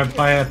 Can I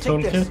buy a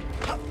toolkit?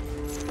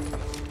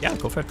 Yeah,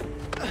 go for it.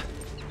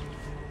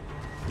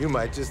 You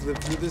might just live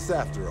through this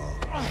after all.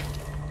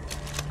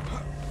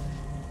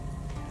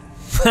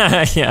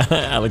 Yeah,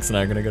 Alex and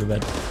I are gonna go to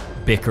bed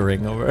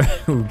bickering over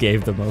who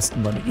gave the most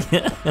money.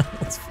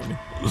 That's funny.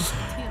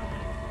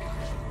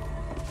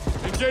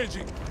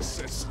 Engaging.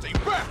 Says stay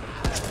back.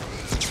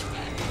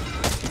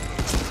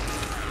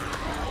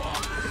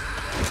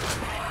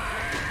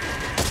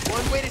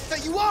 One way to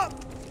set you up.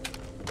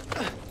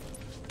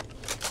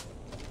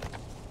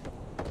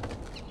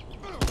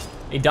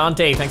 Hey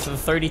Dante, thanks for the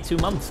 32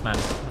 months, man.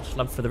 Much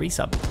love for the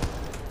resub.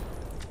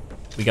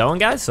 We going,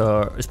 guys?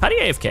 Or is Patty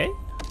AFK?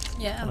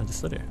 Yeah. Oh, I just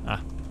stood here.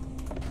 Ah.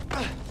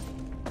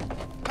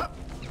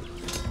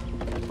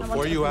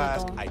 Before you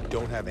ask, I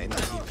don't have any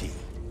TP.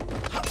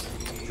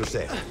 For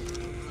sale.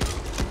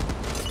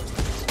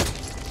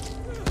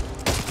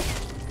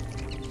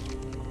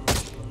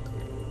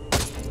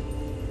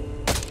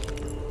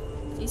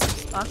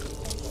 Jesus fuck.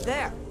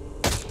 There.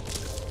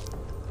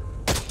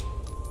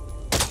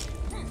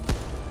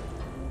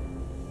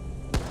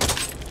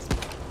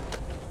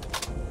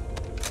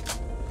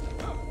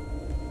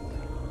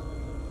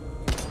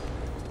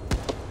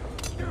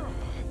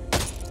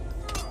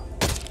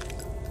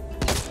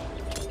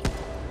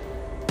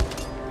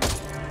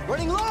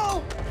 Running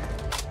low.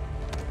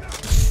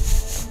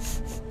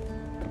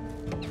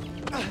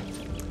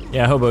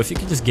 Yeah, Hobo, if you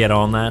could just get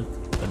on that,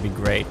 that'd be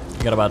great.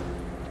 We got about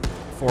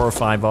 4 or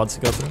 5 VODs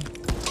to go through.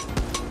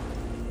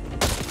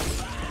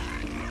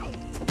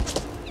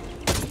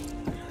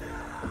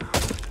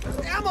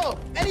 Ammo!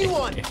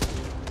 Anyone! Okay.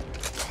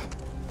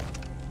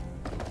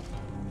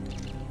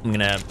 I'm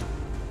gonna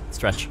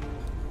stretch.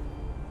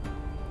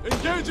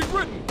 Engaging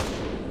Britain.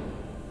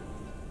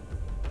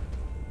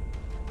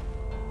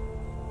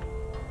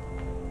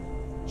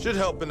 Should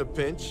help in a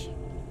pinch.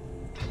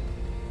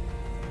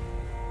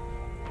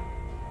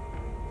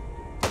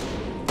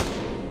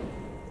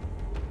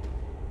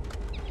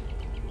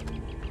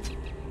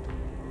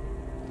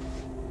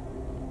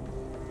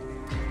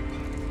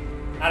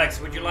 Alex,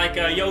 would you like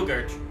a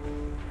yogurt?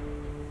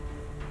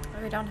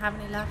 Oh, we don't have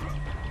any left.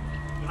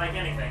 Would you like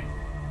anything?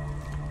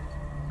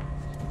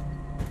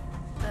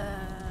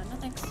 No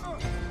thanks.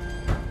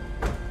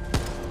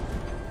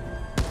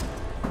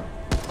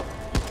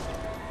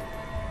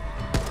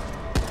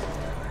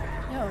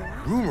 Yo.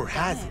 Rumor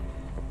has it,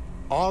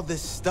 all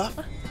this stuff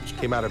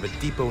came out of a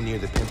depot near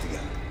the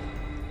Pentagon.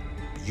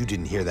 But you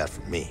didn't hear that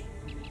from me.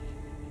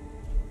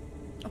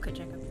 Okay,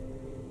 Jacob.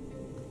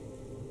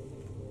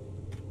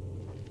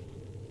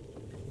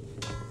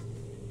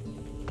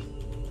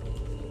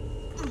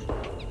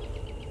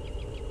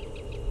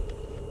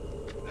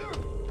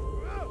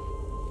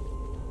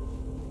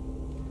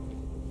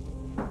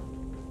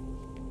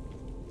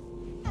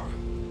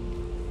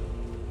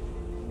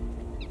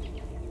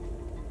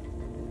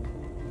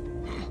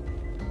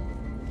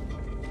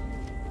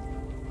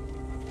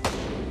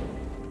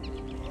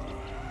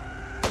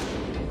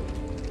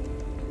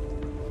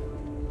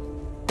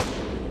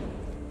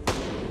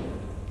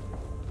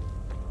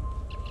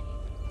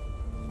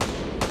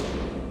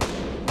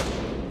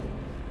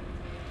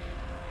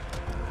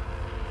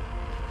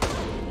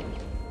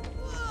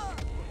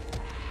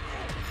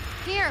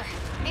 Here,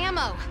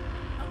 ammo.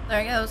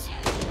 There he goes.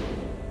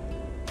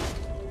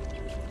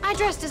 I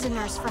dressed as a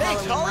nurse for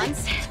Halloween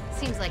once.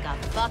 Seems like a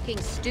fucking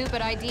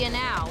stupid idea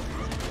now.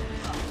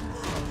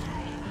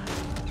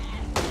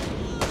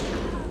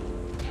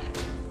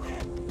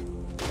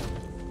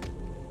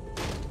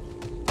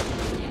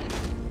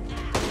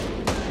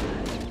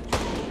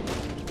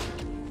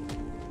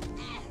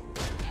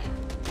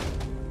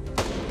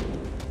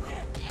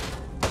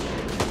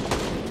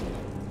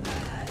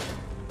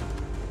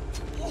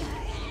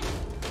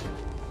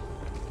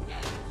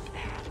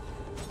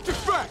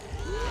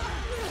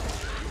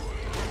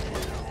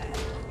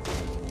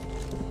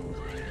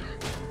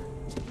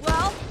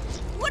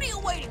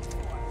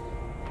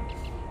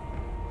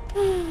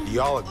 The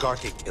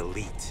oligarchic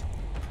elite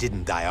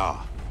didn't die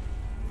off.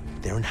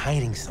 They're in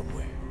hiding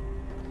somewhere.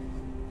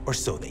 Or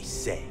so they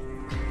say.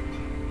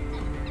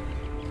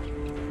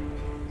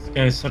 This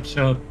guy's such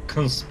a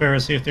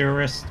conspiracy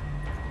theorist.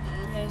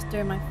 Yeah, he's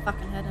doing my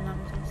fucking head and I'm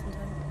listening to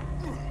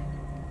him.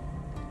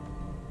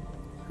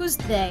 Who's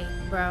they,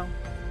 bro?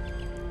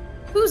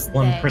 Who's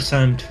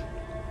 1%. they?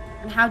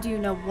 And how do you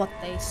know what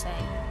they say?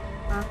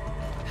 Huh?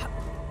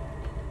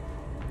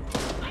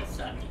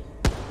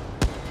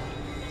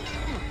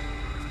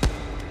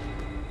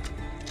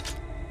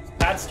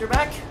 Badster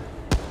back?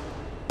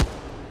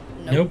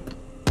 Nope.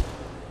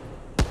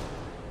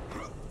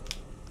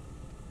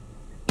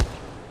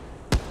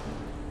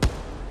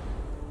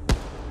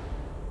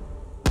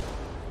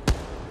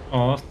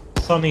 Oh,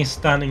 Sonny's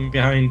standing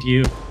behind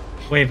you,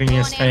 waving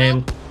his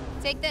tail.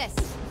 Take this.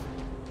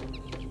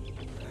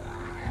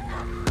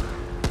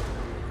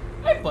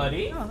 Hi,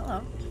 buddy. Oh,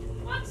 hello.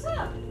 What's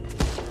up?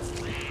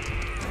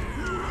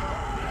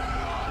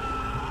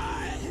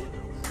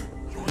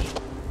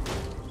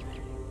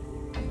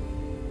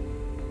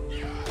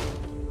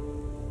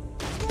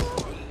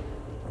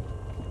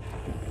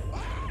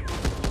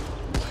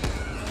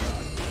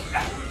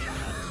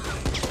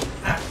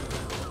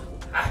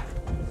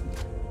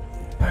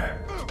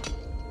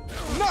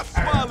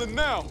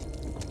 Now.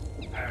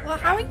 Well,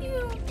 how are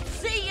you?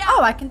 See ya.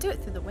 Oh, I can do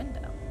it through the window.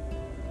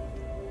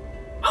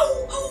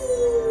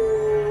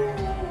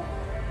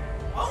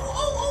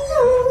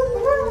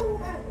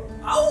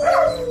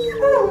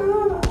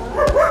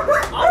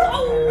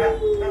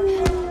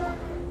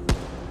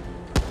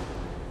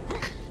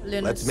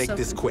 Let's make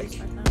this quick.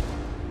 Right now.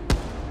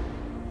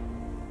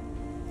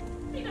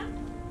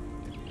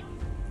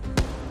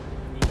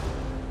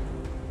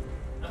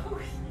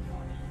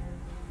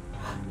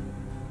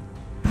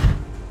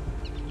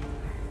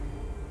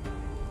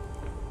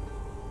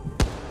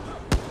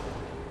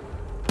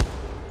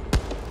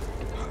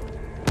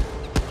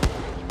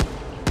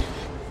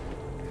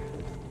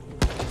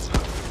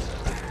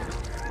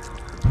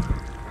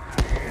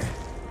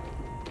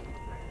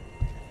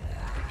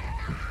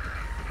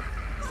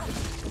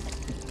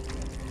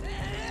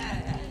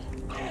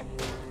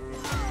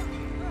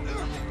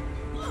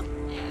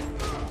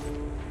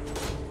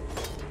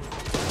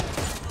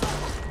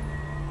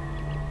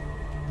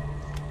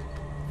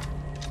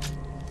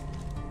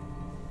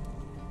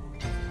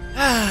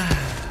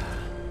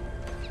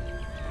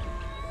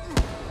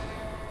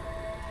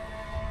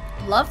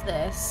 Love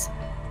this.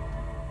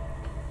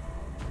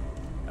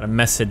 Got a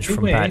message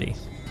from Patty.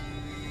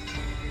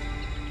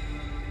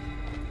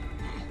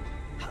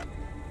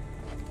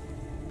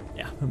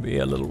 Yeah, it'll be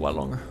a little while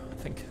longer, I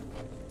think.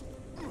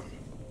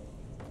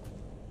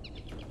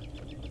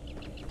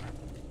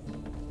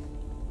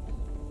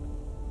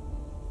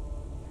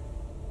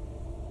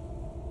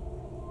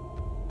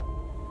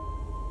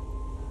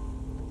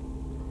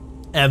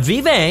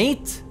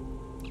 Vivate!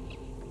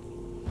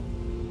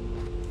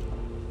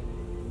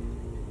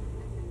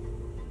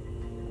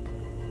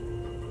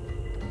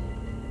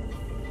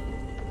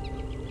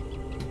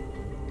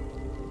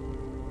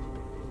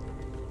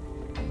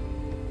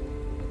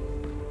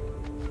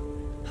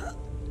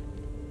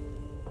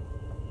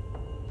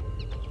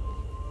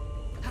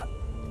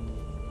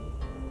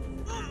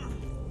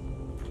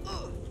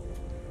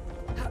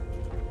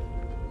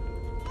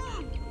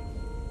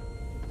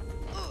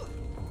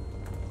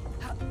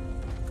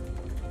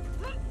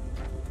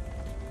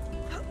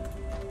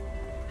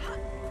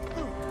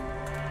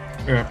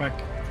 Be right back.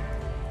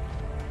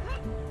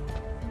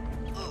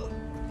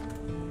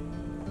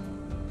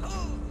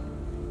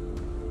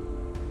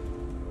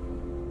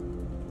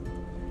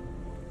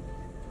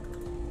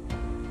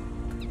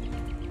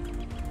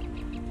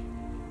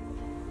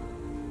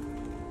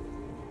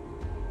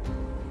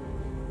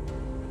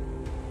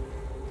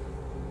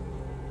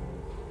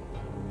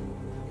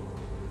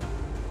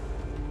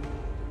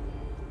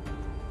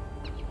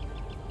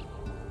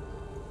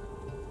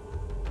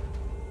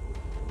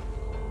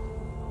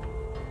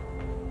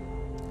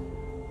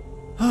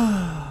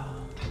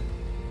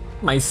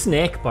 My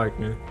snake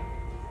partner.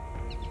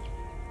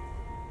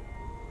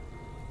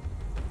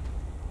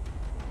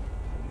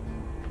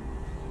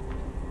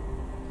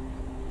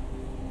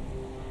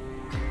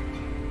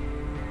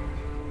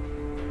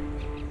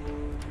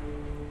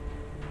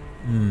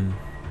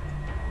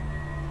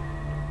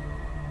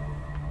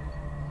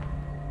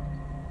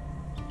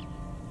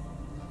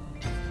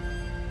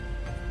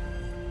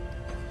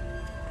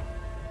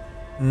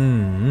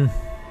 Hmm.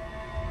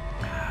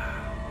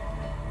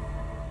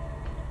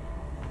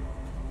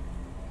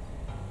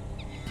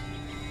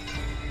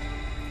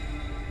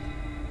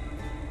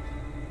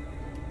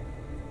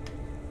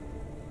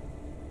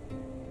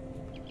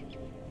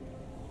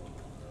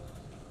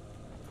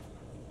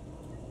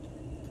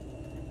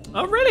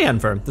 Oh, really,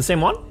 Enver? The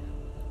same one?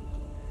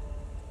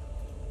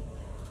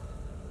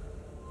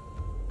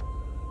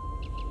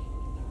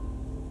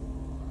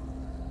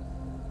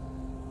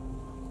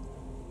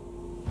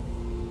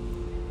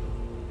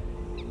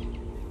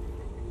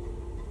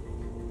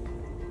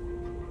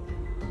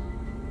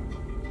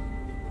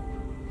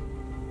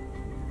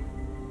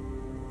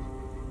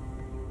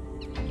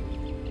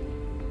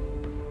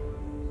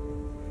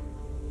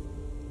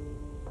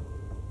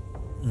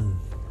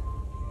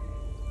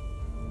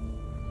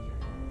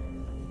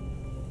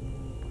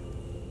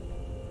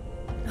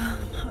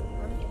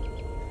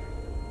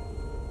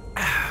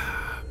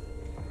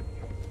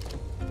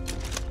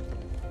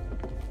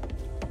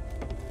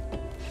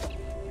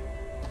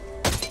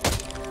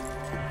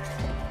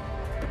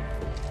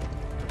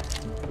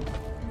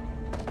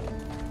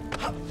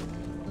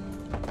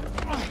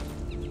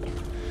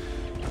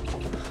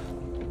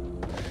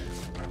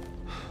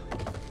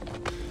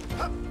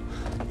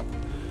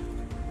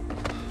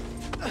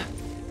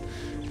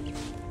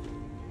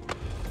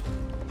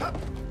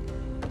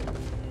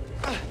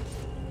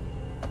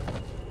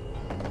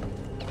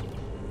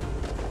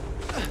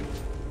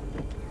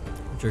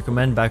 Do you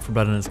recommend Back 4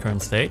 Blood in its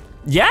current state?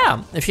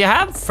 Yeah, if you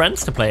have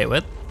friends to play it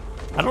with.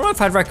 I don't know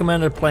if I'd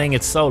recommend playing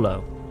it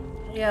solo.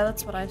 Yeah,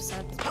 that's what I've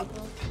said to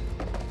people.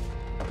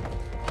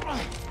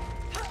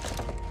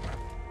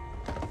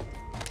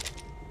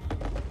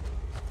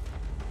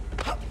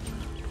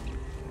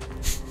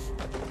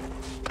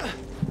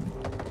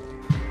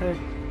 Hey.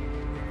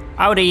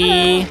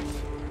 Howdy!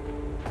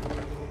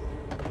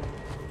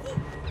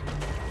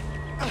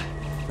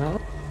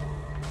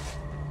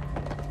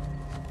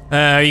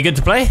 Are you good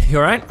to play? You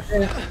alright?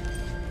 Yeah.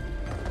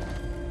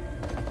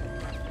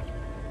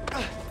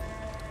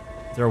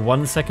 Is there a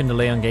 1 second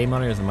delay on game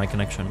mode or is it my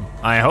connection?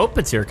 I hope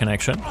it's your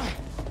connection.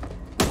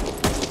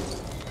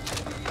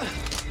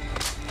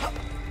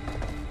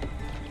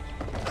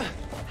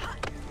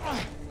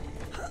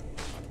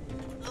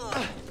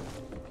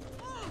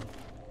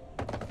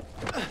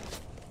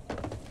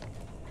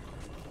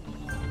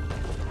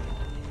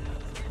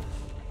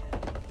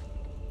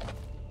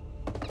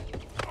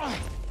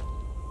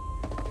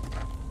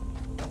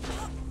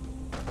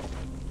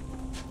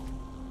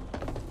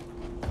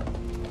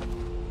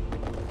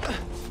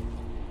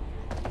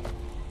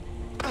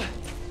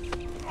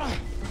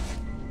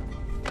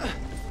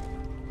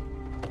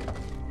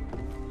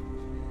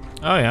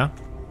 Oh yeah,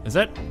 is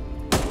it?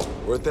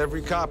 Worth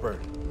every copper,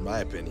 in my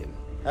opinion.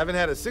 Haven't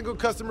had a single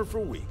customer for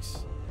weeks.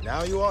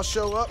 Now you all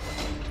show up?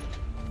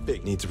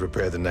 Vic needs to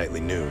prepare the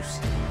nightly news.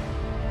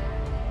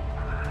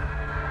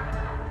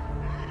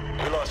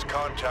 We lost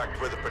contact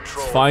with a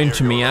patrol. Fine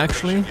to me,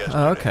 actually.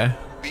 Oh, okay.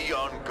 Be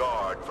on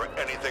guard for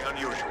anything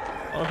unusual.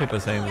 A lot of people are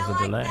saying there's a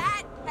delay.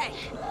 Hey,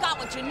 got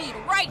what you need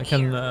right I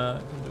can do here.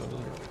 a little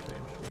change.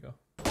 Here we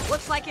go.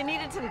 Looks like you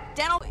needed some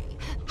dental.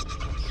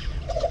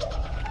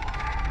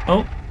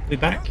 Oh, we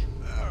back?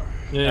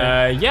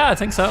 Yeah, I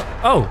think so.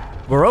 Oh,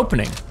 we're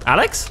opening.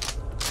 Alex?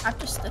 I've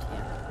just stood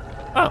here.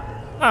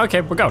 Oh,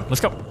 okay, we're going.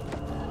 Let's go.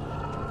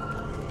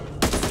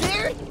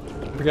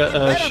 We got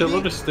a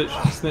shitload of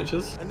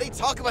snitches. And they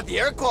talk about the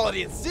air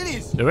quality in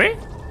cities. Do we?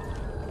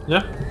 Yeah.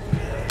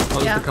 That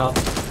was Yeah. the car.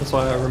 That's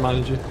why I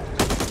reminded you.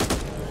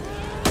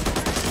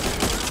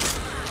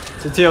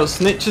 So Tio,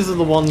 snitches are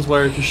the ones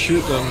where if you shoot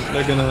them,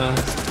 they're gonna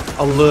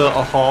alert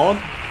a horde.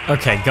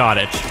 Okay, got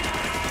it.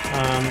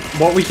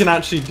 What we can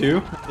actually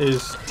do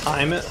is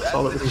time it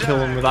so that we can kill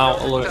them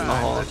witithout alerting the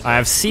horde. I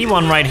have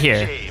C1 right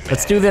here.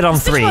 Let's do that on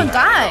This 3. one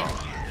die.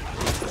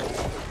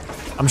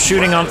 I'm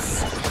shooting on.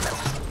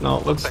 No,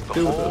 let's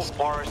do this.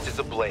 Forest is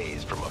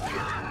ablaze from up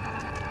here.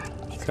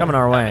 It's coming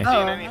our way.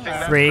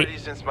 Oh. 3,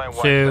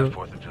 2,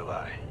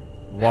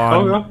 1.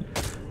 Oh, yeah.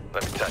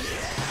 Let me tell you,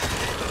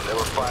 there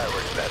were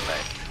fireworks that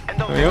night. And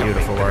There we go.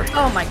 Beautiful work.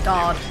 Oh my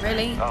god,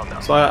 really? Oh no.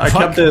 So I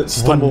kept it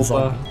stumbled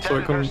One so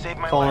it couldn't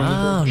fall Oh,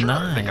 on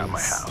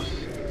nice.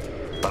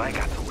 But I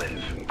got to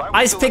live.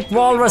 Ice Pick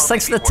Walrus,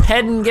 thanks for the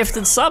 10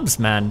 gifted subs,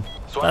 man.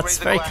 That's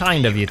very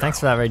kind of you. Thanks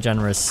for that very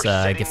generous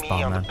gift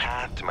bomb, man.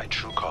 Path to my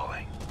true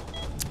calling.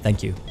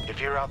 Thank you. If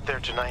you're out there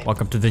tonight,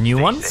 Welcome to the new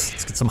ones.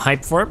 Let's get some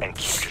hype for it. and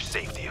keep your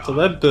safety on. So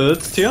they're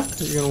birds, Tio.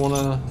 You're gonna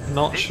wanna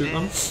not shoot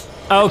them.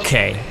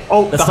 Okay.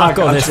 Oh, Let's the not hack,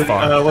 go this actually.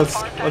 far.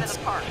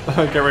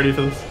 Let's get ready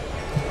for this.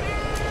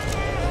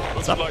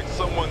 Looks like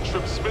someone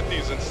tripped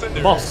Smithy's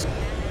incendiary. Boss.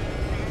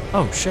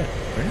 Oh shit.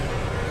 Really?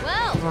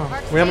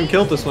 Well, We haven't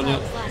killed this one yet.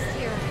 last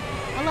year.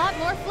 A lot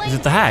more Is flames.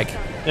 it the hag?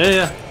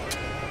 Yeah.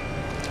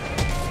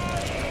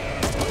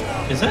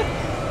 Is it?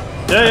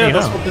 Yeah, you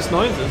that's know? what this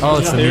noise is. Oh,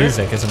 Did it's you the hear it?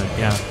 music, isn't it?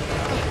 Yeah.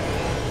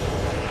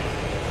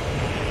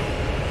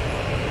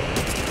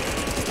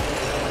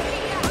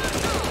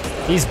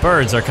 These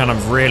birds are kind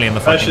of really in the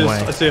There she fucking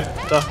is. way. I see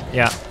her. There.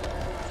 Yeah.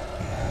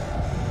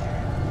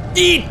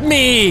 Eat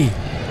me! Do you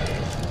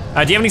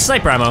have any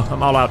sniper ammo?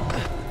 I'm all out.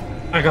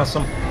 I got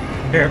some.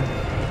 Here.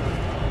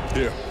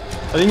 Here.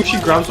 I think if she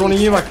grabs one of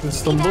you, I can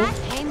stumble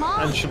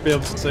and should be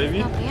able to save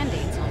you.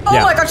 Oh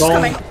my god, she's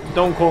coming.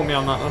 Don't quote me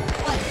on that one.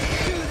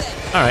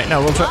 Alright,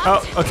 no, we'll try.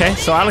 Oh, okay,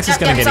 so Alex is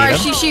gonna get sorry,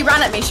 eaten. she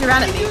ran at me, she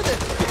ran at me.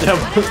 Yeah,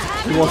 but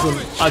it wasn't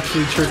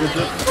actually triggered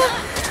yet.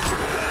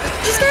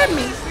 She scared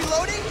me.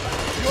 Reloading?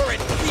 You're in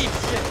deep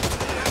shit.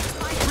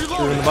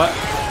 You're in the back.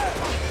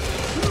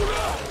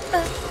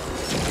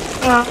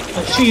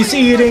 She's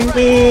eating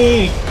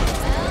me!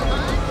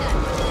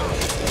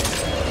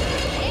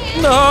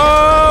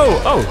 No!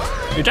 Oh,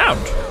 you're down.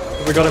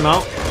 Have we got him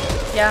out?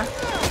 Yeah.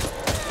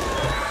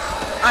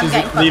 I'm She's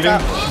getting leaving.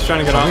 fucked up. She's trying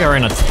to get out. We are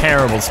in a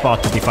terrible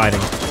spot to be fighting.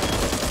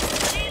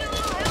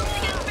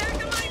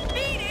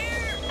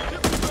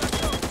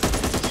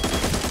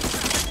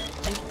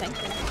 Thank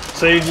you.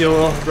 Save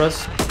your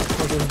rest.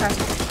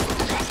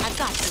 I've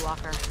got you,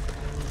 Walker.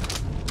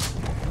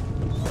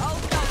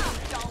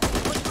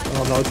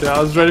 Oh no, yeah, I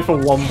was ready for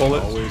one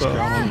bullet. But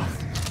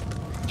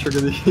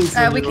trigger these.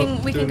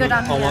 We can go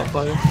down here.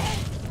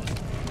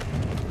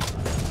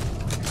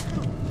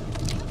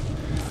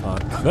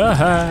 Fuck the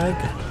heck.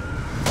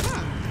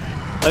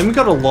 I think we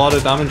got a lot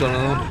of damage on it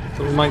though,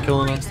 so we might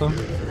kill it next time.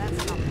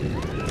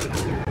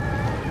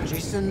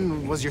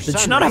 Jason was your son.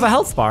 Did she not have a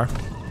health bar?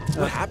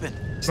 What happened?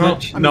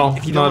 Snitch? No, I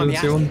didn't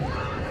see one.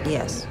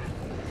 Yes.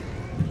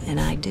 And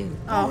I do.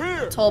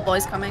 Oh, tall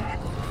boy's coming.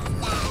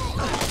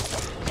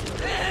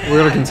 We're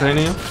gonna contain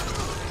you.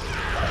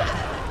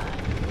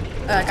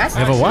 Guys. I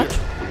have a what?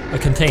 A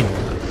container.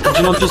 Did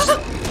you not just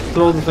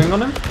throw the thing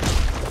on him?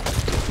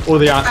 Or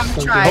the axe?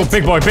 I'm trying. Oh,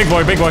 big boy, big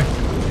boy, big boy.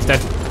 He's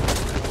dead.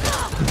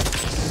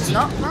 It's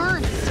not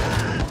burned.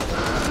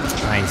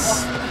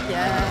 Nice.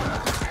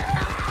 Yeah.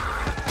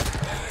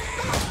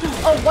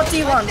 Oh, what do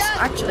you want,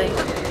 actually?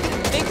 I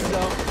think so.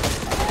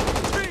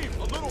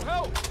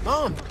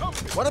 Mom,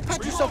 wanna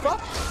patch yourself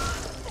up?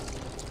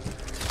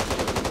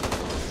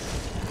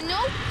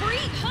 No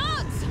free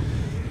hugs!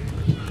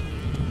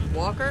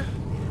 Walker,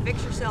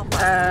 fix yourself up.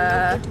 You're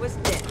no good to us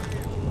dead.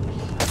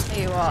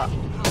 Hey, what?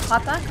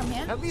 Pata, come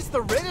here. At least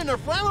the Ridden are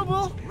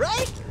flammable,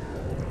 right?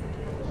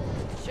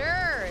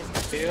 Sure, as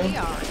much as we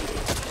are.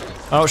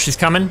 Oh, she's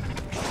coming.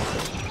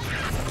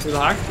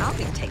 Relax. I'll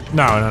be taking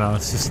No,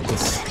 it's just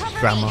this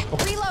grandma.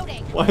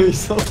 Reloading. Why are you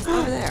so?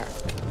 over there.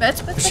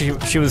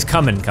 She was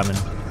coming.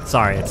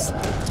 Sorry, it's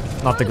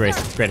not the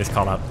greatest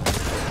call out.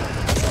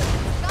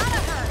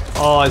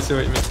 Oh, I see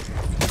what you mean.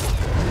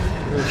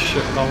 Oh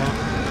shit, about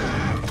that.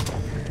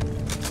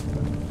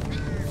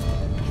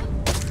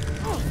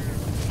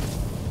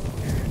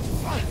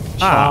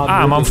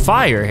 I'm on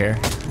fire here.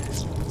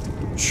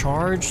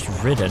 Charged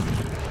Ridden.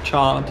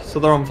 Charred, so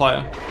they're on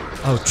fire.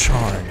 Oh,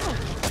 charred.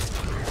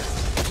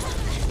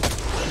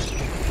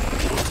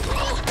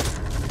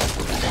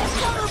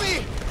 Cover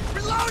me!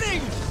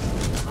 Reloading!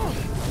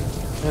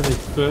 Yeah, they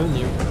burn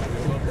you.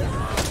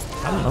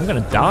 I'm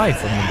gonna die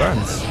from the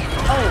burns.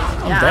 Oh,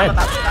 I'm yeah, dead. I'm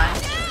about to die.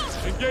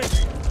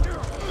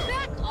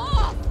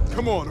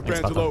 Come on,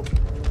 Evangelos.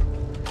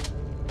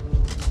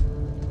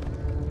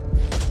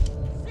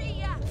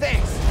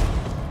 Thanks.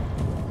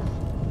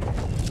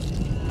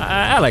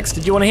 Alex,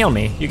 did you want to heal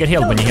me? You get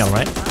healed when you heal,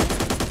 right?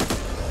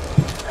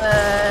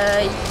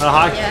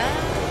 Hi. Yeah,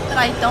 but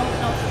I don't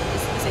know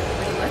if it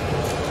really working.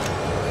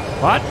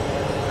 What?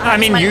 I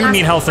mean, you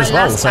need health as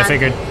well, so I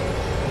figured.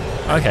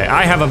 Okay,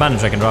 I have a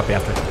bandage I can drop you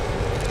after.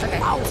 Okay.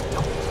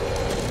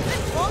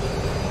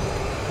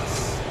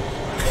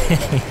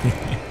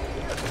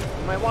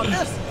 You might want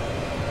this.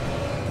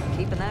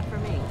 Keeping that for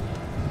me.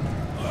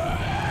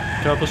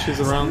 Careful, she's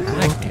around.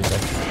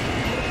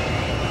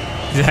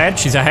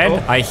 She's ahead.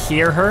 Oh. I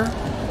hear her.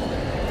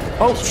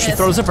 Oh, she Yes.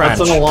 throws a branch.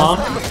 That's an alarm.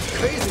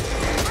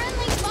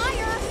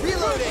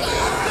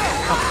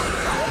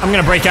 I'm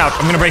gonna break out.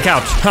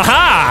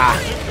 Haha!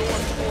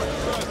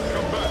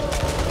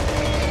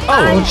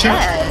 I'm shit.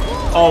 dead.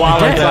 Oh wow,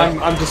 You're dead.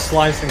 I'm just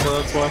slicing,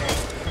 so that's why.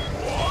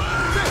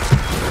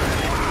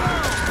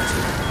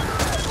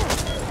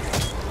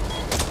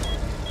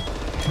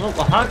 Well,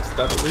 the hack's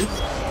dead at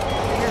least.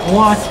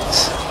 What?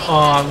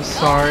 Oh, I'm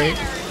sorry.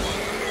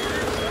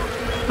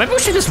 Maybe we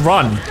should just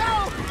run.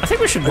 I think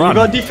we should run.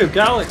 You got defib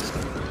Alex.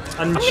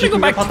 And I'm she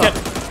gonna go can back to get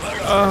get.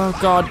 Oh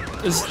god,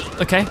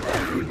 okay?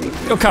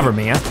 You'll cover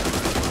me, yeah?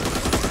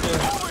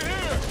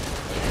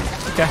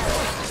 Okay.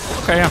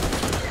 Okay, yeah.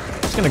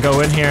 Just gonna go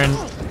in here and.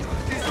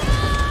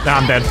 Nah,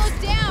 I'm dead.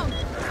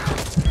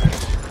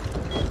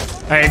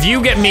 Alright, if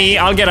you get me,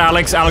 I'll get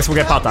Alex. Alex will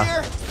get Pata.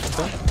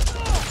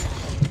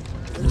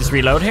 Just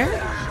reload here?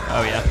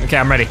 Oh yeah. Okay,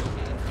 I'm ready.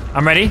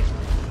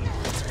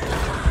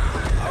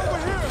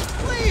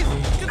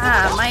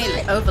 Ah, my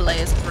overlay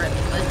is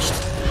privileged.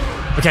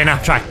 Okay, now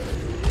try.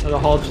 The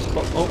hall just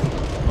popped. Oh.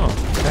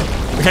 Okay.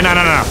 Okay, no.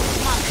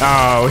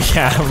 Oh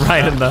yeah,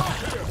 right in the.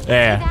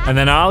 Yeah, and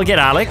then I'll get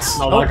Alex.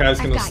 Oh, that guy's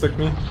gonna stick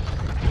me.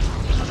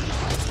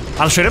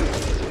 I'll shoot him.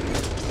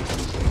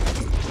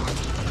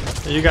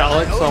 You got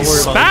Alex, I'll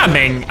worry about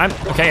Spamming!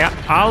 Okay, yeah,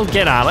 I'll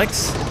get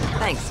Alex.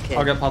 Thanks, kid.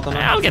 I'll get Pata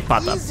now. I'll get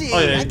Pata. Oh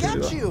yeah, you can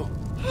do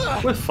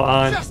that. We're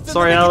fine.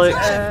 Sorry, Alex.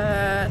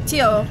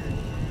 Tio.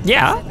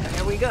 Yeah.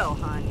 There we go,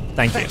 hon.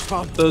 Thank you.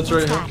 Third's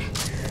right here.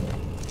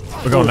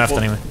 We're going left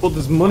anyway. But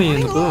there's money in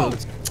the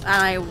birds. And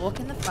I walk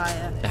in the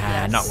fire.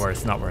 Yes. Not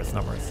worth. Not worth.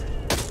 Not worth.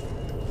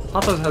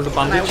 Pata has a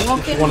bandage. I walk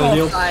If you in want to more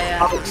heal. fire.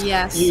 Alex,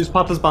 Yes. use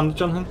Pata's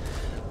bandage on him.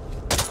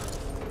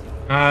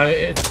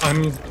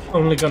 I'm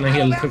only gonna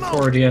heal to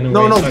 40 anyway.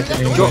 No, so I can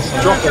heal drop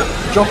myself.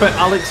 it. Drop it.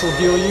 Alex will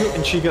heal you,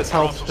 and she gets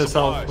health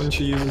herself when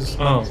she uses.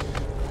 Oh.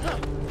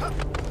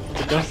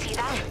 Okay.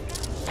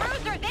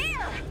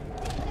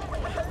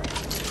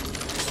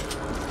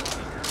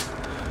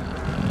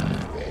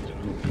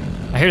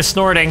 I hear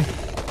snorting.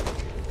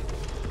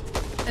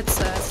 It's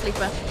a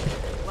sleeper.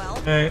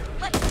 Hey.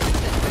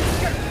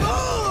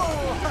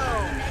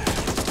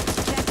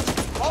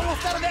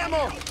 Almost out of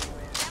ammo.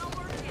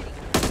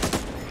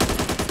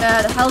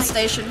 The health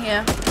station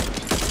here.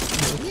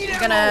 I'm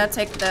gonna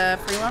take the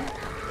free one.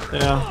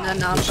 Yeah.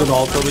 No, We should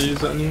all probably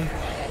use it anyway.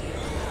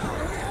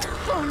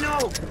 Oh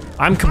no.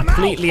 I'm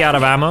completely out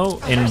of ammo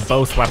in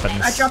both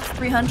weapons. I dropped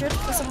 300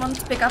 for someone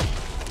to pick up.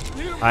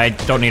 I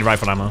don't need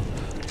rifle ammo.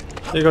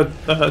 You got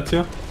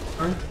two.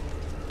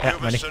 Yeah,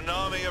 money.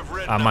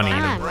 Money, you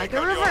mean. Like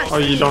a reverse. Oh,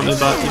 you don't need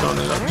that. You don't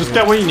need that. Just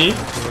get what you need.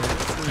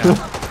 Yeah.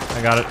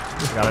 I got it.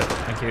 I got it.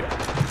 Thank you.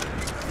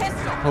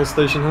 Health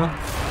station, huh?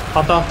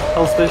 Pata,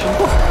 health station.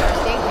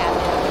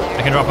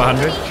 I can drop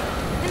 100. And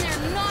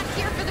they're not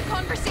here for the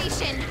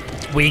conversation.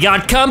 We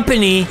got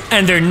company,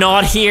 and they're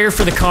not here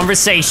for the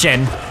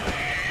conversation.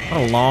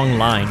 What a long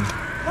line.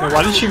 Wait,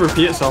 why did she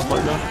repeat herself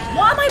like that?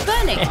 Why am I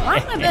burning? Why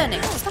am I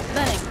burning? Stop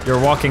burning. You're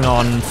walking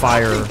on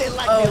fire.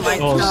 Oh my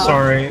god. Oh,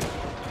 sorry. It's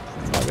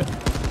all good.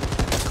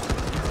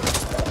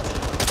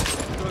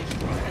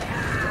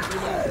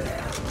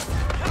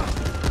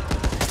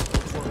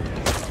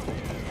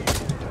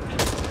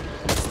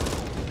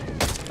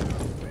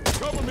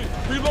 Cover me.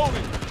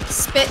 Reloading.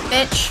 Spit,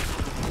 bitch.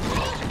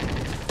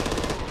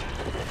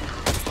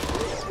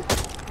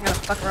 I'm gonna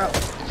fuck her up.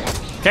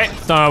 Okay,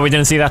 no, we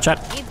didn't see that chat.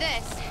 Need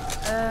this.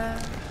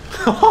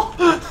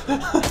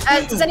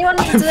 Does anyone?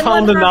 I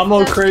found an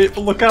ammo crate,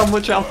 but look how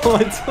much ammo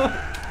I took.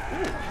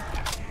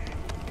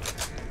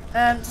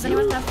 Does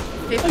anyone have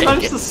 50? I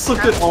managed to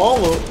suck it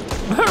all up.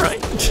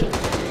 Alright.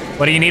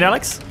 What do you need,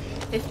 Alex?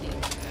 50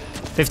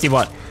 50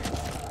 what?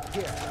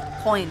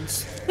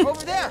 coins.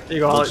 Over there. There you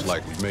go, Alex. Looks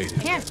like we made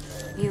it. Here.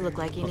 You look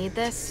like you need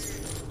this.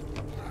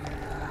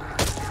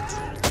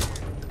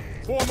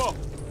 Form up.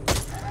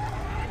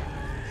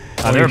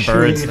 There are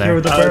birds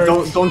there.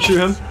 Don't shoot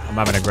him. I'm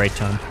having a great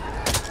time.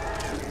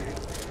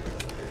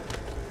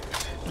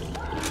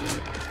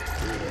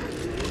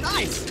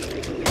 Nice.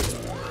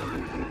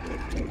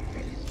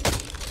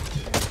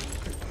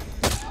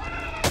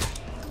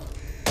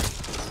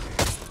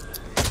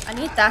 I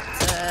need that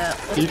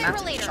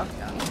automatic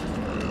shotgun.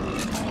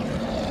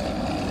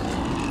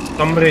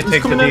 Somebody take the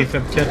coming in?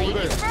 defib kit.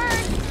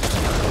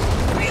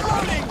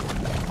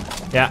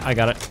 Yeah, I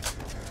got it.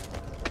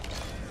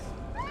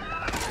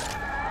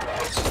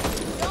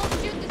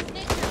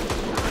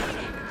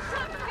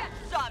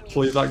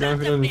 Leave that guy.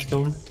 We don't need to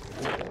kill him.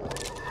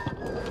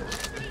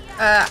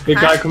 Big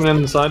hack. guy coming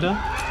in the side there.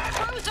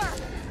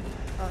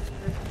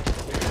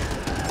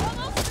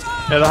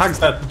 Yeah, the hag's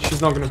dead. She's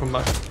not gonna come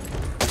back.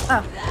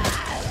 Oh.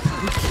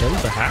 You killed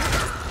the hack?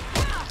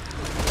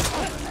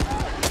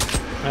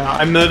 Yeah,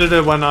 I murdered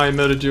her when I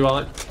murdered you,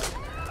 Alex.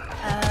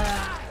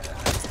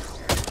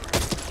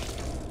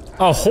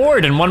 Oh,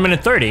 Horde in 1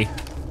 minute 30.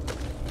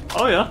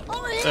 Oh yeah.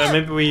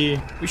 Maybe we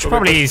should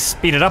probably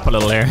speed it up a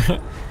little here.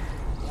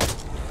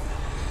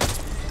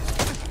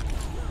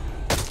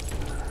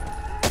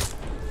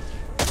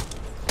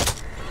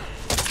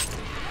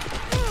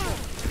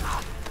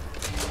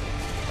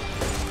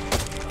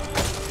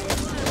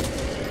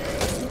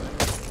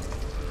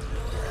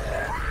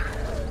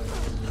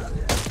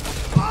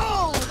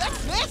 Oh,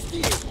 that's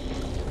nasty.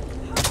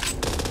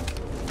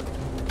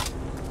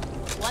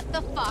 What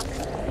the fuck?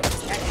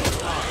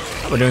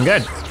 We're doing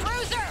good.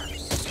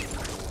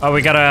 Oh,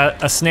 we got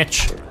a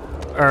snitch.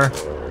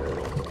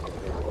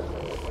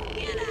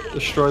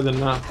 destroy the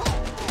net.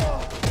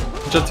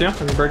 Just here,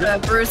 can you break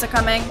it? Bruiser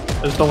coming.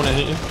 I just don't want to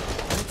hit you.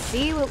 Let's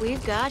see what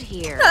we've got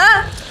here.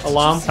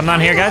 Alarm. Come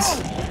down here, guys.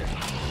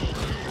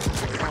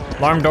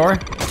 Alarm door.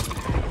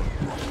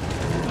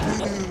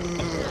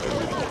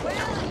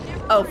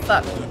 Oh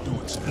fuck.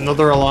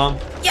 Another alarm.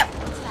 Yep.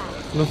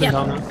 Nothing Yep.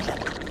 down there.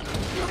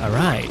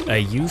 Alright, a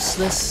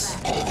useless.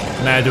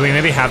 Now, do we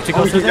maybe have to go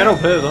Oh, we through can get there? up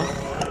here though.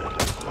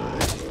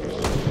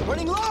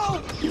 Running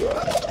low.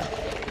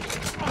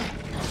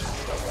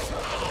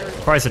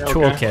 Requires a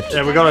toolkit.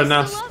 Yeah, we got a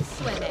nest.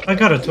 I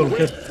got a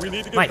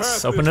toolkit.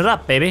 Nice, open it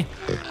up, baby.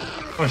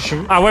 Oh,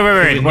 shoot. Oh,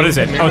 wait. What is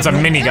it? Oh, it's a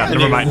minigun.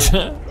 Never mind.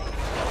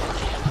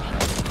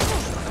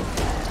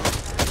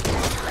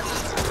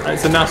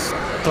 It's a nest.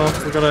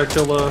 So we gotta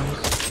kill the.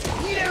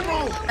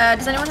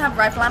 Does anyone have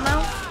rifle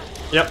ammo?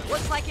 Yep.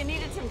 Looks like you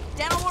needed some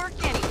dental work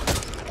anyway.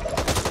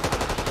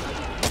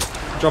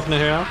 Dropping it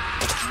here.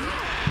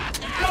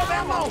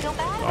 Don't feel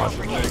bad about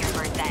forgetting your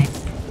birthday.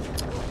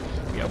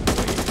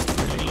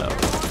 Really low.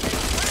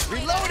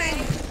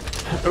 Reloading!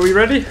 Are we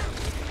ready?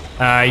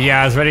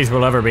 Yeah, as ready as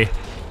we'll ever be.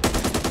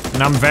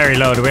 And I'm very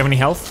low. Do we have any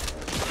health?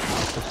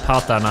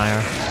 Pata and I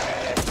are.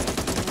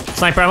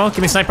 Sniper ammo? Give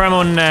me sniper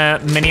ammo and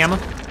mini ammo.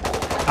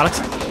 Alex?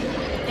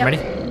 Yep. Ready?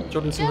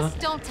 Just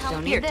don't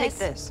tell me Here, this. take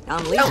this.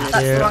 I'm Oh, leaving.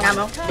 that's the wrong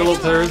ammo. Fill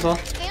up there as well.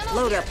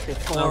 Load up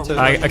before.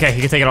 Okay,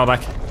 you can take it all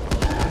back.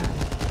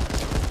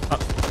 Oh,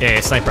 yeah,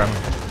 sniper ammo.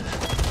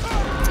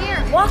 Here,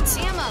 What?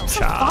 ammo. So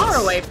far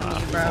away from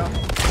you, bro.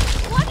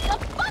 What the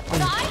fuck,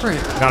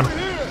 guys? Got him.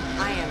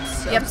 I am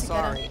so Yep,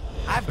 sorry.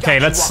 Okay,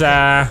 let's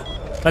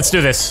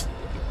do this.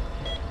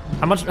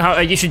 How much?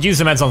 You should use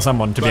the meds on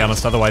someone, to be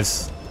honest.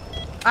 Otherwise.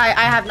 I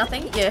have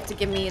nothing. You have to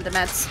give me the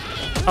meds.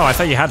 Oh, I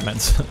thought you had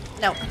meds.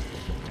 No.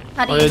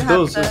 How do Oh, you it have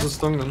does. the... It's a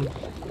stung them.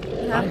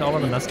 Find all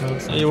of them. That's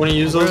no. You want to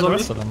use those the on me?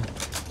 rest of them?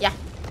 Yeah.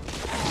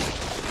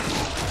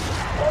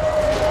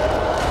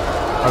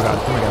 Oh god,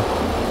 here we go.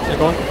 Yeah,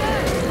 go on.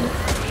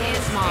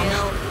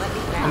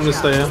 I'm gonna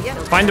stay in.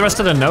 Find the rest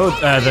of the node,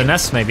 the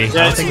nest maybe.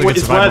 Yeah, I think we could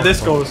it's survive where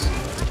this multiple.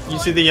 goes. You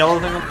see the yellow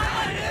thing?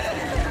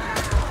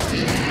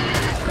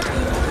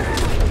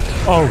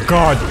 Oh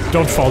god,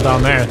 don't fall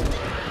down there.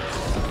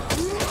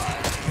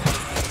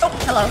 Oh,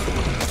 hello.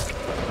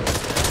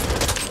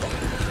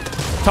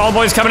 Tall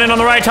boy's coming in on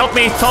the right. Help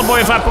me, tall boy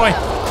and fat boy.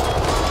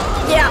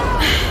 Yeah.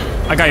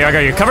 I got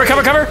you. Cover.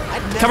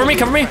 Cover me.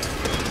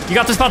 You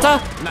got this,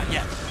 Pata? Not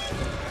yet.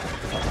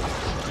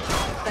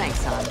 Thanks,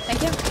 son.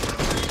 Thank you.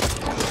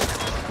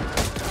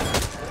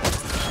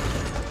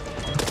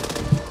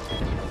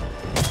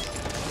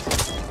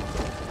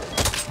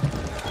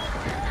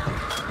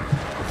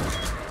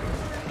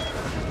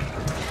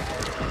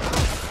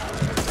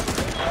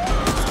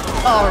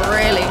 Oh,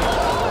 really?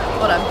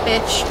 What a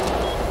bitch.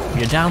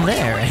 You're down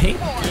there, eh?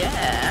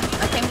 Yeah.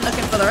 I came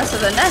looking for the rest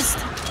of the nest.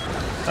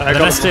 The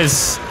nest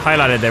is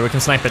highlighted there. We can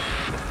snipe it.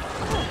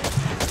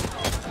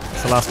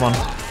 It's the last one.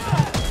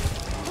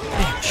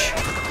 Bitch.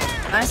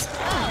 Nice.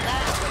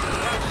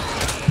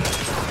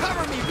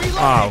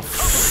 Oh,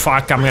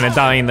 fuck. I'm gonna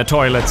die in the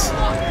toilets.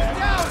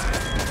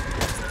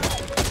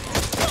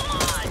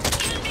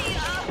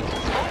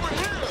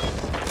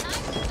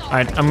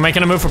 Alright, I'm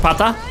making a move for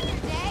Pata.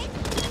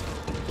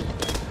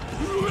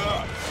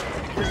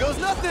 Here goes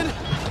nothing.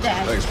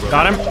 Thanks, bro.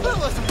 Got him. That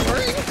wasn't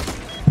worrying.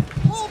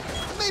 Well,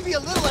 maybe a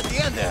little at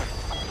the end there.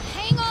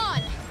 Hang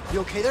on. You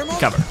okay there, Mom?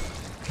 Cover.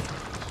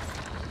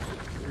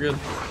 You're good.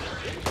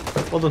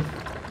 Well done.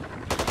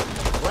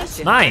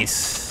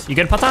 Nice. You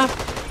good, Pata?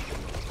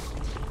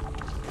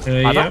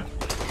 Yeah.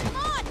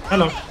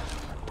 Hello.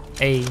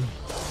 Hey.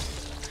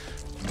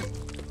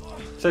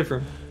 Safe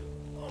room.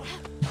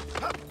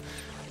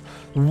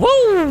 Whoa!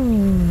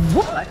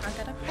 Oh, I can't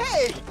get him.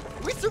 Hey,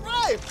 we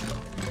survived.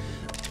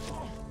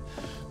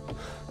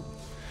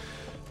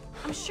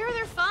 I'm sure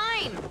they're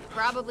fine.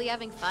 Probably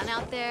having fun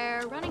out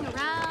there, running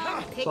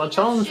around, picking So our up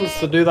challenge was shit.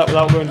 to do that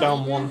without going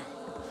down one.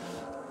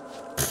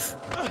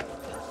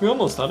 We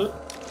almost had it.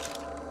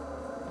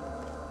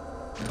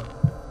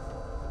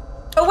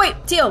 Oh, wait.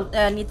 Teal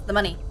needs the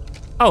money.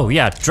 Oh,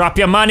 yeah. Drop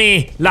your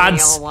money,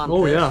 lads.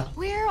 Oh, yeah.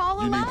 We're all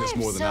alive,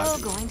 more than I so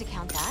do. going to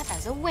count that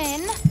as a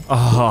win.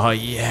 Oh,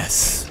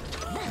 yes.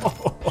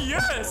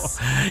 Yes.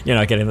 You're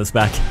not getting this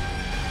back.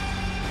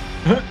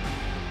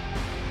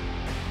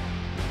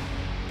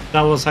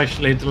 That was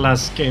actually the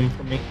last game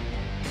for me.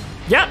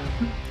 Yeah.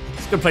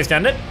 It's a good place to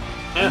end it.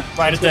 Yeah.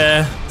 Right at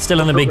the... Still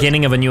in the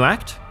beginning of a new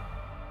act.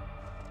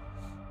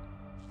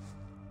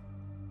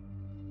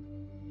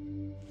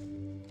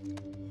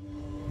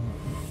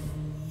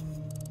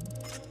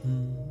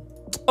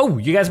 Oh,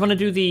 you guys want to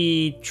do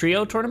the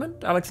trio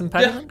tournament, Alex and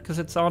Patty? Because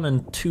it's on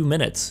in 2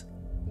 minutes.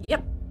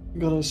 Yep.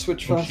 Gotta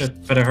switch Oh fast.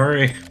 shit, better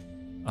hurry.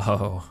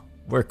 Oh,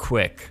 we're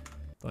quick.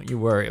 Don't you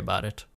worry about it.